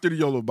step after the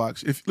YOLO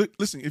box.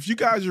 If you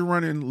guys are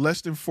running less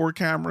than 4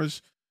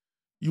 cameras.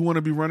 You want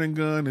to be running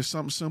gun is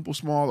something simple,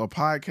 small, a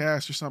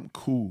podcast or something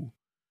cool.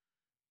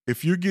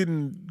 If you're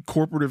getting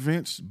corporate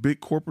events, big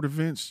corporate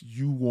events,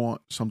 you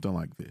want something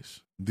like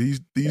this. These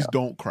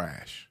don't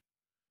crash.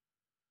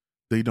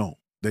 They don't.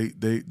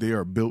 They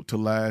are built to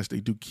last. They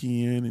do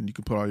key in, and you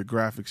can put all your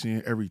graphics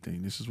in,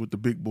 everything. This is what the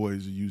big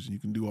boys are using. You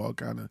can do all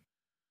kind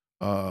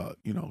of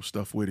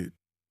stuff with it.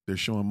 They're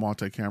showing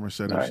multi-camera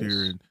setups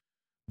here,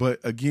 but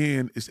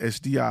again, it's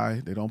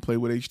SDI. They don't play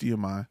with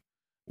HDMI.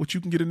 Which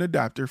you can get an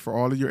adapter for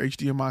all of your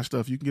HDMI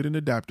stuff. You can get an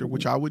adapter,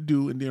 which I would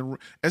do. And then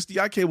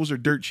SDI cables are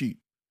dirt cheap.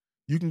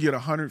 You can get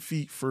 100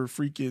 feet for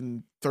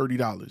freaking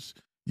 $30.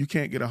 You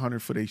can't get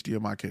 100-foot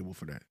HDMI cable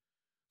for that.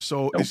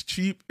 So It's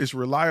cheap. It's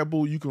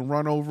reliable. You can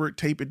run over it,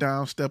 tape it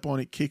down, step on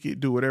it, kick it,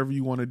 do whatever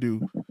you want to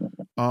do.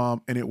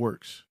 And it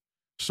works.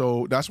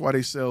 So that's why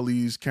they sell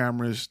these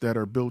cameras that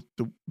are built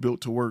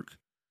to work,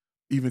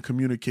 even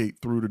communicate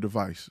through the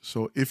device.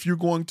 So if you're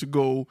going to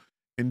go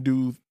and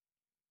do,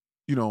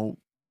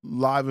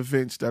 live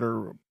events that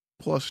are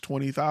plus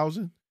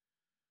 20,000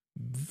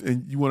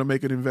 and you want to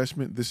make an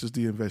investment, this is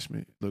the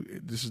investment. Look,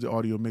 this is the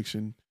audio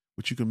mixing,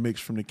 which you can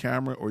mix from the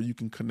camera or you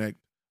can connect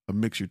a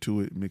mixer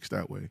to it, mix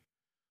that way.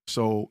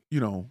 So,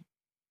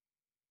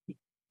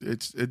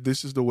 this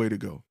is the way to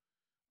go.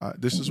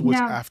 This is what's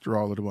after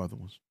all of the other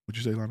ones.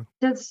 What'd you say, Lana?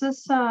 Does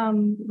this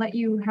let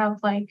you have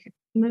like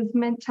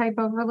movement type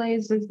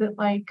overlays? Is it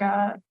like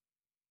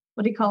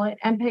what do you call it,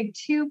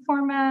 MPEG-2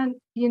 format,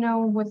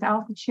 with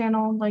alpha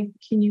channel? Like,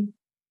 can you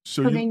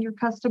put in your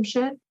custom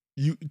shit?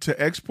 You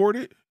to export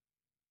it?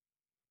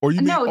 Or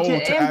you No, mean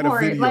to add a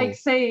import it. video? Like,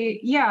 say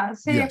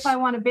Yes. if I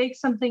want to bake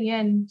something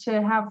in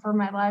to have for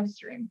my live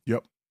stream.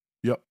 Yep.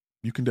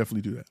 You can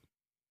definitely do that.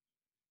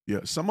 Yeah.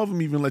 Some of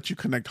them even let you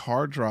connect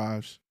hard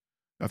drives.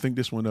 I think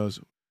this one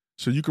does.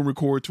 So you can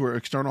record to an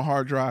external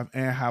hard drive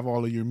and have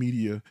all of your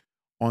media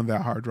on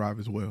that hard drive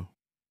as well.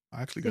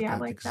 I actually got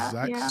that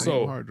exact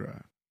same hard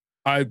drive.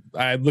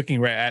 I'm looking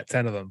right at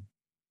 10 of them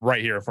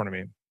right here in front of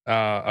me. 10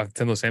 of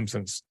those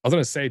Samsungs. I was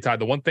gonna say, Ty,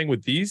 the one thing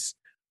with these,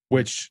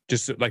 which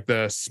just like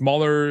the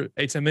smaller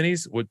A10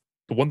 minis,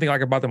 the one thing I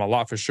like about them a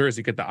lot for sure is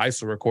you get the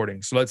ISO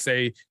recording. So let's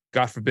say,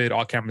 God forbid,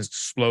 all cameras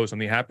explode,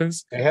 something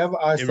happens. They have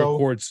ISO. It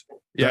records.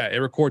 Yeah, it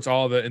records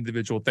all the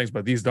individual things,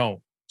 but these don't.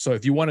 So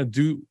if you want to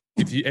do,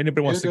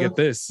 anybody wants to get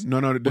this, the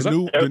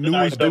new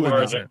one's doing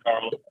that.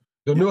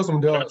 The newest one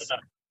does.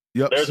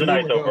 Yep. There's an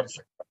ISO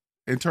version.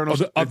 Internal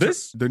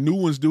this? The new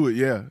ones do it,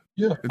 yeah.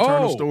 Yeah.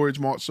 Internal storage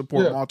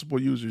support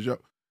multiple users. Yep.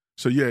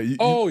 So yeah. You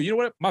know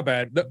what? My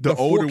bad. The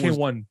older 4K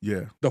one.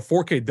 Yeah. The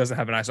 4K doesn't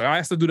have an ISO. I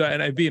asked to do that in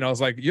NAV, and I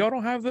was like, y'all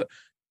don't have the.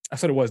 I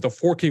said it was the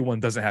 4K one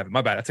doesn't have it.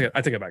 My bad.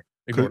 I take it back.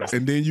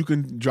 And then you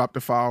can drop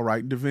the file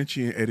right in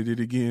DaVinci and edit it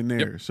again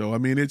there. Yep. So I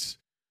mean, it's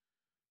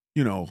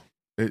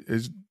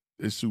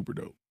it's super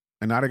dope.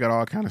 And now they got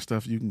all kind of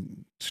stuff you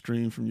can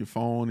stream from your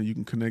phone, and you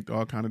can connect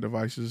all kind of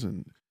devices.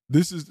 And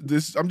this.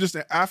 I'm just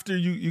saying, after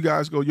you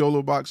guys go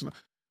YOLO Box.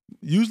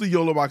 Usually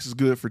YOLO Box is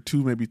good for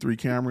 2, maybe 3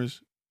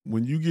 cameras.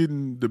 When you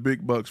getting the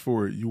big bucks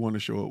for it, you want to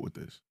show up with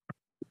this.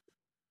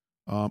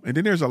 And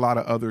then there's a lot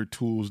of other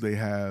tools they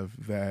have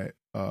that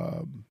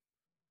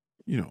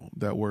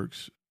that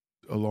works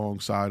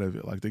alongside of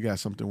it. Like they got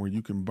something where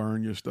you can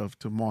burn your stuff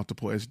to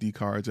multiple SD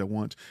cards at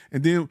once.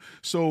 And then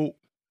so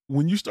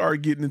when you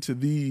start getting into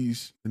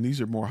these, and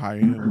these are more high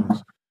end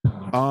ones,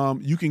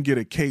 you can get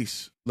a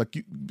case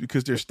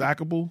because they're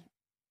stackable.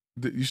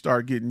 You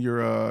start getting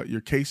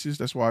your cases.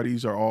 That's why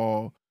these are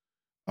all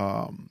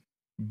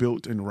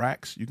built in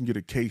racks. You can get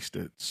a case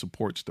that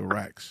supports the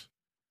racks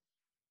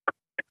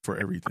for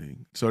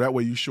everything. So that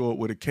way you show up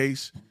with a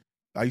case.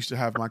 I used to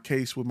have my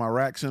case with my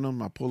racks in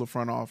them. I pull the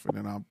front off and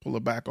then I pull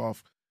the back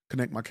off,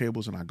 connect my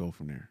cables, and I go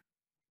from there.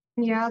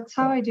 Yeah, that's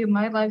how I do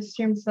my live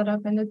stream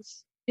setup, and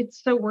it's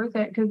so worth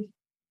it because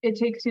it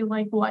takes you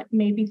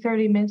maybe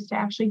 30 minutes to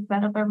actually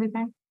set up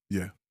everything.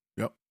 Yeah.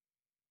 Yep.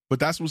 But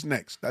that's what's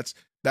next.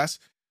 That's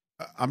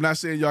I'm not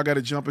saying y'all got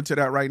to jump into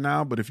that right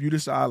now, but if you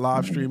decide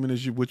live streaming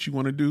is what you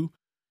want to do,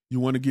 you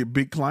want to get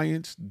big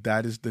clients,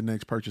 that is the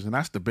next purchase. And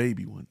that's the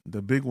baby one.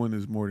 The big one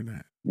is more than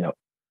that. Yep.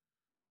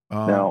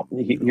 Now,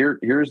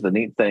 here's the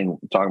neat thing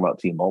talking about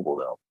T-Mobile,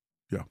 though.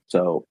 Yeah.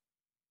 So,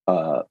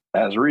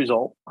 as a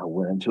result, I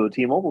went into a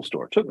T-Mobile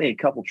store. It took me a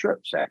couple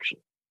trips,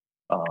 actually.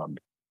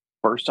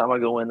 First time I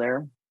go in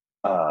there,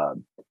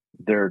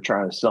 they're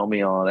trying to sell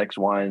me on X,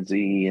 Y, and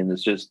Z, and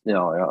it's just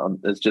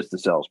it's just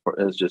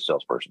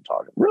salesperson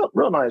talking.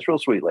 Real nice, real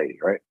sweet lady,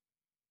 right?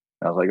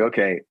 I was like,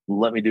 okay,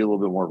 let me do a little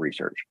bit more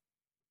research.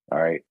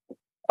 All right.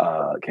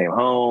 Came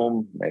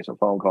home, made some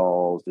phone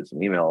calls, did some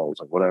emails,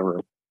 like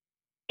whatever.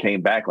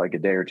 Came back like a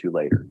day or two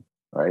later,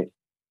 right?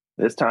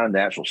 This time, the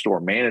actual store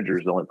manager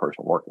is the only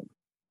person working.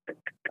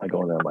 I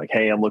go in there, I'm like,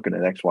 hey, I'm looking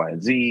at X, Y,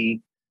 and Z,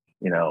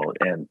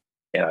 and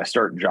I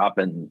start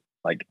dropping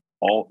a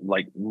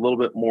little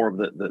bit more of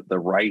the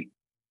right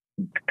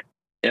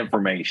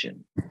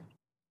information.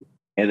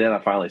 And then I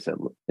finally said,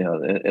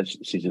 and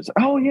she just,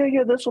 oh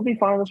yeah, this will be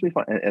fine. This will be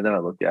fine. And then I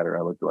looked at her,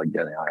 I looked like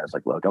dead in the eye. I was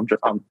like, look,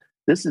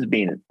 this is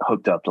being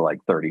hooked up to like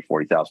 $30,000,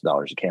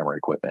 $40,000 of camera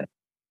equipment.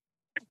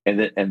 And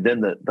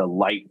then the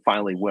light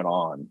finally went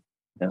on.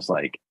 And it's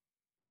like,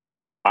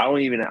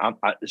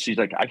 she's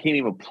like, I can't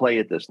even play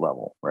at this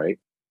level, right?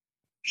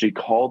 She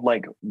called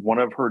like one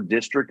of her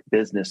district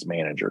business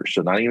managers.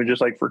 So not even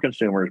just like for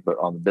consumers, but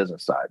on the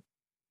business side.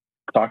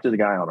 Talked to the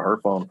guy on her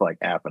phone for like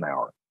half an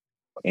hour.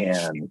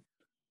 And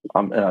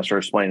I started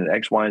explaining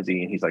X, Y, and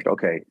Z. And he's like,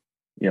 okay,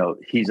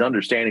 he's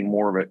understanding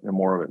more of it and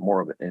more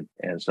of it.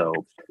 And so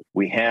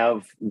we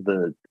have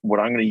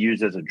what I'm going to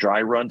use as a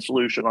dry run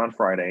solution on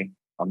Friday.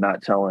 I'm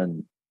not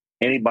telling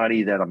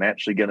anybody that I'm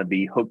actually going to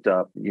be hooked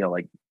up,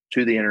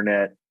 to the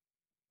internet,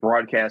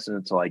 broadcasting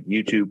it to like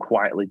YouTube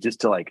quietly,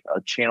 just to like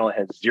a channel that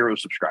has 0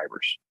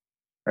 subscribers,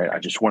 right? I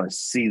just want to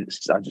see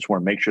this. I just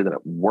want to make sure that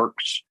it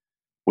works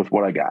with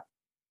what I got.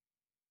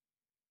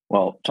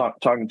 Well,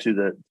 talking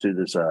to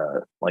this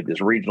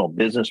this regional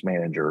business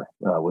manager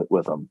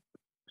with them,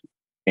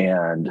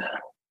 and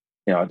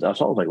I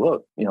was like,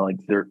 look,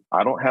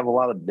 I don't have a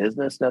lot of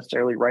business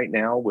necessarily right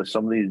now with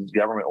some of these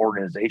government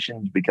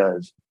organizations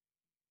because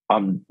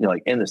I'm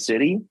in the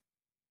city.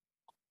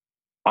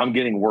 I'm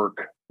getting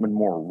work in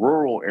more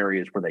rural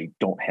areas where they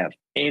don't have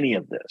any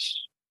of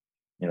this.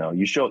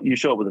 You show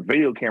up with a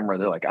video camera,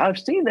 they're like, I've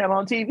seen that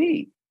on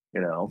TV.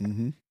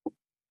 Mm-hmm.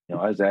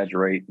 I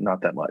exaggerate,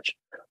 not that much.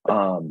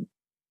 And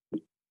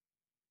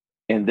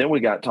then we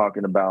got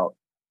talking about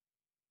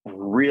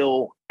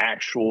real,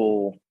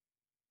 actual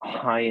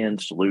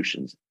high-end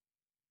solutions.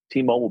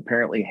 T-Mobile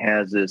apparently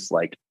has this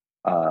like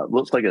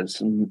looks like a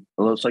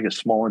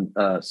small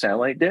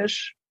satellite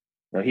dish.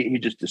 He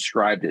just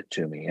described it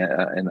to me,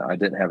 and I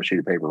didn't have a sheet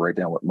of paper write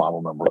down what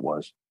model number it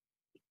was,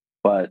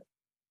 but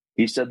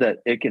he said that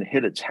it can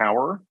hit a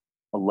tower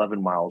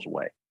 11 miles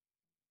away.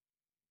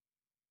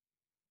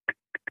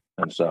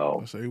 And so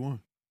that's A1.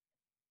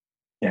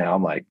 Yeah,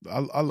 I'm like,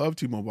 I love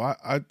T-Mobile.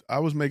 I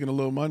was making a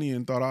little money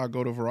and thought I'd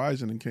go to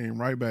Verizon and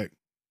came right back.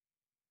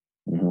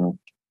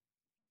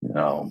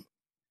 Mm-hmm.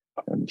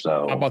 And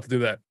so I'm about to do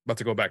that. About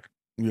to go back.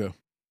 Yeah.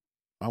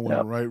 I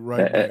went right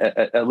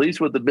back. At least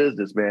with the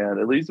business, man.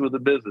 At least with the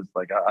business.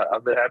 Like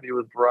I've been happy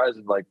with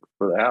Verizon, like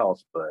for the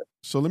house, but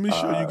so let me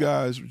show you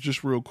guys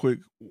just real quick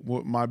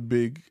what my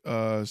big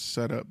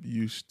setup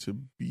used to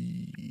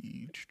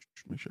be.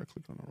 Make sure I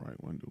click on the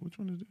right one. Which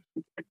one is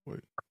this?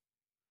 Wait.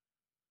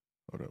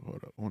 Hold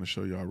up. I want to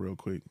show y'all real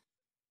quick.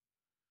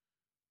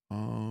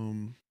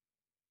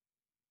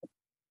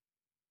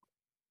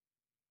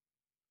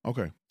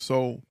 Okay,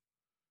 so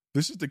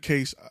this is the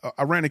case.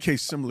 I ran a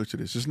case similar to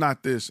this. It's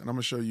not this, and I'm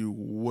gonna show you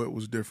what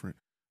was different.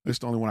 It's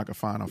the only one I could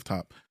find off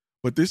top.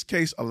 But this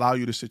case allow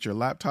you to sit your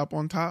laptop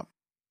on top.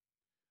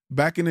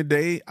 Back in the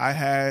day, I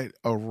had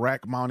a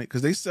rack mounted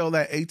because they sell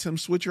that ATEM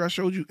switcher I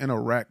showed you in a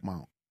rack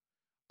mount.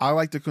 I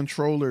like the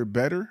controller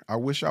better. I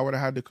wish I would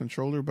have had the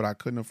controller, but I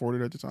couldn't afford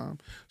it at the time.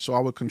 So I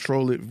would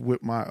control it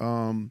with my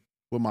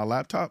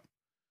laptop.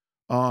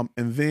 And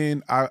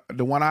then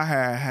the one I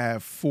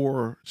had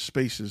 4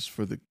 spaces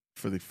for the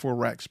 4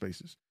 rack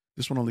spaces.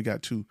 This one only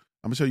got 2.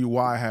 I'm gonna tell you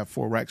why I have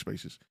 4 rack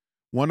spaces.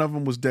 One of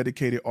them was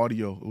dedicated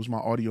audio. It was my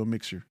audio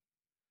mixer,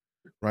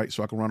 right?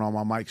 So I can run all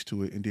my mics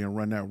to it and then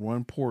run that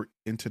one port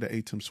into the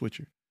ATEM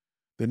switcher.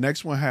 The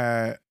next one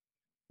had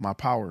my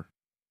power.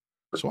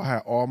 So I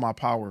had all my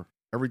power.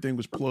 Everything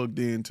was plugged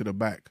into the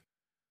back.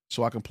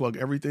 So I can plug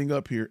everything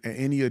up here and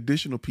any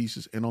additional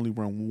pieces and only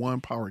run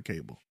one power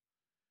cable.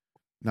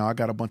 Now I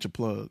got a bunch of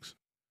plugs.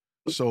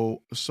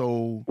 So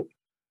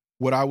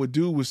what I would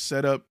do was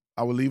set up,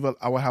 I would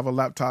have a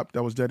laptop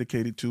that was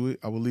dedicated to it.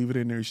 I would leave it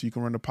in there so you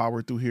can run the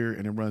power through here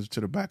and it runs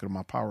to the back of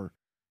my power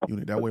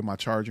unit. That way my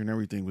charger and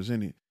everything was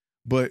in it.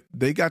 But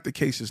they got the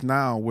cases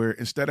now where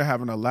instead of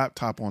having a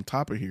laptop on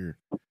top of here,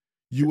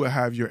 you will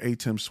have your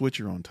ATEM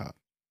switcher on top.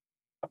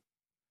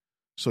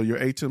 So your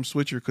ATEM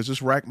switcher, because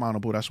it's rack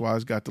mountable, that's why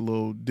it's got the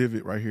little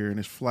divot right here and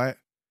it's flat.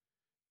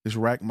 It's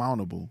rack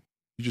mountable.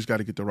 You just got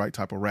to get the right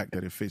type of rack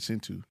that it fits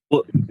into.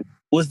 Well,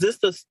 was this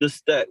the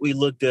stat we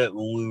looked at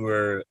when we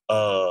were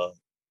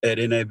at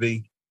NAB?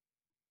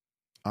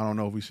 I don't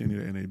know if we've seen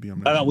it at NAB.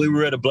 I know we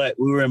were at Black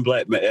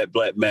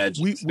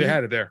Magic. They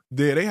had it there.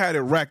 Yeah, they had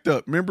it racked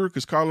up. Remember,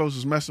 because Carlos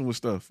was messing with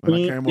stuff, and I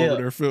came over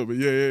there filming.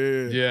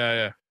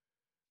 Yeah.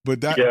 But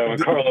that when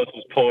Carlos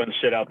was pulling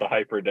shit out the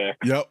hyperdeck.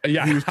 Yep.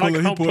 Yeah. He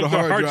pulled a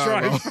hard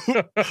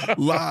drive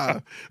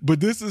live.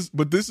 But this is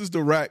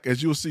the rack.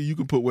 As you'll see, you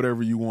can put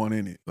whatever you want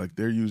in it. Like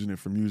they're using it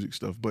for music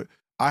stuff. But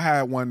I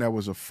had one that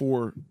was a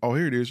 4. Oh,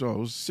 here it is. Oh, it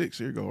was 6.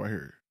 Here you go, right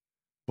here.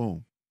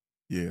 Boom.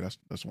 Yeah,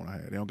 that's one I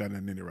had. They don't got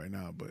nothing in it right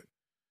now,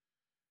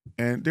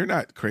 and they're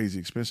not crazy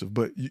expensive,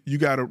 but you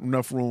got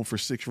enough room for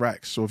 6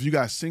 racks. So if you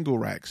got single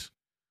racks,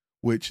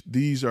 which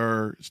these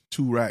are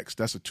 2 racks,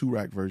 that's a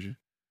 2-rack version.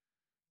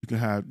 You can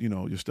have,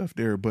 your stuff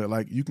there, but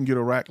like you can get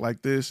a rack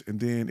like this. And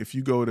then if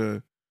you go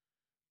to,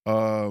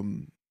 let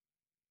me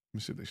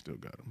see if they still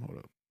got them. Hold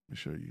up. Let me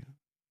show you.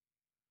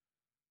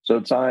 So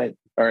Ty,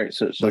 all right.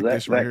 So like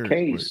that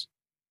case,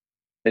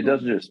 it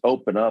doesn't just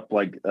open up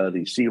like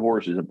these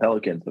seahorses and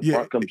pelicans. The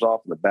front comes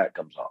off and the back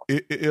comes off.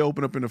 It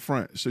open up in the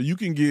front. So you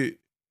can get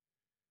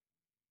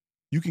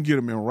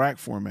them in rack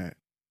format.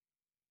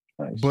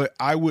 Nice. But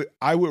I would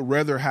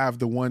rather have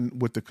the one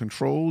with the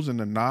controls and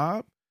the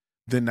knob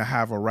than to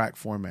have a rack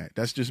format.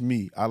 That's just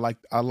me. I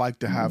like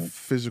to have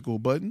physical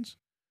buttons,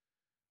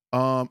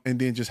 and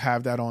then just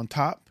have that on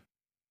top.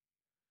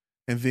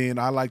 And then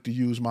I like to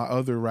use my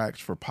other racks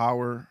for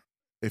power.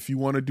 If you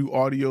want to do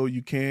audio,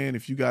 you can.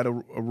 If you got a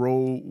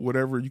roll,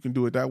 whatever, you can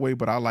do it that way.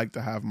 But I like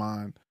to have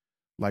mine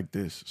like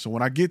this. So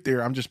when I get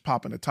there, I'm just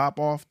popping the top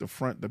off, the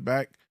front, the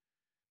back.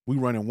 We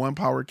running one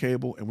power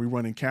cable, and we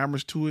running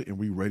cameras to it, and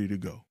we ready to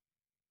go.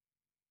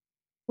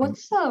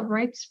 What's the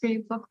write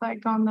speed look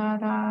like on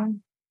that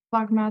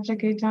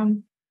Blackmagic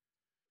ATEM?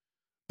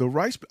 The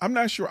right, I'm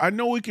not sure. I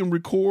know it can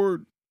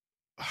record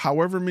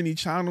however many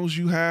channels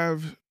you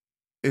have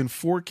in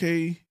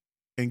 4K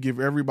and give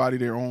everybody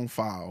their own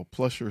file,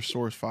 plus your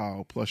source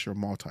file, plus your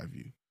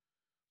multi-view.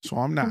 So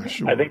I'm not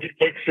sure. I think it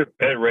takes your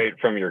bit rate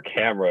from your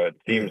camera, it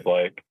seems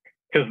like.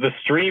 Because the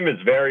stream is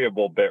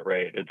variable bit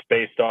rate. It's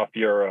based off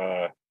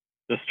your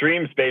the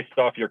stream's based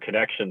off your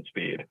connection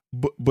speed.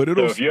 But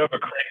so if you have a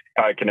crazy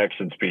high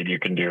connection speed, you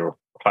can do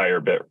higher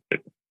bit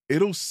rate.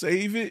 It'll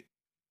save it.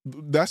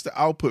 That's the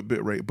output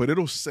bit rate, but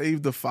it'll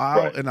save the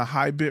file in a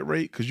high bit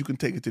rate because you can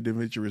take it to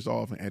DaVinci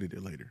Resolve and edit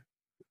it later.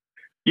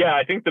 Yeah,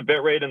 I think the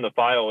bit rate in the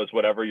file is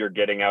whatever you're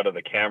getting out of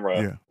the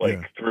camera,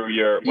 through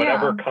your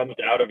whatever comes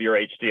out of your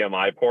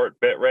HDMI port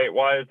bit rate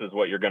wise is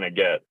what you're going to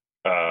get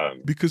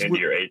into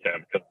your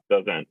ATEM because it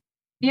doesn't.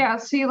 Yeah,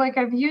 see, like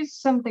I've used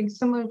something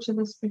similar to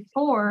this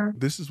before.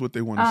 This is what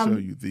they want to sell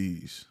you.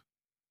 These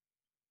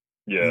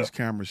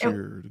cameras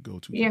here to go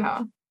to.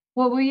 Yeah.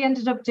 What we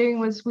ended up doing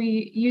was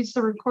we used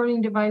the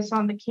recording device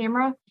on the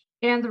camera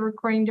and the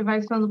recording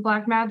device on the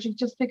Blackmagic,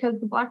 just because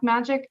the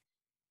Blackmagic,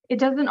 it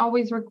doesn't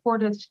always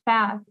record as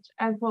fast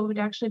as what would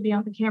actually be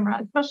on the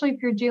camera, especially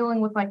if you're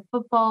dealing with like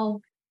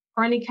football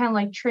or any kind of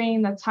like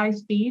training that's high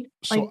speed.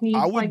 So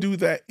I would do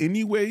that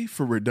anyway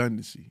for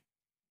redundancy.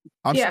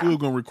 I'm still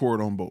going to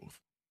record on both.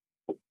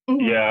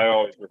 Yeah, I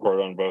always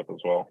record on both as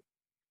well.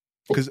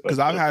 Because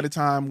I've had a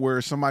time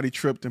where somebody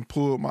tripped and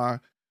pulled my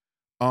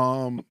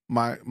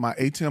my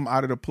ATEM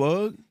out of the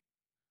plug,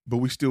 but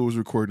we still was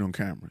recording on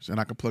cameras, and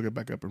I could plug it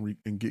back up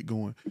and get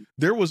going.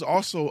 There was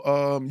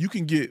also you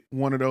can get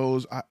one of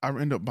those. I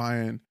ended up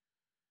buying,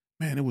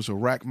 man, it was a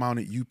rack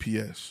mounted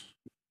UPS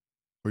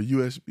or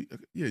USB.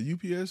 Yeah,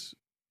 UPS,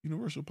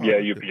 Universal Power.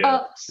 Yeah,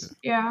 UPS.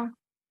 Yeah.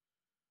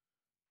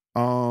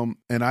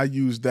 And I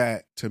used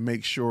that to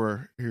make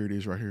sure. Here it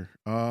is, right here.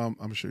 I'm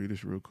gonna show you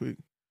this real quick.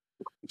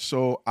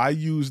 So I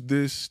used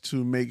this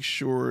to make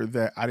sure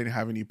that I didn't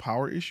have any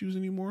power issues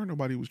anymore.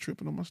 Nobody was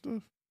tripping on my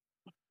stuff.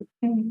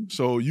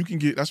 So you can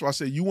get. That's why I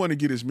say you want to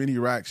get as many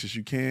racks as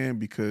you can,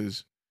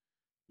 because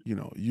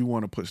you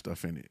want to put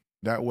stuff in it.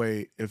 That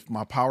way, if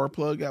my power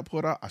plug got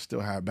put out, I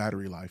still have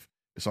battery life.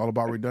 It's all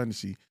about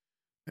redundancy.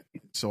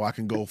 So I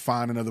can go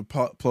find another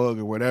plug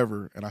or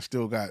whatever, and I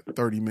still got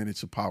 30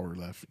 minutes of power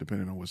left,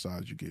 depending on what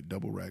size you get.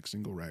 Double rack,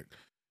 single rack.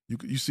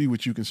 You see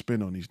what you can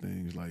spend on these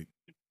things. Like,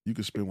 you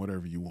can spend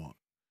whatever you want.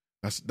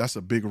 That's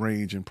a big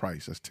range in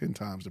price. That's 10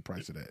 times the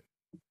price of that.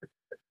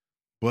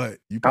 But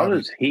how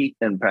does heat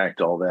impact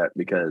all that?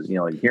 Because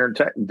like here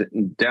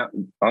in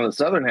down on the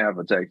southern half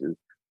of Texas,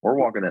 we're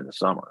walking into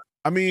summer.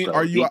 I mean,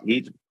 so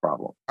heat's a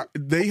problem?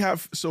 They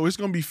have, so it's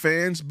going to be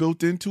fans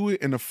built into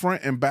it, and the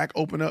front and back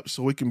open up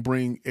so it can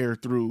bring air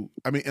through.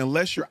 I mean,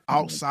 unless you're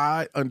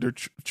outside under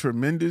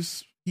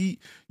tremendous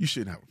heat, you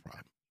shouldn't have a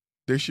problem.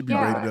 They should be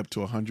rated up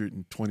to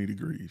 120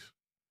 degrees.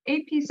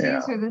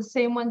 APCs are the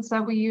same ones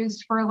that we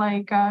use for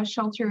like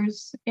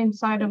shelters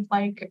inside of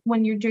like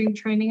when you're doing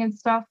training and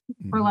stuff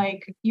for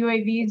like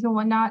UAVs and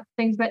whatnot,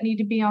 things that need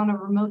to be on a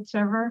remote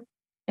server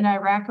in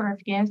Iraq or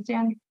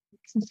Afghanistan.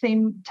 It's the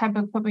same type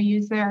of equipment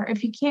used there.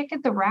 If you can't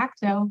get the rack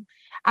though,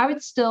 I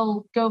would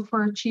still go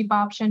for a cheap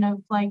option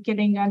of like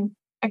getting an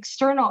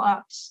external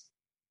ups,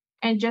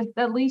 and just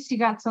at least you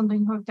got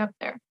something hooked up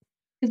there.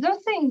 Because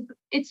those things,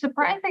 it's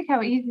surprising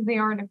how easy they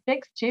are to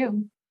fix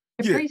too.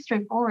 They're pretty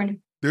straightforward.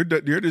 They're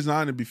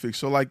designed to be fixed.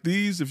 So like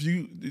these, if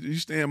you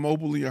stand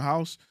mobile in your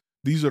house,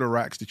 these are the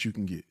racks that you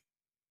can get,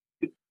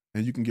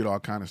 and you can get all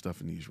kind of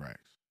stuff in these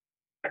racks.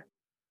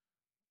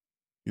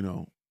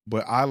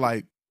 But I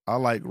like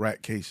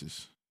rack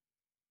cases.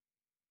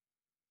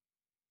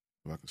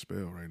 If I can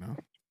spell right now.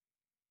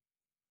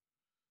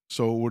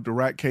 So with the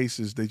rack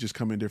cases, they just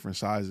come in different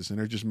sizes, and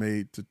they're just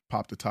made to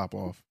pop the top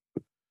off.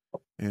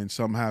 And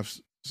some have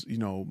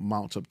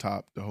mounts up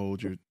top to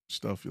hold your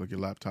stuff, like your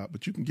laptop.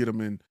 But you can get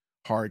them in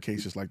hard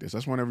cases like this.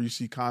 That's whenever you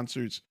see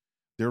concerts,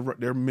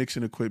 they're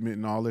mixing equipment,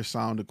 and all their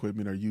sound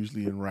equipment are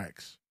usually in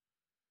racks.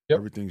 Yep.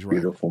 Everything's right.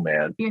 Beautiful,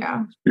 man.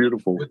 Yeah. It's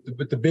beautiful.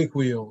 With the big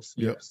wheels.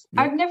 Yes.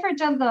 I've never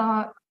done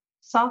the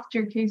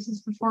softer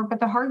cases before, but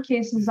the hard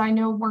cases I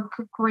know work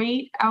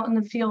great out in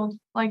the field.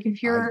 Like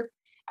if you're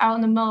out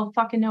in the middle of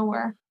fucking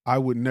nowhere. I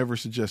would never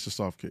suggest a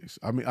soft case.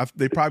 I mean,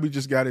 they probably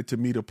just got it to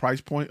meet a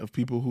price point of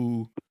people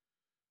who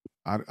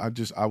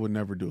I would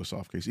never do a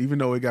soft case, even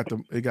though it got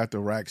the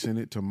racks in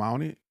it to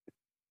mount it.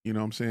 You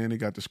know what I'm saying? It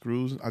got the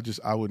screws.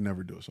 I would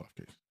never do a soft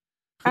case.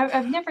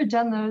 I've never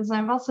done those.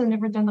 I've also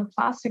never done the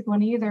plastic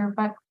one either,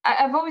 but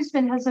I've always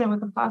been hesitant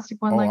with the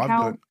plastic one.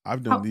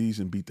 I've done these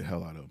and beat the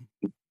hell out of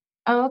them.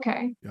 Oh,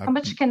 okay. Yeah, how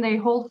much can they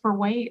hold for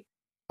weight?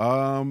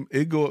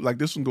 It go like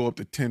this one go up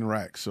to 10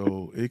 racks,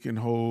 so it can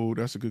hold.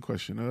 That's a good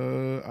question.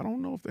 I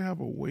don't know if they have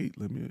a weight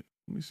limit.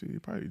 Let me see. They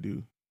probably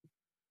do.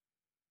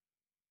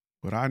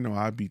 But I know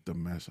I beat the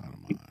mess out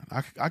of mine.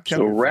 I kept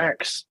so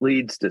racks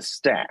leads to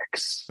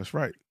stacks. That's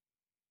right.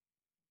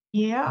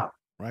 Yeah.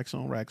 Racks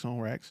on racks on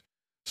racks.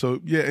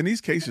 So yeah, and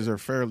these cases are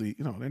fairly,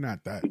 they're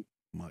not that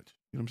much.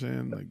 You know what I'm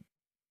saying? Like,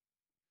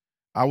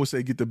 I would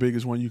say get the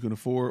biggest one you can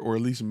afford, or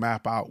at least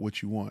map out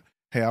what you want.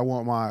 Hey, I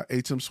want my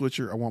ATEM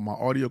switcher, I want my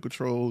audio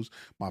controls,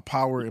 my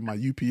power, and my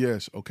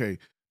UPS. Okay,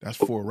 that's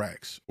 4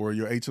 racks. Or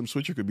your ATEM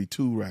switcher could be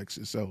 2 racks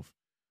itself,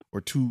 or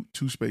two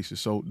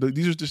spaces. So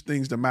these are just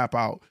things to map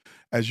out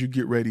as you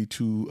get ready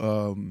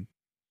to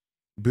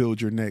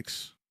build your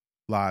next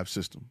live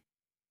system.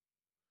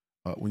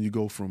 When you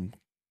go from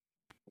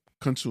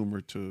consumer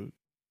to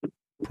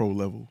pro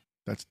level,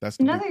 that's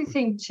another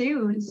thing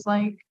too. Is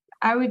like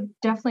I would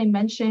definitely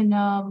mention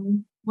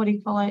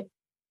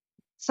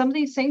some of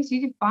these things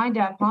you can find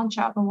at pawn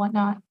shop and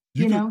whatnot.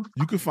 You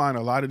can find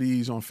a lot of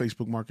these on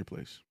Facebook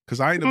Marketplace, because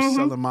I ended up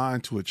selling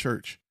mine to a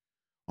church,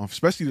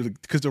 especially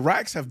because the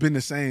racks have been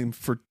the same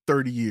for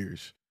 30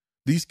 years.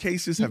 These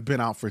cases have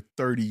been out for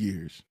 30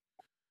 years.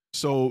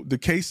 So the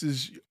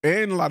cases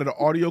and a lot of the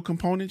audio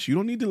components, you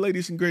don't need the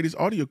latest and greatest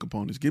audio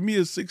components. Give me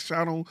a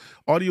 6-channel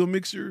audio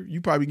mixer.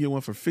 You probably get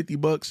one for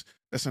 $50.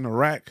 That's in a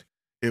rack.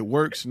 It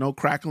works. No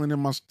crackling in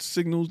my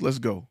signals. Let's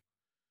go.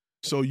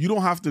 So you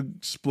don't have to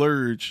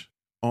splurge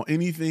on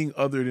anything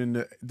other than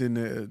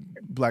the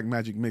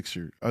Blackmagic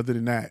mixer. Other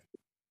than that,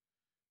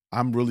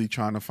 I'm really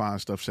trying to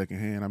find stuff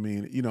secondhand. I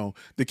mean, you know,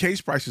 the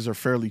case prices are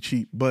fairly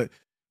cheap, but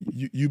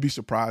you'd be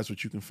surprised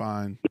what you can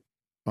find.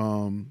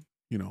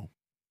 You know,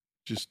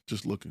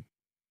 just looking.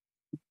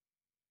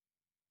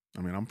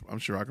 I mean, I'm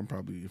sure I can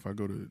probably, if I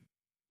go to,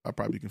 I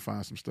probably can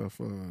find some stuff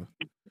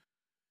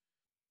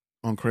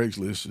on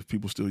Craigslist if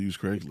people still use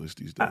Craigslist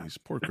these days.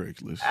 Poor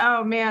Craigslist.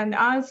 Oh man,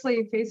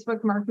 honestly,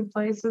 Facebook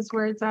Marketplace is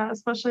where it's at,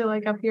 especially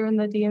like up here in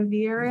the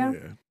DMV area.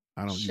 Yeah,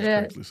 I don't use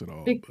Craigslist at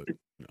all. But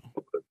you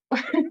know.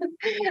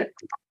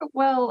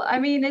 Well, I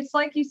mean, it's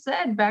like you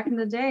said back in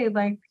the day.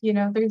 Like, you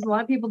know, there's a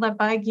lot of people that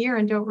buy gear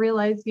and don't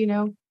realize, you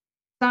know,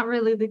 it's not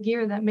really the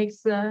gear that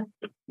makes the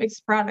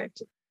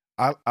product.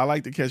 I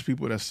like to catch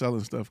people that's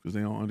selling stuff because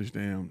they don't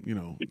understand. You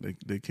know,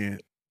 they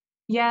can't.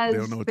 Yes, they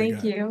don't know what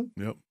thank they got. you.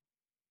 Yep.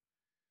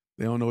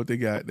 They don't know what they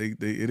got. It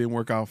didn't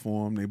work out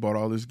for them. They bought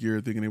all this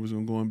gear thinking they was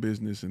gonna go in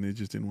business, and it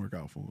just didn't work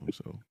out for them.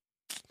 So,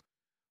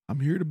 I'm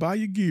here to buy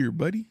your gear,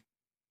 buddy.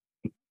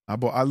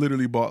 I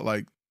literally bought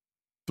like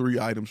 3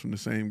 items from the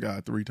same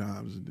guy 3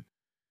 times, and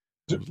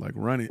it was like,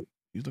 run it.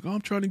 He's like, oh,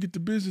 I'm trying to get the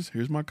business.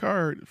 Here's my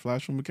card,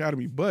 Flash Film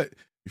Academy. But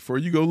before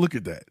you go look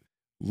at that,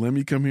 let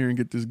me come here and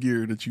get this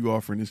gear that you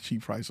offering this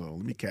cheap price on.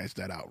 Let me cash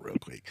that out real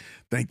quick.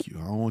 Thank you.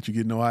 I don't want you to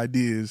get no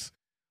ideas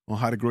on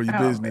how to grow your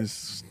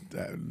business.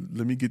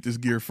 Let me get this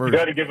gear first. You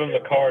got to give him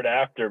the card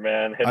after,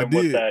 man. Hit him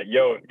with that.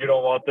 Yo, if you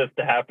don't want this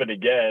to happen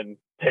again,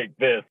 take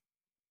this.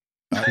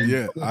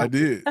 Yeah, I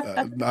did.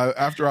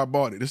 After I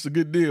bought it, it's a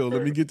good deal.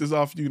 Let me get this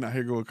off you. Now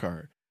here go a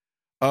card.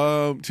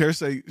 Tara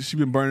say she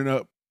been burning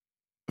up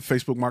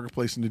Facebook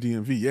Marketplace in the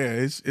DMV. Yeah,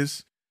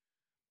 it's.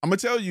 I'm gonna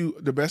tell you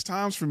the best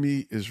times for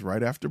me is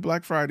right after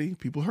Black Friday.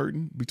 People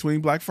hurting between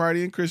Black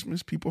Friday and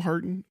Christmas. People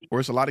hurting, or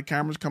it's a lot of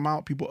cameras come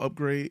out. People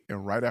upgrade,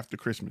 and right after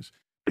Christmas,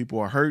 people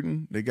are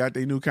hurting. They got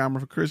their new camera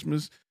for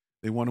Christmas.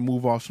 They want to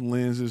move off some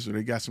lenses, or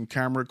they got some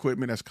camera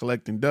equipment that's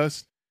collecting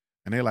dust.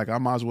 And they're like, I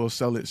might as well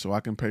sell it so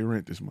I can pay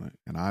rent this month.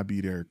 And I'll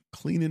be there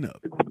cleaning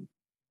up.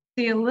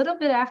 See, a little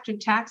bit after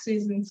tax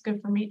season is good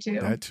for me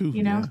too. That too.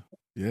 You know?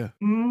 Yeah.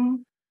 Mm-hmm.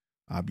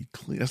 I'll be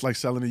clean. That's like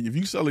selling it. If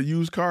you sell a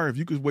used car, if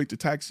you could wait to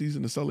tax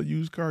season to sell a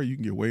used car, you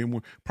can get way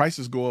more.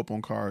 Prices go up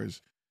on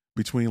cars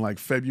between like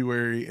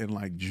February and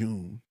like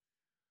June.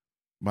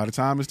 By the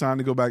time it's time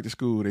to go back to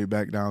school, they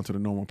back down to the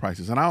normal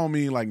prices. And I don't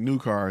mean like new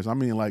cars. I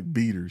mean like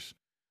beaters.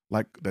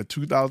 Like that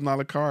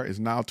 $2,000 car is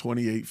now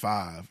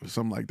 $28,500 or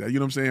something like that. You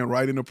know what I'm saying?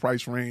 Right in the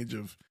price range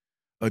of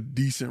a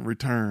decent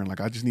return.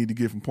 Like I just need to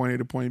get from point A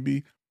to point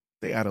B.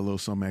 They add a little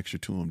something extra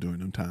to them during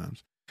them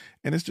times.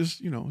 And it's just,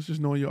 you know, it's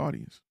just knowing your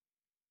audience.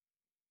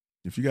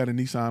 If you got a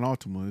Nissan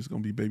Altima, it's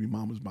going to be baby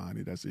mama's buying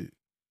it. That's it.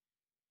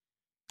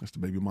 That's the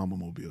baby mama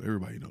mobile.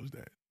 Everybody knows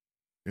that.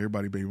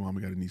 Everybody baby mama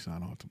got a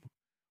Nissan Altima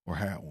or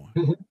had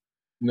one.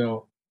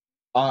 No,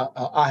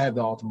 I have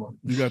the Altima.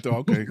 You got the,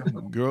 okay.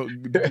 Girl,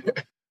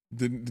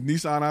 the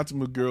Nissan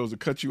Altima girls will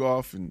cut you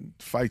they and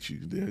fight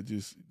you.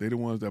 They the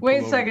ones that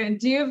Wait a second.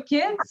 Do you have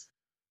kids?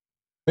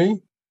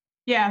 Me?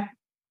 Yeah.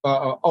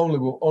 Only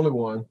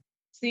one.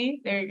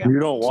 See, there you go. You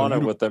don't want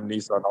it with them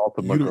Nissan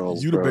Altima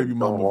girls. You the baby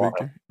mama,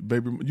 Victor.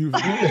 Baby, you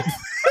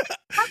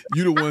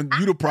the one.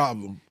 You the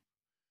problem.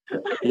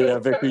 Yeah,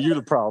 Victor, you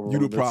the problem.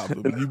 You the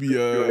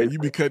problem. You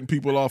be cutting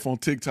people off on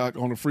TikTok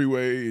on the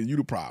freeway, and you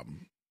the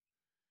problem.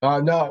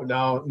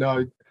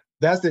 No.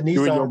 That's the Nissan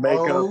doing your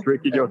makeup, Rogue.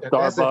 drinking your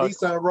That's the Starbucks.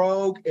 Nissan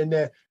Rogue,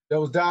 and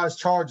those Dodge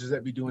Chargers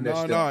that be doing that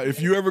stuff. No.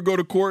 If you ever go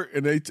to court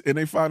and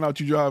they find out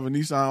you drive a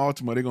Nissan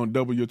Altima, they're gonna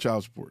double your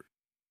child support.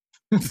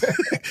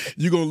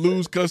 You're gonna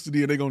lose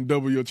custody, and they're gonna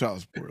double your child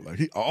support. Like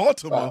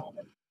Altima,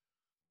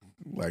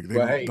 like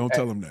don't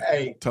tell them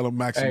that. Tell them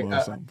maximum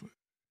or something.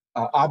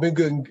 I've been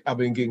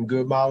getting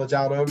good mileage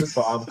out of it,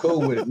 so I'm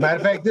cool with it. Matter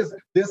of fact, this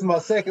is my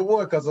second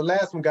one because the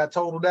last one got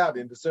totaled out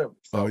in December.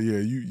 So. Oh yeah,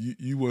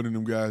 you one of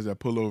them guys that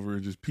pull over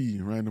and just pee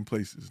in random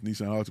places.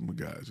 Nissan Altima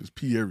guys just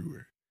pee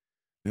everywhere.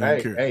 They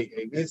don't care.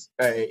 It's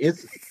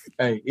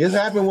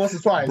happened once or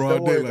twice. Broad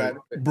don't worry daylight,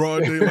 about it.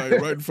 broad daylight,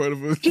 right in front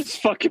of us.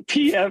 Just fucking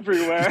pee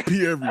everywhere. Just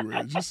pee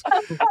everywhere. Just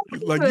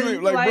like you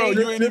ain't like, bro,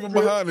 you ain't even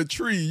behind a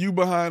tree. You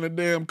behind a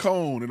damn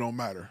cone. It don't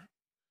matter.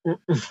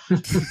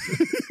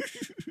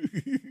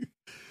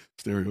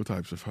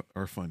 Stereotypes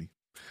are funny.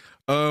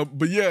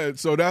 But yeah,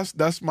 so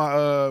that's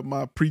my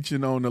my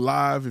preaching on the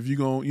live. If you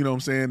gon', you know what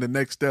I'm saying, the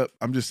next step,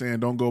 I'm just saying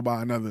don't go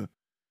buy another.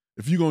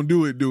 If you're gonna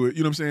do it, do it.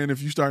 You know what I'm saying?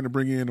 If you're starting to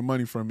bring in the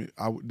money from it,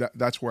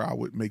 that's where I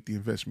would make the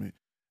investment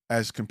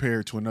as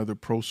compared to another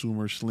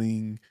prosumer,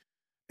 Sling,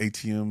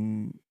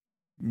 ATM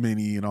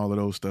Mini, and all of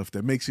those stuff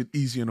that makes it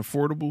easy and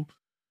affordable.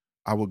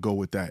 I would go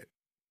with that.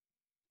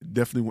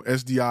 Definitely,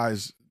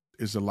 SDI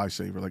is a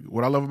lifesaver. Like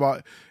what I love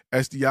about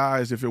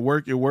SDI is if it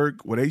work, it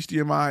work. With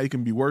HDMI, it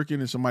can be working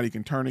and somebody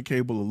can turn the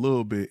cable a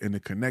little bit and the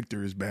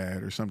connector is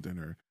bad or something,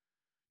 or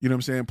You know what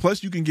I'm saying?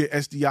 Plus, you can get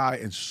SDI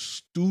in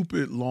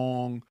stupid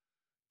long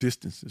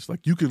distances.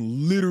 Like you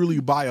can literally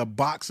buy a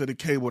box of the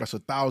cable that's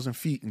 1,000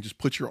 feet and just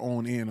put your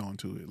own end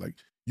onto it. Like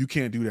you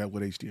can't do that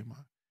with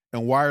HDMI.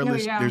 And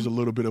wireless, there's a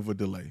little bit of a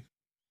delay.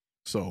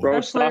 So, bro,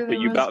 stop it!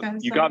 You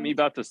got me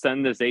about to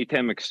send this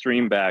ATEM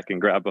Extreme back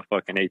and grab a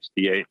fucking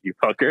HD8, you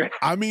fucker.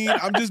 I mean,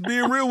 I'm just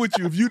being real with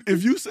you.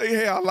 If you say,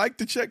 hey, I like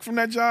the check from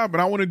that job,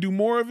 and I want to do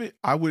more of it,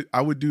 I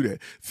would do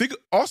that. Think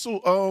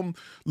also,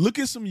 look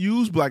at some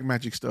used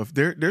Blackmagic stuff.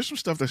 There's some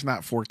stuff that's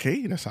not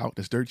 4K that's out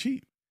that's dirt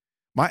cheap.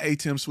 My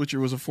ATEM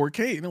switcher was a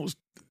 4K, and it was,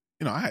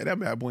 I had that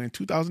bad boy in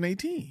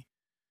 2018.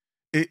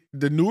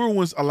 The newer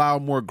ones allow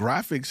more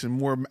graphics and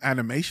more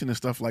animation and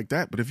stuff like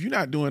that. But if you're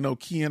not doing no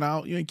keying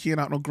out, you ain't keying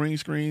out no green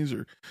screens,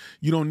 or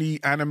you don't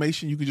need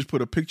animation, you can just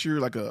put a picture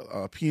like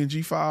a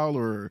PNG file,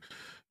 or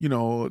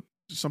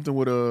something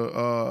with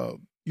a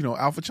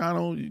alpha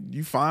channel.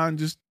 You find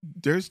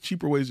there's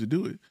cheaper ways to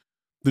do it.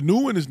 The new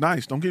one is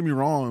nice, don't get me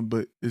wrong,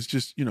 but it's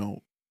just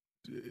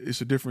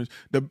it's a difference.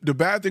 The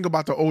bad thing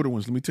about the older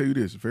ones, let me tell you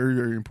this, very,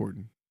 very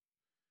important.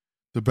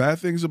 The bad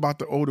things about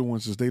the older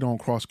ones is they don't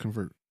cross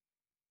convert.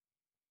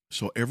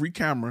 So every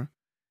camera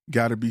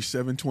got to be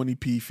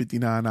 720p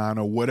 59.9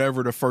 or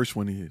whatever the first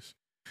one is.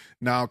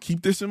 Now,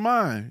 keep this in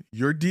mind.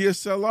 Your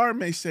DSLR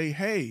may say,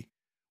 hey,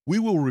 we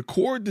will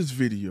record this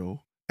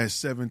video at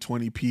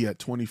 720p at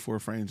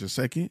 24 frames a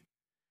second.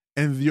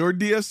 And your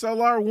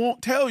DSLR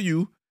won't tell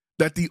you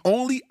that the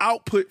only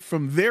output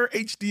from their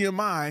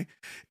HDMI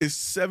is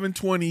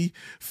 720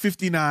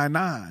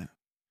 59.9.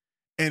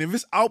 And if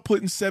it's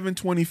outputting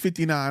 720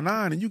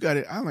 59.9 and you got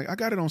it, I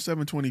got it on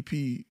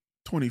 720p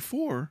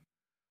 24.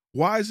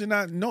 Why is it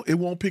not? No, it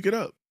won't pick it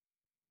up.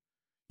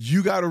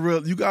 You gotta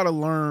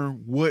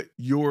learn what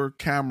your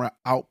camera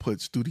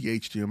outputs through the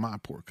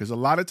HDMI port, because a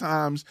lot of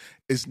times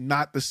it's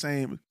not the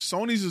same.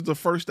 Sony's is the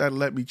first that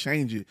let me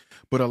change it,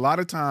 but a lot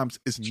of times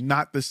it's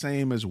not the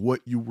same as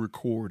what you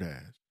record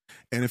as.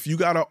 And if you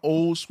got an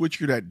old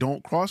switcher that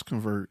don't cross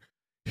convert,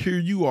 here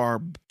you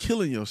are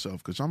killing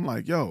yourself. Because I'm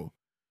like, yo,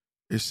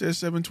 it says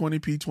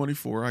 720p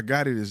 24. I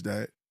got it as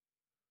that,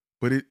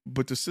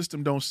 but the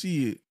system don't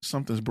see it.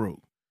 Something's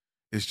broke.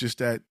 It's just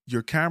that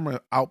your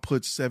camera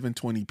outputs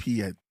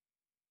 720p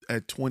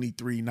at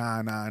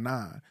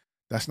 23,999.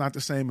 That's not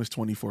the same as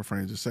 24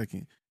 frames a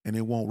second, and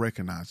it won't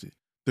recognize it.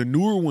 The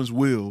newer ones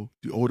will,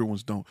 the older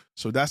ones don't.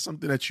 So that's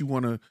something that you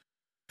want to,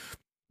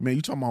 man,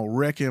 you talking about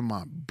wrecking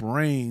my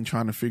brain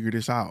trying to figure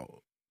this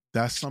out.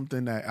 That's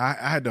something that I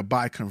had to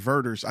buy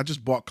converters. I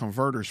just bought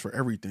converters for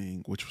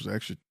everything, which was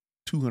extra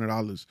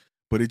 $200,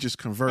 but it just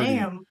converted.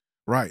 Damn.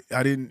 Right.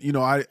 I didn't,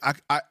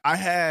 I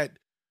had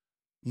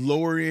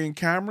lower end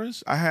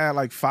cameras. I had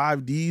like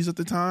 5Ds at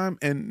the time,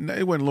 and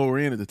it wasn't lower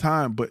end at the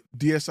time, but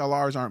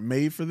DSLRs aren't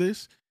made for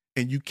this,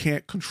 and you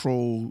can't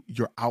control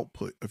your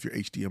output of your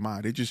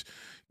HDMI.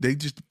 They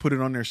just put it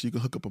on there so you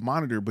can hook up a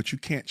monitor, but you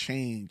can't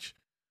change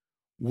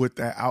what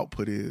that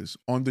output is.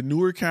 On the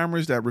newer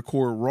cameras that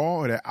record RAW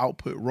or that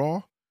output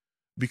RAW,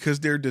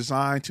 because they're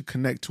designed to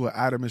connect to an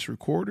Atomos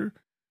recorder,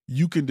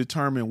 you can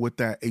determine what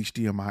that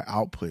HDMI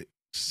output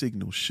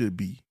signal should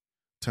be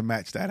to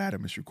match that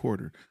Atomos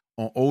recorder.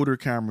 On older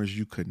cameras,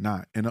 you could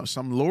not. And on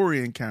some lower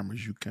end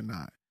cameras, you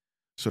cannot.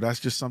 So that's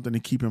just something to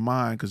keep in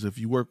mind, because if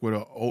you work with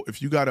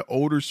if you got an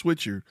older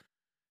switcher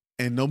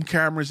and them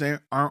cameras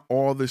aren't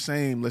all the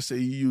same, let's say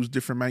you use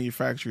different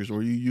manufacturers,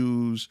 or you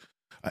use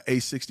an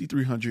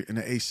A6300 and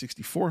an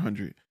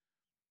A6400,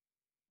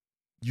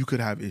 you could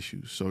have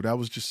issues. So that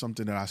was just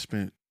something that I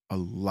spent a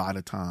lot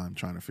of time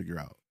trying to figure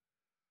out.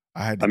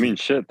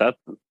 Shit,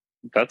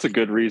 that's a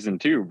good reason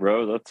too,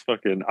 bro. That's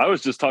fucking. I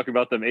was just talking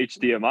about them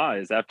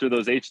HDMIs. After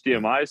those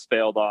HDMIs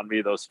failed on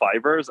me, those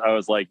fibers, I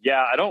was like,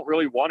 yeah, I don't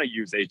really want to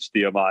use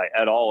HDMI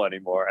at all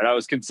anymore. And I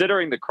was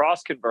considering the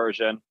cross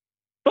conversion,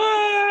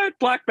 but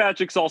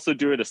Blackmagic's also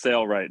doing a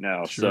sale right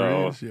now,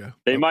 so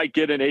they might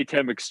get an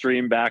ATEM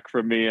Extreme back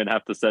from me and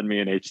have to send me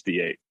an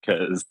HD8,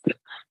 because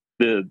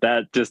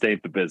that just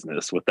ain't the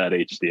business with that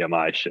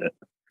HDMI shit.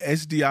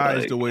 SDI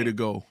is the way to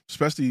go,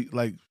 especially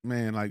the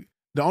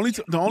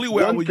only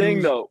way I would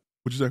use. Though,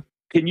 what'd you say?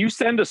 Can you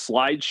send a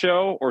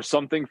slideshow or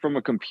something from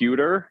a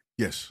computer?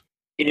 Yes.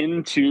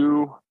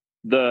 Into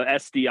the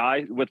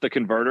SDI with the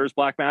converters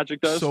Blackmagic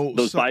does? So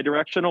those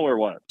bidirectional or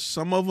what?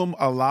 Some of them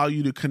allow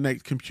you to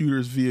connect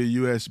computers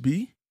via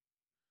USB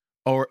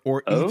or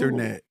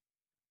Ethernet.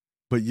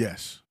 But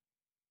yes.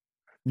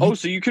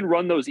 So you can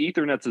run those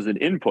Ethernets as an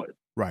input.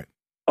 Right.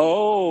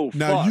 Oh,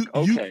 now fuck.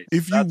 Okay.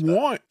 If you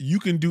want, you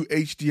can do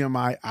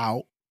HDMI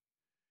out.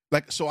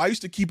 So I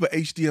used to keep an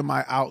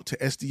HDMI out to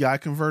SDI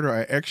converter,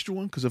 an extra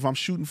one, because if I'm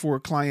shooting for a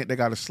client that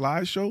got a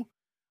slideshow,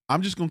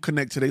 I'm just going to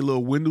connect to their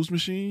little Windows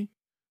machine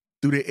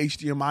through the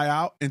HDMI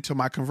out into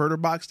my converter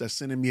box that's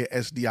sending me an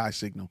SDI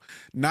signal.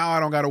 Now I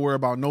don't got to worry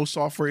about no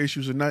software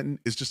issues or nothing.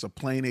 It's just a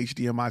plain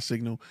HDMI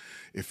signal.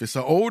 If it's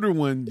an older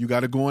one, you got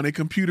to go on a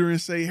computer and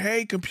say,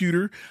 hey,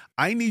 computer,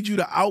 I need you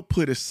to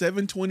output a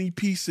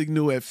 720p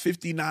signal at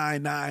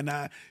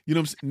 59.99. You know what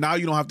I'm saying? Now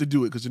you don't have to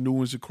do it because the new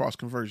one's a cross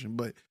conversion.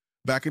 But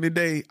back in the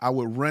day, I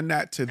would run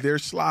that to their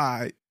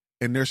slide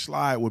and their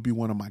slide would be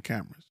one of my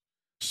cameras.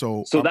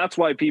 So that's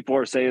why people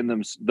are saying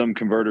them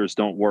converters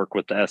don't work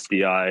with the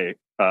SDI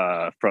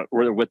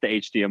or with the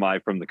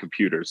HDMI from the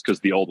computers, because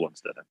the old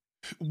ones didn't.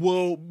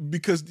 Well,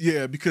 because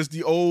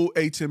the old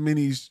A10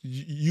 minis,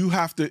 you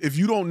have to, if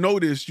you don't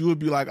notice, you would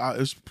be like,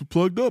 it's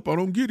plugged up, I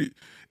don't get it.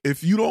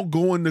 If you don't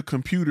go in the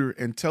computer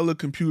and tell the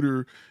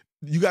computer,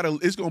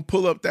 it's gonna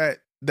pull up that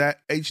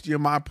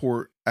HDMI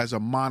port as a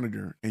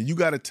monitor, and you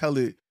got to tell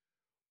it,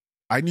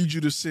 I need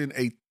you to send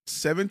a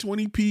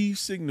 720p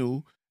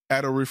signal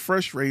at a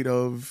refresh rate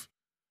of,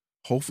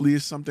 hopefully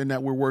it's something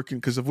that we're working,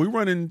 because if we're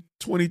running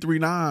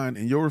 23.9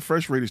 and your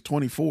refresh rate is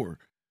 24,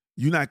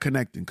 you're not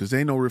connecting, because they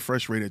ain't no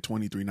refresh rate at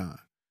 23.9.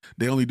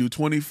 They only do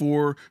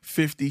 24,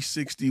 50,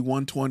 60,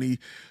 120,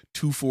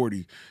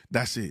 240.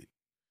 That's it.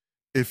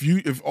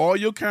 If all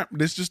your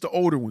that's just the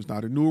older ones.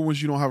 Now the newer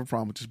ones you don't have a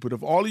problem with this, but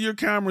if all of your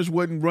cameras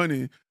wasn't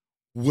running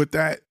what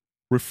that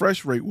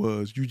refresh rate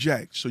was, you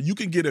jacked. So you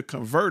can get a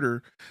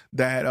converter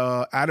that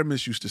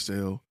Adamus used to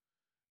sell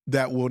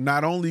that will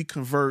not only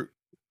convert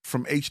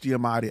from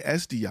HDMI to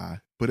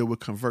SDI, but it would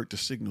convert the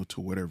signal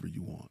to whatever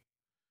you want.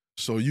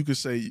 So you could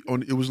say,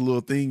 it was a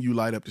little thing you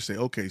light up to say,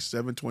 okay,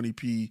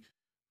 720p,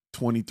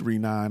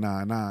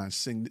 23999,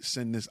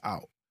 send this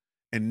out.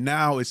 And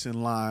now it's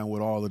in line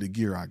with all of the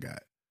gear I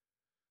got.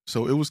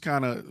 So it was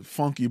kind of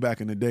funky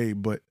back in the day,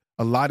 but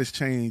a lot has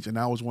changed, and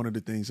that was one of the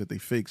things that they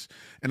fixed.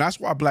 And that's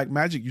why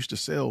Blackmagic used to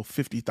sell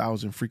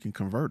 50,000 freaking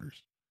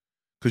converters,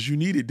 because you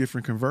needed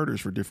different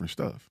converters for different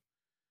stuff.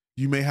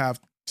 You may have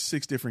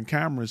 6 different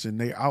cameras, and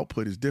their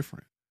output is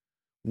different.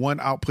 One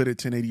output at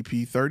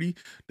 1080p 30,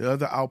 the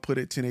other output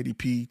at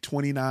 1080p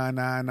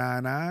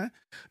 29999,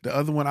 the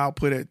other one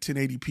output at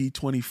 1080p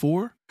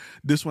 24.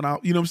 This one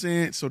out, you know what I'm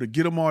saying? So to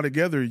get them all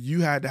together,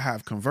 you had to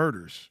have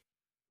converters,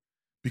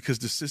 because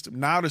the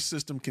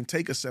system can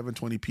take a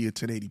 720p or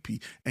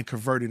 1080p and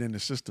convert it in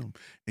the system,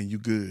 and you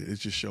good. It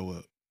just show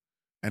up.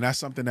 And that's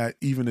something that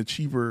even the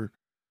cheaper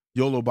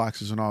YOLO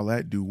boxes and all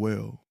that do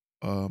well.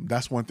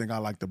 That's one thing I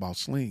liked about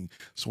Sling.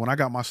 So when I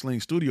got my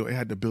Sling Studio, it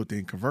had the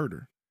built-in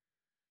converter.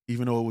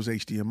 Even though it was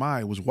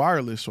HDMI, it was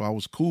wireless, so I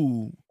was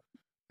cool.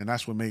 And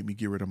that's what made me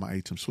get rid of my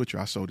ATEM switcher.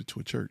 I sold it to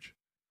a church.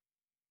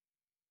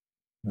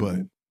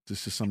 But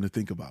this is something to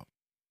think about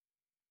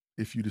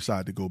if you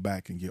decide to go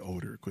back and get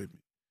older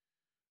equipment.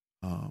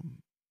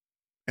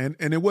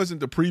 And it wasn't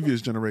the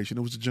previous generation.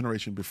 It was the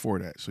generation before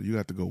that. So you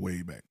have to go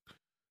way back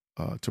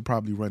to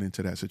probably run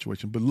into that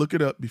situation. But look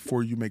it up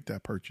before you make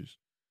that purchase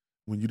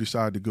when you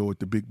decide to go with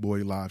the big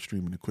boy live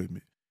streaming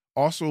equipment.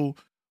 Also,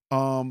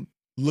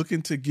 look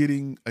into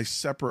getting a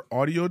separate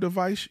audio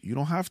device. You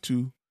don't have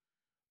to.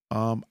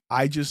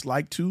 I just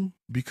like to,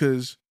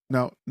 because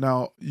now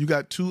you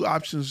got 2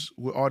 options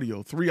with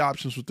audio, 3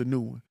 options with the new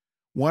one.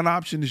 One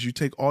option is you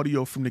take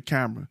audio from the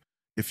camera.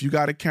 If you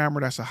got a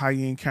camera that's a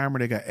high-end camera,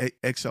 they got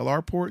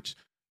XLR ports,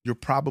 you're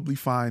probably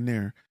fine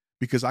there,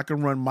 because I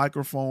can run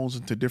microphones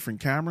into different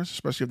cameras,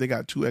 especially if they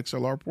got 2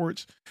 XLR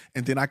ports,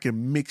 and then I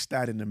can mix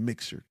that in the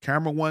mixer.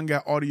 Camera 1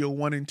 got audio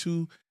 1 and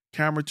 2,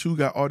 camera 2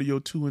 got audio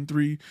 2 and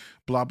 3,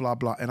 blah, blah,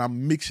 blah. And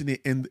I'm mixing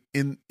it in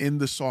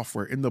the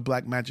software, in the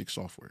Blackmagic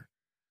software.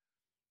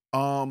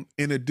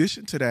 In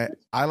addition to that,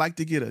 I like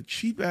to get a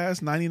cheap-ass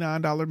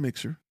 $99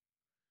 mixer.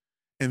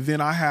 And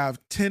then I have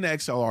 10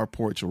 XLR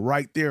ports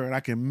right there, and I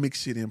can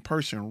mix it in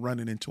person and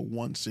run it into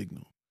one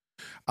signal.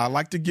 I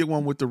like to get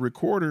one with the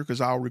recorder, because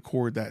I'll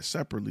record that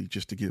separately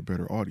just to get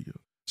better audio.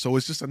 So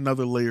it's just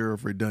another layer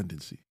of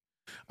redundancy.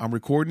 I'm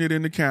recording it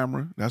in the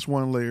camera. That's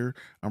 1 layer.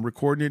 I'm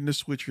recording it in the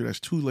switcher. That's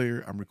 2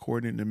 layers. I'm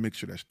recording it in the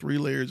mixer. That's 3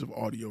 layers of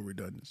audio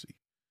redundancy.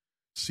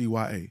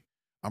 CYA.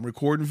 I'm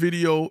recording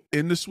video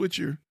in the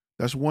switcher.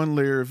 That's 1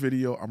 layer of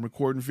video. I'm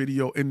recording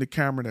video in the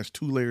camera. That's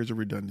 2 layers of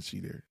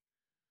redundancy there.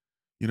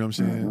 You know what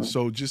I'm saying?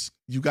 So just,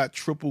 you got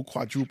triple,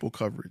 quadruple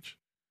coverage.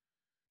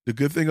 The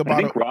good thing about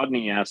I think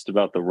Rodney asked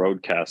about the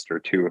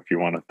Rodecaster too, if you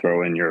want to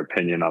throw in your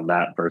opinion on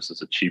that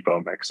versus a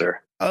cheapo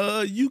mixer.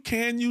 You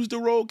can use the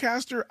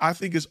Rodecaster. I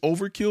think it's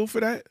overkill for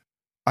that.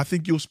 I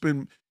think you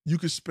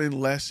could spend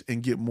less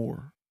and get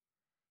more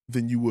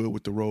than you would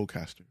with the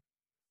Rodecaster.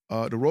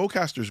 The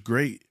Rodecaster is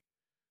great,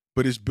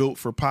 but it's built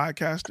for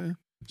podcasting.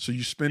 So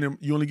you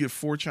only get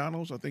 4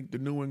 channels. I think the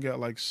new one got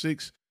like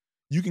 6.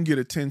 You can get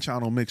a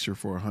 10-channel mixer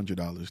for $100,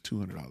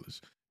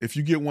 $200. If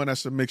you get one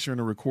that's a mixer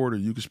and a recorder,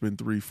 you can spend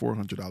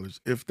 $300-$400,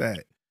 if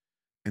that,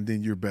 and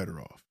then you're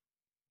better off.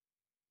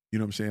 You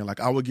know what I'm saying? Like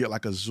I would get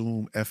like a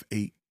Zoom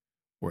F8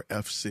 or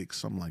F6,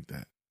 something like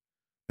that,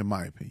 in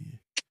my opinion,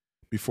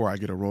 before I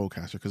get a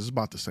Rodecaster, because it's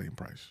about the same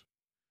price.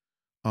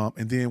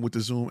 And then with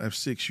the Zoom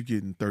F6, you're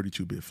getting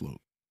 32-bit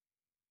float,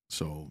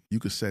 so you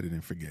could set it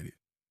and forget it.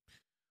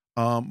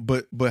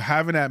 But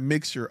having that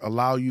mixer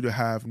allow you to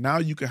have, now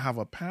you can have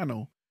a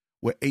panel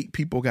where 8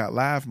 people got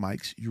live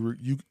mics.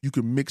 You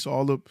can mix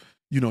all the,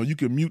 you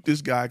can mute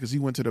this guy because he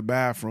went to the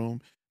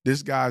bathroom.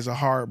 This guy's a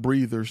hard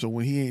breather, so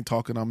when he ain't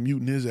talking, I'm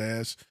muting his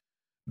ass.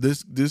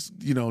 This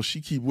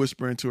she keep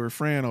whispering to her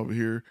friend over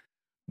here.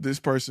 This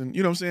person,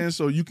 you know what I'm saying?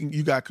 So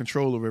you got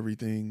control of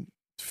everything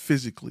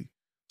physically.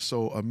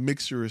 So a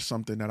mixer is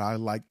something that I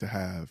like to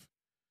have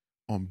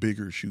on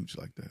bigger shoots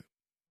like that.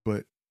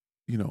 But,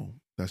 you know,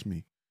 that's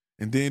me.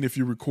 And then if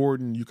you're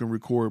recording, you can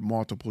record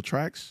multiple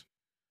tracks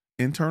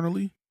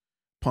internally,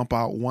 pump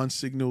out one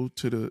signal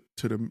to the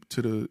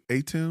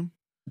ATEM,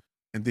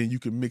 and then you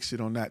can mix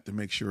it on that to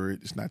make sure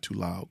it's not too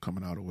loud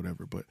coming out or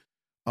whatever. But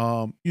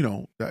you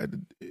know,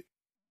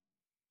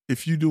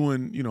 if you're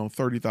doing, you know,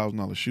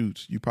 $30,000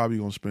 shoots, you're probably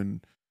gonna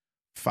spend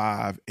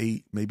 5,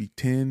 8, maybe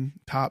 10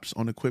 tops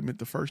on equipment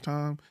the first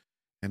time,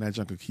 and that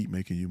junk will keep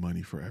making you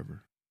money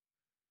forever.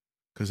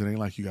 Because it ain't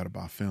like you got to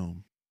buy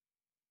film.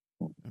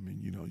 I mean,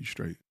 you know, you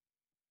straight.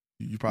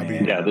 You probably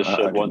this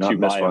shit. Once you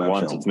buy it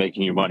once, it's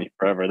making you money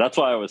forever. That's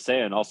why I was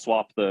saying I'll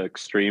swap the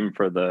Extreme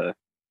for the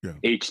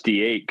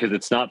HD8, because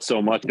it's not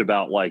so much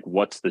about like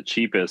what's the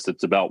cheapest.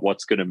 It's about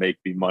what's going to make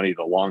me money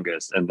the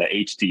longest, and the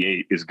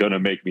HD8 is going to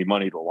make me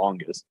money the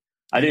longest.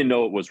 I didn't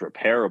know it was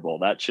repairable.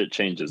 That shit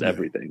changes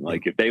everything.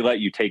 Like if they let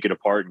you take it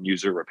apart and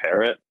user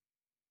repair it,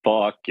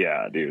 fuck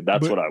yeah, dude.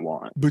 That's what I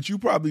want. But you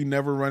probably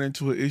never run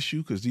into an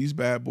issue because these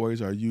bad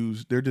boys are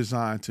used. They're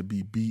designed to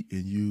be beat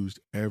and used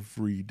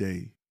every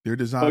day. They're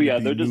designed. Oh yeah,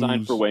 they're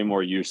designed for way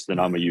more use than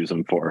I'm gonna use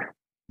them for.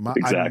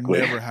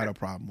 Exactly. I never had a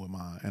problem with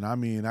mine, and I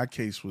mean that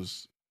case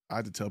was. I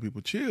had to tell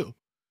people chill.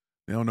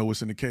 They don't know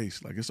what's in the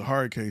case. Like it's a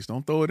hard case.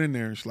 Don't throw it in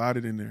there and slide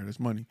it in there.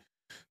 That's money.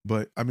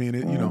 But I mean,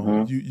 you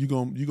know, you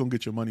gonna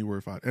get your money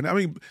worth out. And I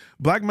mean,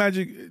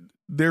 Blackmagic,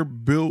 they're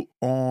built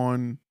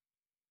on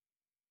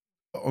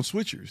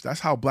switchers. That's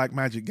how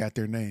Blackmagic got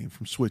their name,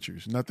 from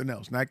switchers. Nothing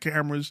else. Not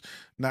cameras,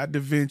 not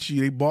DaVinci.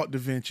 They bought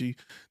DaVinci.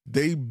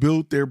 They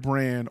built their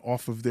brand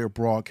off of their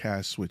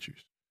broadcast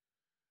switchers,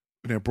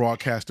 their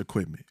broadcast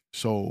equipment.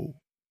 So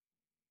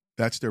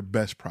that's their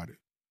best product.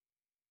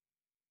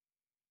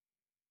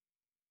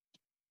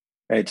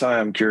 Hey, Ty,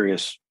 I'm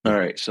curious. All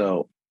right,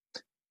 so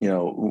you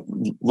know,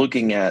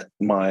 looking at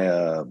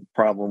my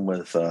problem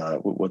with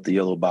the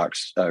yellow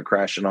box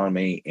crashing on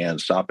me and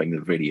stopping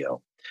the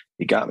video,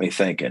 it got me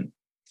thinking.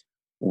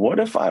 What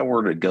if I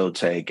were to go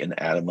take an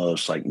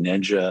Atomos like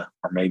Ninja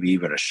or maybe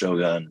even a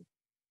Shogun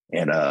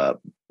and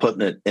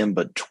putting it in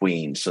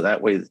between, so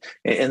that way?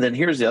 And then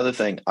here's the other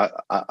thing.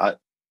 I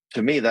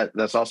to me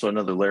that's also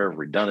another layer of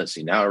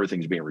redundancy. Now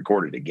everything's being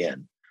recorded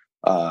again.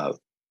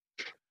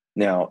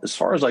 Now, as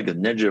far as like a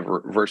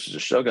Ninja versus a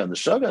Shogun, the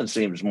Shogun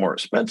seems more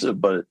expensive,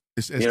 but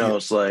it's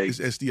like it's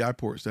SDI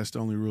ports. That's the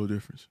only real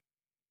difference.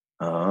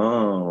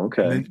 Oh,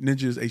 okay.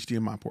 Ninja is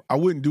HDMI port. I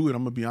wouldn't do it.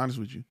 I'm gonna be honest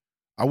with you.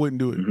 I wouldn't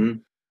do it.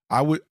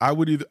 I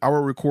would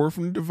record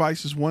from the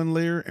device as one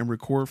layer and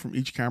record from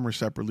each camera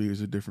separately as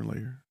a different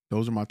layer.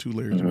 Those are my two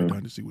layers of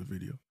redundancy with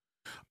video.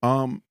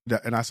 And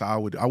that's how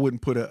I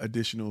wouldn't put an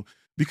additional,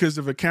 because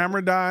if a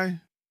camera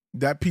die,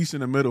 that piece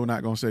in the middle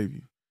not gonna save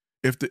you.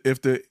 If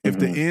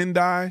the end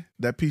die,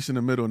 that piece in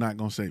the middle not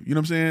gonna save you. You know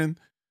what I'm saying?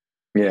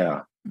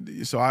 Yeah.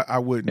 So I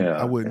wouldn't. Yeah,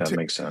 I wouldn't. That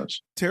makes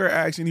sense. Tara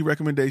asks, any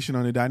recommendation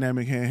on the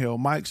dynamic handheld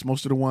mics?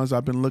 Most of the ones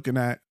I've been looking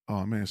at.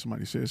 Oh man,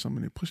 somebody said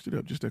something. They pushed it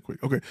up just that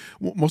quick. Okay,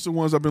 most of the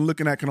ones I've been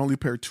looking at can only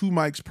pair 2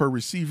 mics per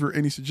receiver.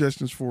 Any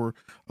suggestions for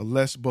a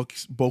less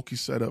bulky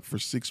setup for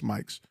 6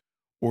 mics,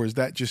 or is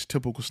that just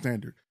typical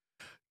standard?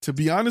 To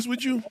be honest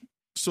with you,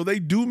 so they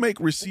do make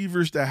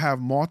receivers that have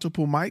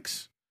multiple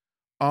mics.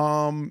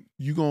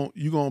 You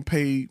gonna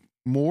pay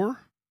more.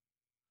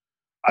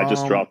 I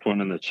just dropped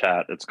one in the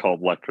chat. It's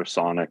called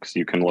Lectrosonics.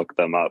 You can look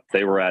them up.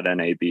 They were at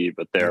NAB,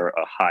 but they're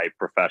a high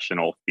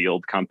professional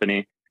field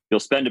company. You'll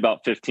spend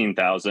about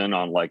 $15,000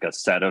 on like a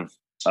set of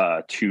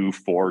 2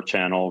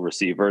 4-channel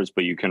receivers,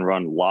 but you can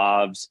run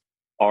lavs,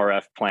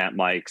 RF plant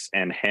mics,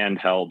 and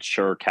handheld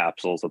Shure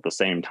capsules at the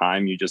same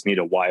time. You just need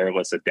a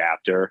wireless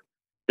adapter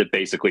that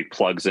basically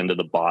plugs into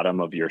the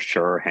bottom of your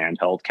Shure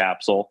handheld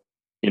capsule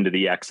into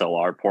the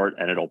XLR port,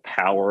 and it'll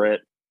power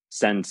it,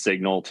 send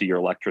signal to your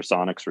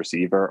Lectrosonics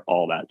receiver,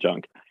 all that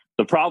junk.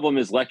 The problem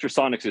is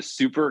Lectrosonics is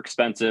super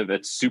expensive.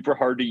 It's super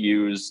hard to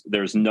use.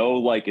 There's no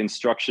like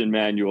instruction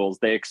manuals.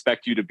 They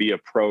expect you to be a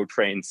pro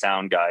trained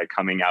sound guy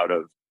coming out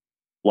of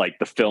like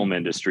the film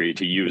industry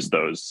to use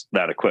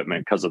that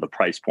equipment because of the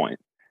price point.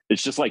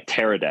 It's just like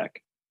Teradek.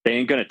 They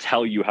ain't going to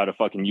tell you how to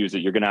fucking use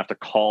it. You're going to have to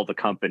call the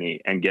company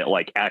and get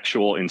like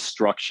actual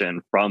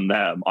instruction from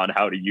them on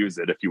how to use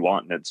it if you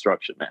want an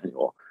instruction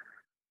manual.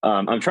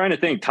 I'm trying to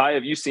think, Ty,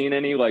 have you seen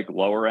any like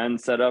lower end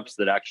setups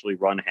that actually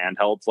run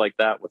handhelds like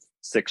that with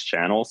 6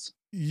 channels?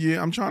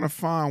 Yeah, I'm trying to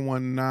find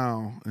one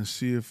now and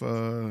see if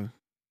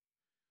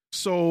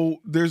so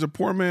there's a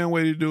poor man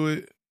way to do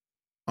it.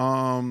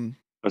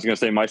 I was going to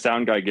say my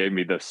sound guy gave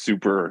me the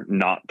super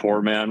not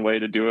poor man way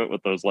to do it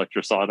with those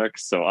Lectrosonics,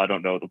 so I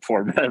don't know the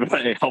poor man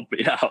way. Help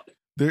me out.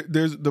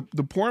 There's the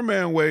poor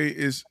man way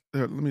is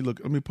let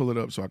me pull it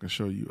up so I can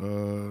show you.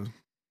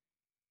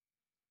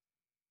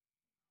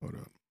 Hold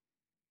up.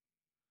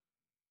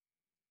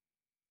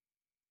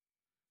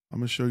 I'm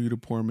going to show you the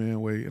poor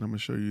man way, and I'm going to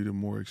show you the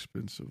more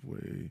expensive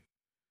way.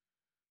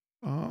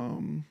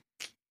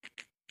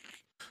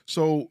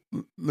 So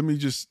let me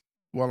just,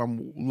 while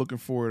I'm looking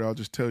for it, I'll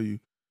just tell you.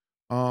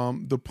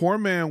 The poor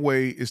man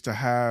way is to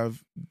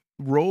have,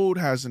 Rode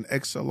has an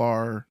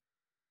XLR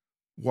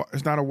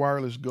It's not a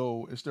wireless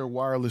Go. It's their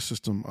wireless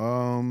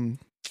system.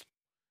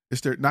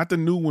 It's their not the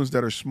new ones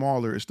that are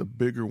smaller. It's the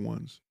bigger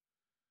ones.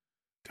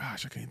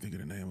 Gosh, I can't think of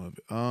the name of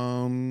it.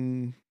 Let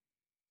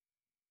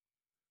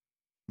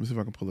me see if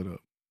I can pull it up.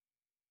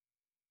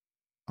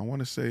 I want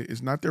to say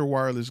it's not their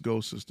wireless Go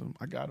system.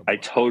 I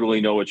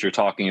totally know what you're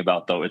talking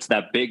about, though. It's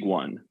that big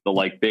one, the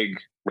like big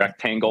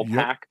rectangle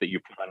pack that you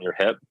put on your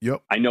hip.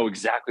 Yep. I know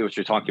exactly what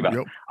you're talking about.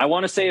 Yep. I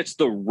want to say it's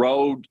the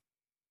Rode.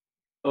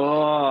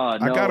 Oh,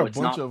 no, I got a it's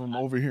bunch not. of them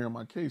over here in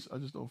my case. I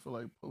just don't feel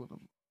like pulling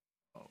them.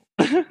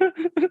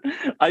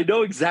 I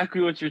know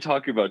exactly what you're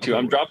talking about, too.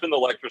 I'm dropping the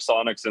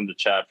Electrosonics in the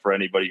chat for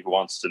anybody who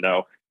wants to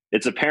know.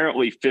 It's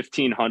apparently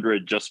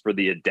 $1,500 just for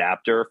the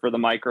adapter for the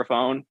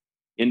microphone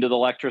into the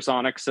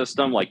Electrosonic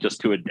system, like just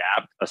to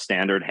adapt a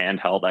standard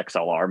handheld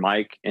XLR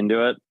mic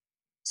into it.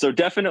 So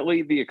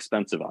definitely the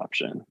expensive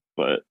option,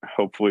 but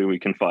hopefully we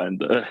can find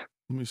the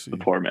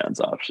poor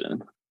man's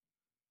option.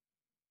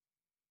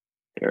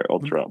 Here, I'll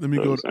drop Let me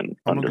go. those in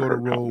I'm gonna under go to her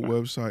Rode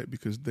comment. website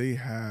because they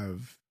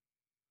have.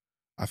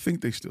 I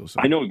think they still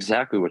sell. I know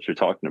exactly what you're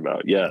talking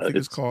about. Yeah, I think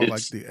it's called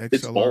like the XLR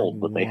it's old,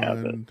 but they have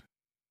it. one.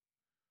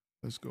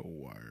 Let's go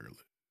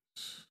wireless.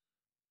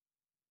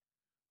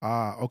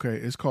 Okay.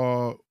 It's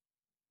called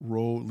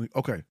Rode Link.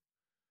 Okay.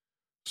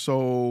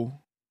 So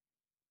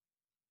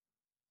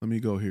let me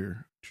go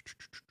here.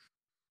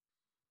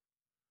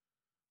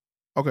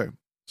 Okay.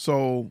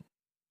 So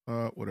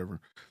whatever.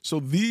 So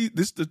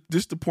this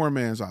the poor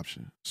man's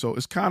option. So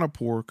it's kind of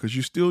poor because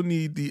you still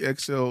need the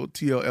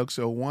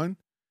XL-TL-XL1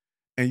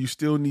 and you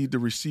still need the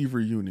receiver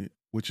unit,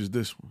 which is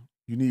this one.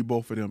 You need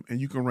both of them,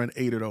 and you can run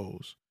 8 of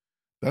those.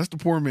 That's the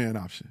poor man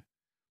option.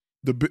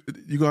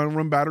 You're gonna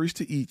run batteries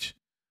to each.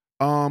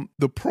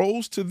 The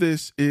pros to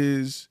this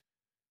is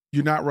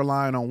you're not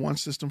relying on one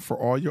system for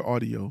all your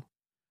audio.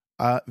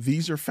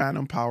 These are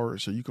phantom power,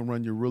 so you can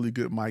run your really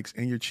good mics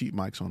and your cheap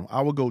mics on them.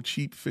 I would go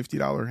cheap $50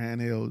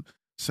 handheld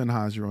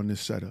Sennheiser on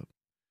this setup.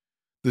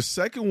 The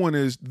second one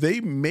is they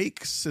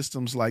make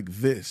systems like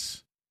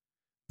this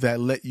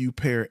that let you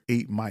pair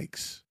 8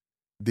 mics.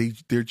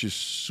 They're just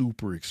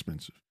super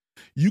expensive.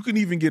 You can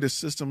even get a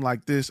system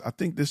like this. I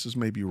think this is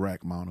maybe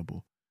rack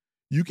mountable.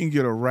 You can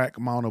get a rack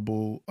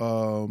mountable.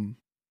 Let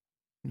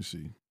me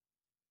see.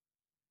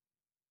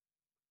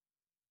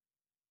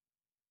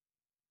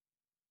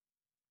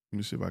 Let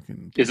me see if I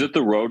can. Is it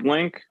the Rode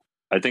Link?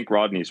 I think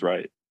Rodney's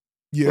right.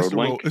 Yeah, it's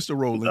Rode the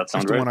Rode Link. That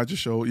sound It's the right? one I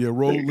just showed. Yeah,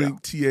 Rode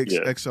Link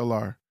TX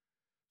XLR.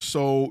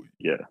 So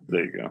yeah,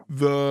 there you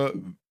go.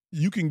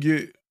 You can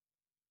get.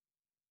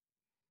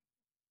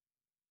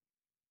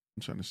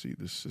 I'm trying to see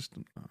this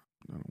system. No,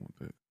 I don't want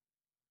that.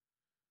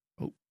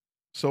 Oh,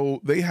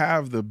 so they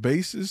have the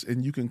bases,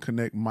 and you can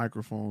connect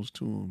microphones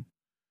to them,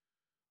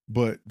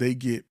 but they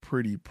get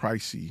pretty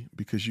pricey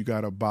because you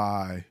got to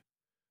buy.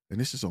 And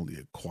this is only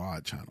a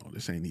quad channel.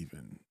 This ain't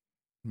even.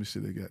 Let me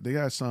see. They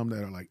got some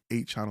that are like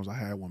 8 channels. I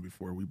had one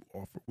before. We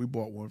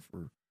bought one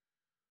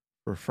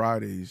for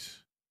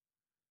Fridays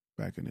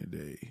back in the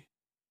day.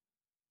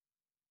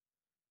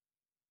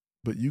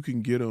 But you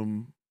can get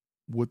them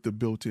with the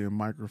built-in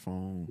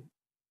microphone.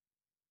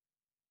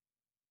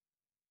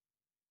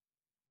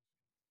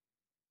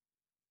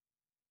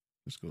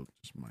 Let's go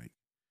just mic.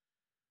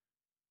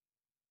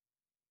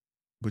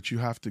 But you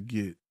have to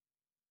get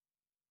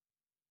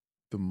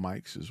the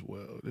mics as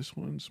well. This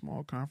one,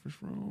 small conference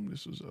room.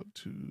 This was up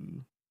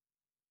to.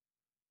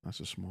 That's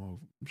a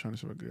small. I'm trying to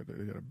see if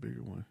they got a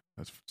bigger one.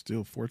 That's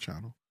still 4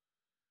 channel.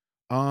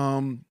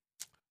 I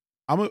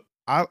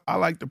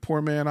like the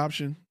poor man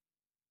option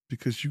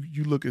because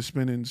you look at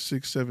spending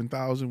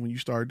 $6,000-$7,000 when you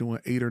start doing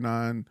 8 or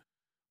 9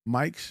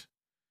 mics.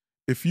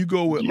 If you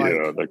go with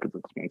that gets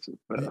expensive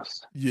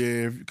fast.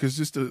 Yeah, because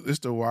it's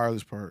the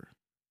wireless part.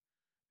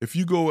 If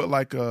you go with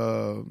like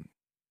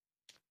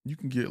you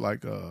can get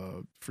like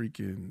a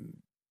freaking.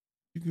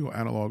 You can go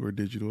analog or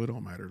digital. It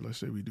don't matter. Let's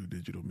say we do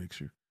digital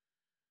mixer.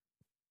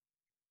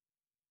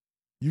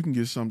 You can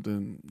get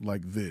something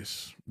like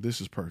this.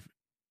 This is perfect,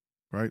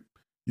 right?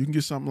 You can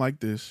get something like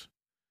this.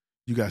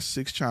 You got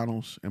 6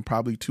 channels and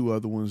probably 2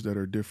 other ones that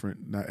are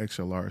different, not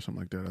XLR or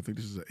something like that. I think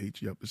this is an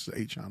 8. Yep, this is an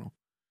 8 channel.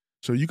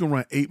 So you can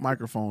run 8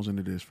 microphones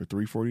into this for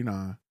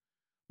 $349,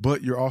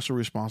 but you're also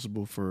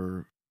responsible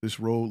for this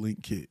Rode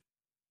Link kit.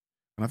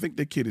 And I think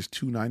the kit is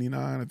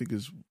 $299. I think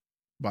it's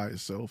by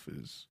itself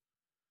is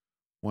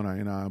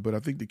 $199, but I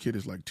think the kit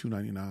is like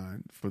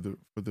 $299 for the.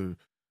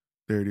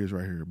 There it is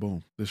right here.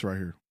 Boom, this right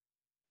here.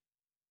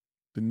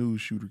 The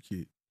news shooter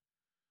kit.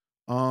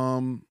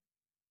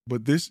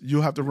 But this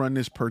you'll have to run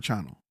this per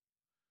channel,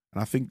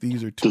 and I think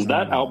these are. Does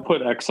that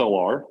output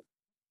XLR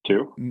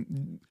too?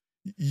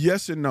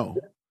 Yes and no.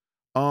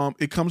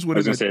 It comes with. I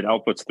was gonna say it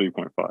outputs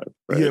 3.5.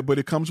 Right? Yeah, but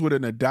it comes with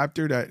an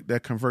adapter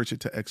that converts it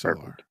to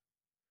XLR.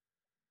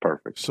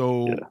 Perfect.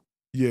 So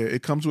yeah,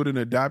 it comes with an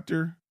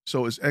adapter.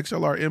 So it's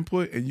XLR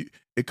input, and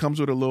it comes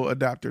with a little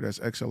adapter that's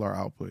XLR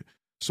output.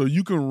 So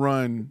you can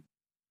run,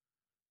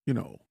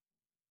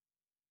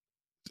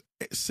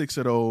 6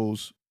 of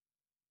those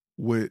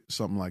with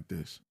something like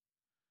this.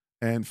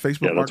 And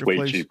Facebook that's way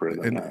Marketplace, cheaper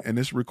than that. and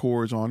this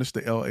records on. It's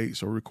the L8,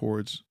 so it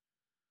records.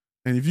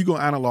 And if you go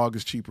analog,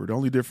 it's cheaper. The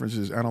only difference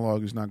is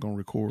analog is not going to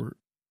record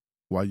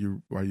while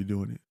you're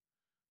doing it.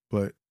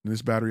 But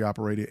this battery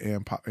operated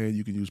and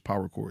you can use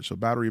power cord, so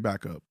battery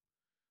backup.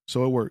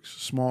 So it works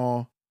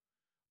small.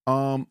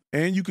 And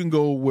you can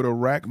go with a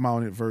rack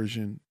mounted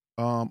version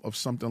of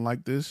something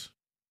like this.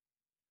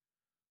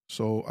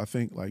 So I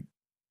think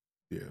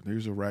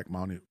there's a rack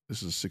mounted.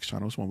 This is a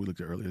 6-channel. This one we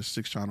looked at earlier. It's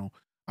 6-channel.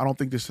 I don't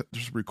think this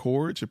just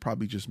records. It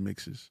probably just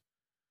mixes.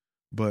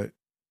 But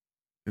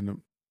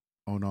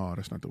oh no,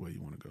 that's not the way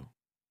you want to go.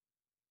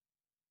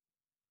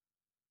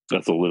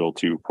 That's a little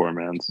too poor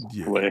man's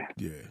way.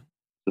 Yeah.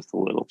 Just a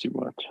little too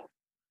much.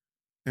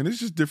 And it's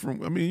just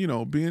different. I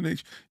mean,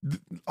 B&H,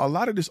 a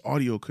lot of this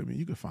audio equipment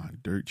you can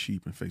find dirt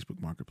cheap in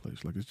Facebook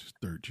Marketplace. Like, it's just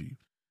dirt cheap.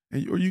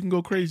 Or you can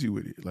go crazy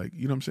with it. Like,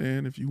 you know what I'm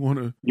saying? If you want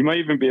to. You might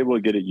even be able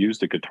to get it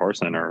used at Guitar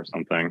Center or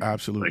something.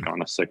 Absolutely. Like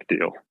on a sick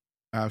deal.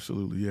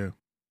 Absolutely, yeah.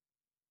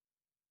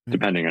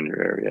 Depending on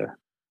your area.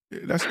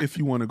 That's if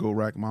you want to go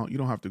rack mount. You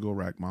don't have to go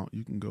rack mount.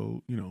 You can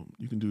go,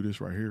 you can do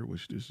this right here,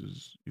 which this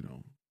is,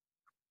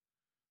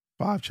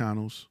 5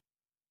 channels.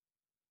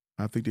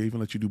 I think they even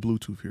let you do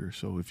Bluetooth here.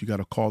 So if you got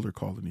a caller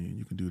calling in,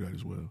 you can do that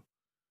as well.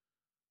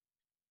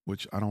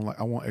 Which I don't like.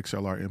 I want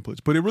XLR inputs.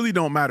 But it really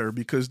don't matter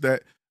because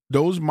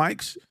those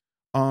mics,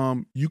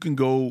 you can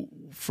go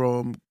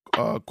from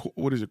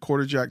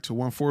quarter jack to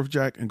 1/4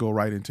 jack and go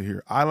right into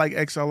here. I like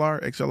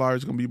XLR. XLR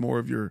is going to be more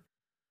of your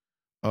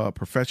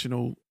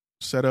professional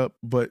setup,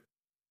 but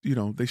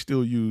they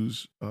still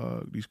use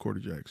these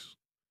quarter jacks.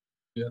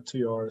 Yeah,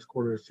 TRS,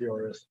 quarter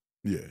TRS.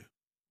 Yeah.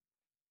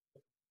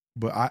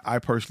 But I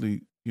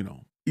personally,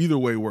 either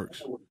way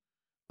works.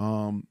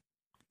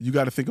 You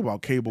got to think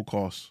about cable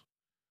costs,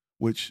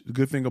 which the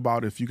good thing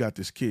about if you got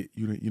this kit,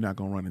 you're not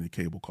going to run any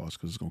cable costs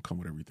because it's going to come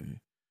with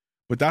everything.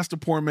 But that's the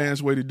poor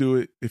man's way to do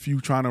it. If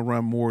you're trying to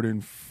run more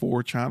than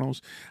 4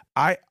 channels,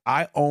 I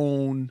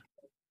own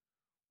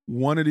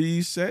one of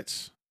these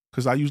sets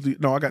because I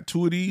got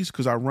 2 of these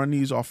because I run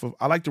these I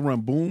like to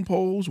run boom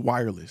poles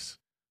wireless.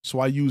 So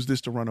I use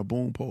this to run a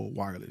boom pole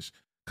wireless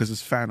because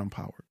it's phantom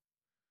powered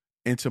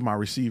into my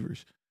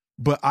receivers.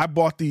 But I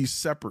bought these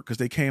separate because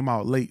they came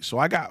out late. So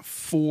I got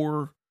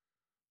 4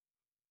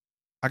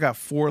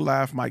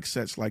 lav mic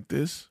sets like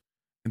this.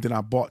 And then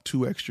I bought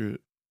 2 extra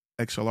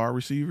XLR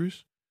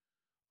receivers.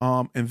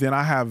 And then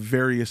I have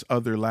various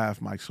other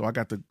lav mics. So I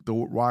got the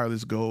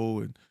wireless Go.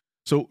 And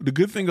so the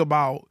good thing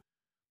about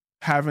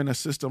having a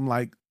system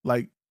like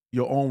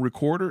your own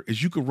recorder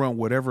is you can run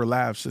whatever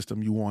lav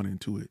system you want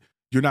into it.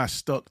 You're not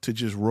stuck to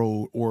just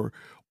Rode or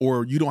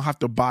you don't have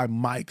to buy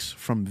mics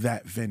from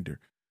that vendor.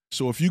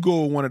 So if you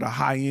go with one of the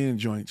high-end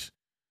joints,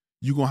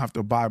 you're going to have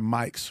to buy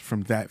mics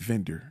from that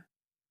vendor.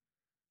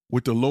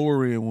 With the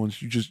lower-end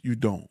ones, you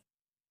don't.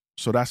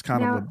 So that's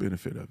kind of a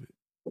benefit of it.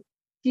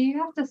 Do you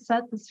have to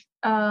set this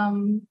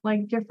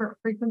different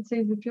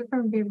frequencies? If you're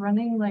going to be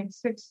running like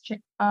 6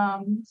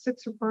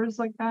 recorders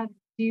like that,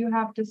 do you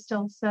have to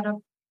still set up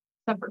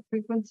separate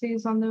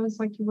frequencies on those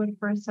like you would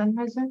for a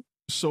Sennheiser?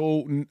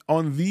 So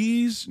on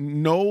these,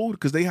 no,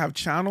 because they have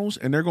channels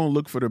and they're going to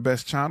look for the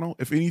best channel.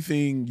 If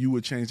anything, you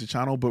would change the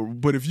channel.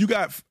 But if you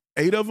got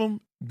 8 of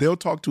them, they'll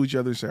talk to each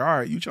other and say, all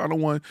right, you channel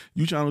 1,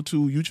 you channel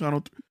 2, you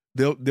channel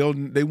 3.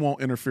 They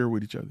won't interfere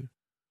with each other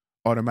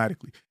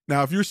automatically.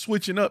 Now, if you're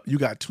switching up, you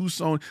got 2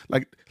 Sony.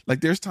 Like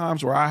there's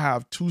times where I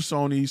have 2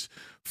 Sonys,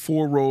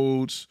 4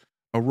 Rodes,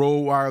 a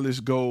Rode Wireless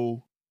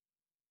Go.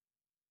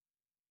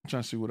 I'm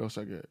trying to see what else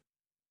I get.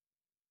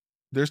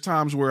 There's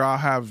times where I'll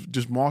have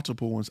just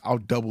multiple ones. I'll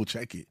double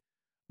check it,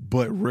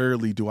 but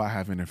rarely do I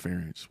have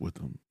interference with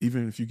them.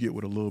 Even if you get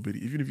with a little bit,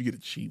 even if you get a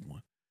cheap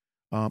one,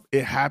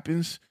 it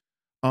happens.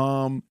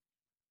 I'm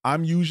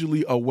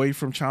usually away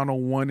from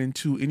channel 1 and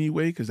 2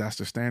 anyway, because that's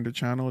the standard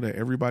channel that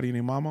everybody and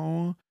their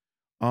mama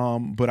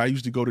on. But I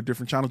usually go to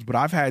different channels. But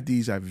I've had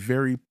these at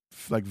very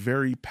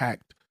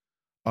packed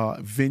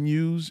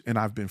venues, and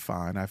I've been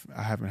fine. I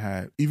haven't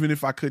had, even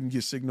if I couldn't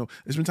get signal.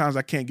 There's been times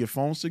I can't get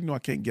phone signal. I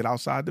can't get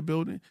outside the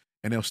building.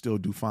 And they'll still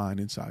do fine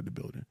inside the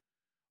building.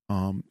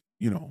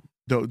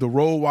 The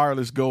Rode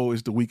Wireless Go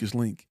is the weakest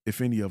link,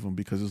 if any of them,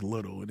 because it's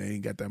little and they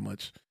ain't got that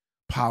much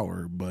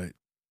power. But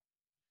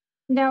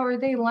now, are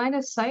they line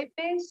of sight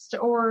based,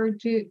 or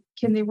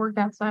can they work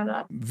outside of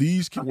that?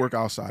 These can work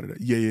outside of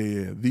that.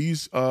 Yeah.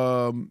 These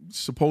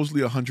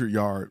supposedly 100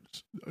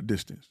 yards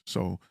distance,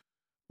 so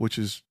which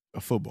is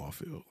a football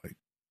field. Like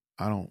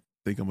I don't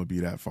think I'm gonna be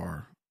that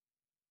far.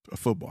 A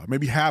football,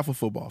 maybe half a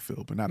football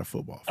field, but not a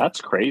football field.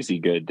 That's crazy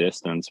good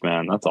distance,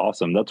 man. That's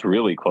awesome. That's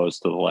really close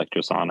to the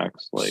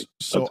Electrosonics.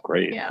 That's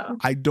great. Yeah,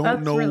 I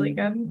don't know really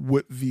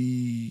what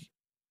the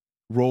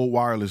Rode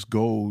Wireless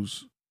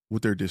goes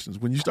with their distance.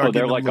 When you start,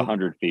 they're like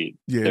 100 feet.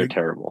 Yeah, they're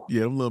terrible.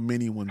 Yeah, them little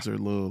mini ones are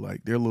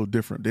they're a little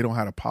different. They don't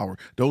have the power.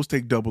 Those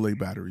take AA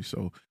batteries,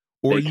 so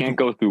they can't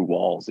go through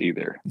walls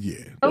either.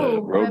 Yeah,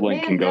 Rode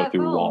Link can go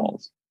through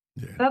walls.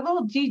 Yeah. That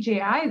little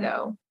DJI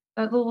though.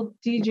 That little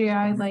DJI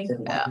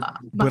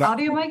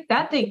audio mic,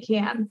 that thing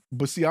can.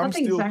 But see,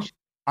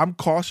 I'm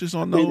cautious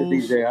on I think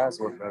those. the DJIs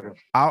work better.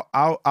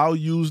 I'll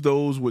use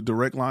those with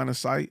direct line of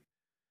sight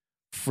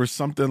for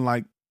something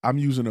like I'm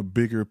using a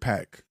bigger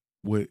pack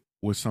with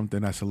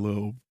something that's a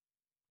little,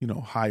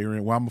 higher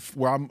end.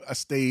 Where I'm a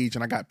stage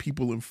and I got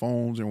people and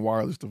phones and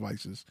wireless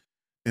devices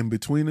in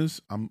between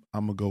us. I'm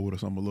gonna go with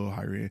something a little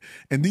higher end.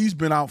 And these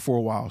been out for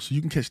a while, so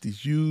you can catch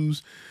these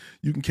used.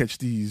 You can catch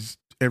these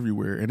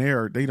everywhere,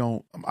 and they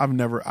don't. I've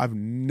never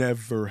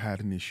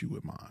had an issue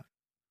with mine,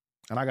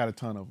 and I got a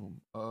ton of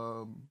them.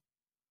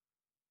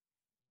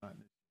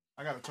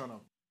 I got a ton of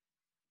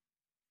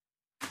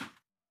them.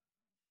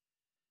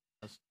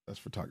 That's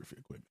photography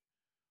equipment.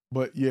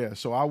 But yeah,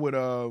 so I would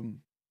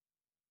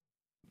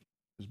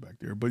it's back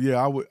there. But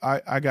yeah,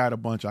 I got a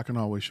bunch. I can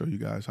always show you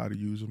guys how to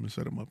use them and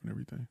set them up and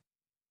everything.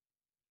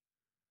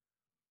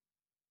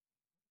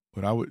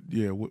 But I would,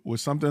 yeah,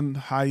 with something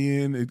high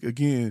end,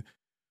 again,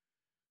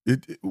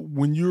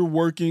 when you're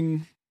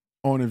working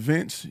on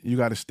events, you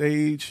got a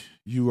stage,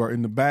 you are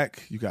in the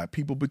back, you got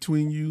people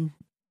between you.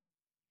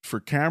 For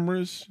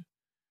cameras,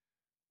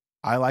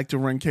 I like to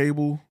run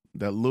cable.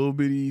 That little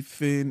bitty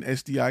thin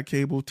SDI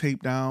cable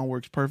taped down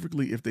works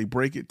perfectly. If they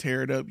break it,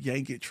 tear it up,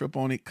 yank it, trip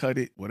on it, cut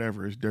it,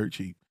 whatever. It's dirt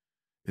cheap.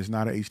 It's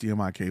not an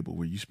HDMI cable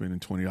where you're spending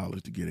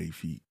 $20 to get 8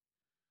 feet.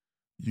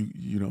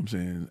 You know what I'm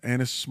saying?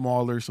 And it's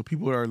smaller, so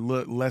people are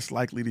less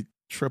likely to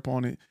trip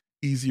on it,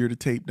 easier to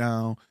tape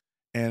down.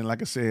 And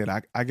like I said,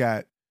 I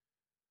got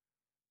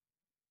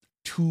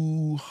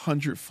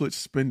 200-foot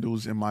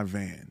spindles in my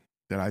van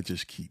that I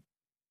just keep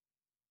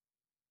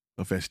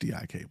of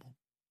SDI cable.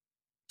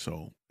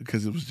 So,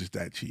 because it was just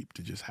that cheap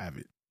to just have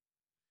it.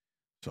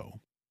 So,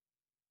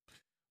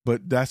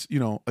 but that's,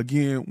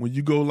 again, when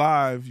you go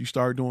live, you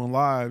start doing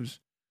lives,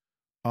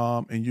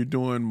 and you're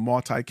doing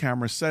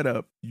multi-camera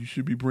setup, you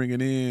should be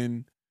bringing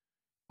in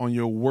on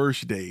your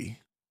worst day,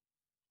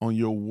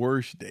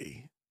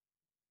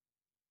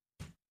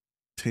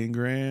 10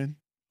 grand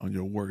on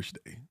your worst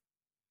day.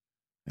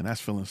 And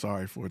that's feeling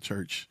sorry for a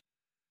church.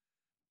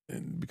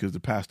 And because the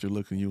pastor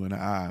looking you in the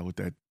eye with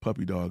that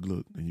puppy dog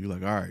look, and you're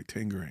like, all right,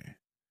 10 grand.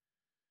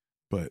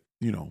 But,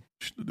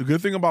 the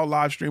good thing about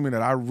live streaming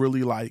that I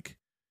really like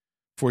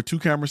for a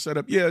 2-camera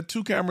setup,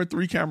 2-camera,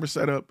 3-camera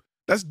setup,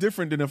 that's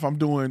different than if I'm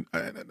doing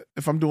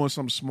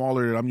something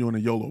smaller that I'm doing a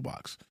YOLO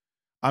box.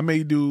 I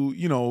may do,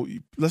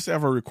 let's say I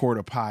record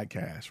a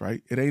podcast,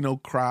 right? It ain't no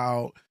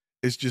crowd.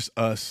 It's just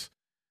us.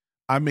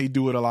 I may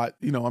do it a lot.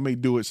 I may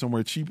do it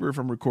somewhere cheaper if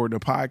I'm recording a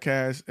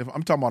podcast. If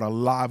I'm talking about a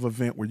live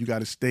event where you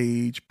got a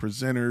stage,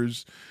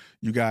 presenters,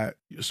 you got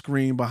a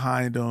screen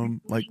behind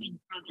them,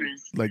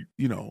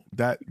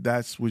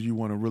 that's what you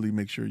want to really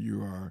make sure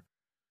you are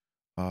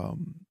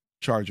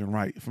charging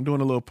right. If I'm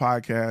doing a little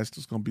podcast,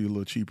 it's going to be a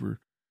little cheaper.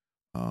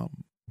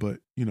 But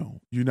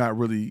you're not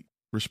really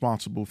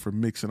responsible for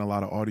mixing a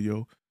lot of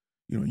audio.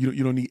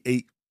 You don't need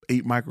eight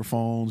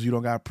microphones. You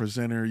don't got a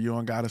presenter. You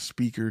don't got a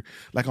speaker.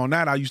 Like on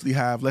that, I usually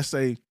have, let's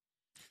say,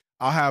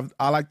 I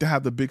like to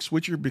have the big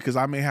switcher because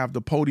I may have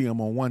the podium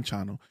on one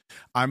channel.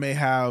 I may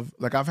have,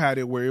 like I've had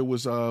it where it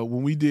was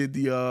when we did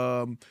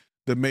the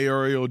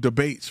mayoral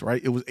debates,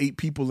 right? It was 8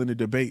 people in the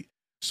debate.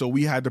 So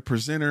we had the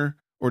presenter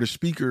or the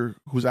speaker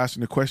who's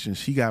asking the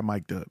questions. He got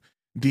mic'd up.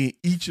 Then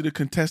each of the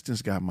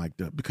contestants got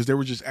mic'd up because they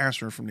were just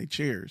answering from their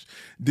chairs.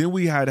 Then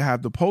we had to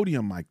have the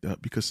podium mic'd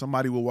up because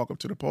somebody would walk up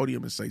to the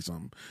podium and say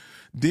something.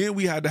 Then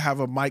we had to have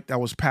a mic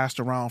that was passed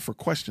around for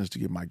questions to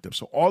get mic'd up.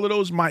 So all of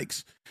those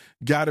mics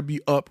got to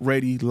be up,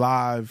 ready,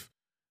 live,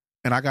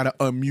 and I got to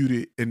unmute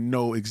it and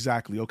know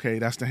exactly, okay,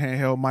 that's the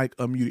handheld mic,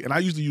 unmute it. And I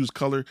usually use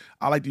color.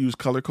 I like to use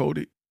color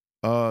coded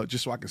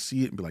just so I can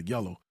see it and be like,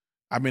 yellow.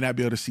 I may not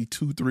be able to see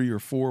 2, 3, or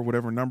 4,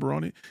 whatever number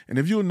on it. And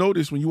if you'll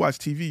notice when you watch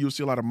TV, you'll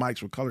see a lot of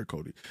mics with color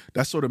coded.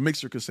 That's so the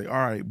mixer could say, all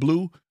right,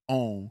 blue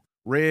on,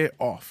 red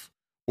off.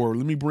 Or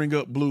let me bring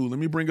up blue. Let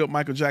me bring up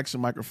Michael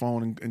Jackson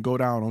microphone and go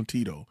down on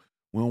Tito.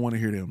 We don't want to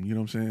hear them. You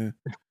know what I'm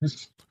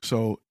saying?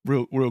 So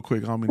real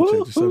quick, I'm going to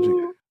change the subject.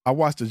 I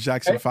watched the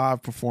Jackson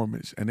 5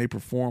 performance and they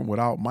performed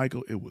without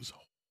Michael. It was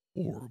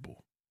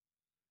horrible.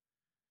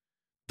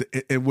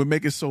 And what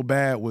made it so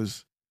bad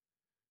was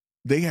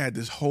they had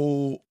this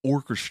whole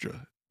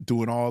orchestra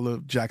doing all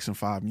of Jackson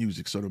 5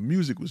 music. So the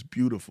music was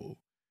beautiful,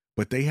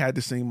 but they had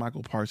to sing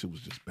Michael parts. It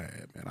was just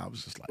bad, man. I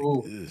was just like,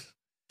 ugh.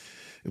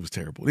 It was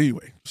terrible.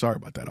 Anyway, sorry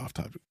about that off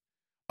topic.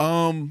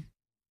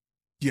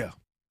 Yeah.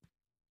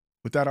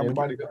 With that,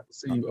 everybody got to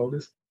see you,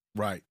 Otis.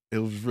 Right. It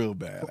was real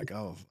bad. Like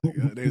I was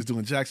like, they was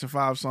doing Jackson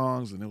 5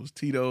 songs and it was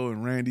Tito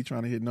and Randy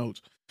trying to hit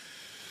notes.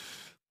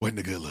 Wasn't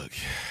a good look.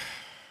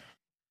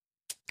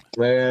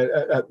 Man,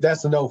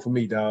 that's a no for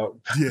me, dog.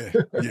 Yeah.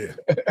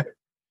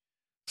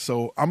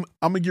 So I'm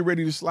gonna get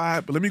ready to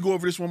slide, but let me go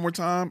over this one more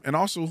time. And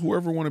also,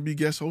 whoever want to be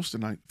guest host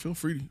tonight, feel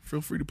free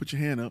to put your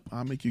hand up.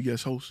 I'll make you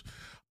guest host.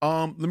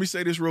 Let me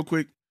say this real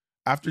quick.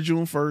 After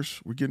June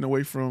 1st, we're getting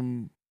away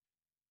from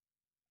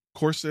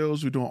course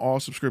sales. We're doing all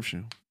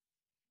subscription.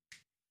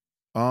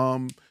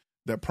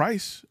 That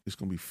price is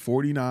gonna be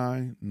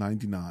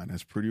 $49.99.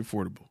 That's pretty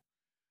affordable.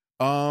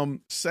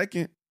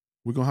 Second,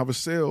 we're gonna have a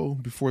sale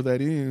before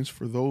that ends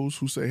for those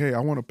who say, hey,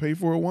 I want to pay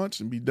for it once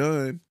and be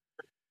done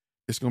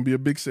It's going to be a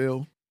big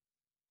sale,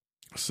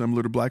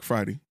 similar to Black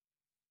Friday.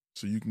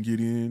 So you can get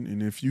in,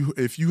 and if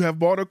you have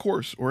bought a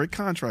course or a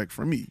contract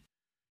from me,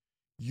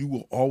 you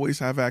will always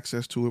have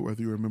access to it,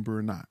 whether you're a member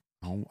or not.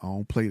 I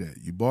don't play that.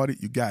 You bought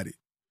it, you got it.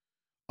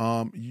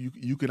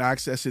 You can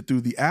access it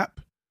through the app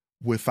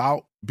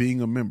without being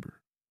a member.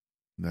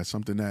 And that's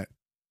something that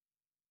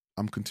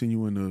I'm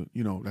continuing to,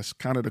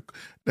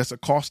 that's a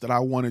cost that I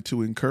wanted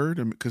to incur,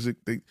 because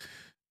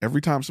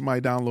every time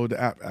somebody download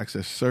the app,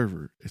 access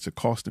server, it's a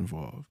cost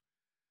involved.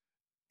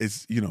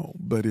 It's,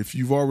 but if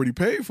you've already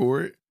paid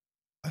for it,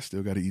 I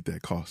still got to eat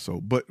that cost. So,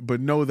 but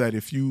know that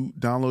if you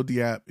download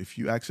the app, if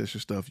you access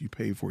your stuff, you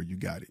pay for it, you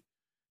got it.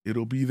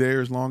 It'll be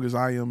there as long as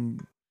I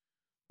am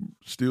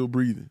still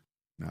breathing.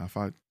 Now, if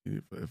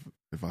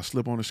I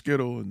slip on a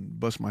Skittle and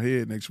bust my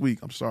head next week,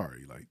 I'm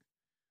sorry. Like,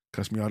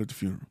 cuss me out at the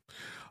funeral.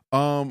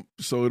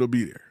 So it'll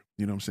be there.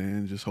 You know what I'm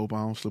saying? Just hope I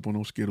don't slip on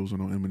those Skittles or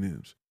no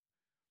M&Ms.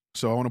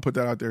 So I want to put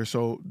that out there.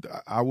 So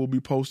I will be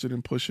posting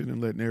and pushing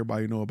and letting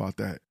everybody know about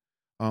that.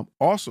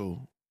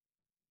 Also,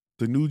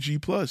 the new G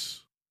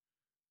Plus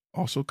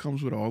also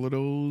comes with all of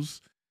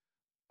those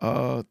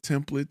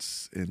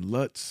templates and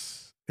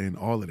LUTs and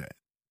all of that.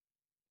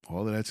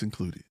 All of that's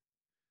included.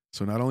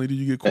 So not only do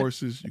you get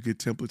courses, you get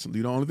templates. And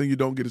the only thing you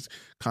don't get is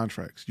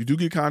contracts. You do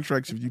get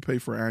contracts if you pay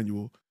for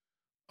annual,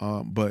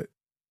 but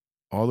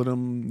all of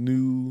them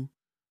new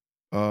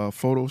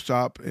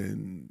Photoshop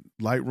and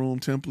Lightroom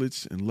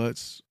templates and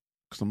LUTs,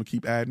 because I'm going to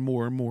keep adding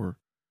more and more,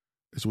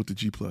 is with the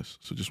G Plus.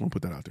 So just want to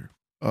put that out there.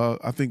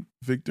 I think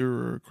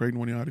Victor or Creighton,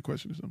 one of you had a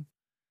question or something?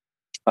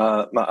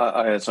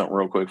 I had something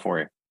real quick for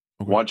you.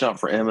 Okay. Watch out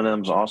for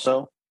M&Ms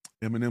also.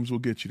 M&Ms will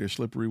get you. They're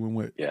slippery when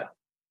wet. Yeah.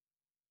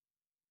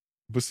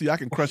 But see, I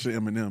can crush an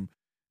M&M.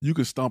 You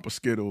can stomp a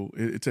Skittle.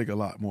 It take a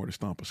lot more to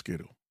stomp a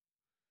Skittle.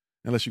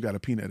 Unless you got a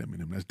peanut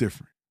M&M. That's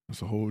different.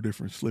 That's a whole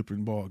different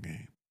slipping ball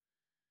game.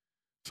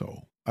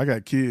 So I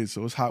got kids,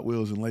 so it's Hot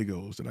Wheels and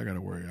Legos that I got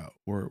to worry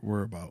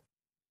about.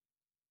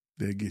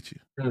 They'll get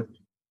you.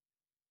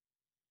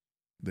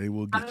 They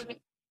will get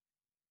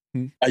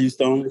you. I used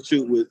to only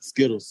shoot with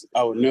Skittles.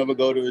 I would never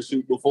go to a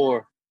shoot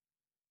before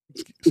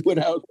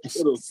without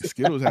Skittles.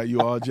 Skittles had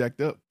you all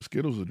jacked up.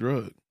 Skittles a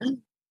drug.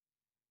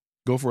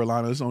 Go for it,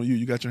 Lana. It's on you.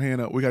 You got your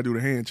hand up. We got to do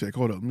the hand check.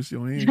 Hold up. Let me see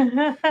your hand. You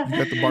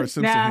got the Bart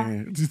Simpson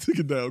hand. Just take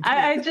it down.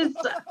 I just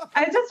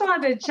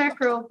wanted to check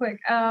real quick.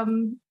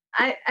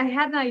 I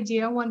had an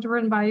idea I wanted to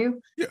run by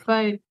you,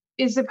 but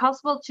is it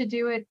possible to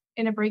do it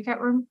in a breakout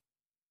room?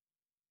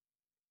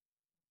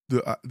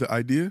 The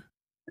idea?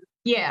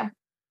 Yeah.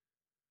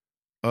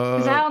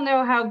 Because I don't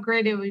know how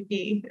great it would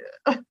be.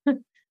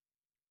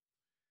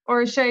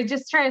 Or should I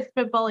just try to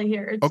spitball it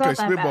here? It's okay,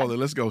 spitball it.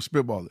 Let's go.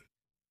 Spitball it.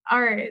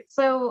 All right.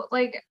 So,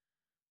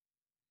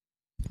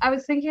 I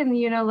was thinking,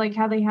 like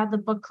how they had the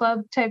book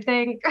club type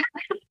thing.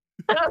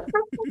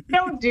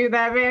 Don't do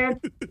that, man.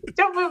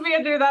 Don't put me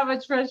under that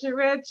much pressure,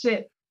 man.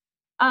 Shit.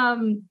 I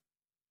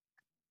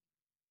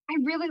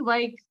really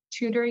like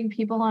tutoring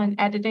people on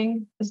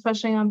editing,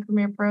 especially on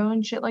Premiere Pro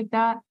and shit like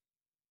that.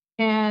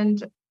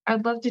 And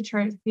I'd love to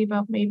try to see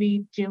about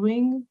maybe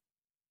doing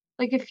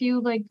a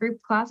few group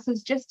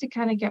classes just to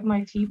kind of get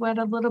my feet wet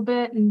a little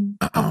bit and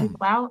help people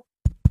out.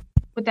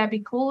 Would that be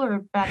cool or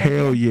bad?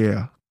 Hell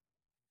yeah.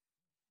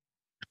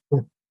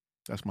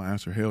 That's my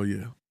answer. Hell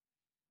yeah.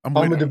 I'm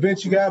a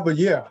DaVinci guy, but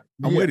yeah.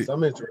 I'm with it.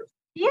 I'm interested.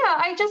 Yeah,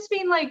 I just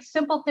mean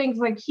simple things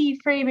like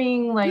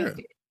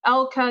keyframing,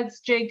 L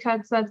cuts, J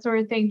cuts, that sort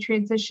of thing,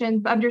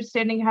 transitions,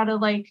 understanding how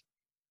to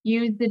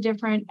use the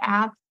different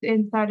apps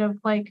inside of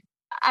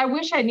I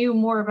wish I knew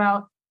more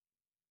about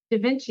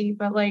DaVinci,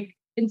 but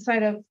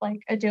inside of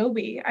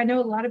Adobe. I know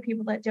a lot of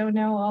people that don't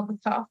know all the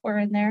software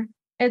in there.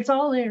 It's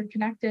all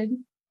interconnected.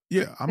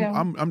 Yeah,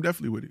 I'm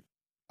definitely with it.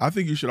 I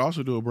think you should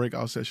also do a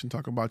breakout session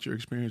talking about your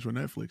experience with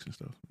Netflix and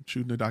stuff,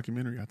 shooting a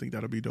documentary. I think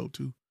that'll be dope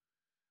too.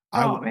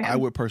 I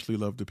would personally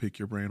love to pick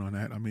your brain on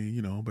that. I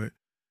mean, but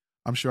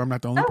I'm sure I'm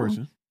not the only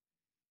person.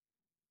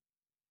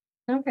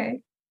 Okay.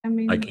 I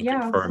mean, I can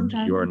confirm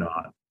you're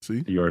not.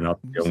 See, you're not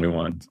the only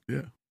one.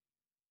 Yeah.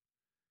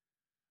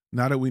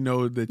 Now that we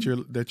know that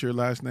your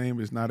last name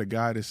is not a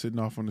guy that's sitting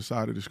off on the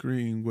side of the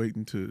screen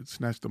waiting to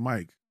snatch the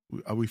mic,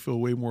 we feel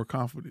way more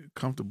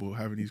comfortable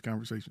having these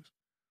conversations.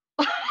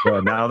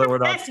 Well, now that we're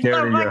not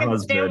scared of your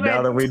husband,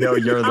 now that we know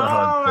you're the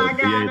husband,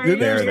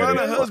 you're not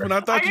a husband.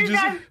 I thought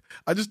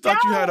I just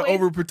thought you had an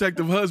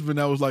overprotective husband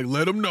that was like,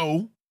 let him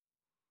know.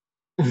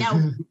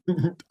 No,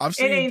 I've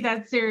seen, it ain't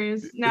that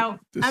serious. No,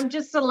 I'm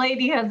just a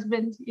lady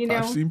husband.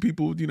 I've seen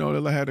people,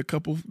 that had a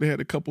couple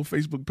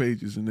Facebook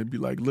pages, and they'd be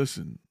like,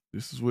 listen,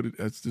 this is what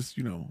that's just,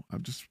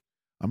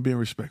 I'm being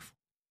respectful.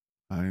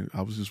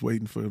 I was just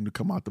waiting for him to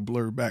come out the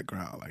blurred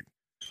background,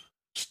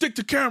 stick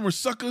to camera,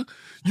 sucker.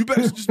 You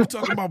better just be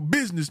talking about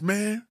business,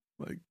 man.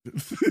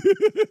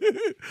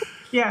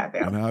 Yeah.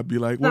 And I'd be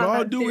like, with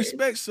all due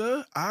respect,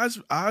 sir,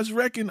 eyes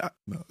reckon.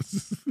 No.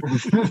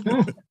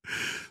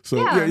 So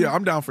yeah,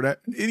 I'm down for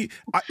that.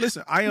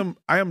 Listen, I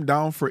am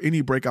down for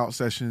any breakout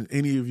session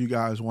any of you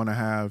guys want to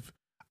have.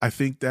 I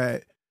think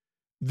that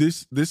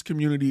this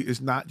community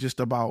is not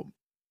just about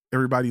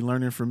everybody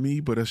learning from me,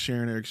 but us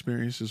sharing their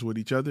experiences with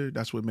each other.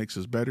 That's what makes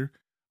us better.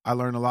 I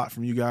learn a lot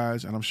from you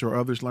guys, and I'm sure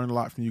others learn a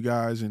lot from you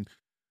guys. And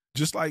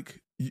just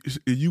like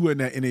you were in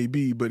that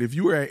NAB, but if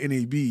you were at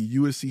NAB,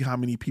 you would see how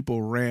many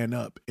people ran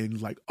up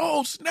and like,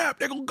 oh snap,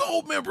 they're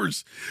gold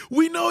members.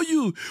 We know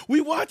you.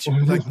 We watch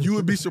you. Like, you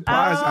would be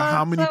surprised at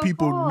how many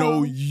people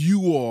know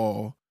you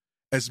all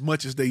as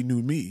much as they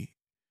knew me.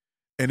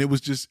 And it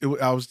was just,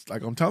 I was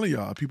like, I'm telling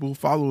y'all, people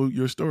follow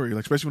your story.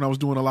 Like, especially when I was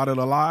doing a lot of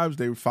the lives,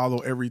 they follow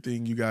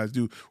everything you guys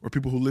do, or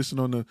people who listen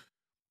on the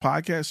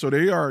podcast. So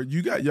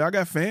y'all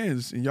got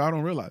fans, and y'all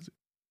don't realize it.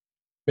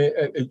 Man,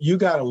 you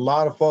got a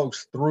lot of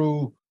folks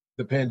through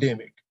the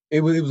pandemic.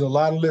 It was a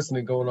lot of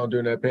listening going on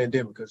during that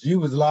pandemic because you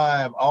was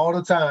live all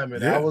the time,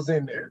 and I was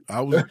in there.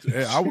 I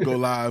would go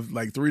live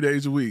like 3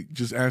 days a week,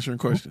 just answering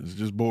questions,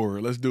 just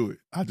bored. Let's do it.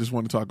 I just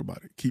want to talk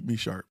about it. Keep me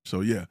sharp.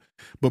 So yeah,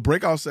 but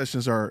breakout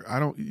sessions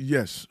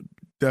yes,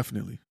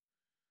 definitely.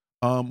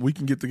 We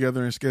can get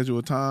together and schedule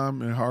a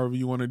time and however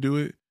you want to do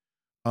it.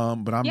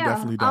 But I'm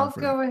definitely down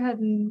for that. I'll go ahead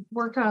and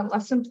work on a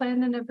lesson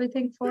plan and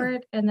everything for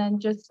it, and then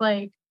just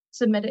like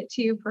submit it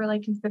to you for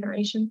like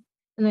consideration,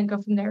 and then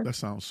go from there. That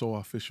sounds so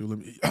official. Let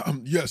me,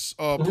 yes,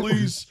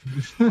 please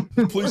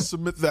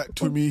submit that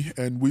to me,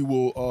 and we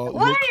will.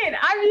 What?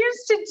 I'm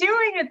used to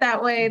doing it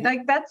that way.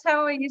 Like, that's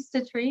how I used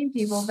to train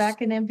people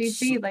back in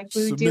NBC. Like,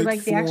 we would do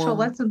like the actual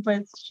lesson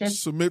plans.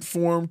 Submit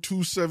form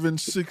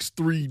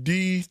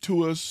 2763D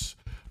to us,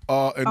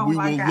 and we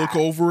will look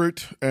over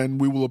it,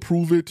 and we will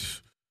approve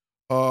it,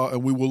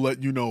 and we will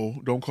let you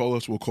know. Don't call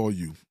us; we'll call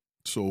you.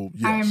 So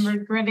yes. I am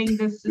regretting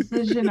this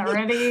decision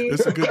already.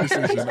 It's a good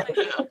decision.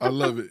 I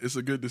love it. It's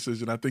a good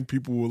decision. I think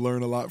people will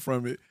learn a lot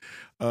from it,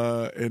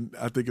 and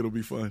I think it'll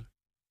be fun.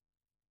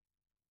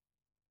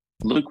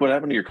 Luke, what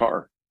happened to your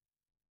car?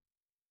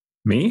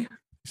 Me?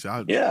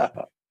 Yeah.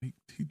 What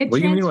do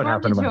you mean? What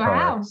happened to my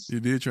car?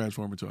 It did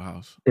transform into a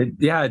house. It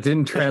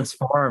didn't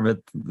transform.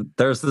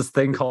 There's this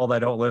thing called I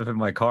don't live in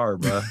my car,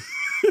 bro.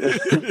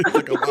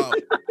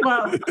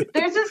 Well,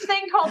 there's this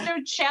thing called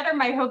Don't Shatter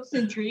My Hopes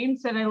and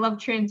Dreams, and I love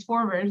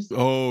Transformers.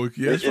 Oh,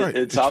 yeah, that's right.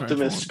 It's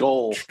Optimus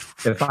Skull.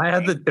 If I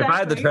had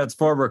the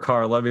Transformer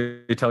car, let me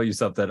tell you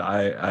something.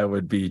 I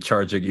would be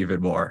charging even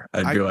more.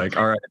 I'd be like,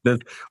 all right,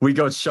 we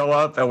go show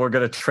up and we're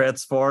gonna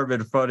transform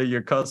in front of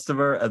your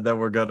customer, and then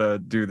we're gonna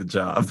do the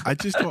job. I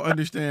just don't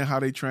understand how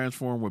they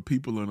transform with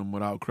people in them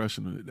without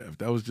crushing them to death.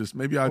 That was just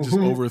maybe I just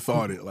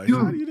overthought it. Like,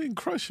 how you didn't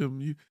crush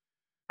him?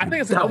 I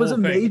think that was a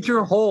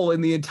major hole in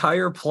the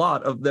entire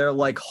plot of their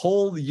like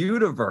whole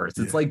universe.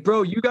 It's like,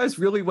 bro, you guys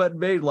really went and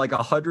made like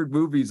 100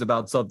 movies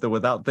about something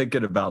without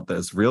thinking about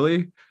this.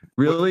 Really?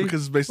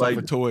 Because it's based off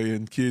a toy,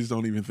 and kids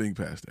don't even think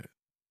past that.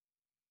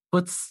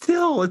 But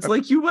still, it's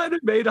like you went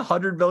and made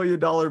 $100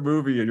 million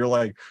movie, and you're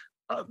like,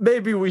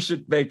 maybe we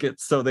should make it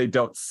so they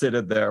don't sit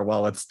in there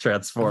while it's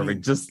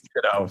transforming.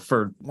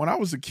 For when I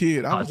was a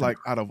kid, I was like,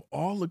 out of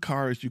all the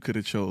cars you could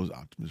have chose,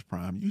 Optimus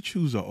Prime, you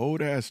choose an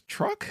old ass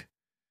truck.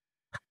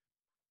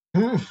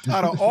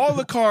 Out of all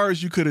the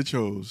cars you could have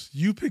chose,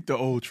 you picked the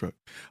old truck.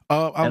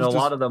 And a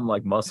lot of them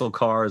like muscle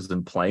cars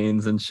and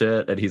planes and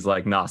shit. And he's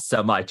like, nah,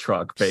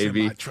 semi-truck,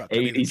 baby.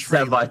 80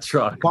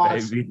 semi-truck,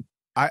 baby.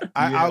 I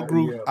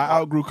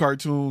outgrew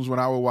cartoons when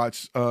I would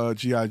watch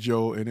G.I.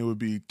 Joe, and it would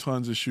be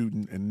tons of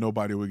shooting and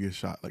nobody would get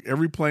shot. Like,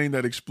 every plane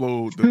that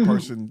exploded, the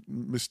person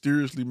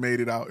mysteriously made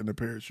it out in a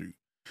parachute.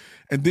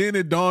 And then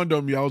it dawned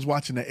on me, I was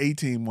watching the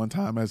A-Team one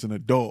time as an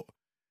adult.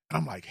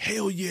 I'm like,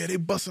 hell yeah, they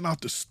busting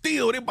out the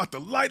steel. They about to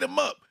light them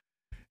up.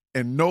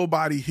 And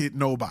nobody hit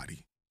nobody.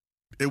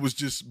 It was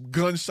just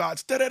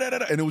gunshots,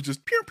 da-da-da-da-da, and it was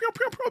just pew, pew,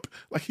 pew, pew.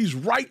 Like, he's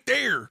right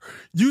there.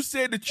 You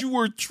said that you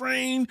were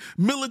trained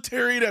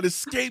military that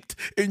escaped,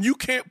 and you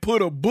can't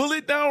put a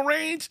bullet down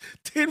range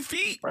 10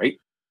 feet. Right.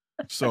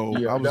 So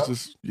I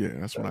was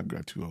that's when I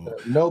got too old.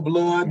 No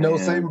blood, no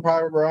Saving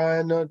Private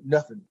Ryan,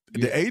 nothing.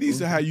 The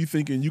 80s are how you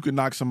thinking you could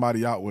knock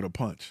somebody out with a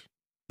punch.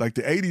 Like,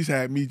 the 80s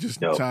had me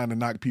just trying to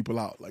knock people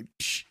out. Like,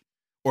 psh.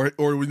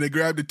 Or when they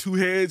grabbed the two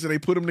heads and they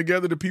put them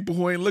together, the people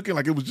who ain't looking,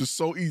 like, it was just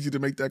so easy to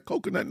make that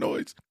coconut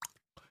noise.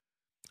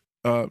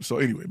 So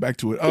anyway, back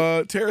to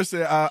it. Tara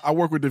said, I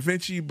work with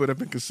DaVinci, but I've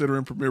been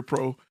considering Premiere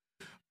Pro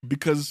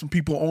because some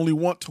people only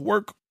want to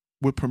work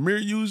with Premiere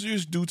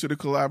users due to the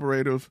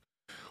collaborative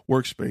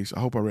workspace. I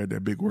hope I read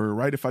that big word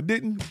right. If I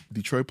didn't,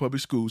 Detroit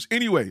Public Schools.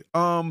 Anyway,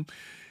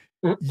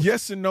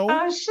 yes and no.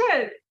 Oh,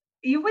 shit.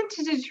 You went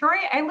to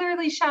Detroit? I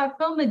literally shot a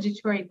film in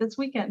Detroit this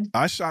weekend.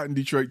 I shot in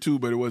Detroit too,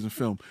 but it wasn't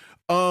film.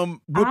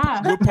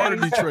 What part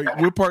of Detroit?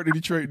 What part of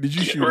Detroit did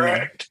you shoot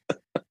in?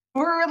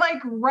 We're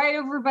like right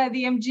over by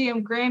the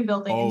MGM Grand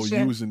building. Oh, and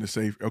shit. You was in the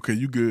safe. Okay,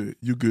 you good.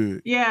 You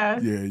good.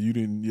 Yeah. Yeah, you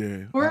didn't.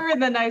 Yeah. We're in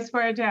the nice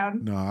part of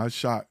town. No, I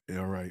shot.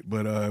 All right,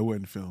 but it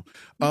wasn't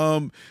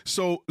film.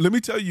 So let me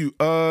tell you,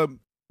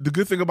 the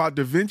good thing about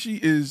DaVinci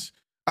is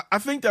I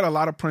think that a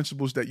lot of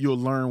principles that you'll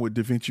learn with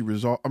DaVinci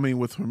Resolve,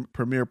 with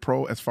Premiere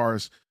Pro, as far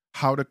as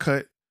how to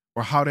cut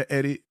or how to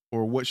edit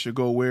or what should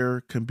go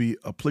where, can be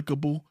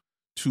applicable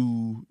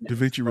to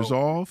DaVinci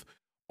Resolve.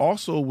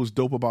 Also, what's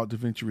dope about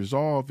DaVinci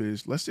Resolve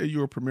is, let's say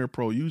you're a Premiere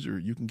Pro user,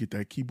 you can get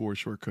that keyboard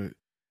shortcut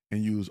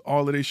and use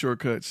all of their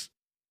shortcuts,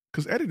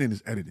 because editing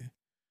is editing.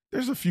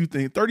 There's a few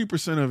things,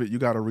 30% of it you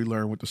got to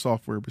relearn with the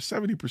software, but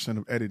 70%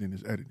 of editing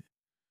is editing.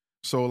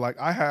 So like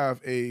I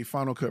have a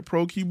Final Cut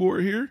Pro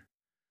keyboard here.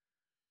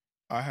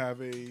 I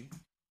have a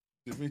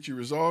DaVinci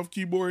Resolve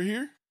keyboard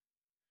here.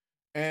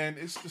 And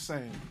it's the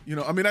same. You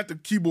know, I mean, the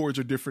keyboards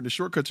are different, the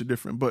shortcuts are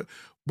different, but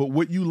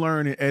what you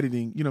learn in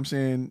editing, you know what I'm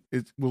saying,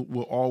 it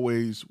will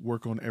always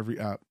work on every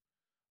app.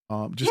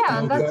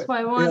 That's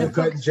why I want to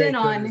focus in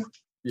on.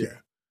 Yeah.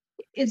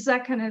 It's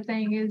that kind of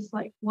thing, is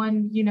like,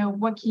 one, you know,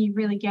 what can you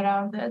really get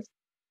out of this?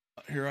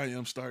 Here I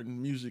am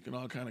starting music and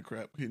all kind of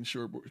crap, hitting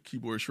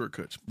keyboard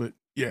shortcuts. But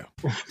yeah.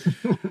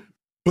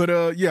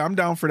 But yeah, I'm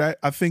down for that.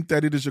 I think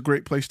that it is a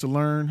great place to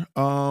learn.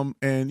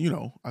 And you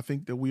know, I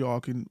think that we all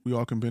can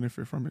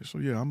benefit from it. So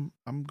yeah,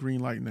 I'm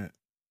green lighting that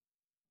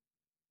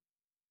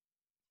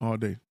all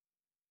day.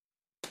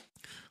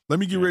 Let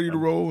me get ready to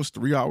roll. It's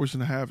 3 hours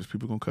and a half. Is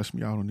people gonna cuss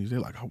me out on these? They're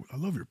like, I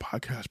love your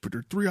podcast, but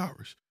they're 3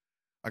 hours.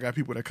 I got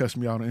people that cuss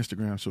me out on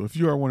Instagram. So if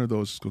you are one of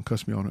those who's gonna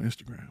cuss me out on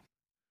Instagram,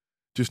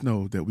 just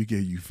know that we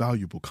gave you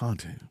valuable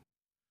content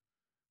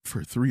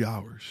for 3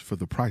 hours for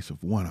the price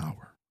of 1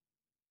 hour.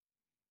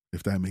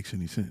 If that makes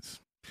any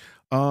sense.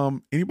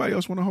 Anybody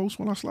else want to host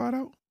when I slide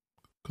out?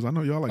 Because I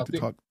know y'all like to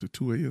talk to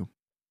 2 a.m.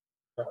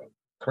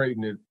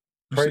 Creighton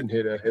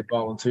had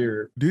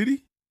volunteered. Did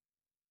he?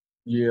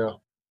 Yeah.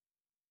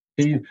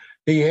 He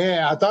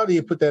had. I thought he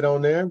had put that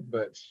on there,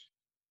 but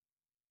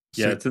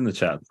yeah, it's in the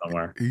chat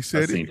somewhere. He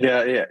said it.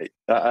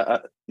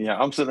 Yeah.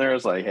 I'm sitting there. I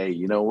was like, hey,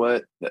 you know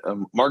what?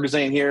 Marcus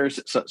ain't here.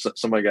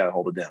 Somebody got to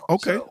hold it down.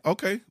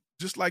 Okay.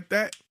 Just like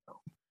that.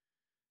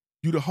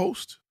 You the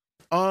host.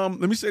 Let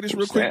me say this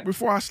real quick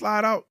before I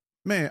slide out.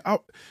 Man,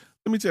 let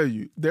me tell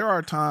you, there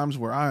are times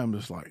where I am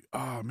just like,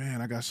 oh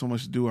man, I got so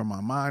much to do, or my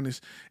mind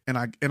is, and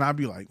I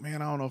be like,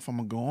 man, I don't know if I'm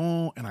gonna go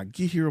on. And I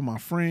get here with my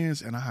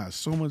friends and I have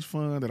so much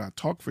fun that I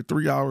talk for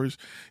 3 hours,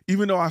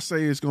 even though I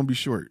say it's gonna be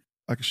short.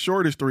 Like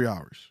short is 3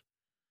 hours.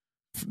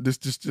 This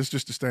just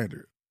the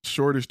standard.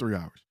 Short is 3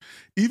 hours.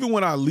 Even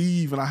when I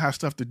leave and I have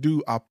stuff to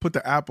do, I'll put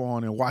the app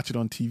on and watch it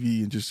on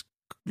TV and just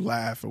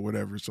laugh or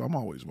whatever. So I'm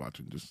always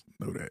watching, just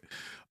know that.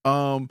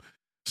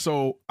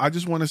 So I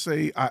just want to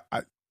say, I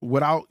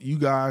without you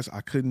guys, I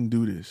couldn't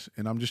do this.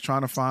 And I'm just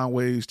trying to find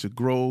ways to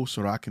grow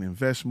so that I can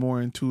invest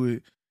more into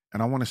it.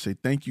 And I want to say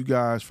thank you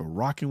guys for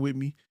rocking with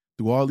me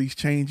through all these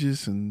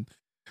changes and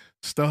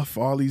stuff,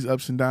 all these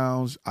ups and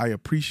downs. I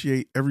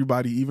appreciate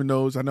everybody, even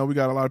those, I know we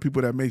got a lot of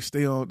people that may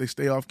stay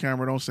off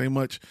camera, don't say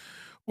much,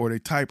 or they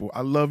type.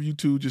 I love you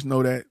too. Just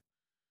know that.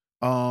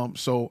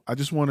 So I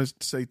just want to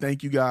say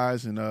thank you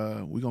guys, and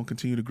we're going to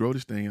continue to grow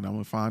this thing, and I'm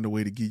going to find a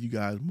way to give you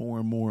guys more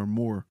and more and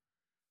more.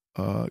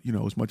 You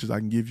know, as much as I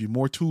can give you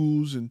more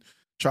tools and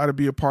try to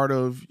be a part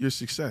of your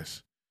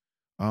success.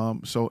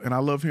 And I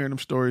love hearing them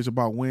stories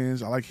about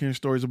wins. I like hearing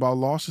stories about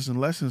losses and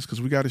lessons,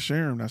 because we got to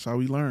share them. That's how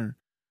we learn.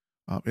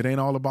 It ain't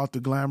all about the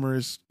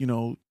glamorous, you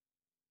know,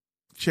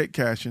 check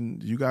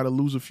cashing. You got to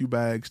lose a few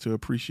bags to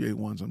appreciate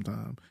one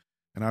sometime.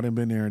 And I done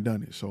been there and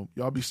done it. So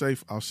y'all be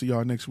safe. I'll see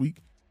y'all next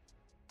week.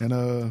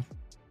 And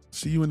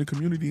see you in the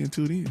community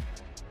until then.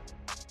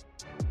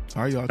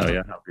 All right, y'all.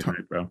 Turn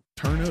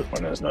up.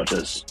 Buenas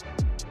noches.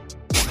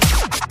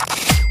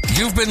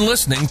 You've been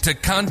listening to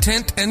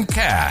Content and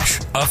Cash,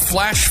 a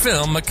Flash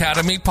Film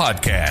Academy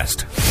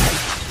podcast.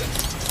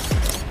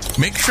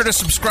 Make sure to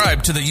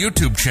subscribe to the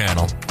YouTube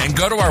channel and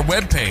go to our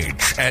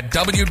webpage at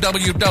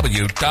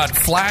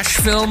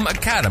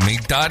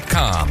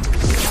www.flashfilmacademy.com.